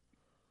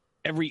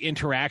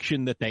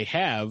interaction that they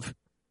have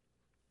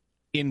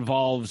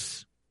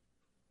involves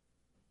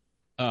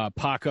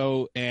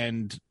Paco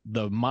and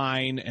the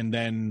mine, and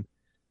then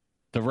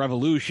the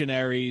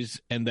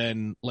revolutionaries, and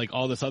then like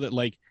all this other,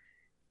 like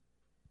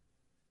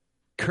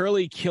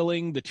Curly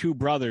killing the two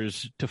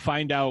brothers to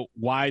find out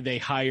why they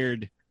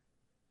hired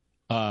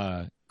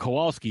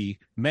Kowalski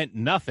meant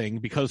nothing,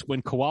 because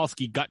when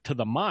Kowalski got to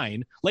the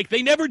mine, like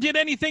they never did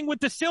anything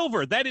with the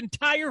silver. That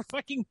entire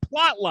fucking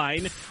plot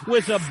line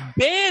was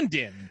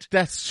abandoned.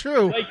 That's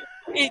true. Like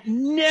it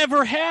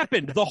never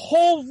happened. The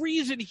whole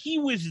reason he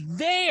was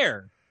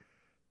there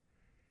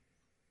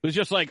was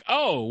just like,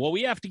 oh, well,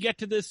 we have to get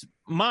to this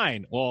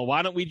mine. Well,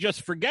 why don't we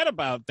just forget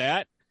about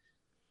that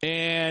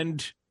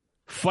and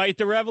fight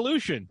the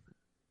revolution?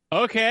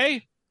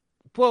 Okay.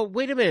 Well,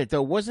 wait a minute,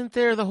 though. Wasn't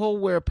there the whole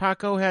where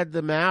Paco had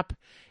the map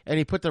and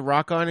he put the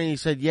rock on it and he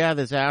said, yeah,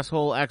 this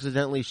asshole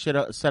accidentally set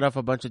off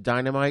a bunch of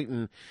dynamite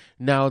and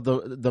now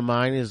the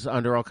mine is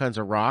under all kinds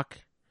of rock?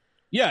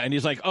 Yeah, and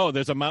he's like, oh,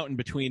 there's a mountain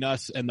between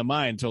us and the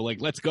mine, so,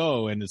 like, let's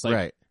go. And it's like,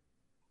 right.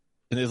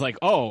 And it's like,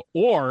 oh,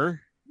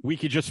 or we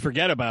could just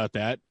forget about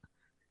that.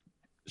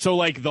 So,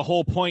 like, the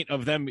whole point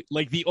of them,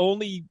 like, the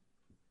only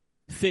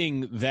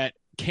thing that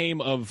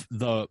came of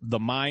the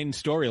mine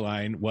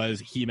storyline was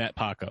he met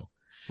Paco.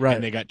 Right.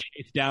 And they got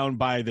chased down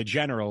by the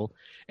general,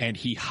 and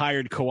he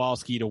hired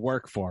Kowalski to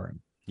work for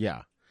him.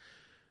 Yeah.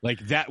 Like,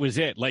 that was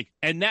it. Like,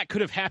 and that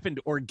could have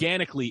happened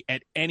organically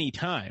at any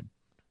time.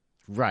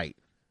 Right.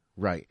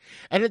 Right.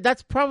 And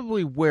that's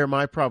probably where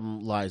my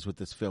problem lies with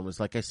this film is,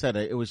 like I said,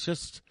 it was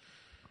just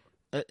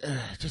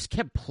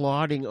kept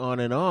plodding on,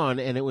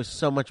 and it was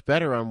so much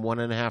better on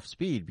 1.5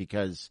 speed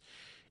because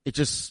it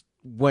just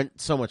went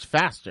so much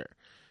faster.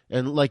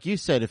 And like you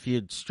said, if you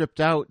had stripped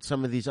out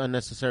some of these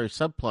unnecessary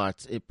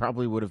subplots, it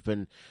probably would have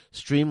been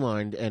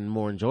streamlined and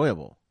more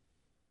enjoyable.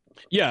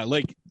 Yeah,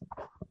 like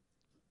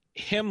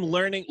him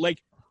learning, like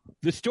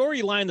the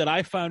storyline that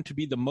I found to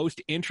be the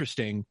most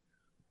interesting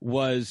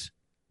was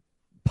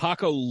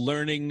Paco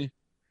learning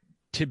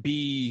to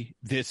be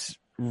this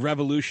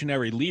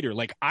revolutionary leader.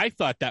 Like, I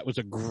thought that was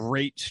a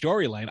great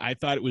storyline. I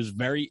thought it was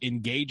very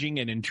engaging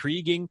and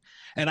intriguing,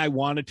 and I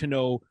wanted to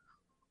know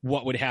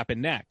what would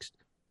happen next.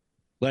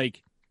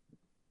 Like,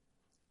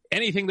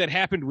 anything that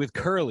happened with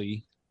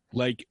Curly,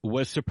 like,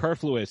 was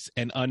superfluous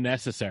and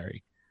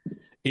unnecessary.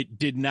 It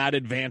did not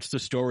advance the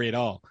story at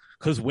all.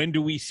 Because when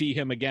do we see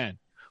him again?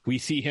 We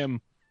see him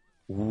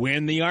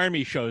when the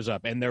army shows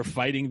up and they're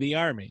fighting the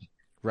army.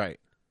 Right.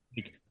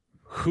 Like,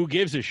 who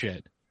gives a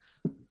shit?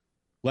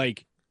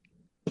 Like,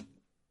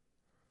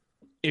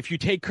 if you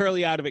take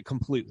Curly out of it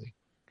completely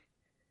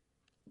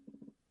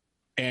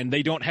and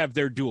they don't have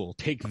their duel,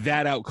 take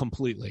that out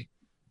completely.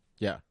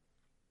 Yeah.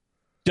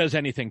 Does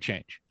anything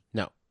change?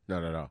 No,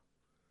 not at all.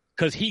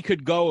 Because he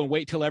could go and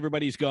wait till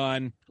everybody's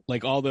gone,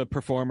 like all the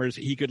performers.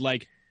 He could,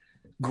 like,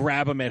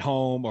 grab them at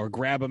home or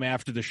grab them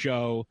after the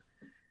show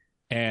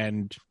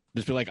and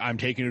just be like, I'm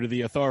taking you to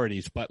the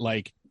authorities. But,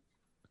 like,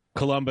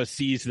 Columba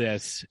sees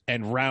this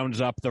and rounds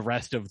up the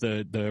rest of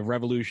the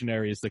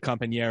revolutionaries, the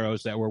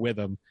compañeros that were with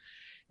him,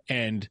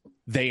 and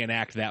they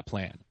enact that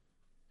plan.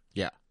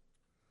 Yeah.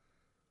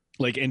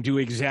 Like, and do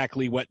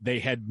exactly what they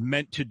had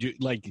meant to do,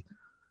 like,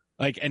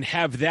 and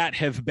have that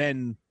have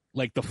been,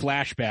 like, the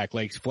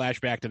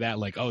flashback to that,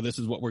 like, oh, this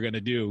is what we're going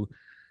to do.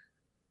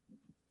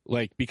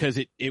 Like, because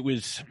it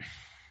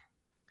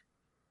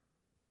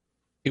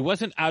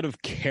wasn't out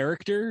of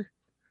character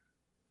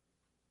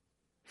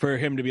for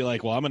him to be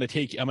like, well, I'm going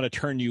to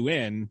turn you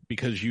in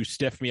because you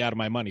stiffed me out of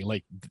my money.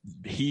 Like,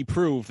 he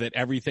proved that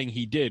everything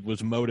he did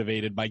was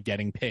motivated by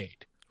getting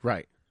paid.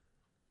 Right.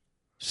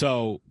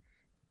 So,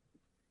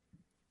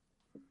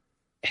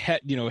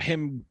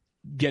 him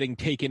getting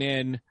taken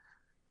in,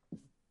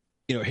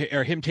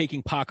 or him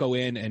taking Paco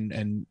in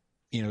and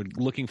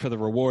looking for the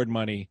reward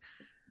money,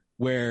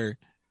 where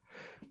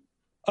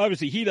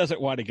obviously he doesn't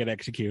want to get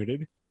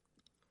executed,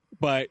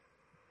 but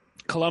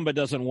Columba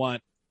doesn't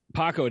want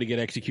Paco to get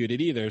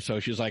executed either. So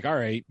she's like, all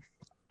right,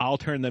 I'll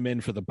turn them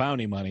in for the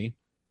bounty money,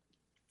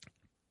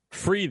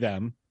 free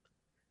them,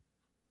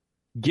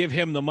 give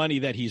him the money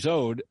that he's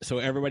owed, so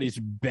everybody's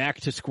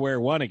back to square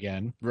one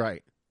again.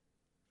 Right.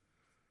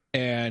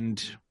 And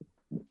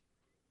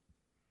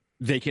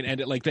they can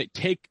end it like that.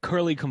 Take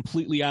Curly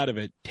completely out of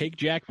it. Take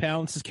Jack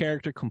Palance's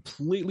character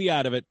completely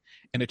out of it,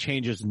 and it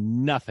changes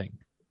nothing.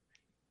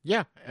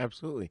 Yeah,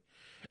 absolutely.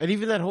 And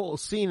even that whole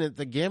scene at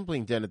the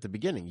gambling den at the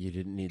beginning, you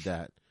didn't need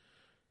that.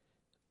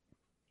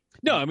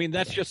 No, I mean,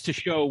 that's just to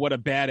show what a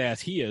badass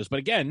he is. But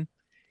again,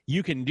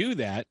 you can do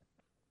that,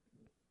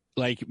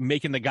 like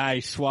making the guy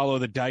swallow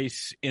the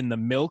dice in the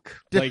milk.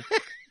 Like,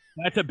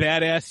 that's a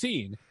badass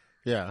scene.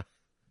 Yeah.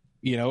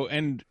 You know,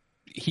 and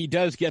he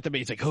does get them.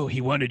 He's like, oh, he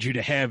wanted you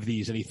to have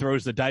these, and he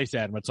throws the dice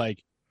at him. It's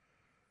like,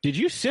 did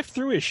you sift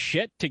through his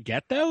shit to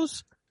get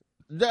those?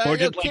 No, or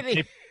you're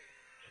kidding.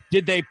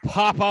 Did they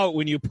pop out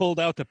when you pulled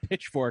out the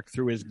pitchfork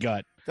through his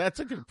gut? That's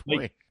a good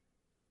point. Like,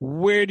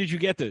 where did you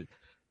get the?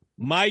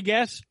 My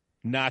guess,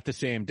 not the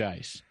same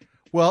dice.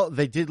 Well,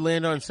 they did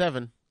land on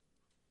 7.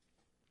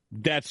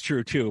 That's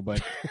true too,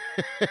 but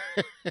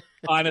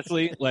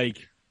honestly,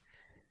 like,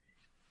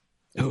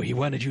 oh, he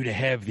wanted you to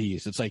have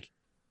these. It's like,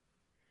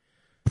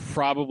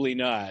 probably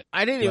not.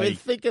 I didn't even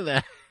think of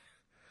that.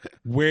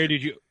 Where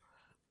did you?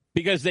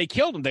 Because they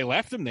killed him. They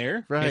left him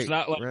there. Right. It's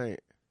not like, right.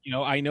 You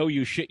know, I know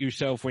you shit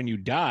yourself when you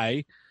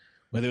die,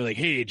 but they're like,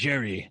 hey,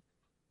 Jerry,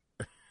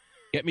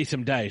 get me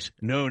some dice.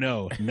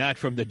 No, not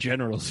from the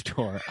general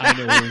store. I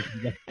know where we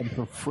can get them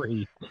for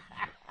free.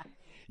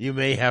 You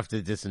may have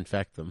to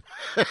disinfect them.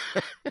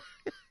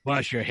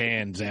 Wash your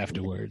hands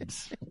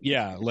afterwards.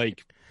 Yeah,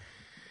 like,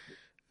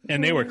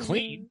 and they were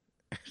clean.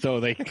 So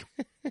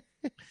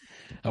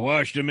I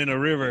washed them in a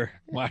river,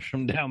 washed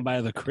them down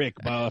by the creek,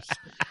 boss.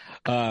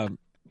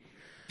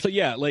 So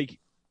yeah, like,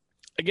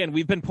 again,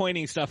 we've been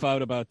pointing stuff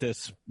out about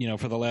this, you know,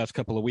 for the last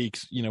couple of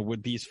weeks, you know,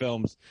 with these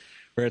films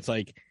where it's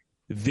like,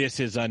 this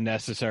is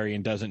unnecessary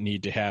and doesn't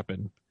need to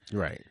happen.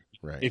 Right,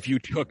 right. If you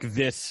took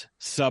this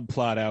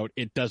subplot out,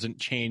 it doesn't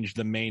change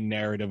the main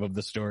narrative of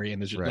the story.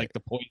 And it's just like the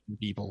poison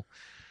people.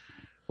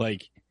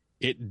 Like,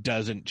 it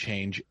doesn't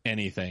change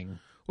anything.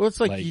 Well, it's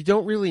like you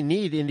don't really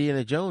need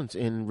Indiana Jones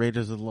in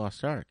Raiders of the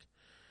Lost Ark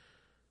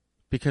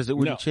because it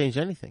wouldn't change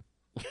anything.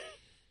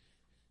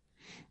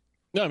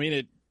 No, I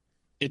mean,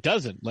 it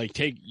doesn't. Like,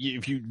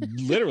 if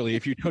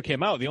you took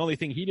him out, the only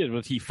thing he did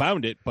was he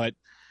found it, but,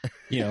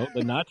 you know,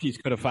 the Nazis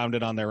could have found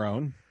it on their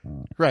own.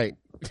 Right.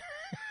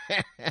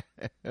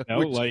 You know,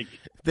 like,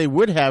 they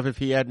would have if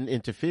he hadn't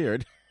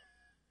interfered.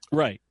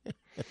 Right.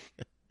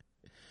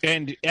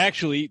 And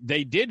actually,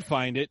 they did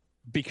find it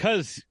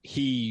because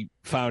he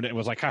found it and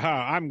was like,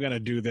 haha, I'm going to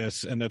do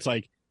this. And it's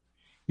like,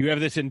 you have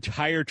this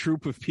entire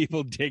troop of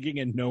people digging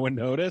and no one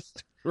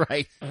noticed.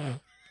 Right.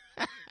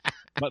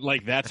 But,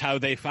 like, that's how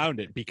they found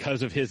it,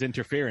 because of his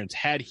interference.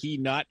 Had he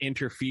not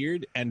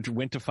interfered and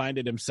went to find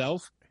it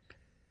himself,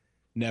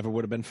 never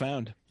would have been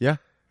found. Yeah,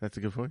 that's a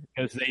good point.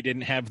 Because they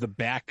didn't have the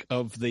back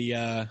of the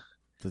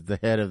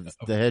head of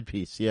the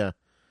headpiece, yeah.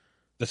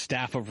 The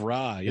staff of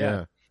Ra,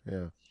 yeah.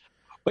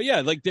 But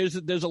yeah, like, there's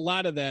a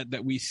lot of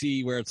that we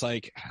see where it's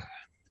like,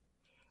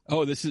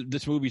 oh,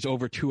 this movie's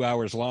over 2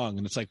 hours long,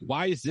 and it's like,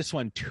 why is this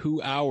one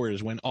 2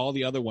 hours when all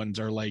the other ones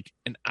are like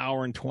an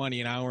hour and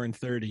 20, an hour and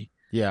 30?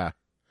 Yeah.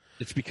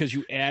 It's because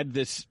you add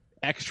this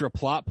extra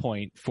plot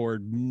point for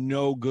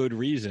no good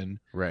reason.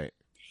 Right.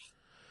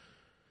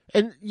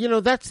 And, you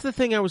know, that's the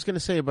thing I was going to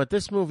say about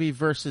this movie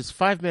versus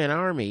Five Man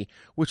Army,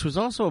 which was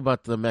also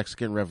about the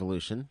Mexican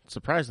Revolution,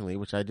 surprisingly,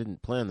 which I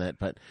didn't plan that.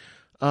 But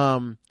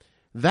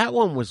that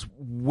one was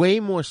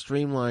way more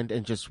streamlined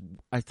and just,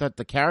 I thought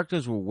the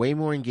characters were way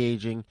more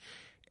engaging.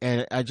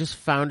 And I just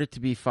found it to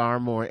be far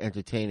more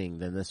entertaining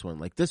than this one.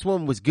 Like, this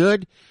one was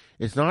good.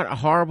 It's not a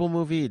horrible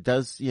movie. It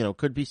does, you know,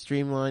 could be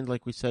streamlined,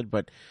 like we said.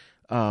 But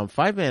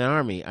Five Man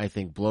Army, I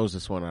think, blows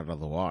this one out of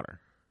the water.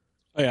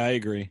 Oh, yeah, I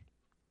agree.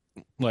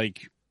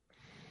 Like,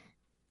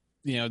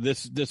 you know,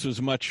 this was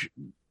a much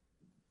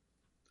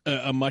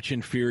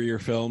inferior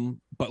film.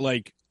 But,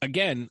 like,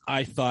 again,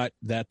 I thought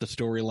that the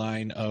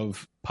storyline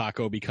of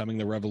Paco becoming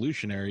the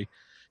revolutionary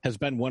has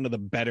been one of the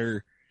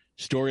better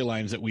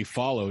storylines that we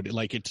followed.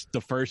 Like, it's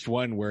the first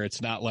one where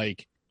it's not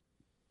like,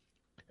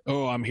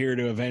 oh, I'm here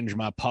to avenge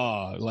my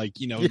pa. Like,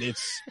 you know,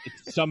 it's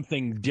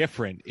something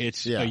different.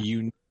 It's a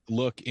unique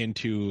look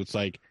into, it's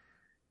like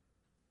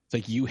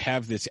you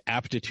have this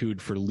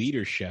aptitude for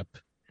leadership,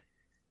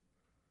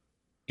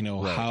 you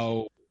know,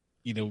 how,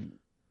 you know,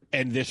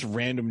 and this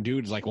random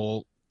dude's like,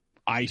 well,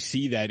 I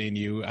see that in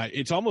you.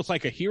 It's almost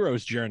like a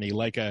hero's journey,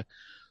 like a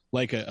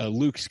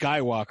Luke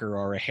Skywalker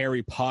or a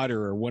Harry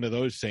Potter or one of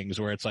those things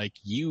where it's like,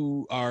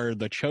 you are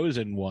the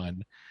chosen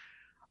one.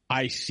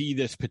 I see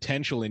this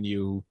potential in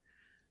you.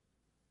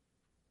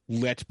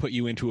 Let's put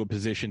you into a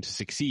position to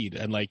succeed.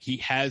 And, like, he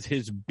has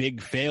his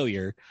big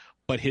failure,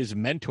 but his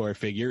mentor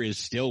figure is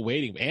still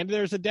waiting. And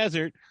there's a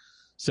desert.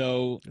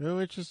 So.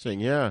 Oh, interesting.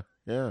 Yeah.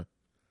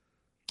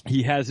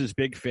 He has his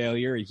big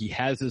failure. He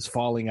has his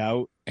falling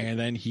out, and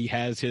then he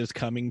has his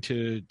coming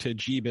to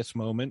Jeebus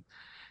moment.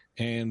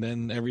 And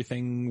then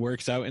everything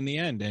works out in the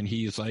end. And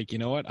he's like, you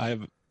know what?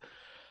 I've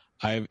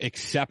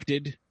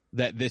accepted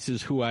that this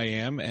is who I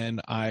am.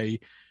 And I,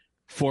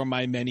 for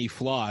my many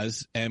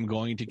flaws, am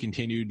going to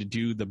continue to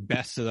do the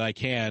best that I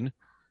can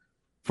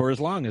for as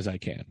long as I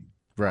can.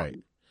 Right.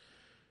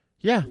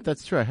 Yeah,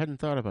 that's true. I hadn't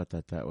thought about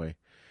that way.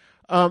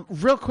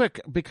 Real quick,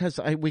 because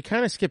we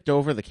kind of skipped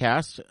over the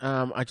cast.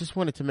 I just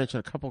wanted to mention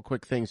a couple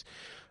quick things.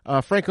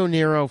 Franco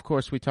Nero, of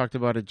course, we talked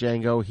about at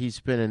Django. He's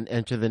been in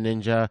Enter the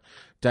Ninja,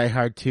 Die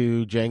Hard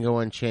 2,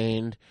 Django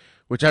Unchained,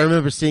 which I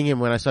remember seeing him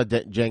when I saw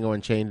Django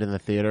Unchained in the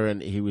theater,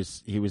 and he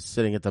was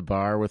sitting at the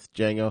bar with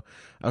Django.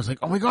 I was like,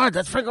 oh my God,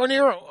 that's Franco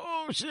Nero!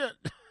 Oh shit!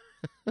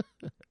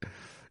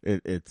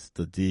 It's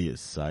the D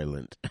is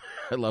silent.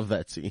 I love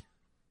that scene.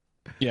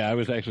 Yeah, I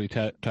was actually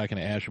talking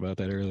to Ash about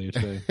that earlier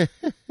today.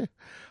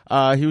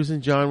 He was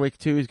in John Wick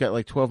 2. He's got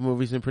like 12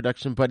 movies in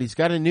production, but he's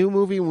got a new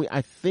movie, and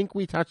I think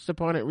we touched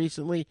upon it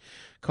recently,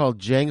 called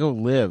Django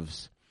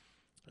Lives,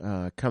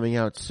 coming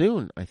out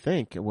soon, I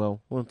think.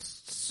 Well,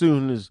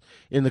 soon is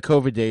in the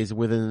COVID days,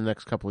 within the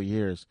next couple of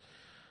years.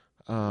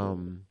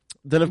 Then,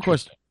 of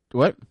course,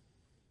 what?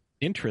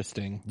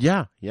 Interesting.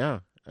 Yeah.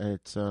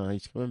 It's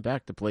he's coming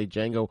back to play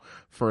Django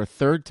for a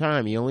third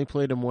time. He only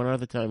played him one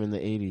other time in the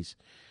 80s.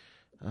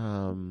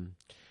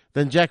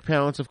 Then Jack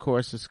Palance, of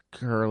course, is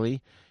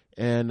Curly,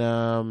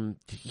 and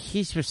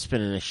he's just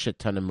been in a shit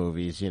ton of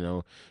movies. You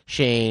know,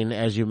 Shane,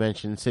 as you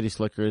mentioned, City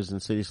Slickers and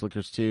City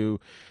Slickers 2,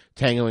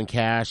 Tango and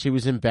Cash. He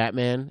was in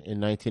Batman in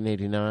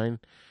 1989,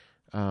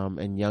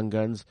 and Young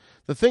Guns.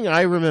 The thing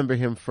I remember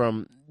him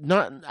from,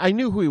 I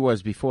knew who he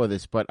was before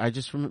this, but I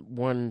just remember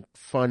one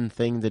fun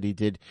thing that he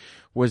did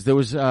was there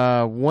was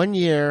 1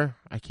 year,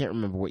 I can't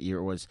remember what year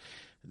it was.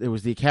 It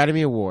was the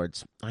Academy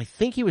Awards. I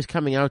think he was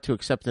coming out to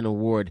accept an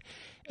award,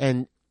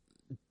 and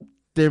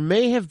there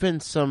may have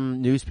been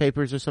some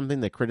newspapers or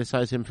something that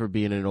criticized him for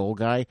being an old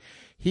guy.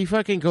 He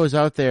fucking goes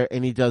out there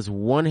and he does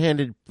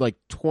one-handed, like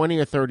 20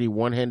 or 30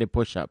 one-handed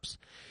push-ups.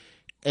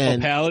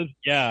 And Palad?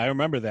 Yeah, I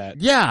remember that.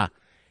 Yeah.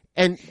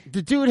 And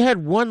the dude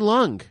had one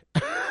lung.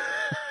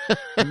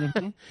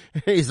 Mm-hmm.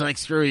 He's like,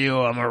 screw you,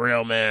 I'm a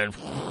real man.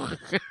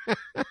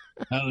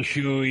 I'll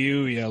show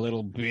you, you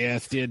little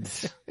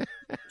bastards.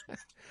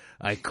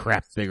 I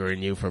crap bigger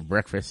than you for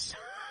breakfast.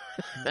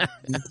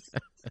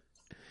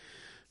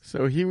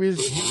 So he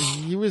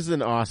was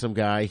an awesome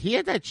guy. He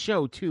had that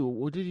show too.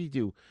 What did he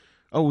do?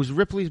 Oh, it was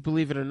Ripley's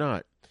Believe It or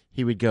Not.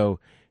 He would go,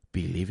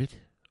 believe it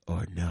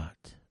or not.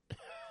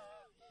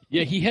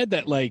 Yeah, he had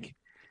that like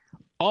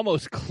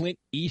almost Clint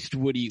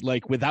Eastwoody,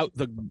 like without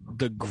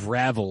the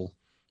gravel.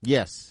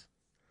 Yes.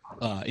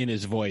 In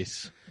his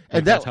voice. Like,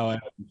 And that's how I.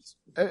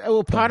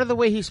 Well, part of the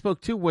way he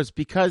spoke too was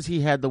because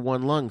he had the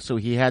one lung, so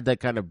he had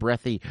that kind of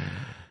breathy,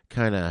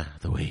 kind of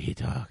the way he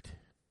talked.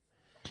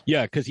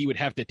 Yeah, because he would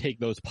have to take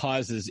those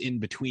pauses in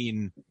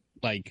between,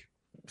 like,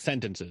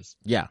 sentences.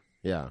 Yeah.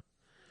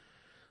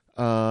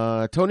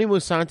 Tony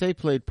Musante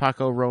played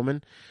Paco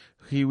Roman.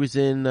 He was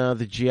in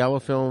the Giallo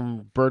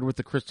film Bird with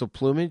the Crystal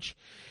Plumage.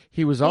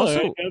 He was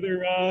also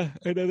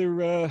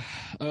another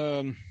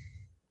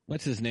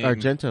what's his name?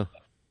 Argento.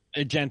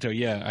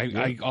 Yeah.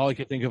 I all I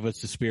could think of was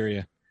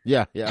Suspiria.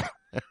 Yeah.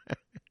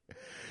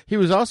 He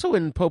was also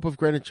in Pope of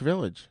Greenwich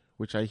Village,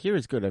 which I hear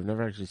is good. I've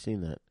never actually seen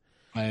that.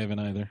 I haven't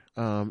either.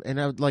 And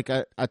I would like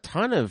a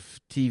ton of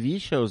TV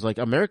shows, like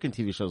American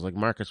TV shows, like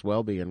Marcus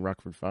Welby and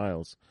Rockford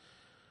Files.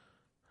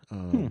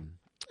 And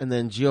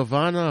then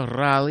Giovanna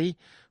Ralli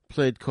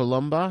played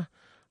Columba.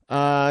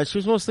 She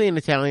was mostly in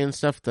Italian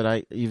stuff that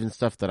I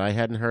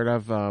hadn't heard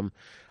of.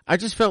 I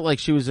just felt like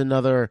she was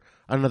another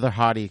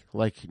hottie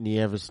like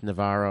Nieves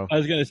Navarro. I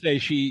was gonna say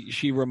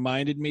she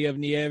reminded me of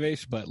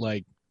Nieves, but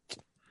like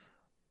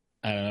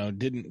I don't know,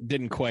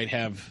 didn't quite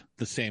have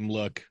the same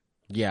look.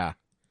 Yeah,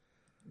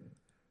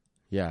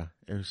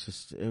 it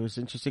was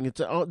interesting.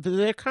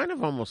 They're kind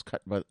of almost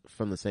cut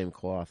from the same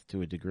cloth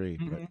to a degree,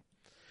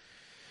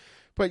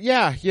 but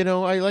yeah, you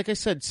know, like I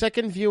said,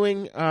 second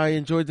viewing, I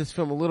enjoyed this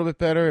film a little bit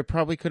better. It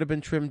probably could have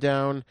been trimmed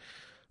down.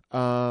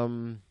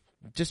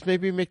 Just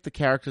maybe make the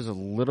characters a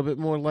little bit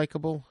more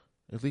likable.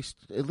 At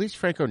least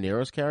Franco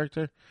Nero's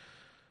character.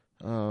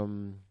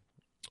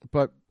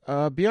 But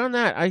beyond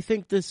that, I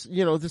think this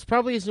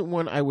probably isn't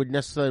one I would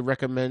necessarily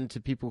recommend to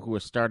people who are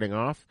starting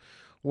off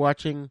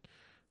watching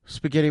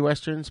spaghetti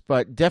westerns,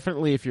 but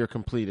definitely if you're a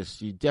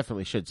completist, you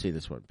definitely should see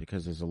this one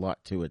because there's a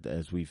lot to it,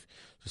 as we've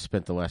just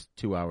spent the last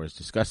 2 hours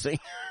discussing.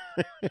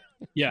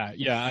 Yeah.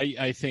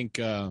 I think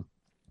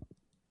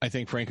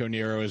Franco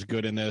Nero is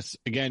good in this.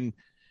 Again,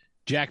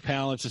 Jack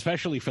Palance,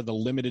 especially for the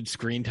limited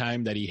screen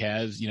time that he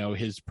has, you know,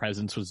 his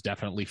presence was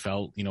definitely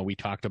felt. You know, we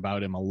talked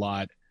about him a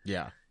lot.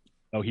 Yeah.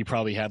 Oh, he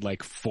probably had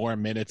like 4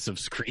 minutes of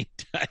screen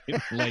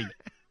time. Like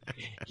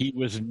he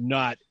was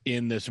not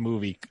in this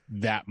movie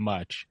that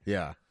much.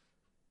 Yeah.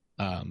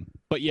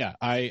 But yeah,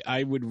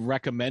 I would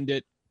recommend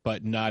it,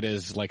 but not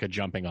as like a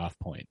jumping off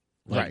point.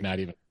 Like right. Not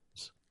even.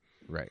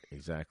 Right.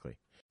 Exactly.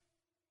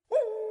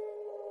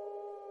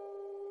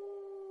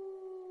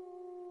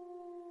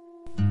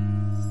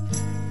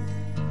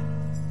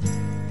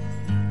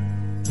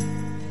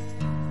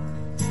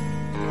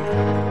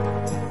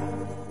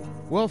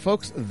 Well,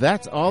 folks,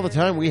 that's all the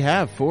time we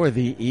have for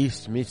The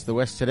East Meets the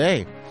West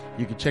today.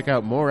 You can check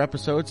out more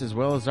episodes as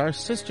well as our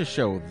sister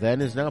show, Then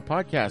Is Now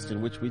Podcast,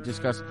 in which we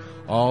discuss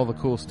all the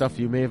cool stuff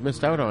you may have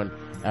missed out on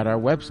at our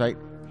website,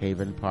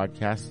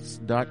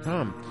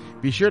 havenpodcasts.com.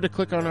 Be sure to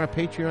click on our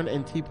Patreon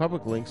and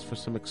TeePublic links for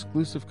some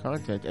exclusive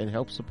content and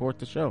help support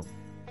the show.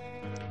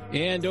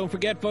 And don't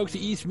forget, folks,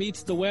 East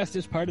Meets the West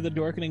is part of the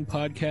Dorkening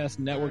Podcast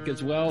Network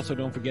as well, so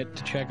don't forget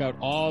to check out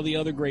all the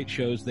other great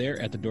shows there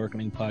at the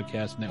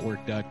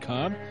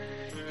DorkeningPodcastNetwork.com.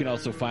 You can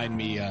also find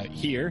me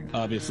here,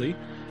 obviously.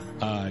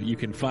 You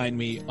can find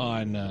me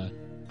on the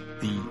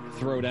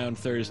Throwdown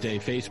Thursday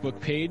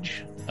Facebook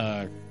page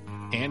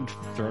and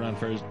Throwdown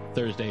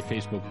Thursday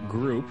Facebook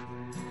group,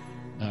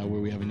 where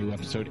we have a new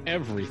episode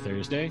every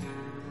Thursday.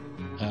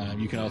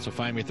 You can also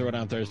find me at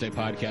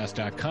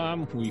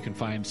ThrowdownThursdayPodcast.com, where you can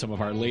find some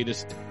of our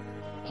latest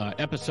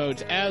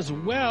episodes, as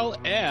well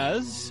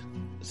as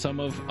some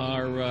of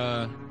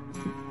our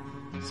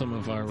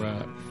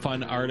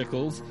fun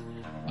articles.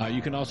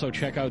 You can also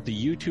check out the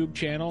YouTube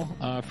channel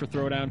for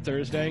Throwdown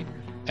Thursday,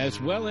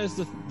 as well as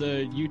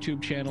the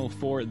YouTube channel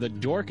for the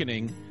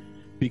Dorkening,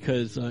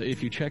 because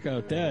if you check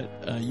out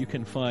that, you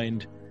can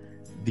find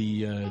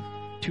the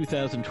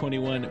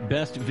 2021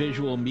 Best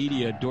Visual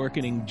Media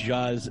Dorkening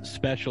Jaws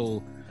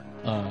Special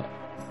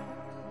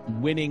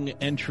winning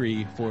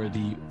entry for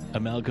the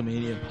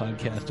Amalgamania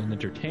Podcast and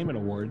Entertainment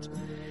Awards,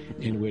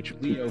 in which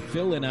Leo,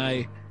 Phil, and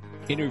I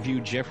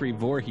interviewed Jeffrey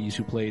Voorhees,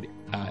 who played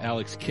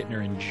Alex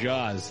Kittner in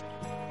Jaws.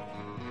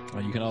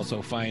 You can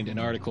also find an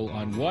article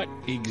on what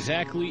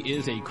exactly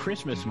is a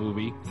Christmas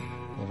movie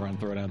over on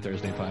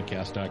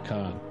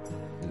ThrowdownThursdayPodcast.com.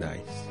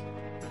 Nice.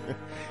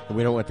 And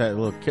we don't want that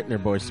little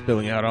Kittner boy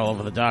spilling out all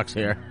over the docks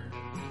here.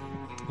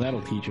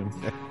 That'll teach him.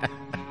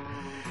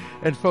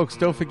 And folks,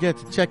 don't forget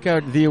to check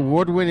out the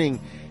award-winning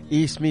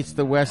East Meets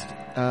the West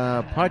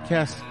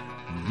podcast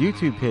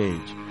YouTube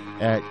page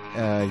at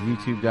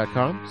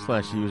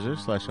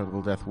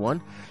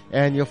youtube.com/user/UncleDeath1.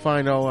 And you'll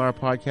find all our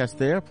podcasts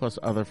there, plus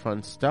other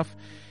fun stuff.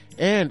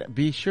 And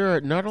be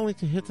sure not only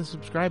to hit the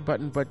subscribe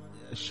button, but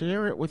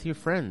share it with your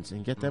friends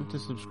and get them to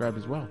subscribe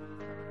as well.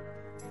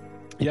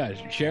 Yeah,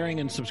 sharing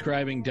and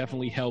subscribing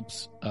definitely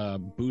helps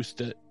boost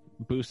it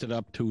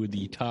up to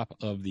the top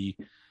of the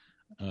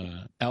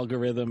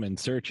algorithm and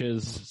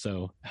searches.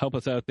 So help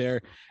us out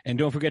there. And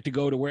don't forget to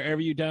go to wherever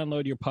you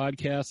download your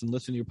podcasts and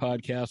listen to your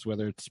podcasts,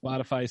 whether it's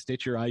Spotify,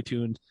 Stitcher,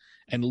 iTunes,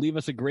 and leave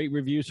us a great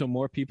review so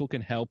more people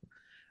can help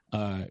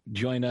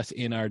join us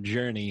in our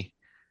journey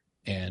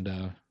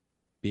and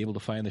be able to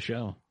find the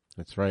show.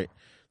 That's right.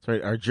 That's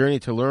right. Our journey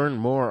to learn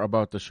more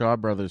about the Shaw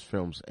Brothers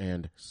films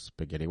and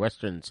spaghetti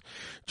westerns.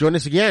 Join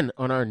us again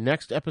on our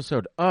next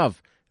episode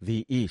of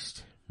The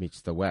East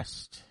Meets the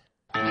West.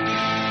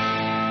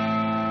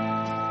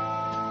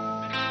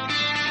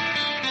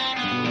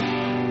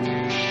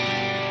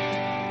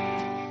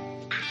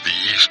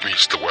 East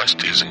Meets the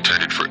West is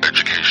intended for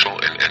educational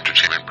and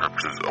entertainment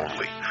purposes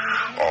only.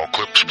 All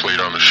clips played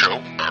on the show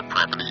are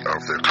property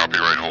of their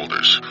copyright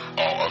holders.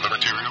 All other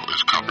material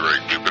is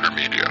copyright Jupiter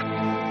Media.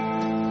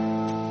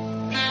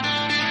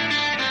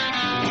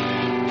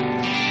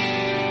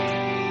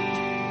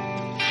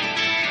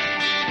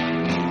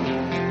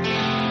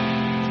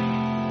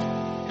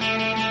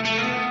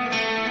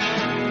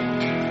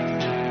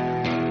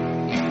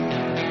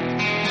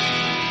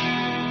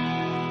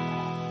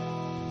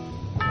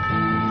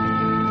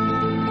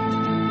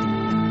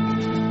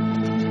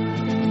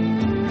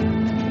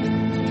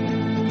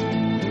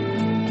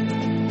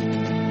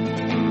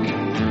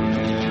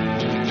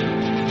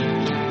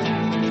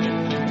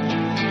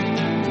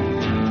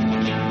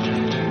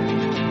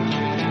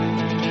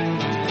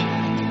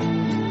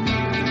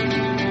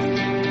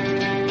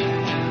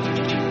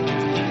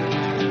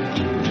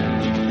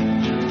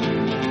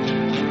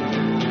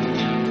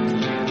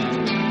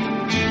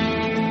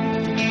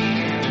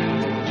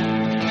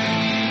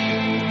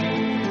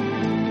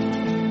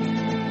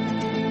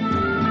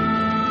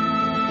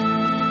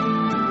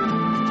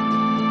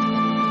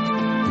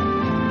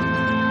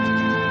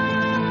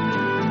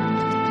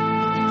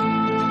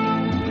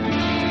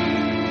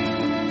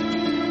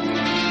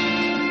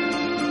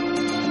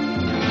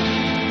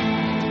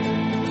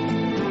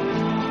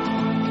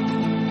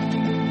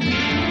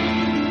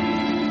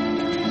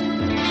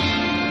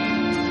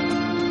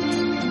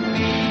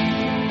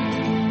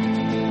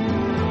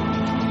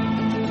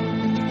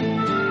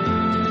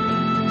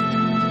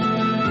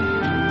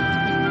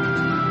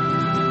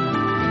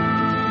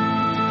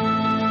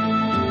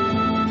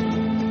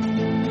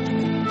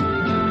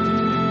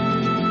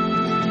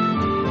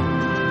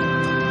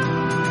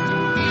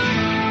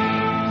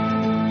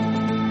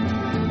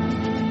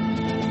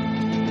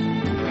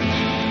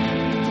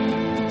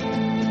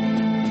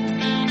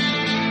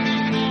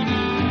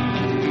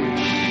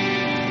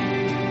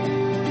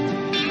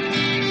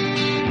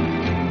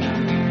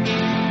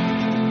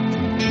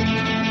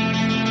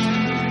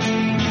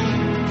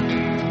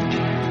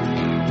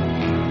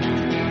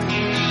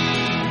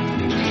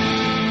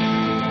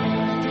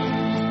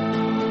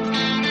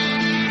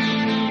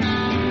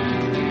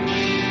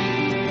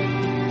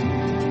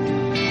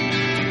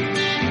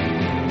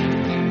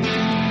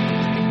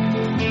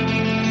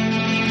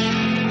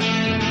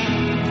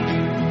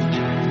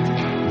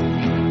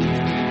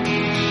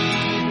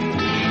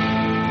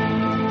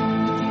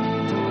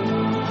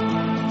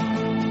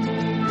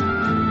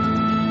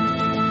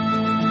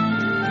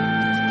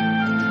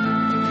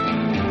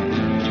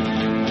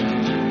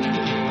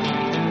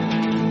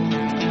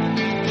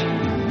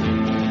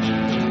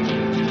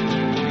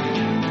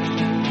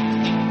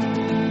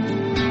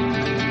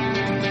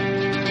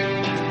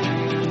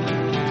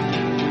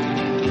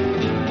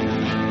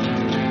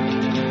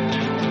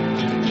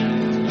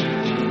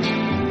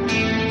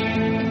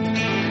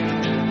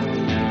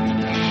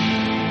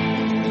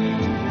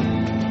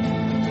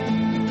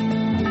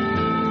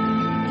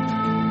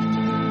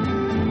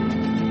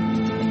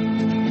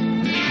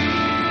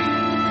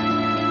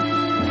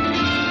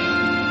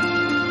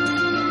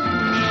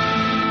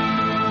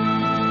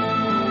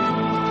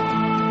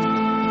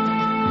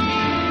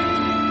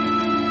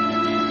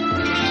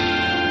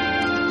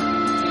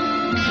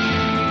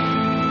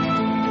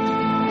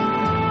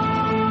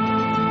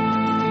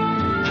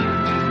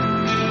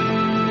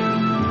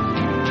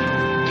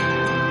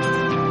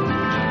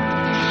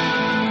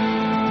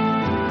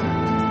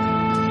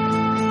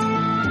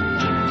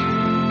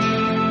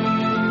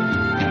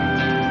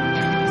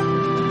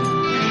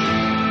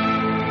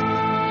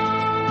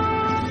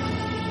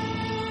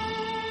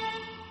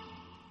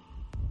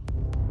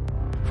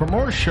 For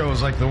more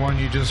shows like the one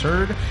you just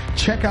heard,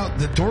 check out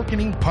the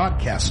Dorkening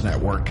Podcast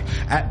Network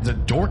at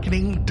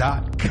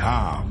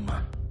thedorkening.com.